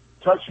 nigga,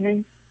 touch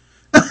me.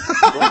 Don't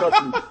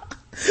touch me.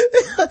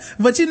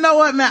 But you know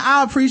what, man?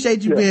 I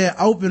appreciate you being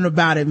open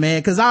about it,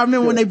 man. Cause I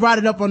remember when they brought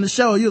it up on the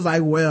show, you was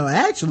like, well,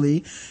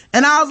 actually.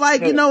 And I was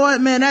like, you know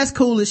what, man? That's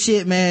cool as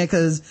shit, man.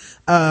 Cause,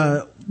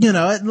 you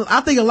know,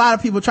 I think a lot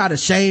of people try to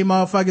shame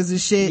motherfuckers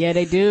and shit. Yeah,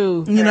 they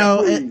do. You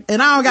know, and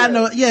I don't got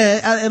no,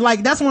 and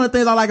like, that's one of the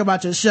things I like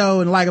about your show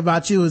and like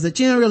about you is that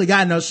you don't really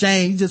got no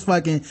shame. You just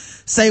fucking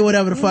say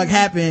whatever the fuck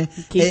happened.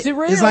 Keeps it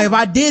real. It's like, if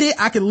I did it,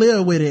 I can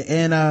live with it.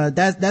 And,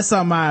 that's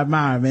something I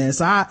admire, man.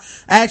 So I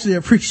actually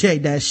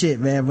appreciate that shit,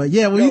 man. But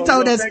yeah, when you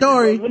told that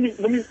story.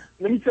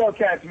 Let me tell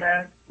cats,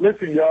 man.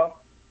 Listen, y'all.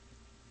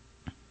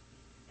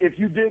 If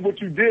you did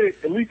what you did,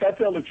 at least I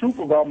tell the truth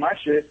about my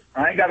shit.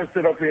 I ain't got to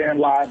sit up here and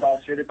lie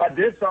about shit. If I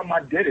did something,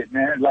 I did it,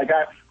 man. Like,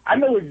 I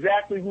know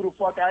exactly who the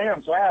fuck I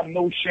am, so I have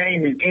no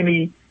shame in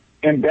any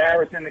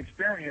embarrassing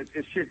experience.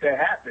 It's shit that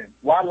happened.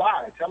 Why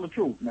lie? Tell the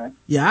truth, man.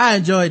 Yeah, I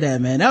enjoyed that,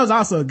 man. That was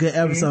also a good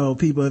episode,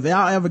 people. If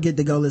y'all ever get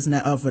to go listen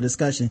that up for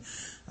discussion,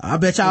 I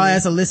bet y'all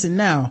ass will listen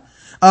now.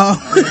 All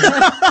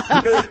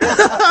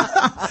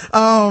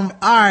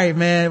right,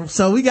 man.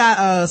 So we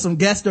got, some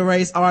guest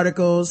erase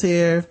articles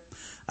here.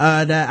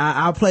 That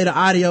I'll play the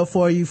audio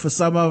for you for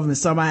some of them and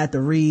some I had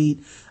to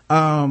read.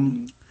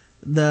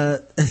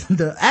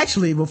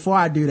 Actually, before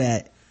I do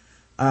that,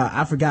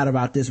 I forgot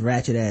about this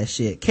ratchet ass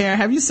shit. Karen,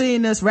 have you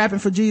seen this Rapping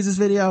for Jesus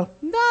video?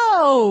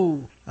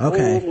 No.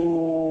 Okay.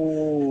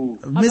 Ooh.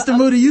 Mr.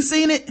 Moody, you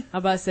seen it? I'm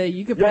about to say,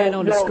 you can play it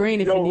on the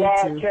screen if you need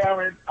Rod, to.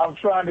 Karen, I'm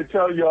trying to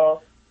tell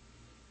y'all,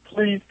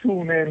 please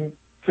tune in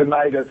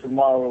tonight or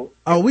tomorrow.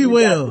 Oh, we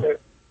will.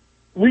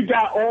 We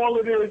got all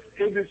of this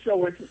in the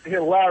show. It's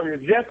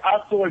hilarious. Yes,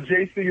 I saw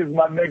JC is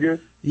my nigga.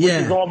 Yeah.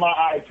 Which is on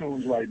my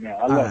iTunes right now.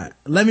 I love it.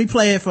 Let me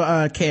play it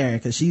for Karen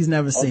because she's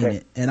never seen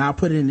it, and I'll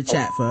put it in the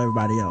chat for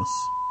everybody else.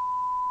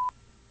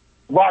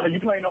 Rod, are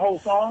you playing the whole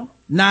song?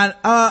 Not,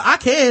 I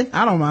can.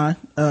 I don't mind.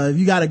 If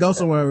you gotta go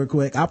somewhere real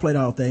quick, I'll play the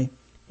whole thing.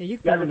 Yeah, you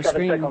can play it on the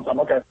screen.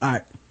 Okay. All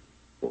right.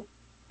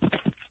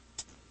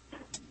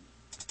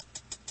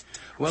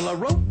 Well, I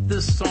wrote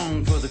this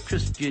song for the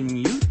Christian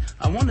youth.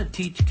 I want to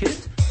teach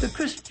kids the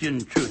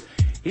Christian truth.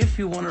 If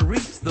you want to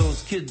reach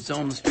those kids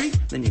on the street,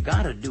 then you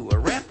gotta do a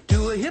rap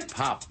to a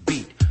hip-hop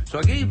beat. So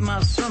I gave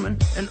my sermon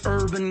an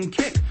urban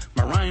kick.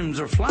 My rhymes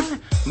are fly,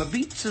 my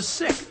beats are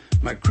sick.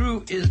 My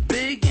crew is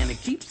big and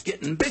it keeps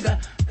getting bigger.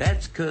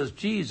 That's 'cause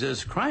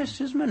Jesus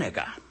Christ is my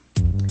nigga.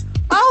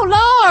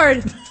 Oh,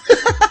 Lord!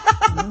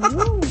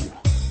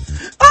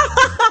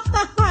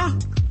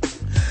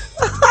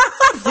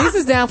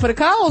 Jesus down for the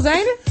cause,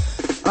 ain't it?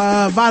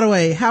 By the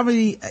way, how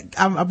many,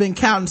 I've been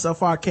counting so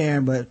far,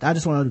 Karen, but I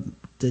just wanted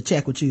to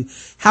check with you.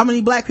 How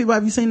many black people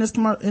have you seen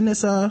in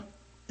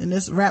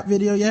this rap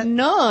video yet?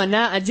 None.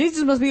 Now,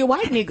 Jesus must be a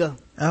white nigga.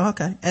 Oh,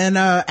 okay. And,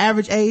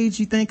 average age,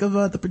 you think, of,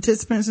 the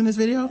participants in this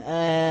video?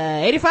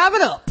 85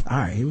 and up. All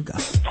right, here we go.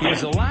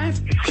 He's a life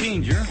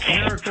changer,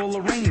 miracle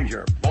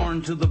arranger,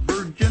 born to the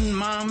virgin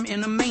mom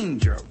in a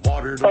manger,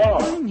 water to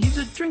wine, he's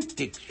a drink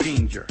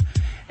exchanger,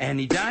 and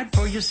he died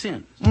for your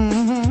sins.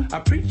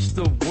 I preach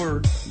the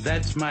word,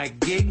 that's my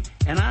gig,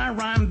 and I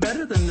rhyme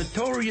better than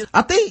notorious.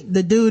 I think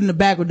the dude in the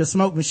back with the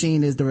smoke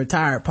machine is the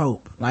retired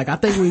Pope. Like, I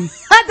think we...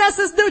 That's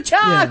his new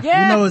job, We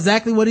know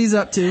exactly what he's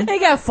up to. They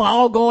got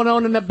fall going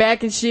on in the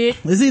back and shit.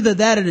 It's either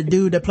that or the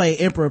dude that played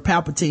Emperor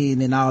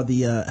Palpatine in all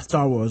the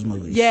Star Wars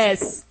movies.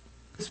 Yes.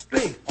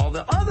 Big. All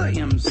the other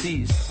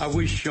MCs, I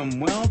wish them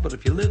well, but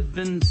if you live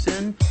in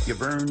sin, you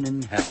burn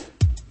in hell.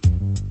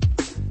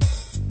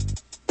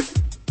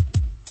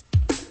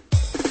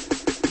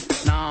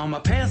 Now I'ma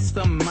pass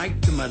the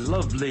mic to my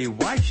lovely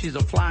wife. She's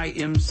a fly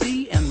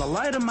MC and the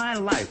light of my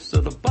life.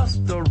 So to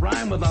bust the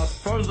rhyme without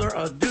further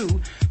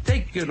ado,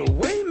 take it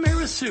away,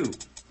 Mary Sue.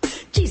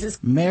 Jesus.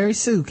 Mary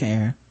Sue,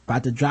 Karen.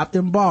 About to drop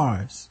them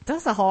bars.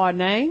 That's a hard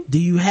name.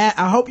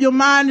 I hope your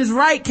mind is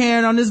right,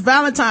 Karen. On this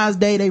Valentine's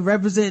Day, they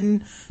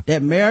representing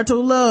that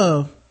marital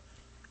love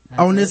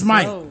on this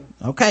mic.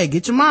 Okay,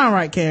 get your mind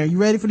right, Karen. You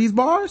ready for these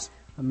bars?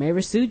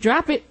 Mary Sue,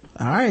 drop it.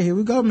 All right, here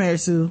we go, Mary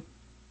Sue.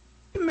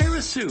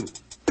 Mary Sue.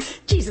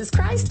 Jesus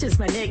Christ is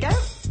my nigga.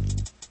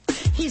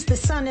 He's the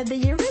son of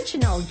the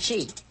original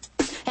G.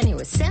 And he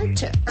was sent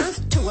to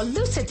earth to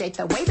elucidate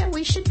the way that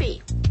we should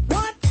be.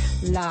 What?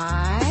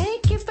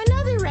 Like if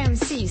another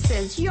MC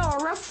says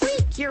you're a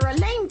freak, you're a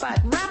lame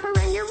butt rapper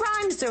and your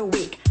rhymes are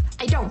weak.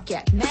 I don't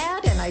get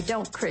mad and I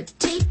don't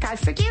critique. I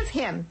forgive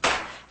him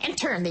and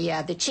turn the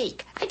other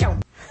cheek. I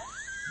don't.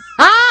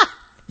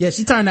 Yeah,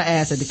 she turned her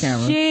ass at the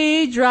camera.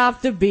 She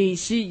dropped the beat.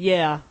 She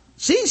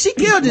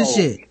killed this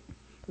shit.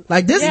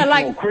 Like this. Yeah,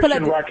 like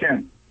Christian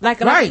Rakim.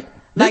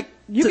 Like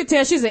you can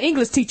tell she's an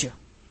English teacher.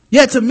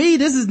 Yeah, to me,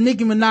 this is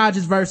Nicki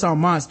Minaj's verse on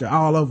Monster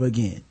all over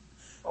again.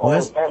 All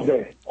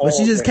day. But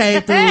she just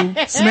came through,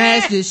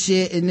 smashed this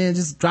shit, and then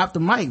just dropped the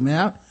mic,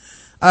 man.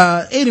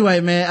 Anyway,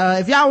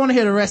 man, if y'all want to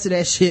hear the rest of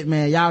that shit,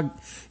 man,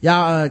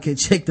 y'all can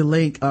check the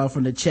link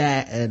from the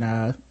chat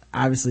and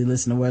obviously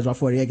listen to Where's My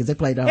 48 because they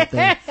played the whole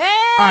thing.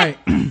 All right,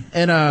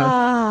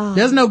 and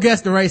there's no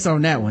guest erase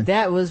on that one.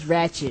 That was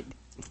ratchet.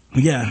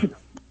 Yeah.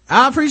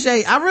 I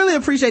really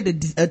appreciate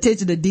the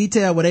attention to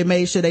detail where they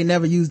made sure they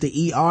never used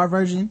the ER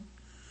version.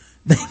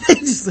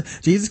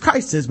 Jesus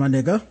Christ says, my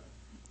nigga.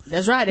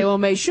 That's right. They want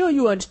to make sure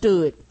you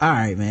understood. All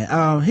right,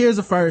 man. Here's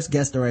the first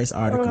Guess the Race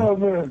article. Oh,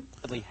 man.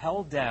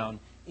 Held down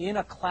in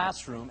a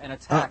classroom and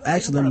attacked.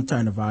 Actually, let me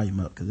turn the volume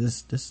up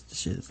because this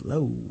shit is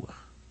low.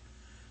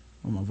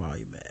 Where my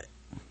volume at?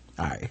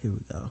 All right, here we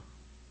go.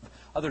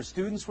 Other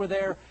students were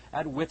there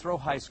at Withrow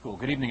High School.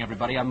 Good evening,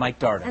 everybody. I'm Mike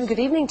Dardis. And good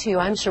evening to you.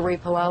 I'm Cherie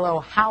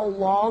Palello. How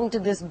long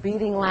did this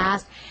beating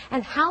last?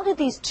 And how did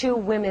these two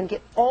women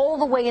get all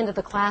the way into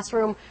the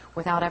classroom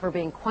without ever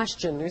being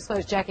questioned?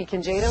 Newsflow's Jackie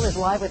Congedo is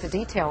live with the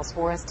details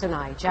for us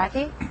tonight.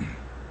 Jackie?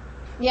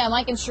 Yeah,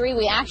 Mike and Cherie,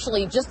 we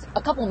actually just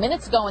a couple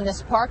minutes ago in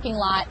this parking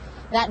lot,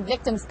 that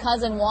victim's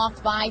cousin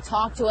walked by,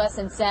 talked to us,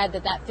 and said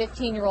that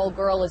 15-year-old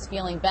girl is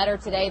feeling better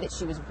today, that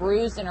she was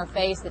bruised in her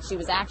face, that she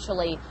was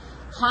actually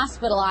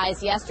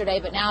hospitalized yesterday,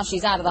 but now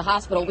she's out of the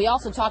hospital. We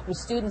also talked with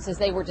students as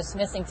they were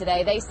dismissing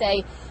today. They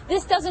say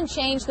this doesn't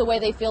change the way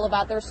they feel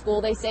about their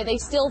school. They say they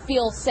still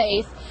feel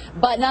safe,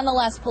 but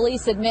nonetheless,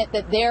 police admit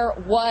that there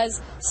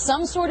was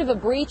some sort of a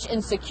breach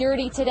in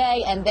security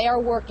today, and they are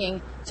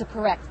working to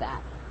correct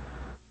that.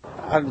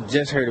 I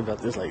just heard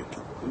about this,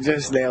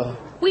 just now.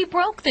 We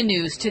broke the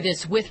news to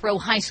this Withrow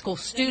High School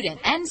student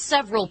and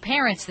several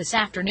parents this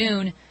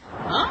afternoon.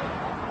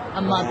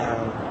 A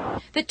mother.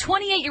 The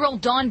 28-year-old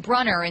Dawn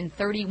Brunner and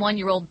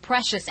 31-year-old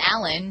Precious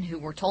Allen, who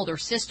were told her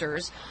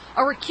sisters,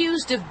 are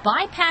accused of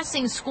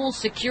bypassing school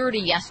security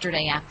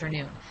yesterday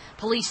afternoon.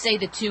 Police say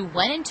the two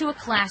went into a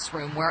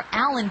classroom where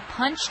Allen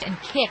punched and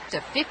kicked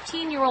a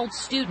 15-year-old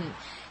student,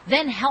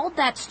 then held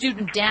that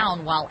student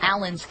down while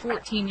Allen's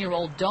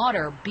 14-year-old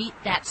daughter beat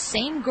that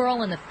same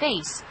girl in the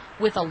face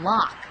with a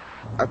lock.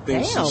 I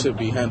think she should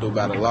be handled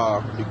by the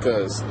law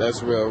because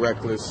that's real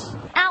reckless.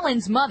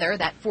 Allen's mother,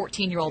 that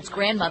 14-year-old's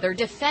grandmother,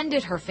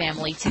 defended her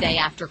family today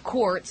after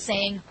court,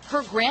 saying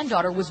her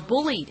granddaughter was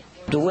bullied.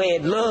 The way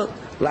it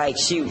looked, like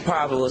she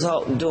probably was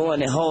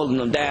doing and holding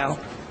them down.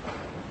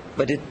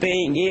 But the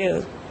thing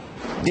is,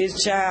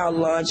 this child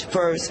launched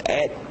first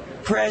at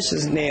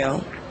Precious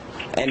now,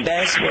 and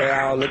that's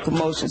where all the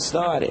commotion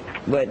started.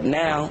 But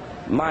now,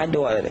 my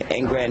daughter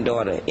and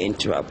granddaughter in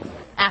trouble.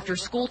 After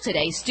school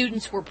today,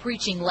 students were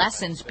preaching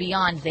lessons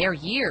beyond their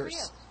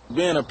years.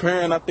 Being a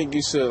parent, I think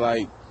you should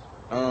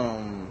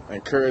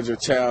encourage your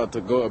child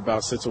to go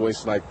about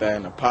situations like that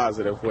in a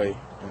positive way,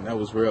 and that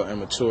was real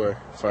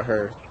immature for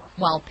her.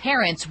 While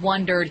parents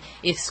wondered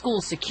if school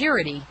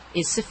security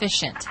is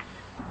sufficient.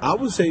 I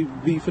would say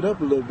beef it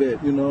up a little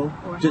bit, Or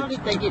how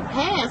did they get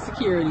past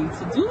security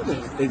to do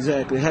this?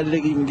 Exactly. How did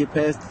they even get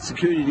past the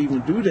security to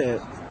even do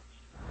that?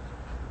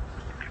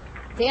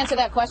 To answer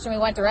that question, we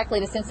went directly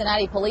to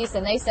Cincinnati police,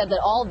 and they said that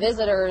all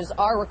visitors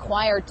are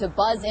required to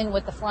buzz in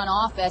with the front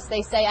office.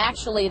 They say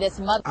actually this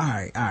mother... All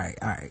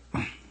right.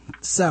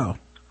 So,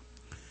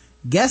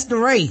 guess the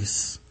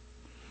race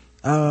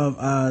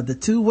of the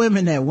two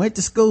women that went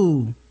to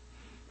school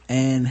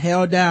and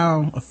held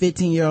down a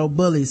 15-year-old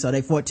bully so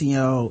their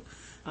 14-year-old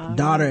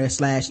daughter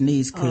 /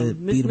 niece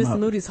could beat him up. Mr.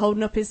 Moody's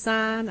holding up his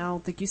sign. I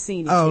don't think you've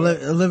seen it.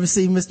 Let me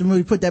see Mr.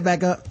 Moody. Put that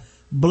back up.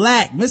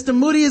 Black. Mr.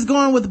 Moody is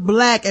going with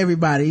black,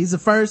 everybody. He's the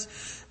first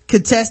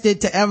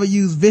contestant to ever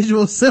use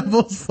visual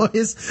symbols for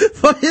his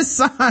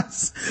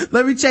signs.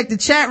 Let me check the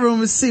chat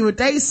room and see what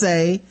they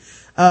say.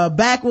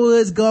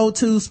 Backwoods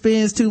go-to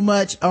spins too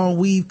much on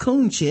weave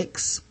coon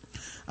chicks.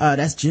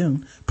 That's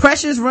June.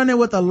 Precious running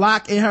with a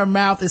lock in her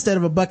mouth instead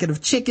of a bucket of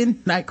chicken.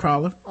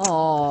 Nightcrawler.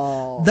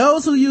 Oh.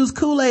 Those who use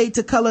Kool-Aid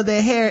to color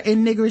their hair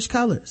in niggerish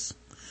colors.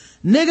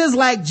 Niggas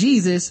like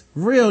Jesus,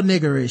 real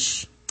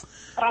niggerish.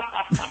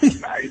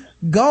 Nice.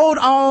 Gold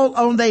all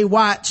on they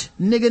watch.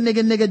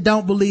 Nigga,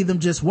 don't believe them,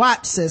 just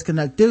watch, says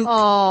Canuck Duke.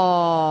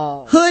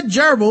 Oh. Hood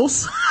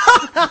gerbils.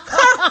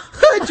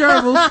 Hood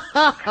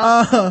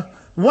gerbils.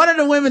 One of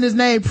the women is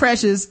named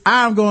Precious.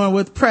 I'm going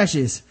with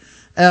Precious.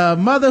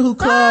 Mother who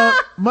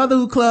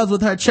clubs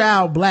with her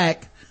child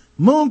black.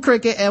 Moon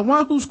cricket, and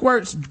one who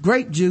squirts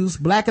grape juice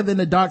blacker than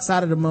the dark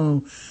side of the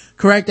moon.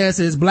 Correct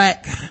answer is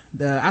black.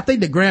 I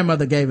think the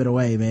grandmother gave it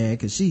away, man,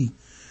 cause she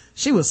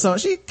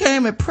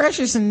came at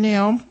Precious and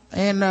them,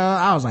 and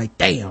I was like,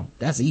 damn,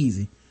 that's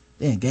easy.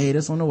 Then gave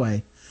us on the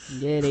way.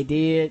 Yeah, they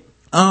did.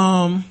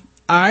 All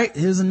right,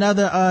 here's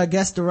another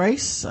guess the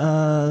race.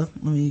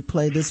 Let me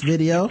play this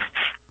video.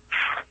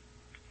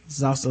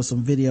 There's also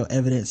some video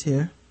evidence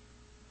here.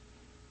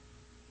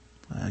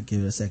 I'll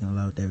give it a second to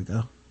load. There we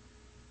go.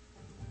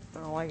 I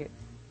don't like it.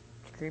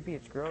 It's creepy,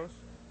 it's gross.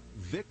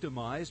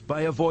 Victimized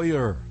by a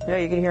voyeur. Yeah,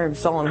 you can hear him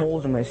sawing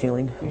holes in my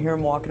ceiling. You can hear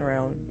him walking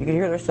around. You can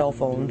hear their cell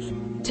phones.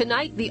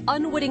 Tonight, the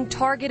unwitting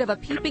target of a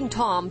peeping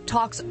Tom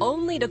talks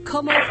only to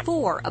Como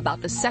 4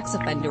 about the sex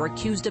offender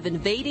accused of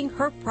invading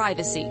her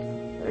privacy.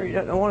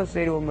 I want to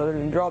say to him other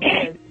than drop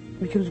dead.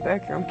 If he comes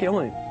back here, I'm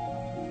killing him.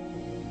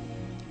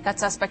 That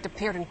suspect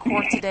appeared in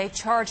court today,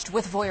 charged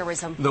with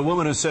voyeurism. The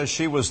woman who says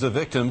she was the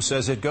victim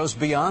says it goes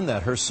beyond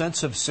that. Her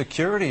sense of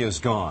security is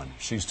gone.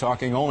 She's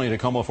talking only to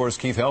Como 4's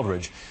Keith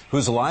Eldridge,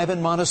 who's live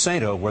in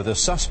Montecito, where the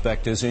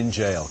suspect is in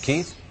jail.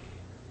 Keith?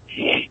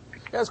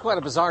 That's quite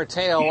a bizarre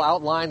tale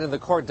outlined in the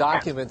court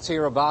documents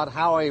here about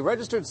how a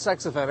registered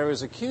sex offender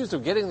is accused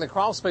of getting in the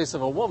crawl space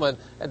of a woman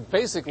and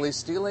basically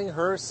stealing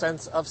her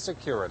sense of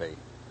security.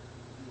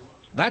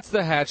 That's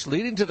the hatch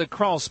leading to the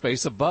crawl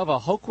space above a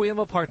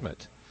Hoquiam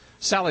apartment.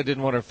 Sally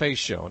didn't want her face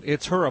shown.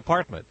 It's her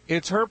apartment.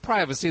 It's her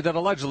privacy that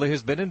allegedly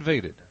has been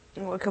invaded.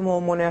 Well, I come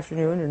home one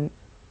afternoon and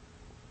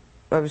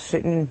I was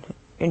sitting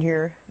in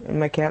here and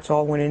my cats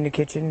all went in the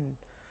kitchen and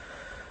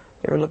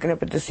they were looking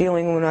up at the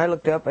ceiling. When I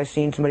looked up, I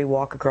seen somebody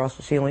walk across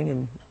the ceiling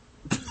and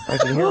I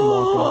could hear them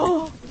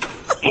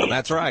walking.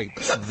 That's right,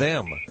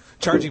 them.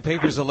 Charging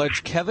papers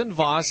allege Kevin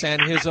Voss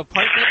and his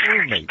apartment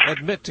roommate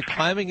admit to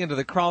climbing into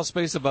the crawl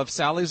space above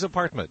Sally's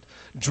apartment,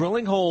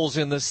 drilling holes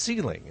in the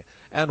ceiling,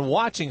 and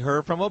watching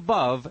her from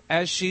above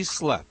as she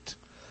slept.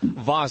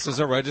 Voss is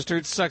a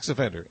registered sex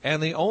offender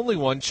and the only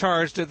one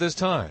charged at this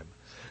time.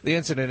 The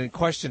incident in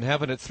question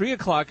happened at 3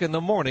 o'clock in the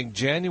morning,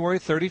 January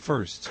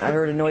 31st. I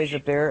heard a noise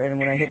up there, and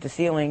when I hit the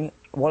ceiling,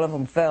 one of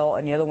them fell,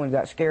 and the other one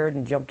got scared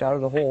and jumped out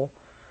of the hole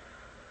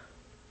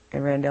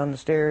and ran down the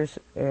stairs.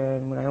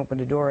 And when I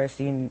opened the door, I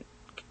seen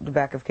the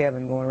back of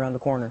Kevin going around the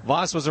corner.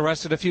 Voss was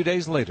arrested a few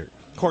days later.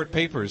 Court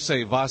papers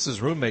say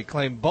Voss's roommate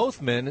claimed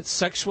both men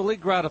sexually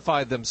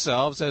gratified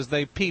themselves as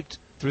they peeped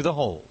through the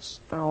holes.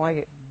 I don't like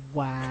it.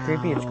 Wow. It's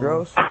creepy. It's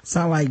gross.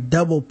 Sound like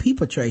double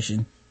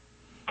peepetration.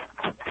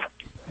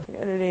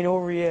 And it ain't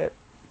over yet.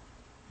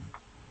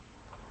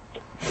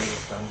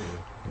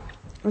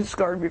 It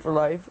scarred me for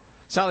life.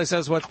 Sally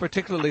says what's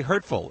particularly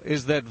hurtful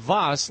is that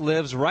Voss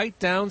lives right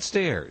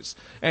downstairs,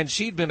 and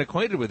she'd been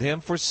acquainted with him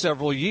for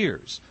several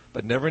years,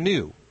 but never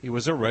knew he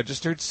was a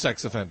registered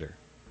sex offender.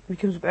 If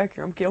he comes back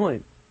here, I'm killing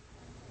him.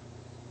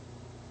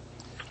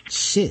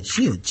 Shit,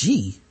 she a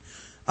G.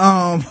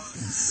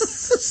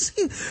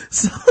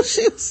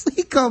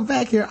 He come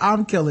back here,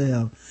 I'm killing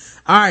him.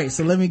 All right,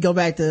 so let me go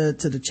back to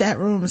the chat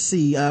room and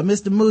see.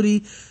 Mr.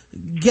 Moody,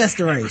 guess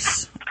the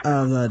race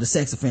of the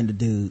sex offender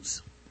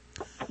dudes.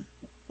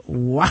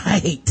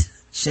 White.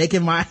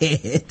 Shaking my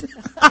head.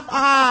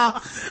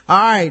 All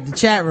right, the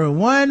chat room.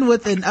 One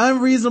with an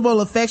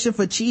unreasonable affection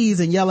for cheese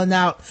and yelling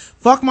out,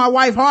 "Fuck my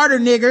wife harder,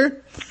 nigger."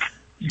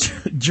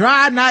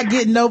 Dry, not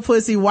getting no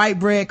pussy, white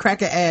bread,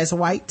 cracker ass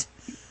white.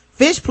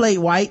 Fish plate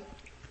white.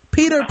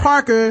 Peter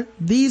Parker,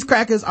 these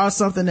crackers are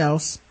something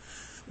else.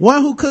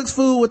 One who cooks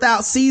food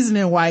without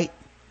seasoning white.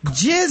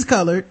 Jizz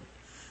colored.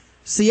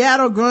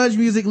 Seattle grunge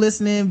music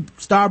listening,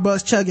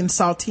 Starbucks chugging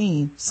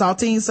saltine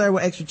served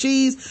with extra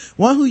cheese.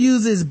 One who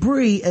uses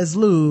brie as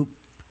lube.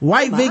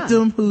 White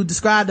victim who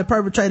described the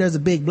perpetrator as a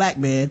big black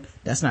man.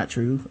 That's not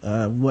true.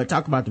 We'll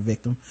talk about the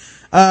victim.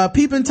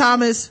 Peepin'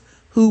 Thomas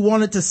who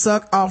wanted to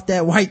suck off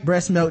that white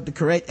breast milk. The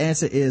correct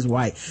answer is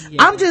white.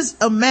 Yeah. I'm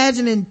just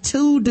imagining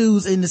two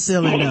dudes in the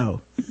ceiling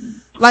though.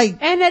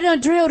 And they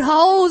done drilled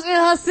holes in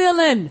her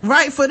ceiling.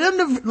 Right, for them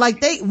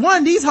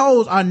to, these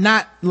holes are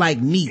not,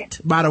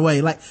 neat, by the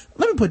way. Let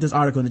me put this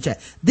article in the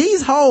chat.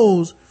 These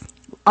holes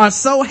are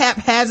so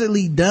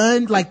haphazardly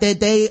done,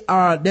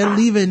 they're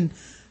leaving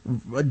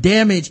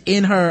damage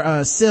in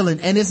her,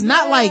 ceiling. And it's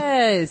not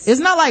it's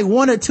not like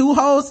one or two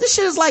holes. This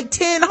shit is like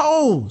 10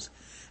 holes.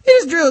 They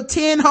just drilled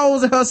 10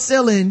 holes in her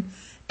ceiling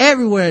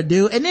everywhere,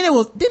 dude. And then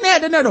they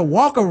had the nerve to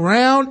walk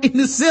around in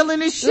the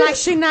ceiling and shit. Like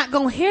she not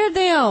gonna hear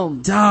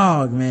them.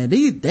 Dog, man.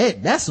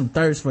 That's some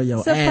thirst for your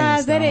Surprised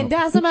ass. They didn't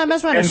die. Somebody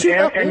must try to shoot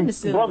up in the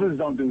ceiling. Brothers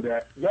don't do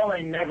that. Y'all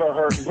ain't never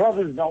heard.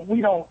 We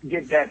don't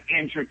get that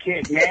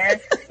intricate, man.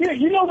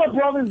 You know what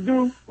brothers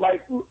do?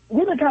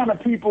 We're the kind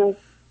of people,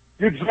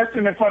 you're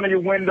dressing in front of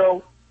your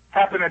window,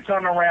 happen to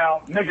turn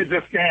around, nigga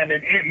just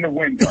standing in the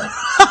window.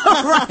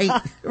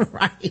 right.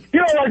 You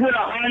know, with a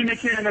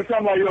Heineken or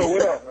something, yo,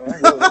 what up, man?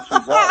 Yo, what you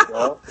got,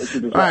 dog? What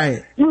you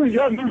right. You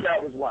knew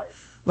that was white.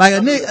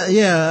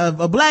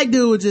 A black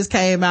dude just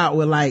came out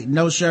with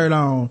no shirt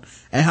on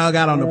and hung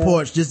out on the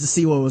porch just to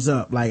see what was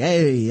up.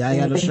 Hey, I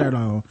got a shirt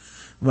on.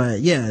 But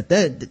yeah,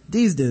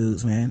 these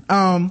dudes, man.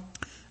 All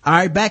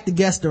right, back to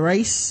guess the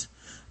race.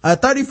 A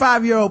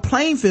 35-year-old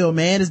Plainfield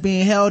man is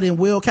being held in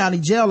Will County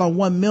Jail on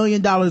 $1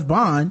 million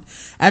bond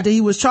after he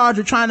was charged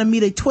with trying to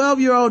meet a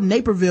 12-year-old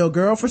Naperville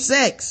girl for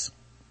sex.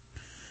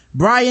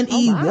 Brian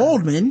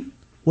Waldman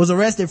was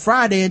arrested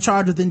Friday and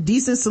charged with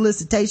indecent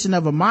solicitation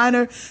of a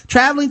minor,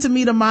 traveling to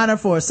meet a minor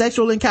for a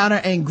sexual encounter,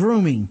 and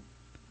grooming.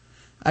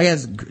 I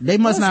guess they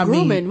must not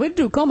mean grooming. We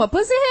do comb a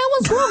pussy hair.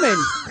 What's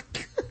grooming?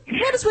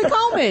 What is we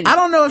combing? I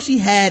don't know if she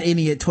had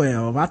any at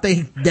 12. I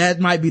think that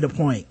might be the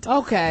point.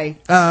 Okay.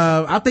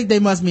 I think they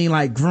must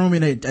mean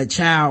grooming a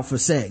child for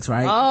sex,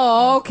 right?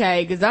 Oh,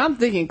 okay. Cause I'm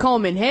thinking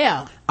combing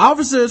hair.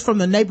 Officers from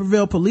the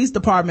Naperville Police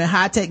Department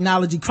High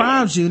Technology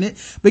Crimes Unit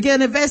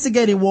began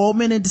investigating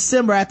Waldman in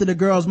December after the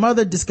girl's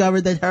mother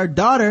discovered that her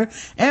daughter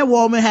and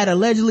Waldman had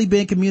allegedly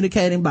been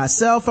communicating by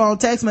cell phone,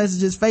 text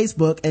messages,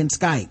 Facebook, and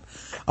Skype.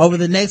 Over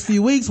the next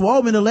few weeks,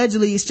 Waldman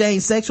allegedly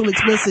exchanged sexually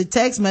explicit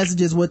text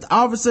messages with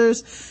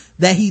officers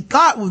that he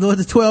thought was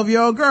a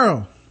 12-year-old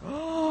girl.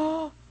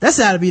 That's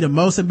got to be the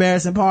most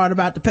embarrassing part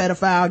about the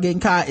pedophile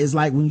getting caught is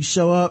when you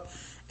show up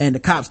and the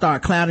cops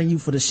start clowning you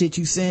for the shit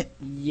you sent.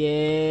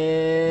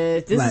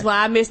 Yes, this is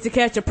why I missed To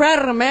Catch a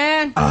Predator,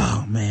 man.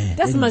 Oh man,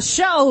 that's my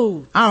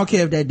show. I don't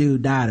care if that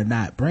dude died or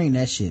not, bring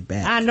that shit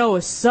back. I know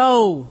it's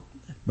so,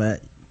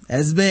 but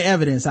as been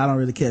evidence, I don't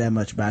really care that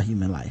much about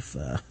human life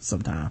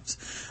sometimes.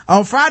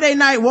 On Friday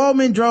night,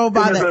 Waldman drove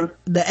by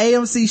the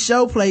AMC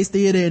Showplace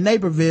Theater in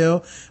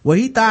Naperville, where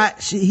he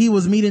thought he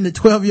was meeting the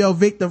 12-year-old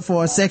victim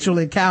for a sexual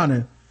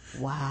encounter.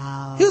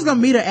 Wow. He was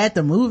gonna meet her at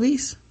the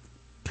movies?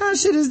 What kind of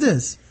shit is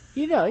this?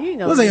 You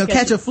know. Was they gonna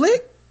catch a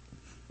flick?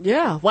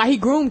 Yeah, why he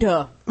groomed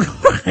her.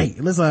 Right.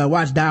 Let's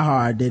watch Die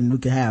Hard, then we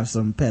can have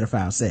some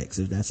pedophile sex,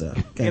 if that's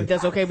okay. If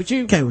that's okay with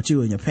you. Okay with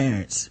you and your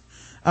parents.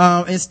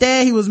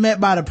 Instead, he was met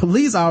by the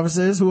police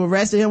officers who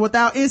arrested him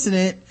without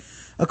incident,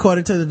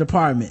 according to the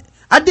department.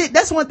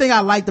 That's one thing I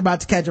liked about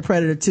To Catch a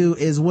Predator 2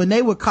 is when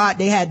they were caught,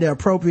 they had the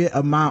appropriate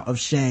amount of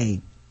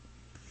shame.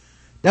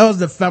 That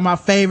was my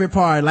favorite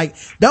part. Like,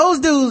 those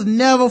dudes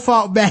never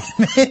fought back,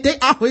 man. They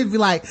always be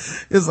like,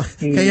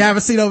 can you have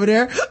a seat over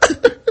there?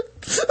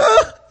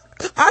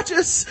 I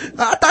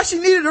thought she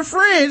needed a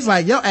friend. It's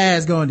like, your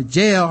ass going to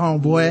jail,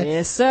 homeboy.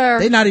 Yes, sir.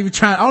 They not even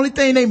trying. Only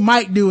thing they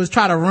might do is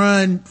try to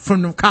run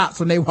from the cops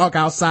when they walk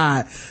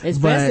outside.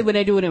 Especially when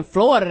they do it in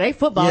Florida. They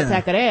football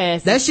tackle their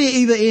ass. That shit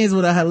either ends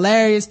with a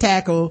hilarious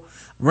tackle,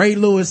 Ray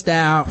Lewis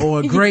style, or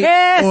a great,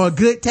 or a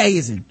good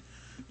tasing.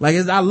 Like,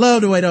 I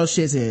love the way those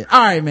shits hit. All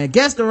right, man.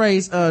 Guess the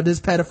race of this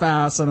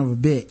pedophile son of a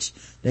bitch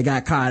that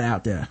got caught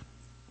out there.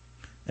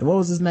 And what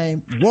was his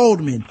name?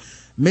 Waldman.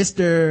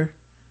 Mr.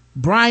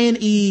 Brian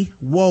E.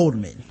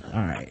 Waldman. All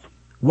right.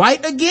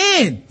 White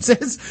again.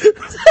 Says,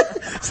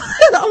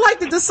 I like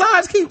that the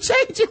signs keep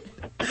changing.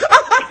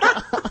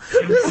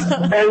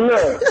 Hey,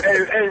 look.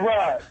 Hey,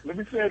 Rod. Let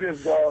me say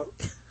this, dog.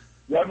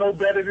 Y'all know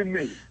better than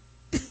me.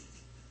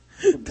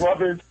 The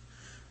brothers,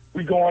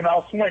 we going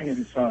out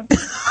swinging, son.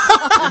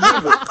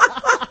 Remember,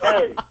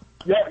 hey,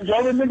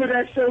 y'all remember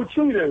that show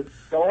Cheetah?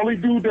 The only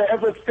dude that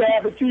ever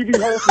stabbed a TV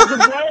host was a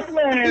black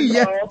man.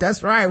 Yeah,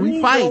 that's right.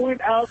 We fight.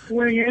 Going out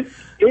swinging.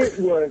 It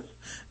was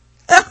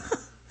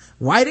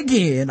White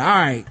again. All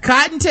right.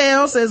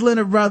 Cottontail, says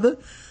Leonard Brother.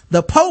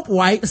 The Pope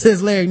White,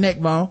 says Larry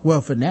Neckbone.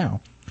 Well, for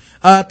now.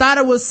 Thought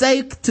it was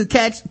safe because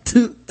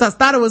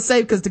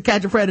To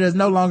Catch a Predator is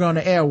no longer on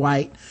the air.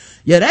 White.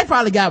 Yeah, that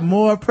probably got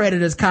more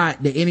predators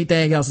caught than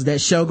anything else. Is that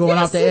show going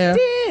off the air?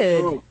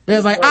 Did.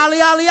 There's like,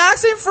 ollie,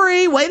 oxen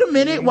free. Wait a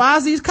minute. Why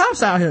is these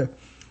cops out here?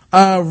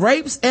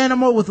 Rapes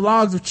animal with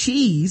logs of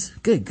cheese.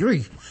 Good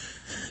grief.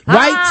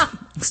 White,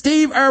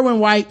 Steve Irwin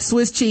White,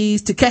 Swiss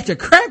cheese to catch a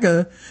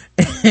cracker.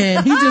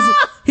 And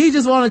he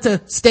just wanted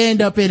to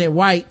stand up in it.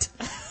 White.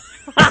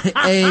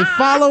 A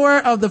follower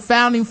of the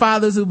founding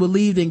fathers who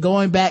believed in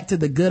going back to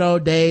the good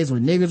old days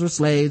when niggas were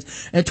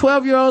slaves and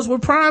 12-year-olds were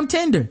prime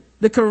tender.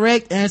 The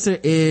correct answer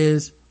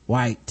is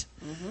white.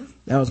 Mm-hmm.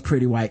 That was a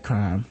pretty white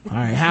crime. All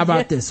right. How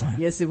about this one?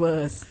 Yes, it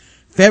was.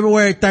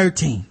 February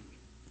 13th,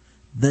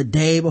 the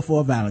day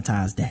before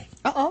Valentine's Day.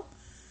 Uh-oh.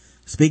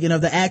 Speaking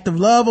of the act of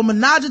love, a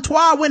menage a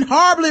trois went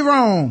horribly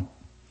wrong.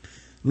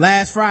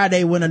 Last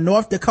Friday, when a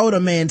North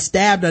Dakota man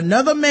stabbed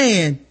another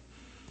man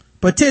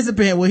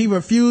participant when he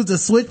refused to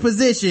switch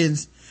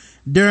positions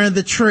during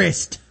the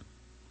tryst.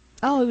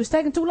 Oh, it was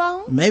taking too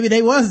long? Maybe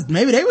they was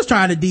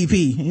trying to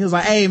DP. He was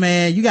like, hey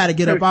man, you gotta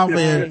get up off of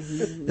her.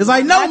 It's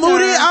like, no,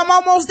 Moody, I'm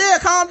almost there.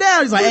 Calm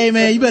down. He's like, hey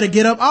man, you better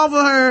get up off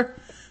of her.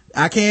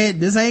 I can't,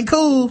 this ain't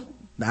cool.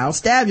 I'll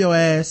stab your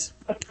ass.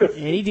 And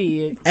he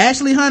did.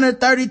 Ashley Hunter,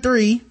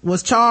 33,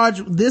 was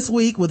charged this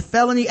week with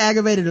felony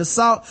aggravated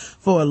assault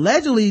for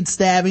allegedly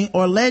stabbing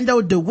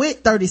Orlando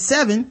DeWitt,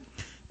 37.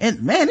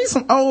 And man, these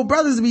some old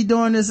brothers to be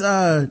doing this,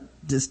 to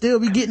still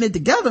be getting it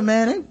together,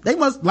 man. They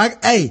must,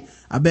 like, hey,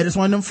 I bet it's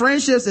one of them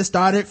friendships that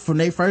started from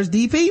their first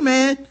DP,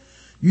 man.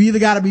 You either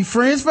gotta be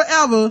friends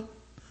forever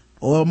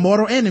or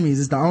mortal enemies.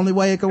 It's the only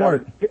way it can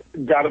work.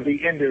 Gotta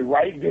be ended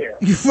right there.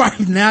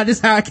 Right now, this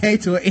is how it came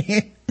to an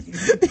end.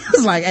 It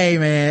was like, hey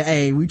man,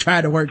 hey, we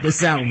tried to work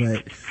this out,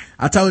 but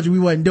I told you we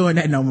wasn't doing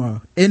that no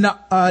more.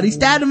 They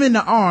stabbed him in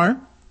the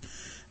arm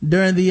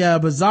during the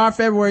bizarre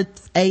February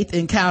 8th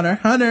encounter.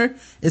 Hunter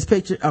is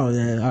pictured. Oh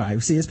yeah, all right,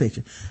 we see his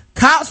picture.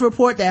 Cops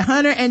report that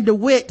Hunter and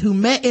DeWitt, who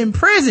met in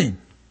prison,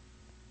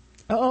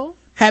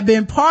 had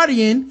been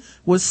partying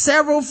with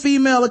several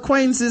female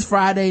acquaintances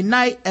Friday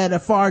night at a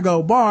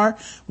Fargo bar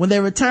when they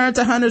returned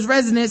to Hunter's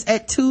residence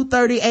at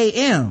 2:30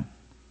 a.m.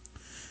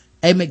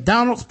 A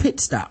McDonald's pit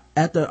stop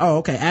after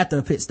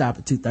a pit stop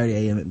at 2:30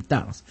 a.m. at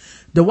McDonald's.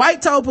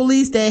 DeWitt told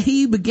police that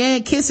he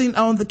began kissing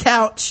on the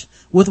couch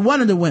with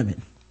one of the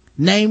women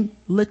named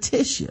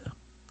Letitia.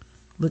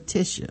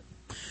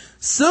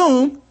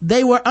 Soon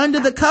they were under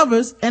the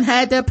covers and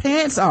had their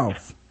pants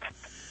off,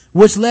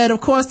 which led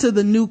of course to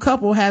the new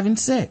couple having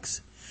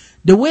sex.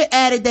 DeWitt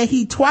added that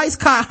he twice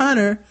caught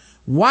Hunter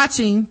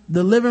watching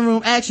the living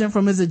room action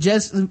from his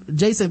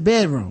adjacent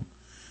bedroom.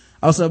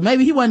 Also,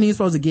 maybe he wasn't even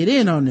supposed to get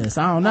in on this.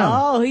 I don't know.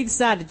 Oh, he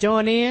decided to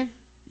join in?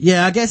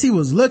 Yeah, I guess he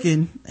was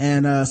looking,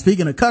 and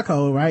speaking of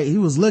cuckold, right, he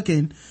was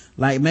looking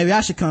like maybe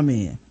I should come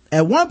in.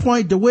 At one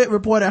point, DeWitt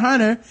reported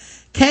Hunter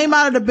came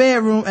out of the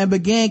bedroom and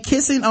began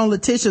kissing on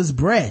Letitia's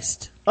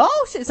breast.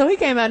 Oh shit, so he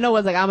came out of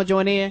nowhere, like, I'ma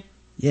join in.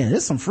 Yeah, this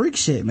is some freak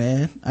shit,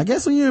 man. I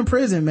guess when you're in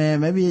prison, man,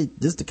 maybe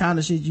just the kind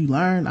of shit you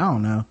learn. I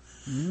don't know.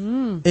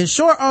 In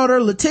short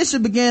order, Letitia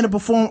began to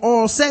perform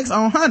oral sex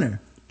on Hunter.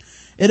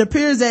 It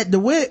appears that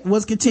DeWitt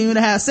was continuing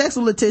to have sex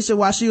with Letitia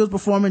while she was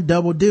performing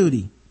double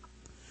duty.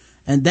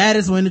 And that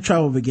is when the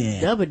trouble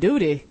began. Double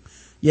duty?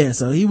 Yeah,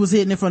 so he was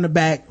hitting it from the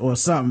back or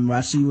something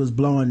while she was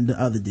blowing the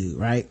other dude,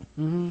 right?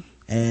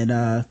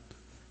 And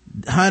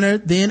Hunter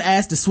then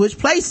asked to switch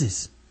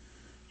places.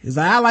 He's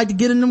like, I like to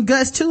get in them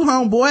guts too,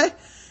 homeboy.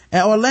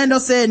 And Orlando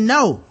said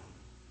no.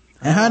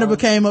 And Hunter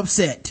became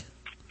upset.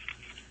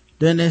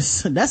 Then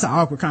that's an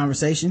awkward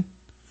conversation.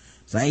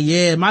 It's like,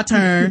 yeah, my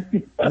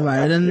turn. I'm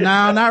like,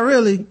 no, not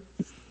really.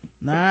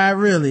 Not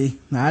really.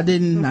 I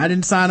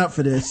didn't sign up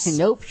for this.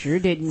 Nope, sure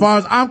didn't. As far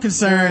as I'm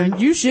concerned,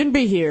 you shouldn't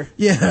be here.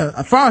 Yeah,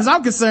 as far as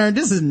I'm concerned,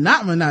 this is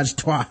not menage a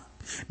trois.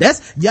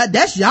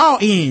 That's y'all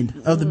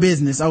end of the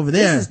business over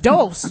there. This is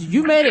dos.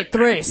 You made it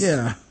threes.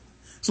 Yeah.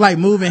 It's like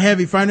moving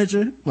heavy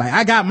furniture. Like,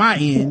 I got my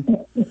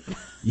end.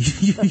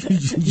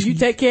 You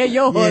take care of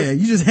your husband. Yeah,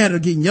 you just handle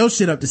getting your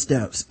shit up the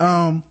steps.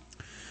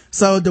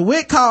 So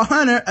DeWitt called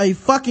Hunter a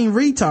fucking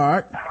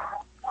retard.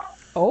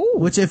 Oh.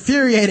 Which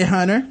infuriated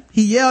Hunter.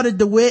 He yelled at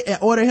DeWitt and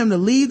ordered him to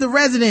leave the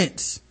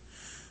residence.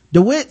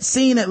 DeWitt,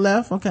 seen it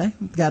left, okay,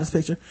 got his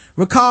picture,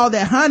 recalled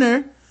that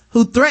Hunter,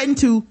 who threatened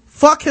to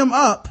fuck him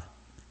up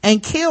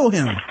and kill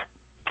him.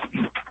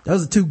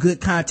 Those are two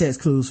good context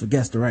clues for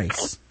Guess the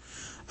Race.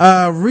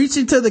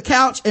 Reaching to the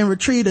couch and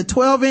retrieved a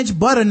 12-inch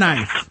butter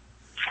knife.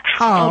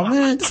 Oh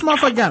man, this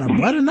motherfucker got a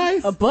butter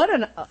knife? A butter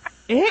knife?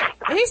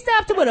 He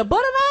stabbed him with a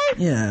butter knife?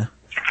 Yeah.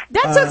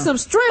 That took some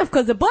strength,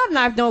 because the butter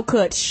knife don't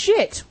cut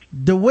shit.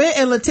 DeWitt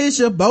and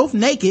Letitia, both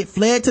naked,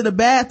 fled to the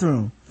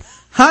bathroom.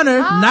 Hunter,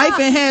 knife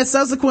in hand,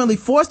 subsequently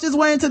forced his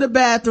way into the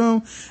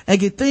bathroom and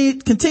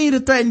continued to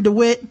threaten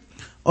DeWitt.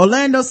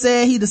 Orlando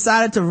said he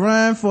decided to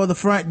run for the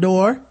front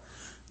door.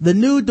 The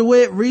new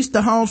DeWitt reached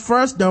the home's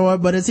first door,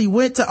 but as he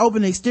went to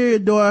open the exterior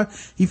door,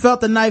 he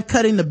felt the knife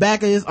cutting the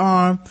back of his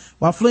arm.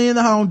 While fleeing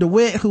the home,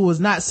 DeWitt, who was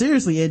not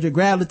seriously injured,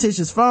 grabbed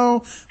Letitia's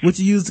phone, which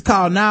he used to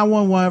call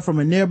 911 from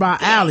a nearby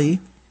alley.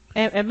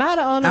 Am I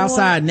the only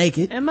outside one,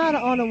 naked? Am I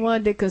the only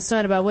one that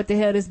concerned about what the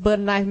hell this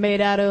butter knife made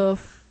out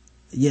of?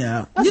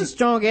 Yeah. That's a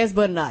strong ass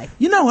butter knife.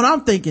 You know what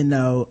I'm thinking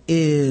though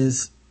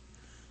is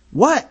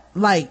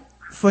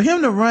for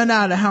him to run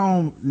out of the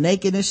home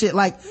naked and shit,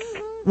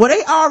 were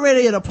they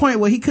already at a point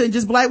where he couldn't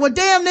just be like, well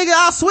damn nigga,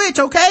 I'll switch,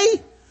 okay?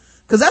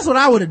 Cause that's what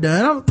I would have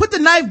done. Put the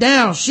knife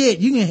down, shit,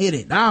 you can hit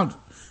it. I was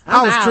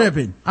out.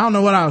 tripping. I don't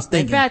know what I was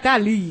thinking. In fact, I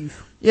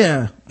leave.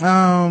 Yeah.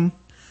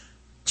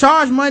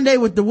 Charged Monday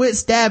with DeWitt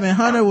stabbing,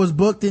 Hunter was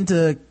booked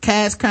into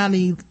Cass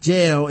County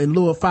Jail in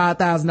lieu of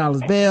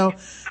 $5,000 bail.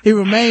 He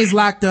remains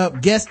locked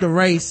up. Guess the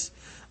race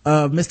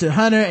of Mr.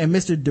 Hunter and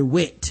Mr.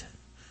 DeWitt.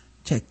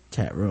 Check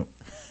chat room.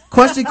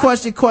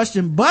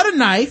 Question. Butter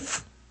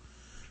knife.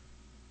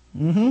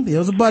 It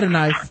was a butter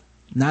knife,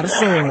 not a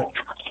sword.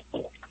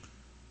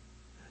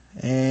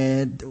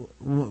 And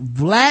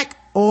black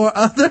or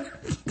other.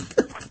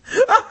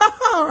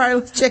 All right,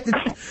 let's check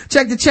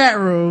the chat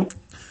room.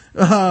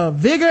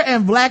 Bigger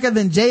and blacker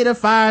than Jada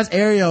fires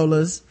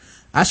areolas.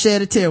 I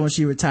shed a tear when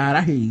she retired.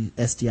 I hear you,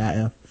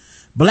 STIF.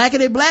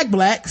 Blackity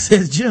black,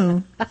 says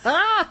June.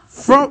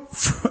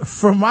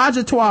 Fromage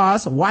à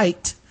trois,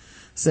 white,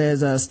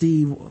 says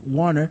Steve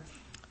Warner.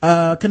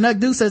 Canuck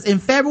Duke says, in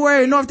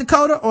February in North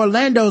Dakota,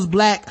 Orlando's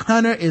black,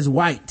 Hunter is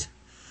white.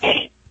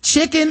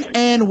 Chicken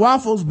and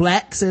waffles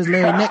black, says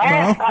Larry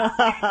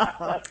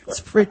Neckbone. It's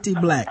pretty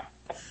black.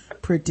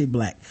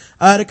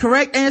 The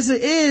correct answer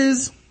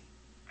is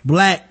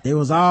black. They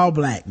was all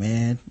black,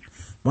 man.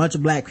 Bunch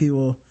of black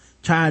people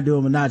trying to do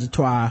a menage a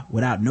trois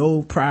without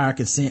no prior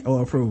consent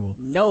or approval.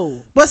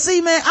 No. But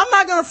see, man, I'm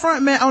not gonna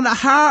front, man, on the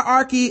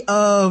hierarchy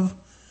of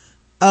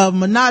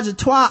menage a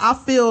trois. I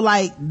feel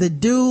like the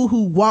dude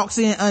who walks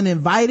in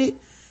uninvited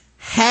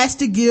has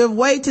to give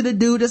way to the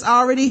dude that's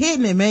already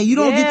hitting it, man. You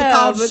don't get to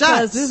call the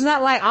shots. It's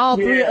not like all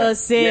three of us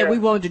said we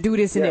wanted to do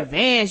this in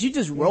advance. You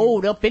just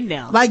rolled up in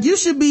there. Like, you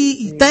should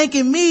be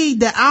thanking me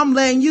that I'm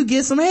letting you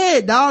get some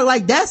head, dog.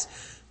 Like, that's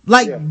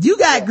you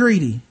got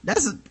greedy. That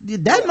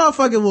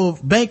motherfucker will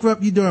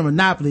bankrupt you during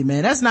Monopoly,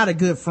 man. That's not a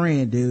good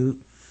friend,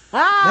 dude.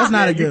 That's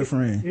not a good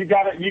friend. You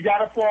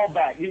gotta fall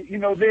back.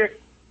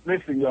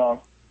 Listen,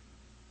 y'all.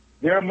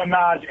 There are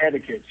menage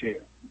etiquettes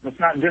here. Let's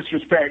not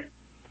disrespect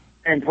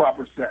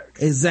improper sex.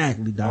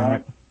 Exactly, dog.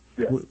 Right?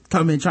 Yeah.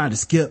 Come in trying to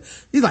skip.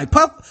 He's like,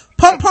 pump,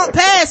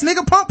 pass,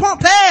 nigga, pump,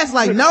 pass.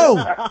 Like,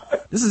 no,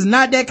 this is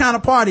not that kind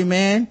of party,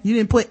 man. You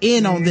didn't put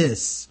in on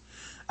this.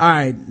 All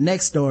right,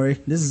 next story.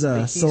 This is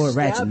a sword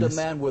ratchetness. He stabbed a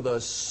man with a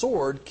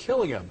sword,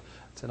 killing him.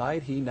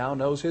 Tonight, he now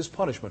knows his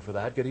punishment for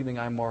that. Good evening,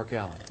 I'm Mark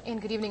Allen.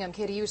 And good evening, I'm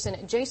Katie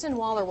Houston. Jason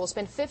Waller will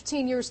spend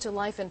 15 years to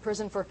life in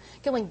prison for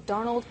killing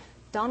Donald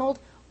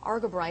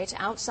Argabright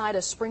outside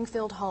a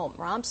Springfield home.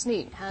 Rob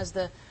Sneed has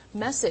the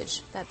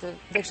message that the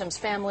victims'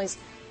 families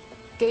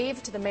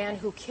gave to the man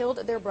who killed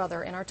their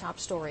brother in our top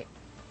story.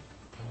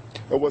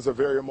 It was a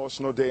very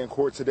emotional day in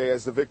court today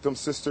as the victim's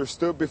sister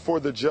stood before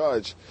the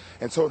judge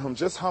and told him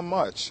just how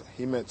much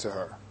he meant to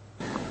her.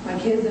 My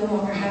kids no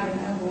longer have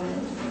an uncle,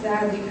 and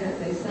sadly because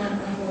they son,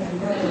 uncle, and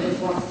brother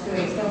just lost to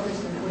a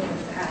selfish and wicked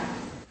act.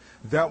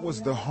 That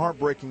was the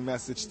heartbreaking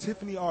message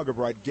Tiffany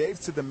Algebright gave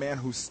to the man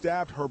who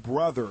stabbed her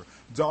brother,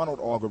 Donald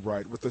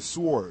Algebright, with a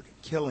sword,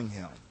 killing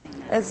him.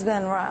 It's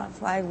been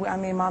rough. My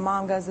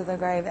mom goes to the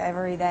grave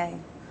every day.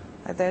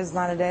 There's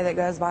not a day that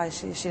goes by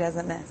she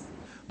doesn't miss.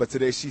 But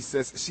today she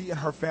says she and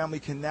her family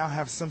can now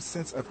have some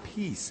sense of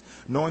peace,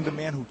 knowing the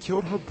man who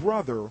killed her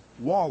brother,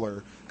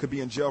 Waller, could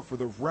be in jail for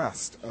the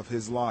rest of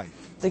his life.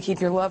 To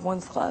keep your loved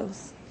ones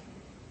close,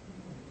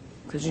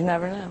 because you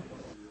never know.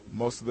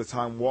 Most of the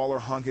time, Waller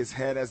hung his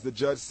head as the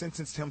judge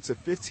sentenced him to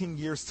 15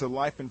 years to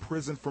life in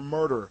prison for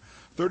murder,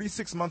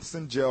 36 months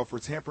in jail for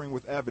tampering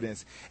with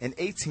evidence, and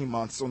 18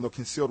 months on the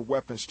concealed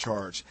weapons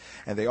charge.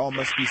 And they all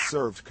must be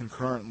served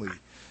concurrently.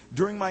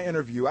 During my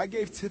interview, I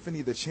gave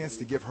Tiffany the chance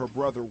to give her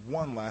brother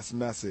one last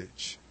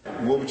message.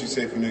 What would you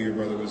say if you knew your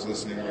brother was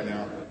listening right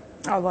now?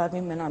 I love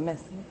him and I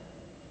miss him.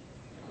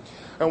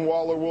 And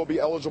Waller will be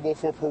eligible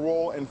for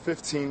parole in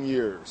 15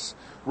 years.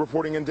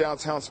 Reporting in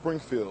downtown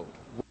Springfield.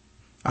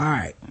 All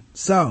right.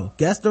 So,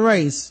 guess the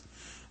race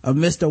of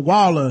Mr.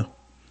 Waller,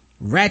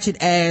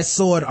 ratchet ass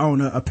sword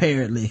owner,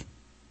 apparently.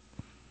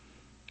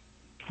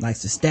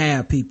 Likes to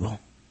stab people.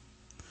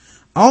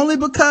 Only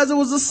because it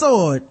was a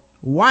sword.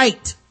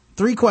 White.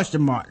 3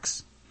 question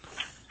marks.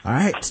 All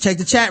right, let's check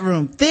the chat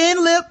room.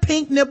 Thin lip,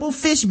 pink nipple,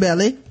 fish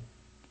belly.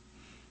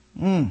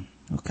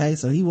 Okay,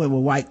 so he went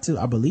with white too.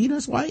 I believe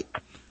that's white.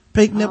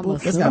 Pink nipple.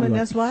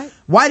 That's white.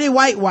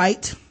 Whitey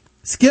white.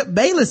 Skip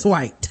Bayless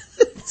white.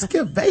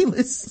 Skip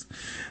Bayless.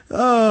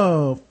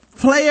 Oh,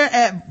 player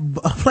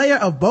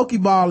of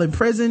Pokeball in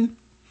prison.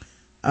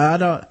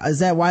 Is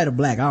that white or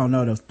black? I don't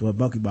know what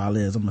Pokeball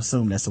is. I'm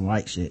assuming that's some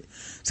white shit.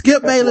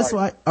 Skip Bayless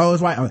white. Oh,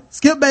 it's white. Okay.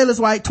 Skip Bayless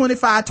white.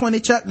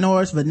 25-20 Chuck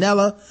Norris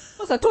vanilla.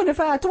 What's a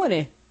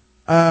 25-20?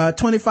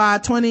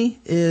 25-20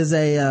 is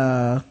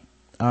it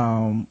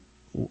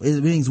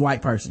means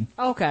white person.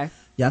 Okay.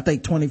 Yeah, I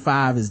think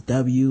 25 is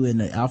W in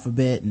the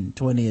alphabet and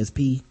 20 is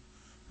P.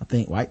 I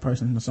think white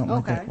person or something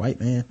like that. White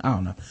man. I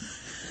don't know.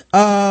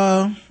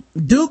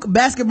 Duke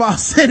basketball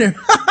center.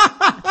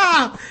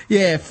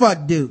 Yeah,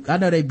 fuck Duke. I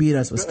know they beat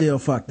us, but still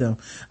fuck them.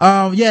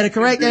 Yeah, the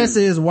correct answer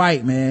is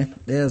white, man.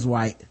 There's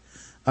white.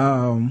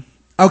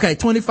 Okay,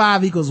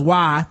 25 equals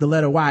Y, the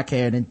letter Y,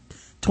 Karen, and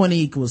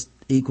 20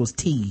 equals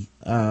T.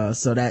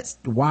 So that's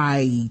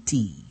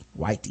Y-T.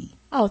 Whitey.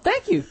 Oh,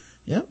 thank you.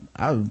 Yep.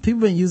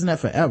 People been using that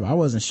forever. I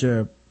wasn't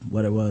sure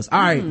what it was. All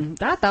right.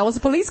 I thought it was a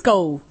police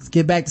code. Let's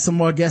get back to some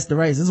more Guess the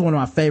Race. This is one of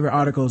my favorite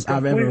articles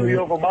I've ever read. Completely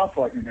over my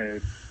fucking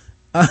head.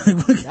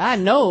 I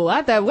know.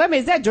 I thought, wait a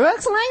minute, is that drug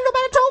slang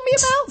nobody told me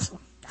about?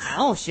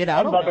 Oh shit,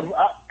 I don't know.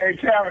 Hey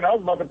Karen, I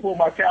was about to pull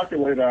my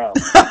calculator out.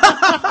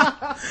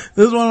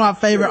 This is one of my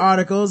favorite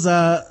articles.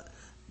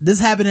 This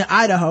happened in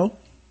Idaho.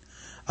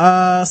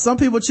 Some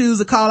people choose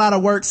to call out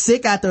of work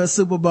sick after a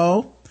Super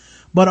Bowl,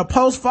 but a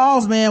Post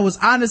Falls man was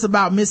honest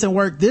about missing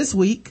work this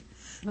week.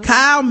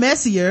 Kyle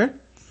Messier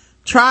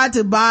tried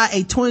to buy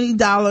a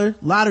 $20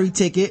 lottery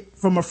ticket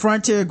from a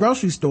Frontier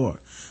grocery store,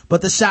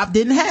 but the shop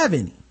didn't have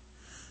any.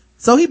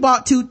 So he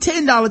bought 2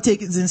 $10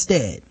 tickets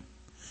instead.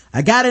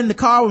 I got in the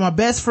car with my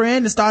best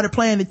friend and started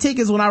playing the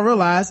tickets when I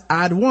realized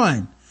I'd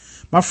won.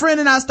 My friend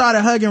and I started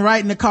hugging right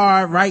in the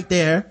car right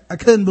there. I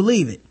couldn't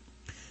believe it.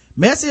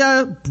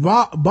 Messier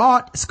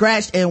bought,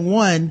 scratched, and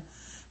won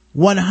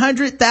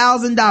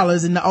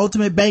 $100,000 in the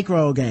ultimate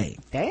bankroll game.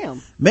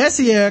 Damn.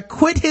 Messier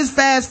quit his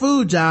fast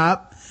food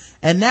job,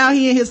 and now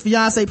he and his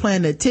fiance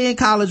plan to attend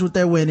college with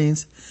their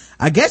winnings.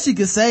 I guess you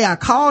could say I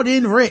called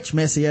in rich,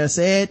 Messier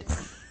said.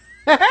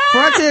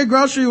 Frontier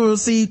Grocery will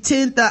receive a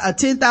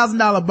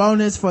 $10,000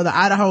 bonus for the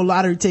Idaho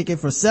lottery ticket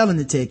for selling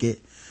the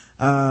ticket.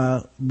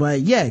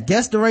 But yeah,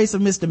 guess the race of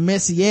Mr.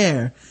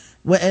 Messier.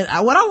 What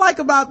I like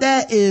about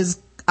that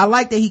is I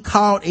like that he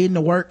called in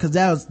to work, cause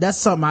that's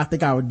something I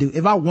think I would do.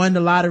 If I won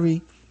the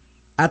lottery,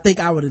 I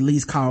think I would at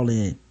least call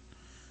in.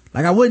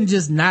 Like I wouldn't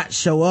just not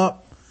show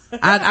up.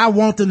 I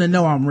want them to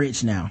know I'm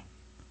rich now.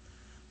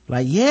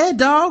 Like, yeah,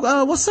 dog,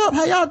 what's up?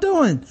 How y'all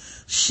doing?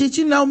 Shit,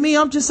 you know me,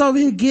 I'm just over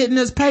here getting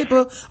this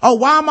paper. Oh,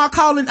 why am I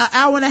calling an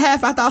hour and a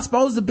half after I'm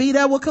supposed to be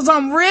there? Well, cause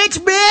I'm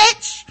rich,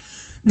 bitch.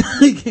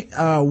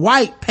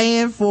 White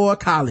paying for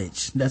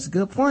college. That's a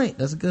good point.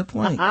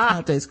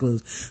 Context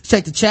clues. Let's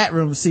check the chat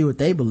room and see what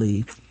they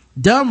believe.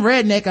 Dumb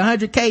redneck,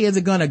 100K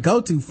isn't gonna go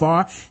too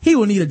far. He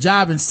will need a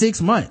job in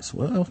 6 months.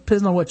 Well,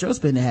 depends on what your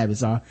spending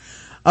habits are.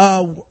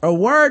 A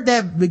word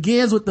that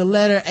begins with the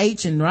letter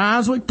H and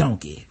rhymes with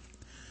donkey.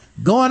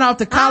 Going off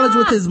to college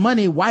with his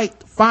money,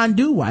 white,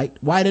 fondue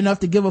white enough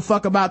to give a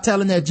fuck about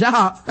telling their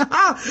job. Yeah,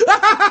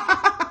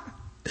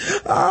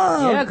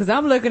 cause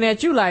I'm looking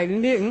at you like,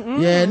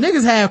 yeah,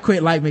 niggas have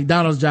quit like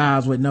McDonald's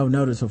jobs with no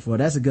notice before.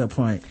 That's a good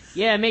point.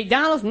 Yeah,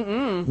 McDonald's,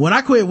 When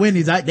I quit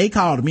Wendy's, they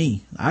called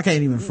me. I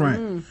can't even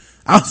front.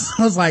 I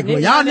was like, well,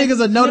 y'all niggas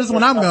will notice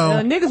when I'm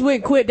gone. Niggas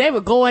wouldn't quit. They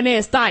would go in there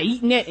and start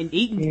eating that and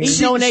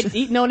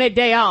eating on that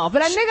day off.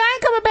 But nigga, I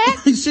ain't coming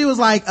back. She was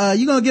like,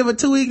 you gonna give a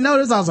 2-week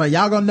notice? I was like,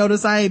 y'all gonna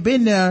notice I ain't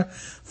been there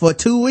for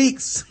 2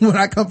 weeks when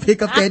I come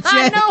pick up that check.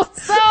 I know,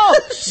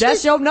 so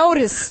that's your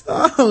notice.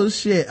 Oh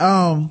shit.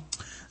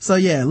 So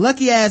yeah,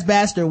 lucky ass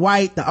bastard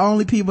White, the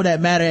only people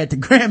that matter at the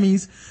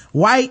Grammys.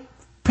 White,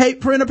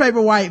 printer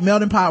paper White,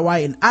 melting pot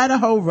White, and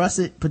Idaho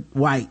russet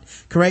White.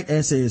 Correct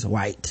answer is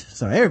White.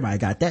 So everybody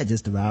got that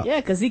just about. Yeah,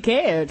 cause he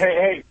cared.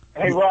 Hey,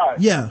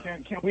 Rod. Yeah.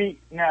 Can we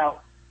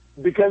now,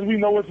 because we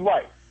know it's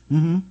white?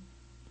 Mm-hmm.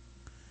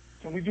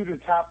 Can we do the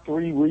top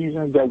 3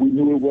 reasons that we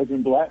knew it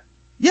wasn't black?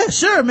 Yeah,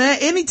 sure, man.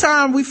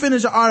 Anytime we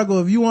finish an article,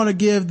 if you want to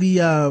give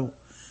the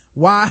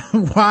why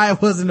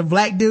it wasn't a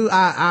black dude,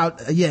 I'll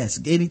yes,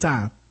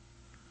 anytime.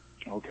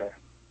 Okay.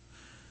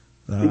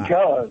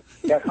 Because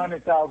that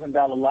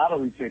 $100,000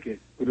 lottery ticket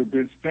would have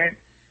been spent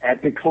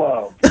at the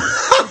club.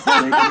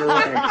 Making it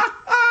rain.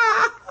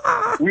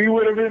 We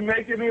would have been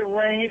making it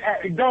rain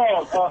at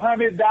dog.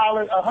 $100,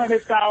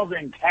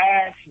 $100,000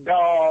 cash,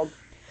 dog.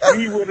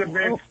 We would have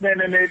been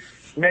spending it,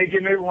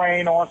 making it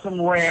rain on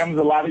some rims.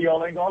 A lot of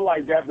y'all ain't gonna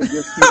like that, but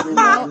just keep it real.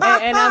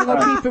 And I'm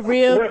gonna keep it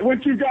real.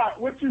 What you got,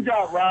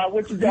 Ron?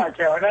 What you got,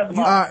 Karen? That's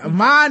mine.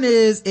 Mine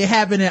is it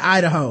happened in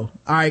Idaho. All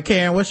right,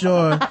 Karen, what's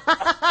your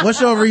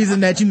reason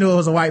that you knew it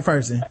was a white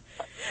person?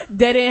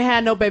 They didn't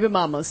have no baby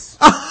mamas.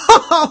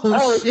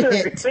 Oh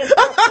shit.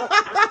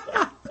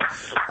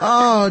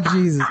 Oh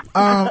Jesus.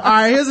 All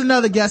right, here's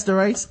another guest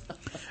erase.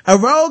 A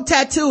rogue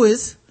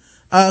tattooist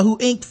who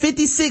inked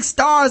 56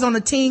 stars on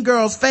a teen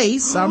girl's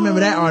face. I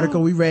remember that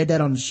article. We read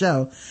that on the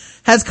show.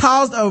 Has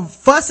caused a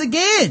fuss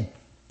again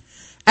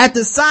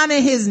after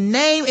signing his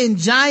name in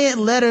giant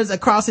letters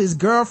across his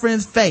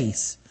girlfriend's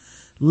face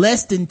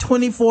less than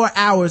 24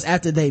 hours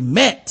after they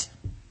met.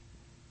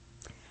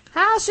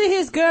 How she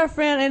his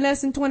girlfriend in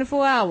less than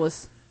 24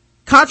 hours?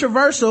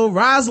 Controversial,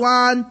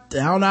 Razlan,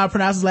 I don't know how to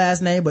pronounce his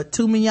last name, but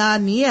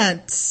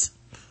Tumiyanians,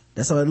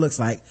 that's what it looks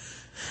like,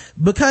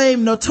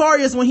 became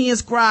notorious when he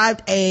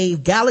inscribed a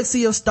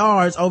galaxy of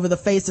stars over the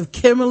face of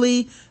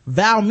Kimberly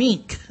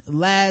Valmink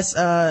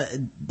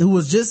who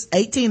was just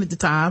 18 at the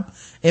time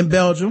in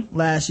Belgium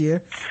last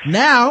year.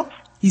 Now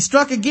he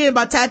struck again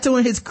by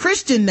tattooing his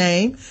Christian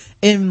name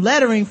in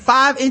lettering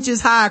 5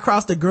 inches high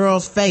across the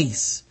girl's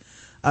face.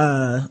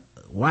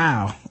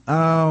 Wow.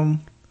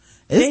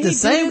 It's the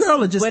same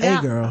girl or just a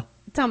girl?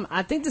 Tom,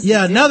 I think this is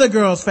another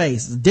girl's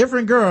face.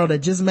 Different girl that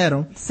just met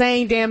him.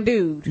 Same damn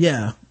dude.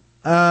 Yeah.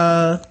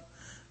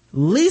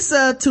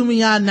 Lisa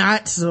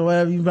Tumianats, or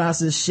whatever you pronounce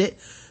this shit,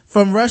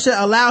 from Russia,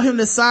 allowed him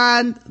to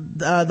sign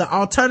the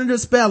alternative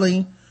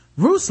spelling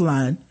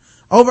Ruslan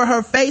over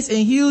her face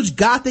in huge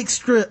gothic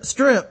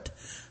script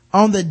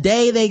on the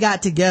day they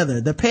got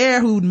together. The pair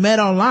who'd met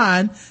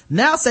online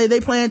now say they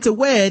plan to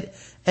wed,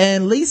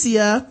 and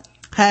Licia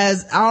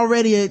has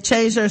already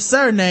changed her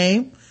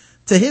surname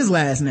to his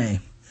last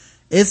name.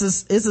 It's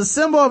a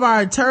symbol of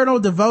our eternal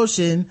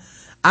devotion.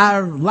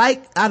 I'd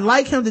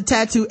like him to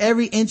tattoo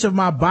every inch of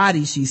my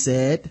body, she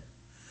said.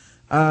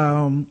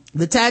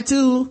 The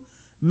tattoo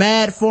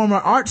mad former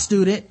art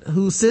student,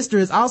 whose sister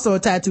is also a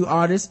tattoo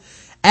artist,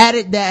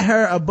 added that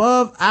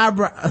above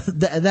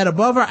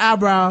her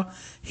eyebrow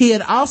he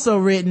had also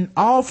written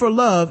 "All for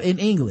Love" in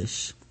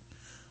English.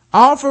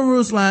 All for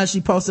Ruslan,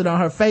 she posted on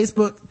her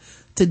Facebook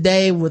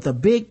today with a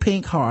big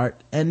pink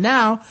heart. And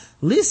now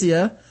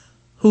Licia,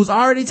 who's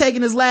already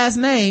taken his last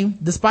name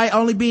despite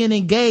only being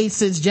engaged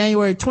since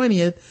January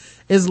 20th,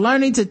 is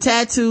learning to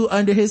tattoo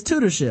under his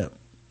tutorship.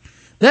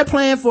 Their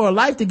plan for a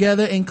life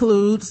together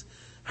includes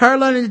her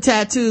learning to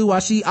tattoo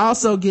while she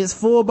also gets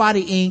full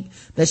body ink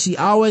that she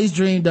always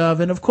dreamed of,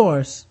 and of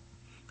course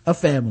a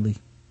family.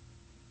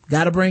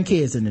 Gotta bring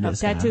kids into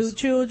this tattooed house.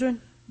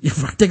 Children.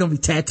 They're gonna be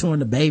tattooing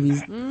the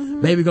babies.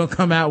 Mm-hmm. Baby gonna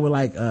come out with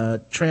like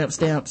tramp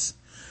stamps.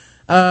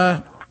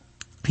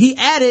 He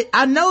added,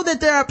 I know that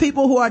there are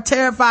people who are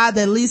terrified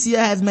that Licia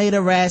has made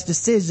a rash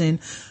decision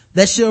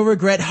that she'll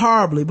regret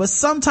horribly, but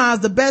sometimes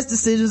the best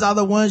decisions are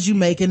the ones you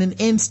make in an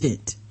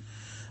instant.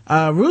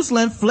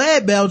 Ruslan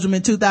fled Belgium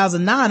in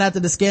 2009 after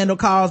the scandal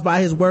caused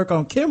by his work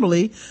on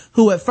Kimberly,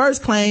 who at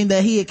first claimed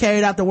that he had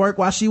carried out the work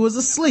while she was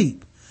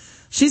asleep.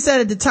 She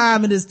said at the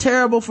time, "It is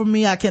terrible for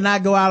me. I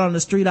cannot go out on the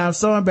street. I'm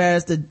so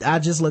embarrassed that I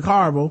just look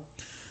horrible."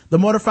 The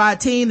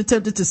mortified teen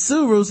attempted to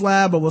sue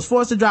Ruslan, but was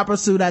forced to drop her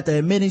suit after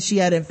admitting she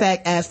had in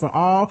fact asked for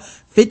all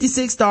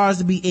 56 stars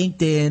to be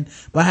inked in,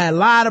 but had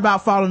lied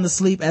about falling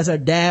asleep as her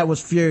dad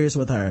was furious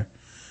with her.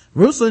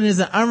 Ruslan is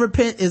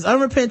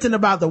unrepentant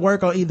about the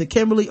work on either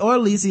Kimberly or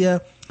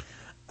Licia.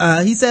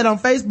 He said on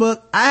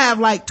Facebook, "I have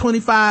like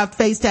 25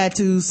 face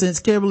tattoos since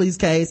Kimberly's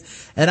case,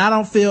 and I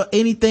don't feel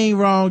anything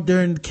wrong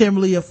during the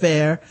Kimberly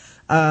affair.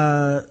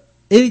 I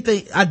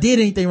did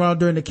anything wrong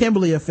during the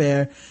Kimberly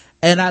affair,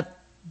 and I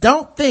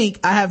don't think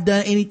I have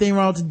done anything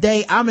wrong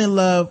today. I'm in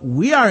love.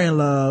 We are in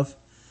love."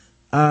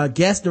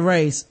 Guess the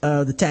race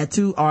of the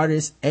tattoo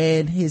artist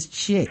and his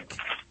chick.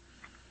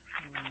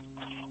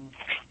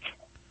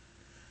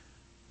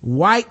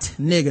 White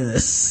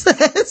niggas.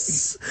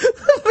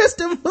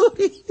 Mr.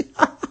 Moody.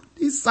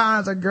 These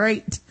signs are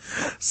great.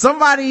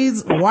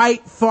 Somebody's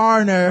white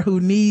foreigner who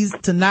needs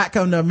to not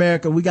come to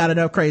America. We got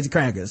enough crazy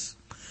crackers.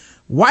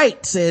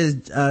 White,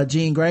 says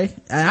Jean Grey.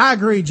 And I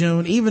agree,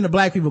 June. Even the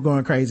black people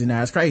going crazy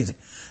now. It's crazy.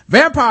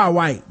 Vampire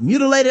white.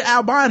 Mutilated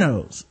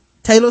albinos.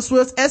 Taylor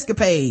Swift's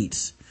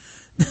escapades.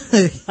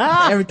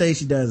 Everything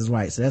she does is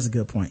white, so that's a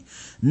good point.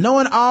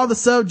 Knowing all the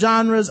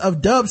subgenres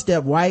of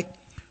dubstep white.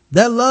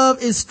 Their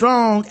love is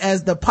strong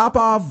as the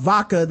Popov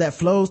vodka that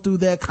flows through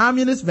their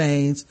communist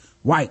veins.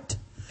 White.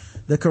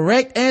 The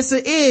correct answer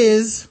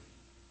is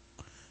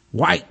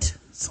white.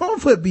 Someone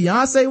put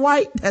Beyonce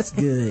white. That's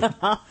good.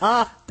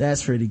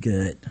 That's pretty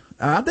good.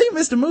 I think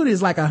Mr. Moody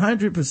is like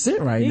 100%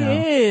 right now.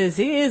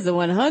 He is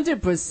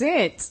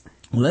 100%.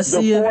 Let's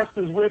see. The force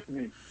is with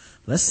me.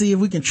 Let's see if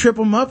we can trip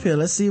him up here.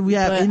 Let's see if we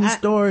have any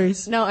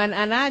stories. No,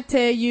 and I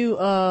tell you,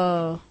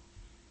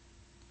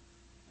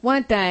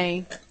 one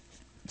thing.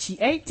 She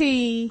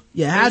 18.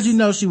 Yeah, how'd you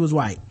know she was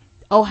white?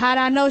 Oh, how'd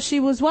I know she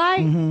was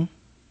white? Mm-hmm.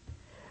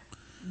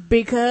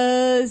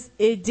 Because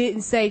it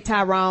didn't say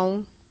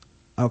Tyrone.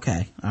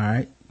 Okay. All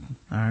right.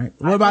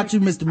 What about you,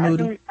 Mr.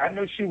 Moody? I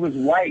knew she was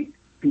white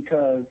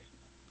because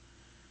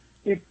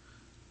if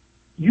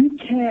you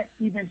can't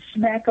even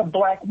smack a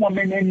black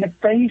woman in the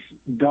face,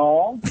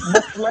 dog,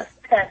 much less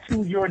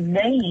tattoo your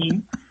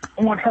name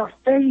on her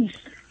face.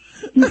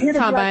 You hit a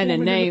Talking black about in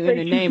woman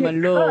the name of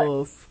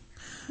love.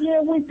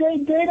 Yeah,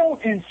 they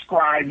don't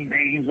inscribe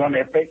names on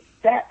their face.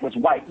 That was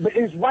white. But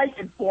it's white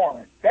and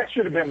foreign. That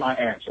should have been my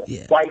answer.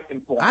 Yeah. White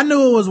and foreign. I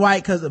knew it was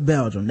white because of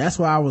Belgium. That's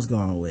what I was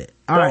going with.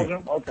 All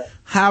Belgium? right. Okay.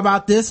 How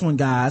about this one,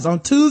 guys?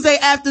 On Tuesday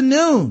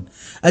afternoon,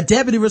 a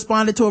deputy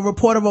responded to a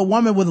report of a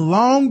woman with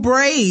long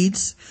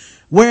braids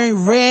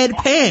wearing red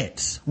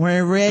pants,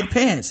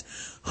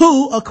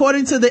 who,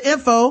 according to the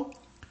info,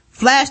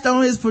 flashed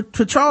on his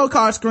patrol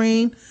car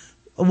screen,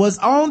 was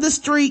on the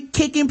street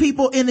kicking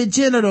people in the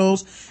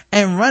genitals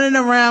and running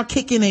around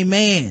kicking a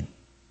man.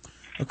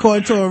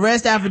 According to an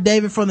arrest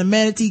affidavit from the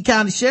Manatee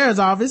County Sheriff's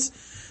Office.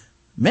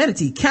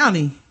 Manatee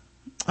County?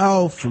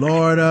 Oh,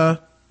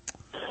 Florida.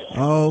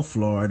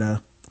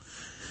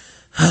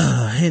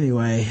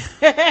 Anyway.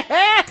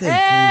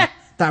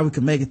 Thought we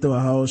could make it through a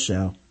whole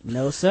show.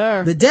 No,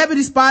 sir. The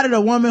deputy spotted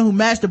a woman who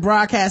matched the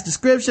broadcast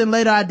description,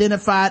 later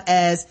identified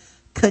as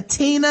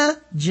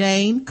Katina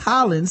Jane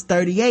Collins,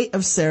 38,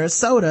 of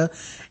Sarasota,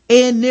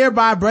 in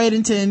nearby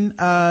Bradenton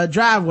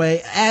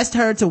driveway, asked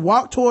her to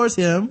walk towards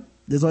him.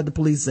 This is what the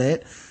police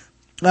said.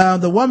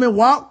 The woman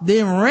walked,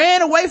 then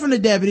ran away from the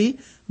deputy,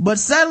 but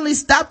suddenly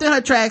stopped in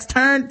her tracks,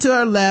 turned to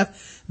her left,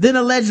 then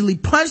allegedly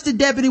punched the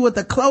deputy with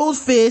a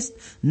closed fist,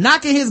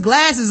 knocking his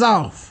glasses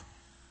off.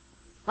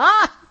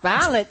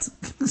 Violent.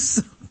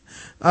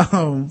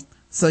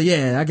 So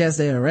yeah, I guess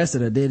they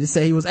arrested her. Did he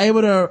say he was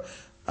able to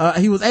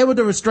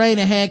restrain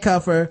and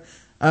handcuff her?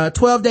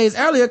 12 days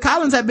earlier,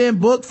 Collins had been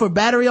booked for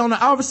battery on an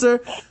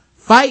officer,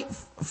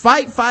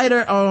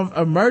 fighter of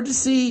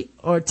emergency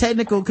or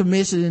technical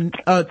commission,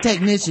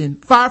 technician,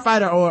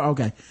 firefighter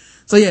okay.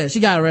 So yeah, she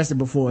got arrested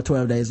before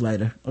 12 days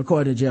later,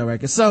 according to jail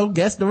records. So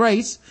guess the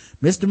race,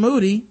 Mr.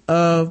 Moody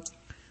of,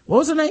 what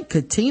was her name?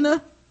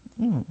 Katina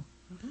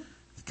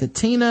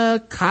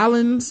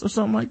Collins or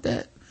something like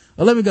that.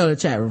 Well, let me go to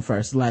the chat room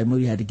first. Like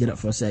Moody had to get up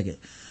for a second.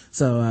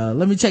 So,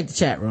 let me check the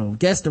chat room.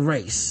 Guess the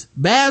race.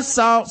 Bath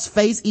salts,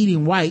 face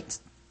eating white.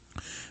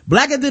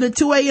 Blacker than a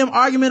 2 a.m.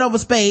 argument over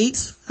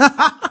spades.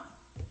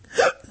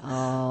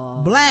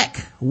 Black,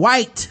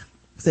 white,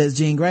 says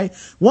Jean Grey.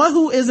 One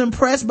who is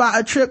impressed by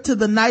a trip to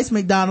the nice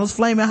McDonald's,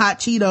 flaming hot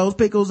Cheetos,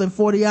 pickles, and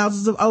 40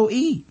 ounces of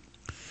OE.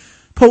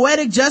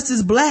 Poetic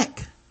justice,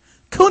 black.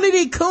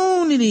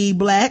 Coonity,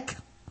 black.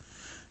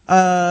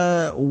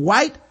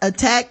 White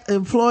attacked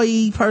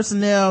emergency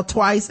personnel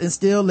twice and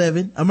still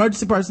living. I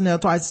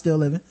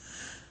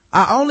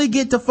only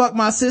get to fuck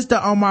my sister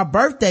on my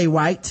birthday,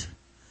 white.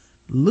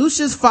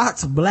 Lucius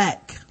Fox,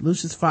 black.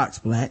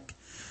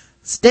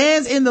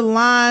 Stands in the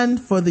line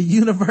for the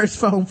universe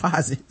phone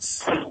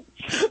posits.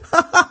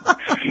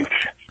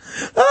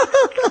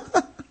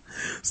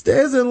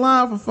 Stands in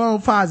line for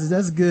phone posits.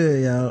 That's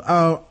good,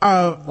 yo.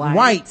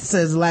 White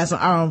says the last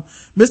one.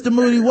 Mr.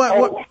 Moody,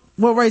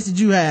 what race did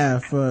you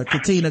have for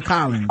Katina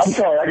Collins? I'm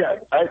sorry,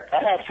 I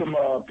have some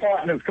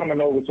partners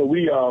coming over, so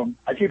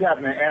I keep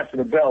having to answer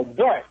the bell.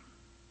 But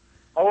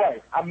all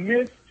right, I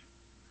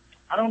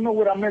don't know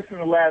what I missed in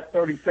the last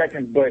 30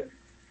 seconds, but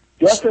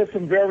just said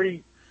some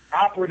very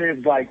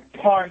operatives like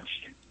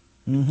punched,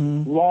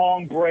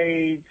 long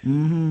braids.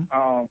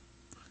 Her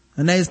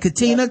name's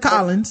Katina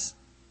Collins.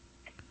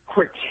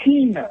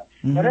 Katina.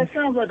 Now that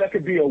sounds like that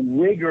could be a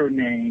wigger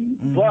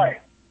name,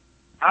 but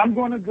I'm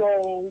going to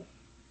go.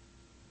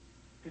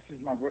 This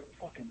is my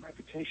fucking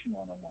reputation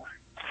on the line.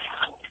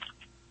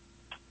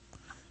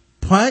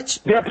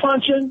 Punch? They're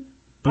punching?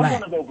 Black. I'm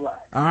gonna go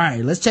black. All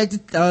right, let's check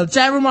the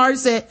chat room already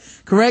said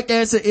correct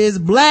answer is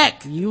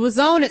black. You was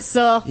on it,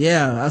 sir.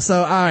 Yeah,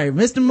 so all right,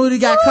 Mr. Moody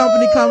got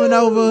company coming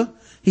over.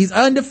 He's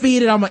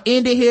undefeated. I'm gonna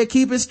end it here,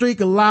 keep his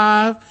streak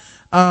alive.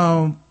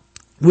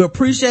 We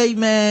appreciate,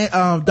 man.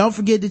 Don't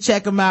forget to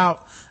check him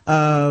out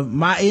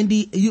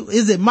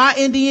is it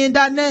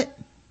myindian.net?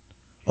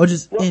 Or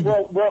just first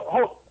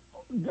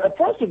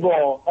of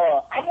all,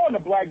 I'm on the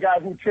Black Guy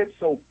Who Tips,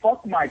 so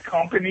fuck my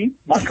company.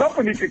 My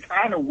company could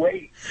kind of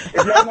wait if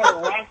y'all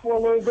want to rock for a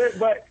little bit,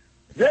 but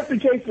just in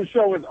case the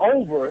show is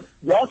over,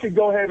 y'all can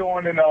go ahead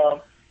on and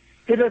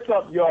hit us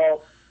up,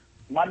 y'all.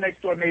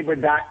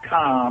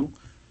 MyNextDoorNeighbor.com,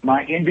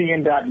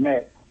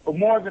 myindian.net. But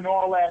more than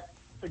all that,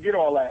 forget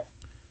all that.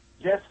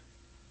 Just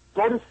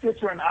go to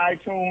Stitcher and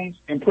iTunes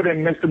and put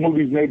in Mr.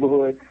 Movie's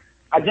Neighborhood.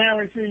 I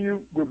guarantee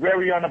you, we're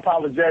very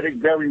unapologetic,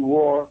 very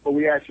raw, but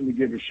we actually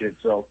give a shit.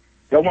 So,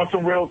 y'all want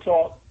some real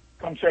talk?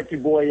 Come check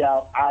your boy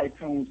out.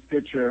 iTunes,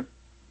 Stitcher,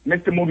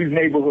 Mr. Moody's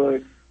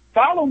Neighborhood.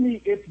 Follow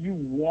me if you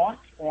want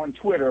on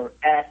Twitter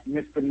at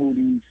Mr.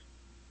 Moody's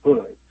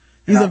Hood.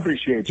 I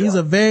appreciate you. He's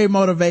a very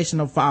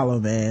motivational follow,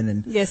 man.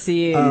 And yes,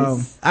 he is. All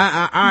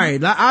right,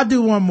 I'll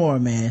do one more,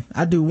 man.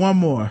 I'll do one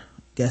more.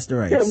 Guess the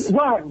race.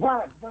 Yeah,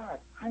 Rod.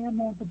 I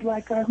am on the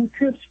Black Guy Who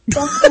Tips.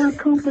 Fuck my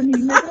company,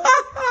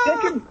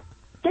 nigga.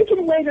 They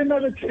can wait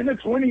another 10 or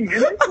 20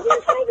 minutes. What are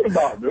you talking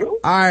about, dude? All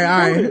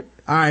right,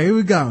 here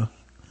we go.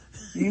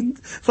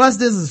 Plus,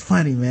 this is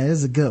funny, man. This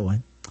is a good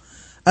one.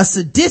 A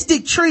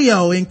sadistic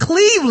trio in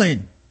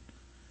Cleveland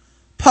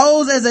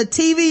pose as a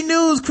TV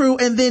news crew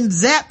and then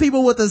zap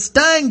people with a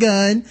stun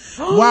gun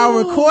while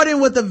recording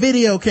with a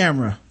video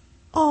camera.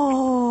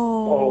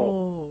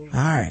 Oh. All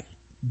right.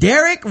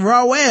 Derek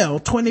Rowell,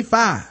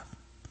 25.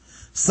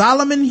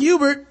 Solomon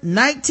Hubert,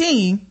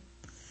 19.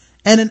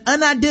 And an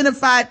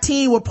unidentified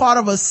team were part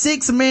of a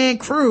 6-man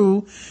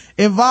crew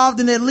involved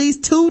in at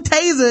least 2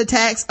 taser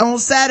attacks on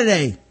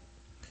Saturday.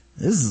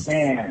 This is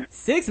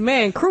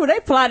 6-man crew. They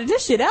plotted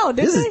this shit out,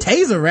 didn't they? This is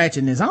taser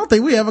ratchetness. I don't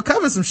think we ever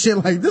covered some shit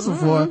like this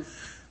before.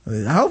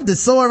 I hope the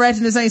sword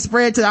ratchetness ain't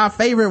spread to our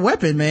favorite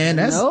weapon, man.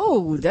 That's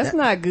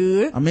not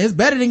good. I mean, it's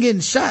better than getting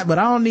shot, but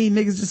I don't need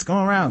niggas just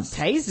going around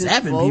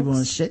zapping people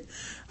and shit.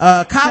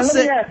 Cops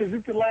said, ask, is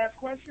it the last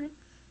question?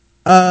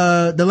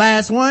 The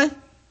last one?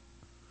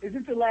 Is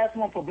it the last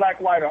one for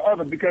black, white, or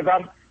other? Because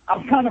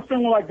I'm kind of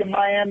feeling like the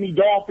Miami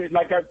Dolphins,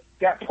 like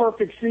that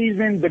perfect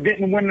season but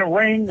didn't win the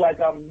ring. Like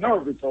I'm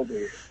nervous over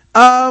here.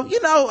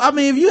 I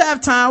mean, if you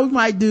have time, we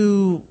might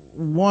do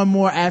one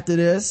more after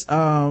this.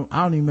 I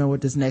don't even know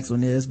what this next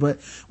one is, but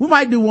we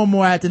might do one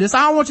more after this.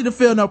 I don't want you to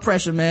feel no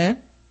pressure,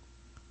 man.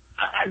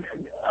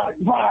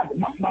 Rod,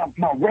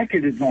 my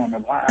record is on the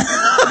line.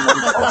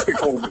 I'm perfect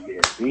over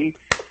here, see?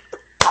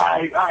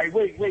 All right,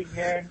 wait,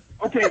 man.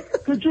 Okay,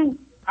 could you...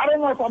 I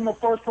don't know if I'm the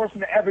first person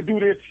to ever do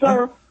this,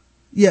 sir.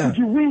 Yeah. Could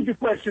you read the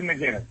question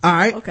again? All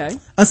right. Okay.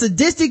 A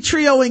sadistic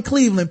trio in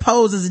Cleveland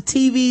posed as a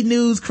TV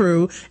news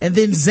crew and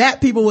then zapped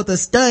people with a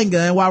stun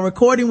gun while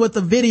recording with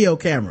a video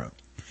camera.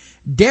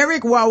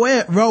 Derek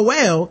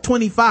Rowell,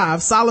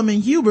 25,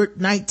 Solomon Hubert,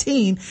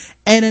 19,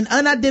 and an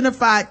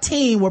unidentified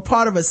team were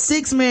part of a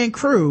 6-man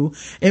crew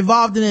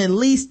involved in at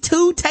least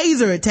 2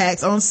 taser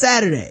attacks on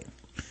Saturday.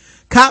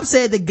 Cops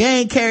said the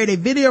gang carried a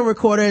video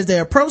recorder as they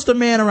approached a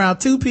man around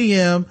 2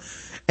 p.m.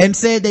 and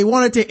said they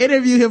wanted to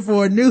interview him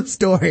for a news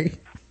story.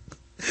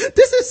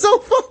 This is so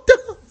fucked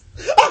up.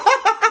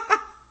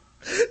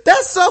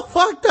 That's so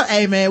fucked up.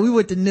 Hey man, we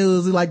went to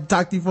news. We'd like to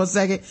talk to you for a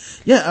second.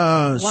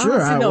 Yeah,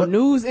 sure. I don't see no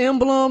news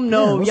emblem.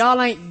 No,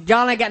 y'all ain't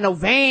got no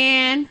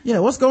van. Yeah,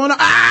 what's going on?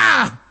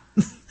 Come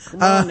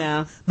on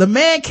now. The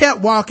man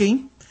kept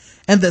walking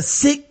and the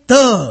sick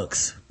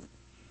thugs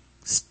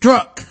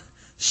struck,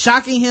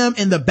 shocking him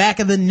in the back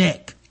of the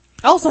neck.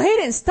 Oh, so he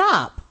didn't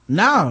stop.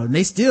 No,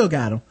 they still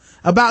got him.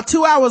 About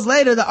 2 hours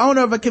later, the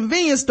owner of a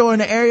convenience store in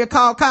the area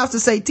called cops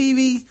to say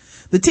the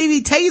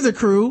TV taser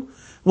crew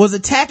was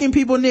attacking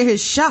people near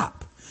his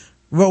shop.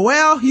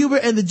 Rowell,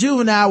 Hubert, and the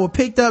juvenile were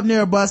picked up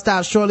near a bus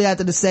stop shortly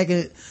after the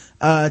second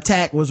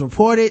attack was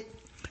reported.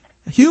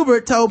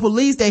 Hubert told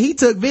police that he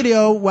took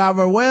video while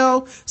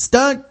Rowell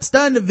stunned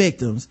the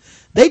victims.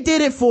 They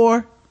did it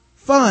for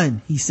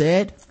fun, he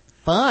said.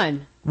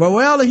 Fun?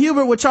 Rowell and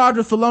Hubert were charged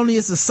with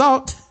felonious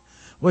assault.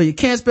 Well, you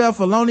can't spell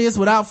felonious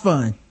without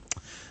fun.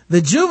 The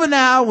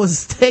juvenile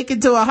was taken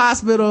to a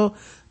hospital,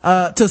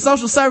 to a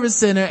social service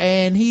center,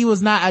 and he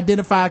was not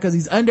identified because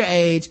he's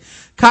underage.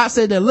 Cops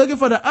said they're looking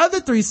for the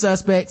other 3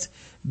 suspects.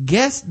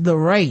 Guess the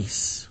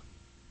race.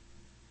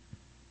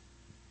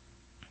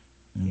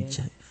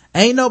 Yeah.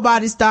 Ain't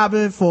nobody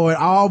stopping for an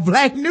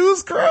all-black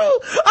news crew.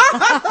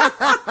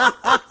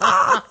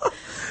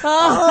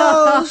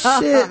 Oh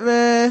shit,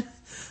 man.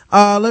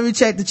 Let me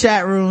check the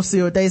chat room,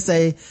 see what they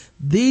say.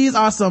 These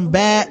are some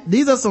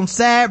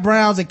sad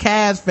Browns and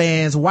Cavs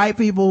fans. White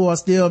people who are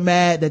still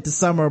mad that the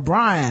summer of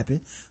Brian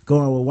happened.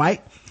 Going with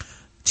white.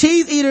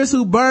 Cheese eaters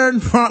who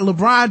burned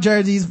LeBron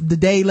jerseys the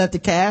day he left the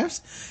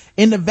Cavs.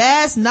 In the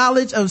vast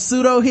knowledge of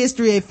pseudo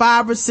history, a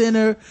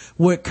 5%er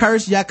would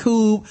curse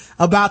Yakub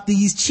about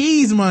these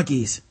cheese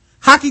monkeys.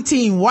 Hockey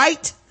team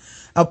white,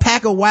 a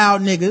pack of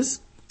wild niggas.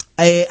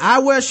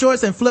 I wear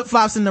shorts and flip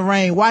flops in the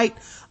rain. White.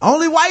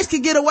 Only whites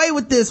could get away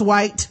with this.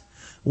 White.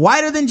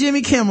 Whiter than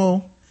Jimmy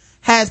Kimmel.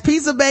 Has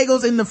pizza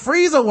bagels in the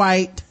freezer.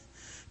 White.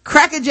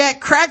 Cracker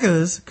Jack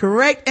crackers.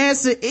 Correct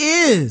answer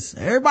is,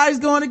 everybody's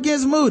going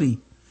against Moody.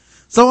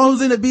 Someone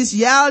who's into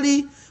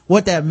bestiality,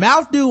 what that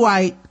mouth do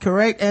white,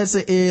 correct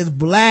answer is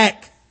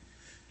black.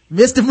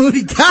 Mr.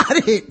 Moody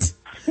got it.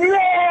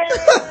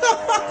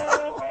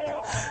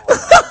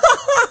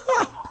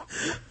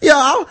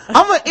 Yo,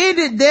 I'm gonna end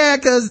it there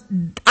because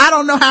I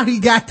don't know how he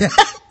got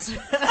that.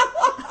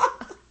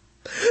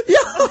 Yo.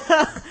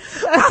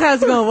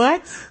 How's going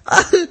what?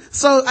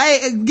 So,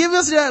 hey, give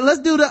us your, let's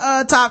do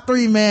the top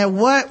three, man.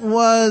 What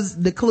was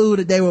the clue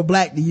that they were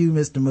black to you,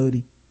 Mr.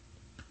 Moody?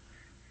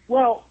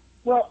 Well,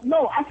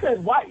 no, I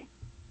said white.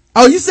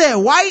 Oh, you said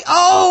white?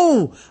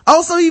 Oh,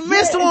 so you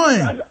missed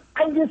one.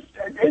 I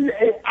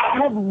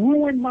have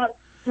ruined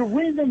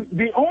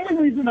the only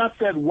reason I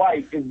said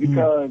white is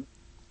because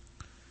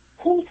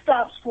who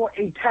stops for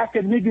a pack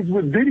of niggas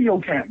with video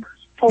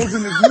cameras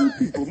posing as news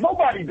people?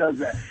 Nobody does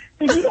that.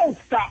 If you don't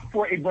stop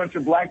for a bunch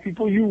of black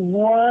people, you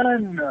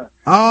run.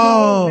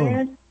 Oh,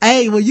 man.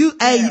 Hey, you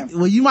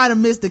might have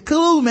missed the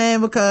clue,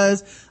 man,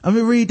 because let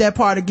me read that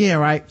part again,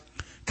 right?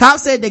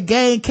 Cops said the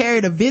gang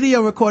carried a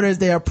video recorder as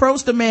they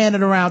approached the man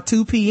at around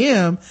 2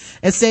 p.m.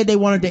 and said they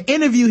wanted to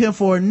interview him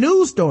for a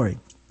news story.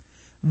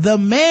 The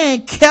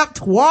man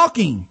kept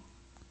walking.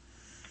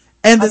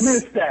 I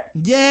missed that.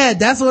 Yeah,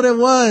 that's what it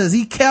was.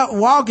 He kept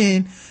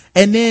walking,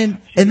 and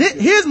then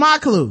here's my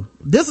clue.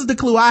 This is the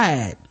clue I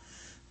had.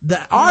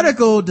 The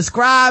article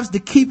describes the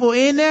people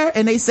in there,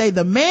 and they say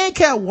the man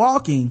kept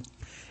walking,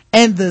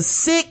 and the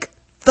sick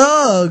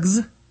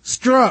thugs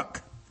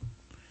struck.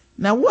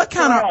 Now, what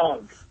kind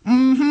of...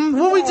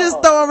 When we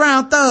just throw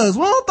around thugs.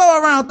 We don't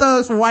throw around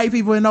thugs for white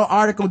people in no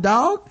article,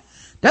 dog.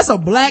 That's a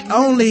black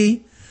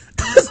only...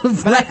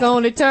 black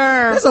only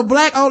term. That's a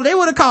black only... They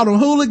would have called them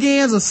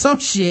hooligans or some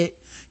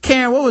shit.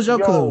 Karen, what was your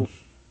clue?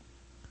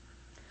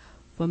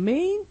 For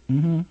me?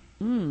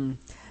 The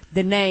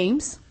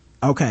names.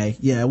 Okay,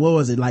 yeah, what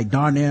was it, like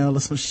Darnell or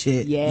some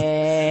shit? Yeah,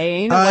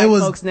 ain't no white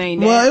folks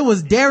named that. Well, it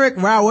was Derek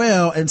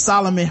Rowell and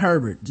Solomon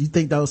Herbert. Do you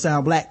think those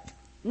sound black?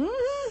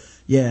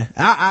 Yeah,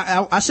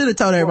 I should have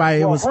told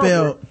everybody it was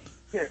spelled.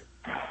 Yeah.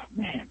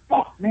 Man,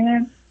 fuck,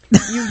 man.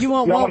 You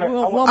want one?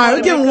 All right,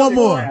 let's give him one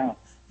more.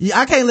 Yeah,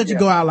 I can't let you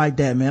go out like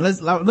that, man.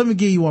 Let me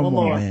give you one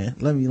more, man.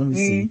 Let me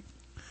see.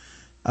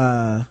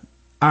 All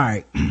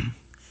right.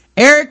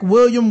 Eric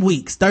William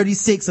Weeks,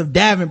 36 of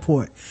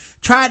Davenport,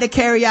 tried to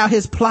carry out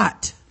his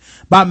plot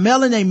by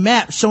mailing a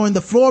map showing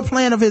the floor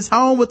plan of his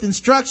home with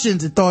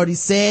instructions,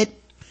 authorities said.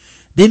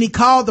 Then he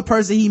called the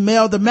person he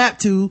mailed the map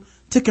to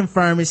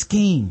confirm his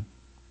scheme.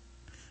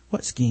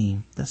 What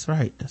scheme? That's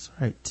right.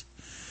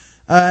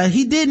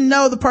 He didn't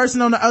know the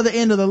person on the other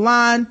end of the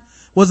line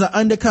was an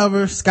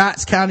undercover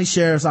Scotts County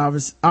Sheriff's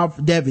Office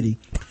deputy.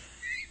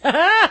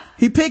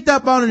 He picked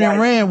up on it and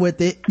ran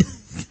with it.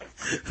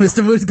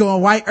 Mr. Moody's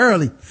going white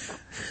early.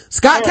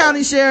 Scott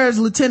County Sheriff's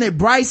Lieutenant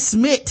Bryce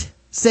Smith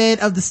said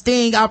of the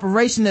sting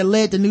operation that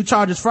led to new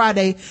charges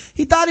Friday,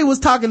 he thought he was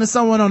talking to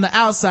someone on the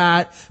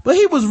outside, but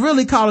he was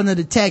really calling a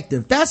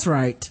detective. That's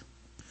right.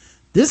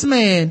 This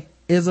man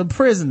is a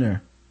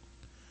prisoner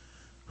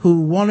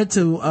who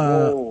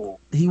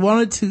he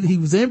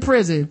was in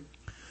prison.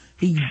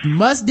 He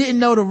didn't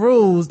know the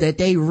rules that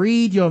they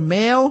read your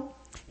mail.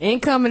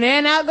 Incoming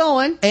and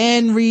outgoing.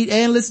 And read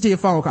and listen to your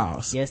phone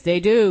calls. Yes, they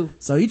do.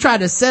 So he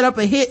tried to set up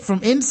a hit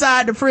from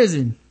inside the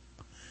prison.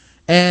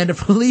 And the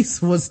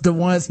police was the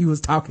ones he was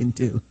talking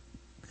to.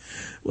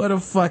 What a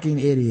fucking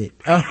idiot.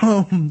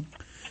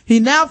 He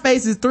now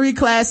faces 3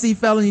 Class C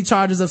felony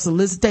charges of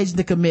solicitation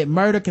to commit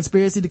murder,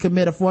 conspiracy to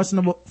commit a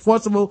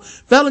forcible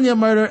felony of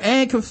murder,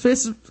 and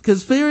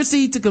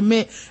conspiracy to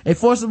commit a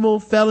forcible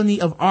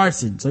felony of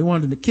arson. So he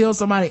wanted to kill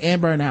somebody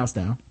and burn the house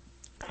down.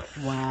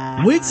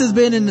 Wow. Weeks has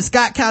been in the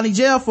Scott County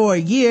jail for a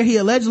year. He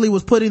allegedly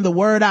was putting the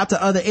word out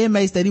to other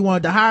inmates that he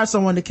wanted to hire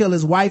someone to kill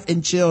his wife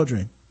and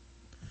children.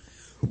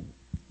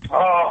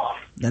 Oh.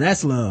 Now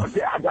that's love.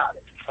 Yeah, I got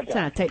it.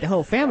 Trying to take the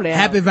whole family out.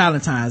 Happy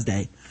Valentine's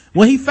Day.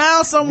 When he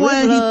found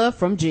someone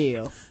from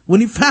jail.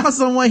 When he found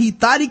someone he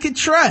thought he could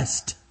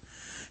trust,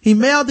 he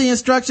mailed the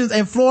instructions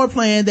and floor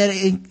plan that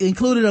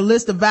included a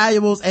list of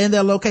valuables and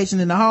their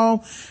location in the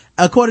home.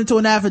 According to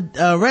an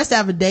arrest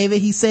affidavit,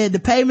 he said the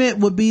payment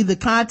would be the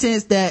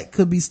contents that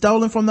could be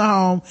stolen from the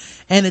home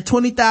and a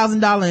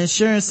 $20,000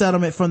 insurance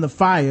settlement from the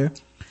fire.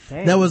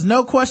 Damn. There was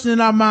no question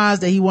in our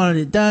minds that he wanted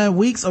it done.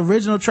 Weeks'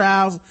 original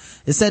trials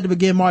is set to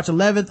begin March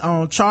 11th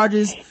on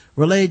charges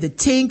related to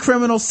 10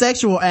 criminal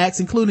sexual acts,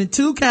 including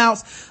 2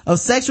 counts of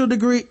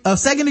second-degree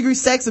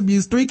sex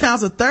abuse, 3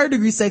 counts of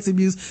third-degree sex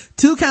abuse,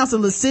 2 counts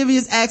of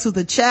lascivious acts with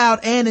a child,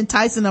 and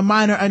enticing a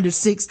minor under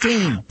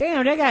 16.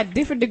 Damn, they got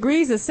different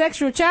degrees of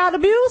sexual child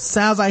abuse?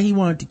 Sounds like he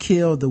wanted to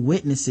kill the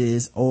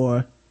witnesses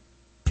or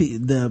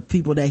the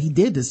people that he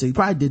did this to. He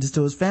probably did this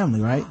to his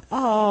family, right?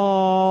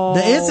 Oh.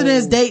 The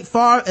incidents date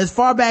as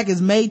far back as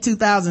May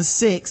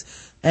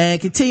 2006 and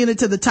continued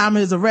until the time of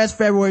his arrest,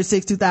 February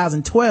 6,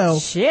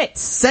 2012. Shit.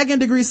 Second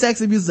degree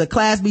sex abuse is a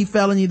Class B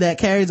felony that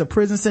carries a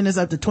prison sentence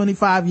up to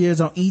 25 years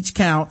on each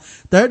count.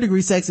 Third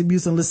degree sex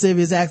abuse and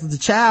lascivious acts with a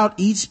child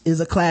each is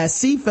a Class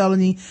C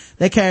felony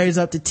that carries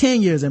up to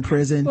 10 years in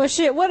prison. Well,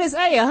 shit, what is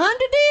A, 100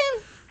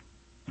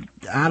 then?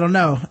 I don't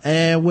know.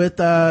 And with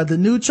the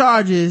new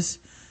charges,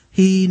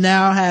 he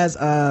now has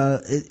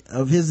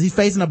he's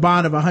facing a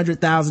bond of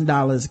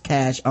 $100,000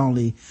 cash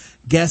only.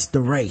 Guess the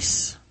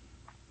race.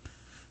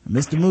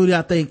 Mr. Moody,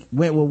 I think,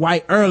 went with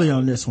white early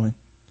on this one.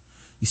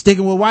 You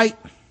sticking with white?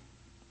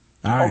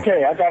 All right.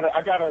 Okay, I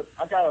got a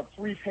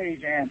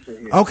 3-page answer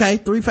here. Okay,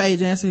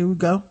 3-page answer. Here we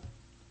go.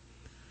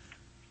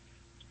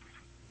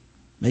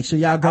 Make sure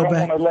y'all go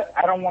back.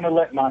 I don't want to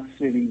let my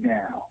city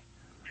down.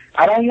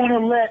 I don't want to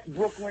let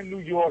Brooklyn, New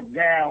York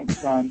down,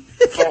 son.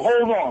 So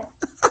hold on.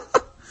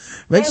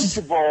 First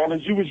of all,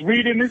 as you was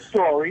reading this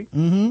story,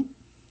 Mm-hmm.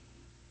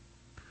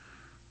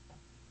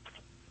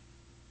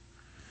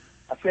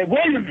 I said,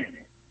 wait a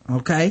minute.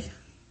 Okay.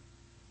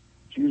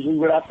 It's usually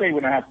what I say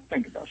when I have to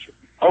think about shit.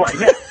 All right,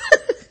 now.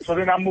 So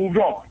then I moved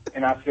on,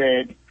 and I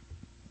said,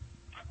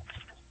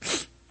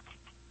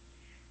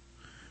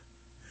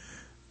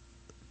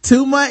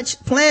 too much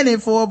planning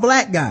for a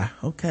black guy.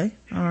 Okay.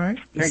 All right.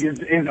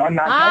 niggas are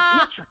not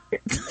that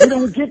intricate. You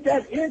don't get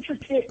that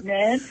intricate,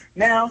 man.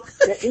 Now,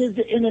 there is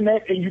the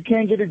internet, and you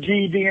can't get a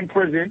GED in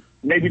prison.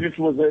 Maybe this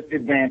was an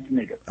advanced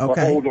nigga. Okay. But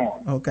hold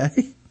on. Okay.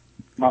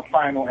 My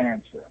final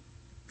answer.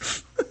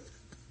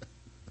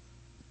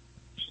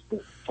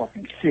 The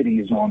fucking city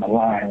is on the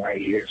line right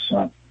here,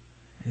 son.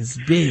 It's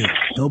big.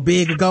 Go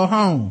big or go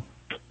home.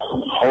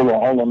 Hold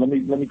on.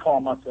 Let me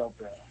calm myself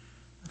down.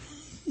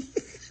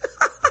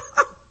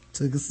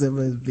 Took a sip of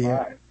his beer. All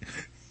right.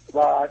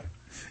 Rod,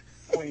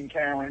 Queen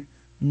Karen.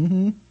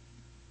 Mm-hmm.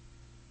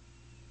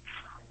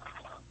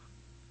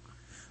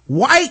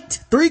 White,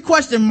 3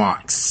 question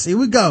marks. Here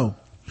we go.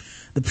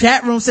 The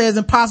chat room says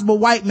impossible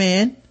white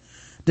man,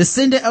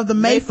 descendant of the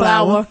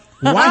Mayflower.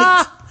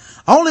 White.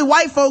 Only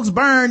white folks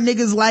burn,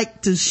 niggas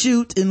like to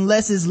shoot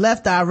unless his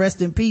left eye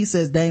rest in peace,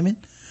 says Damon.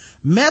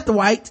 Meth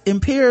white,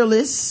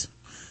 imperialist,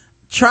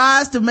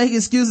 tries to make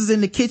excuses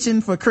in the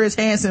kitchen for Chris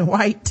Hansen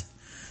white.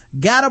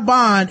 Got a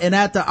bond, and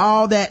after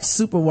all that,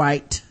 super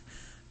white.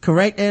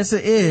 Correct answer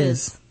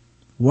is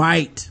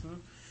white.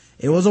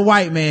 It was a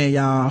white man,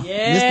 y'all.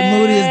 Yes. Mr.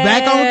 Moody is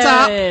back on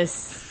top.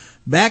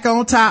 Back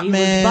on top,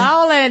 man.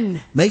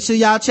 Ballin'. Make sure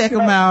y'all check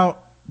him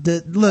out.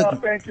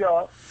 Look. Thank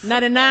y'all.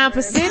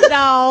 99%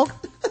 dog.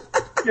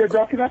 Yeah,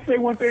 dog, can I say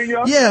one thing,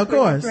 y'all? Yeah, of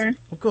course.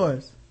 Of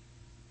course.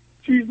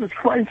 Jesus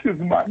Christ is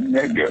my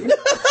nigga.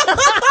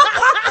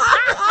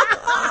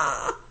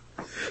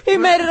 He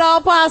made it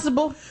all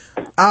possible.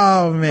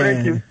 Oh,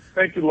 man.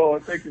 Thank you,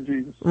 Lord. Thank you,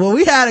 Jesus. Well,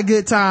 we had a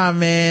good time,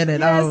 man.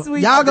 And Yes,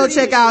 y'all go did.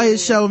 check out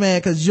his show,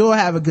 man, cause you'll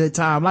have a good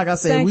time. Like I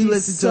said, Thank we you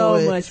listen so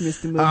to it. much,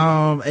 Mr.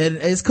 Moody. And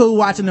it's cool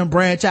watching them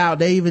branch out.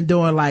 They even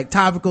doing like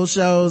topical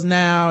shows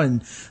now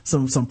and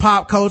some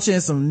pop culture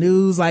and some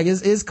news. Like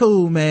it's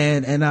cool,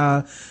 man. And,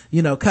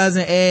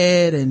 Cousin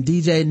Ed and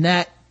DJ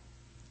Nat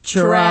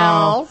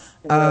Terrell,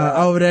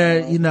 over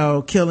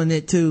there, killing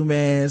it too,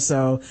 man.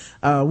 So,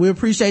 we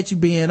appreciate you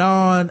being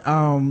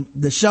on.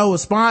 The show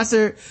is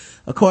sponsored.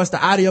 Of course,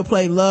 the audio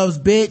play Loves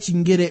Bitch. You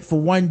can get it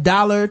for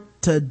 $1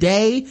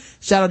 today.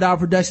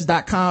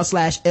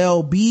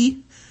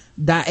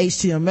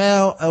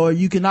 ShadowDogProductions.com/LB.html, or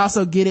you can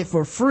also get it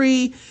for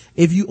free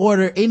if you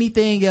order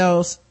anything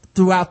else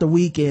throughout the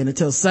weekend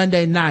until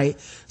Sunday night.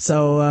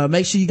 So,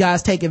 make sure you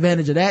guys take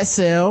advantage of that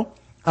sale.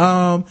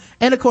 And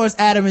of course,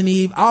 Adam and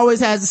Eve always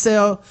has a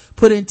sale.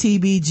 Put in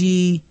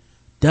TBG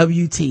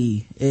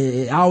WT.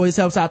 It always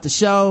helps out the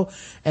show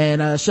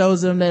and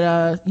shows them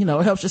that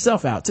it helps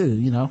yourself out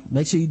too.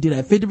 Make sure you do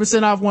that.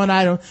 50% off one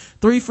item,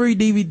 3 free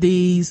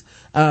DVDs,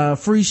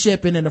 free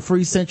shipping, and a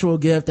free sensual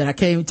gift, and I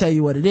can't even tell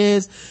you what it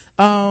is.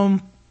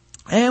 And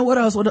what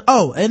else?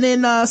 And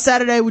then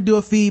Saturday we do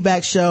a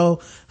feedback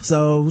show,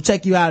 so we'll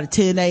check you out at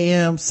 10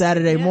 a.m.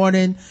 Saturday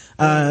morning.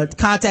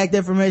 Contact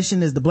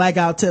information is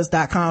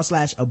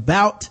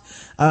theblackguywhotells.com/about.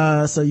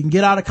 So you can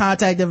get all the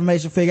contact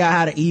information, figure out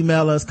how to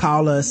email us,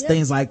 call us,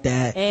 things like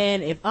that.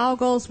 And if all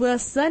goes well,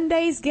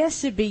 Sunday's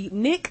guest should be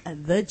Nick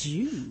the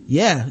Jew.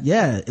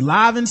 Yeah,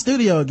 live in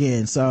studio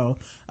again. So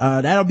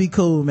that'll be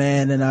cool,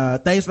 man.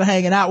 And thanks for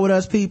hanging out with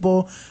us,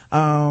 people.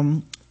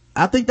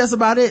 I think that's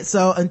about it.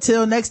 So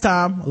until next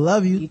time, I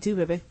love you. You too,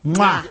 baby.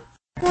 Mwah.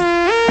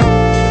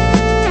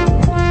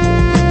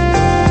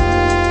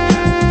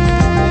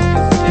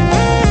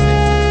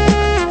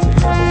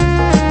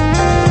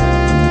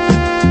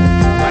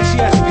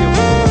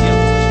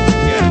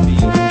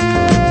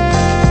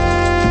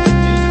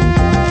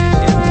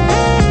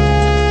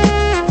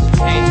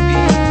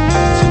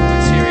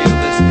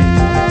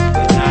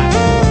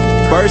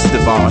 First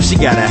of all, she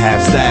gotta have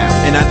style,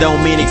 and I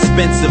don't mean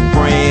expensive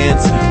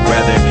brands.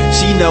 Rather,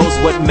 she knows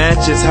what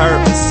matches her.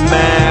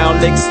 Smile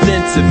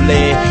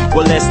extensively.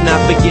 Well, let's not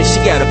forget she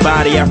got a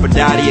body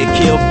Aphrodite, a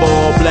kill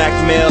for,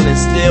 blackmail and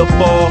steal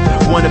for.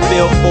 Wanna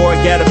feel for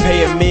it, gotta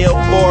pay a meal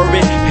for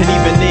it, and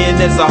even then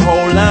there's a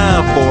whole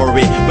line for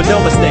it. But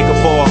don't mistake her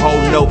for a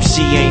hoe. Nope,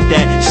 she ain't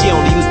that. She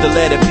only used the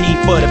letter P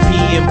for the P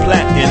in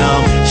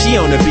platinum.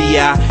 She on the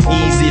B.I.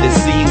 Easy to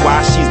see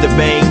why she's the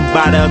bang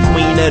by the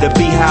queen of the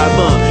beehive.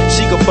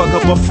 She could fuck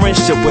up a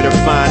friendship with her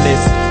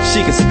finest.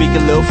 She can speak a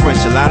little French,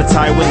 a lot of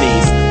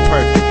Taiwanese.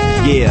 Perfect.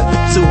 Yeah,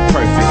 too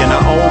perfect, and I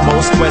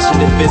almost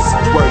question if it's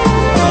worth it.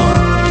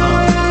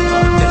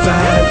 If I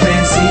had a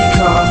fancy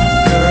car,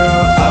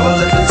 girl, I would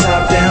let the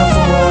top down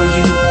for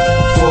you,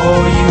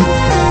 for you,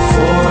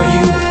 for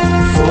you,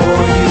 for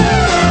you.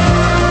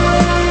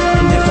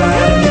 And if I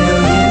had $1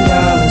 million,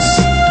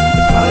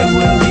 it probably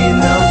wouldn't be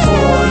enough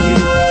for you,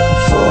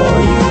 for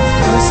you.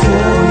 What's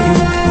good with you?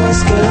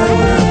 What's good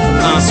with you?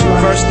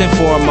 First and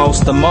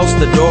foremost, the most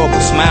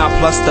adorable smile,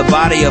 plus the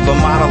body of a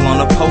model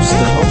on a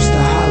poster.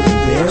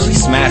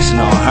 She's smashing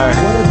on her.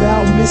 What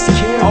about Miss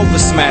Carey? Over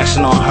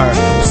smashing on her.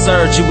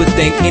 Absurd, you would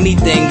think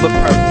anything but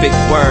perfect.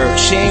 Word,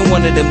 she ain't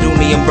one of them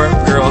Dooney and Burke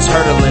girls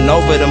hurdling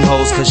over them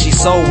hoes, cause she's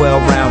so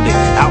well rounded.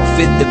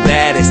 Outfit the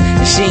baddest,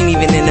 and she ain't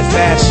even into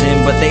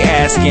fashion, but they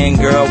asking,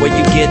 girl, where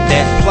you get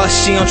that? Plus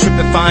she don't trip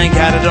if I ain't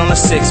got it on a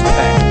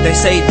 6-pack. They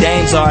say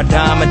dames are a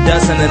dime a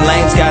dozen, and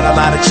lames got a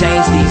lot of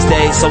change these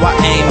days, so I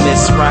aim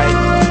this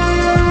right.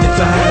 If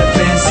I had a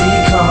fancy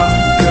car,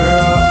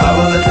 girl, I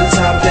would let the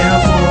top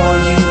down for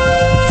you,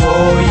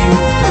 for you,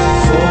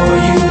 for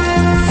you,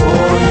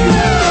 for you.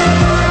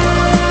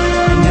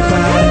 And if I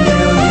had $1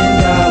 million,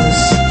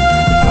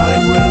 it probably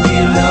wouldn't be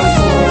enough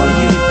for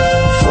you,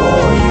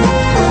 for you.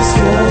 What's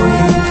good with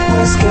you?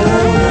 What's good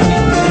with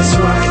you? That's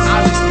right.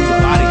 Obviously the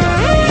body got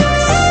it.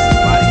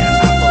 Body got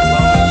it.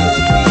 Apollonia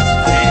beats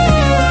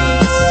vanity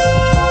beats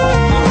a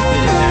little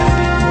bit of that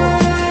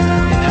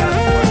and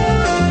that'll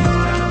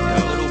work.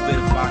 A little bit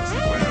of Foxy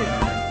Brown.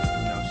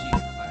 You know,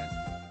 she's classic.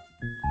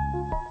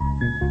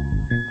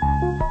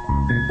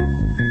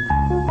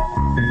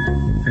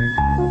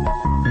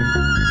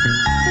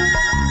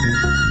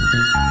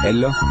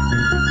 Hello?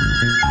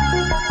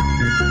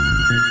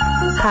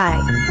 Hi.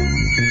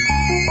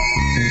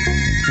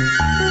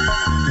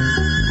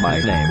 My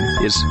name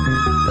is...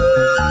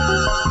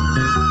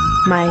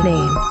 My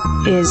name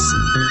is...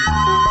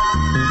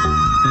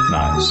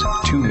 Nice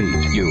to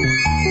meet you.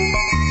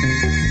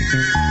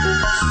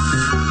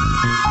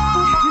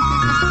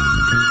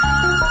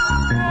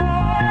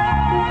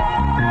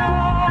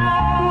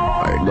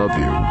 I love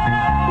you.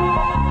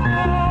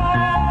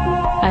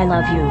 I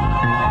love you.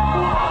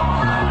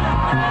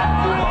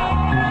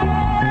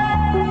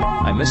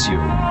 I miss you.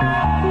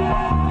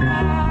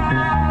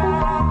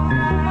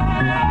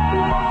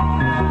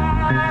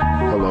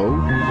 Hello?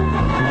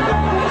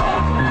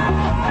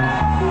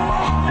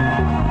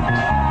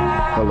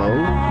 Hello?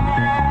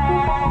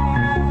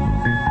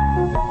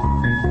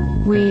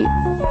 We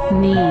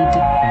need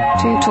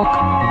to talk.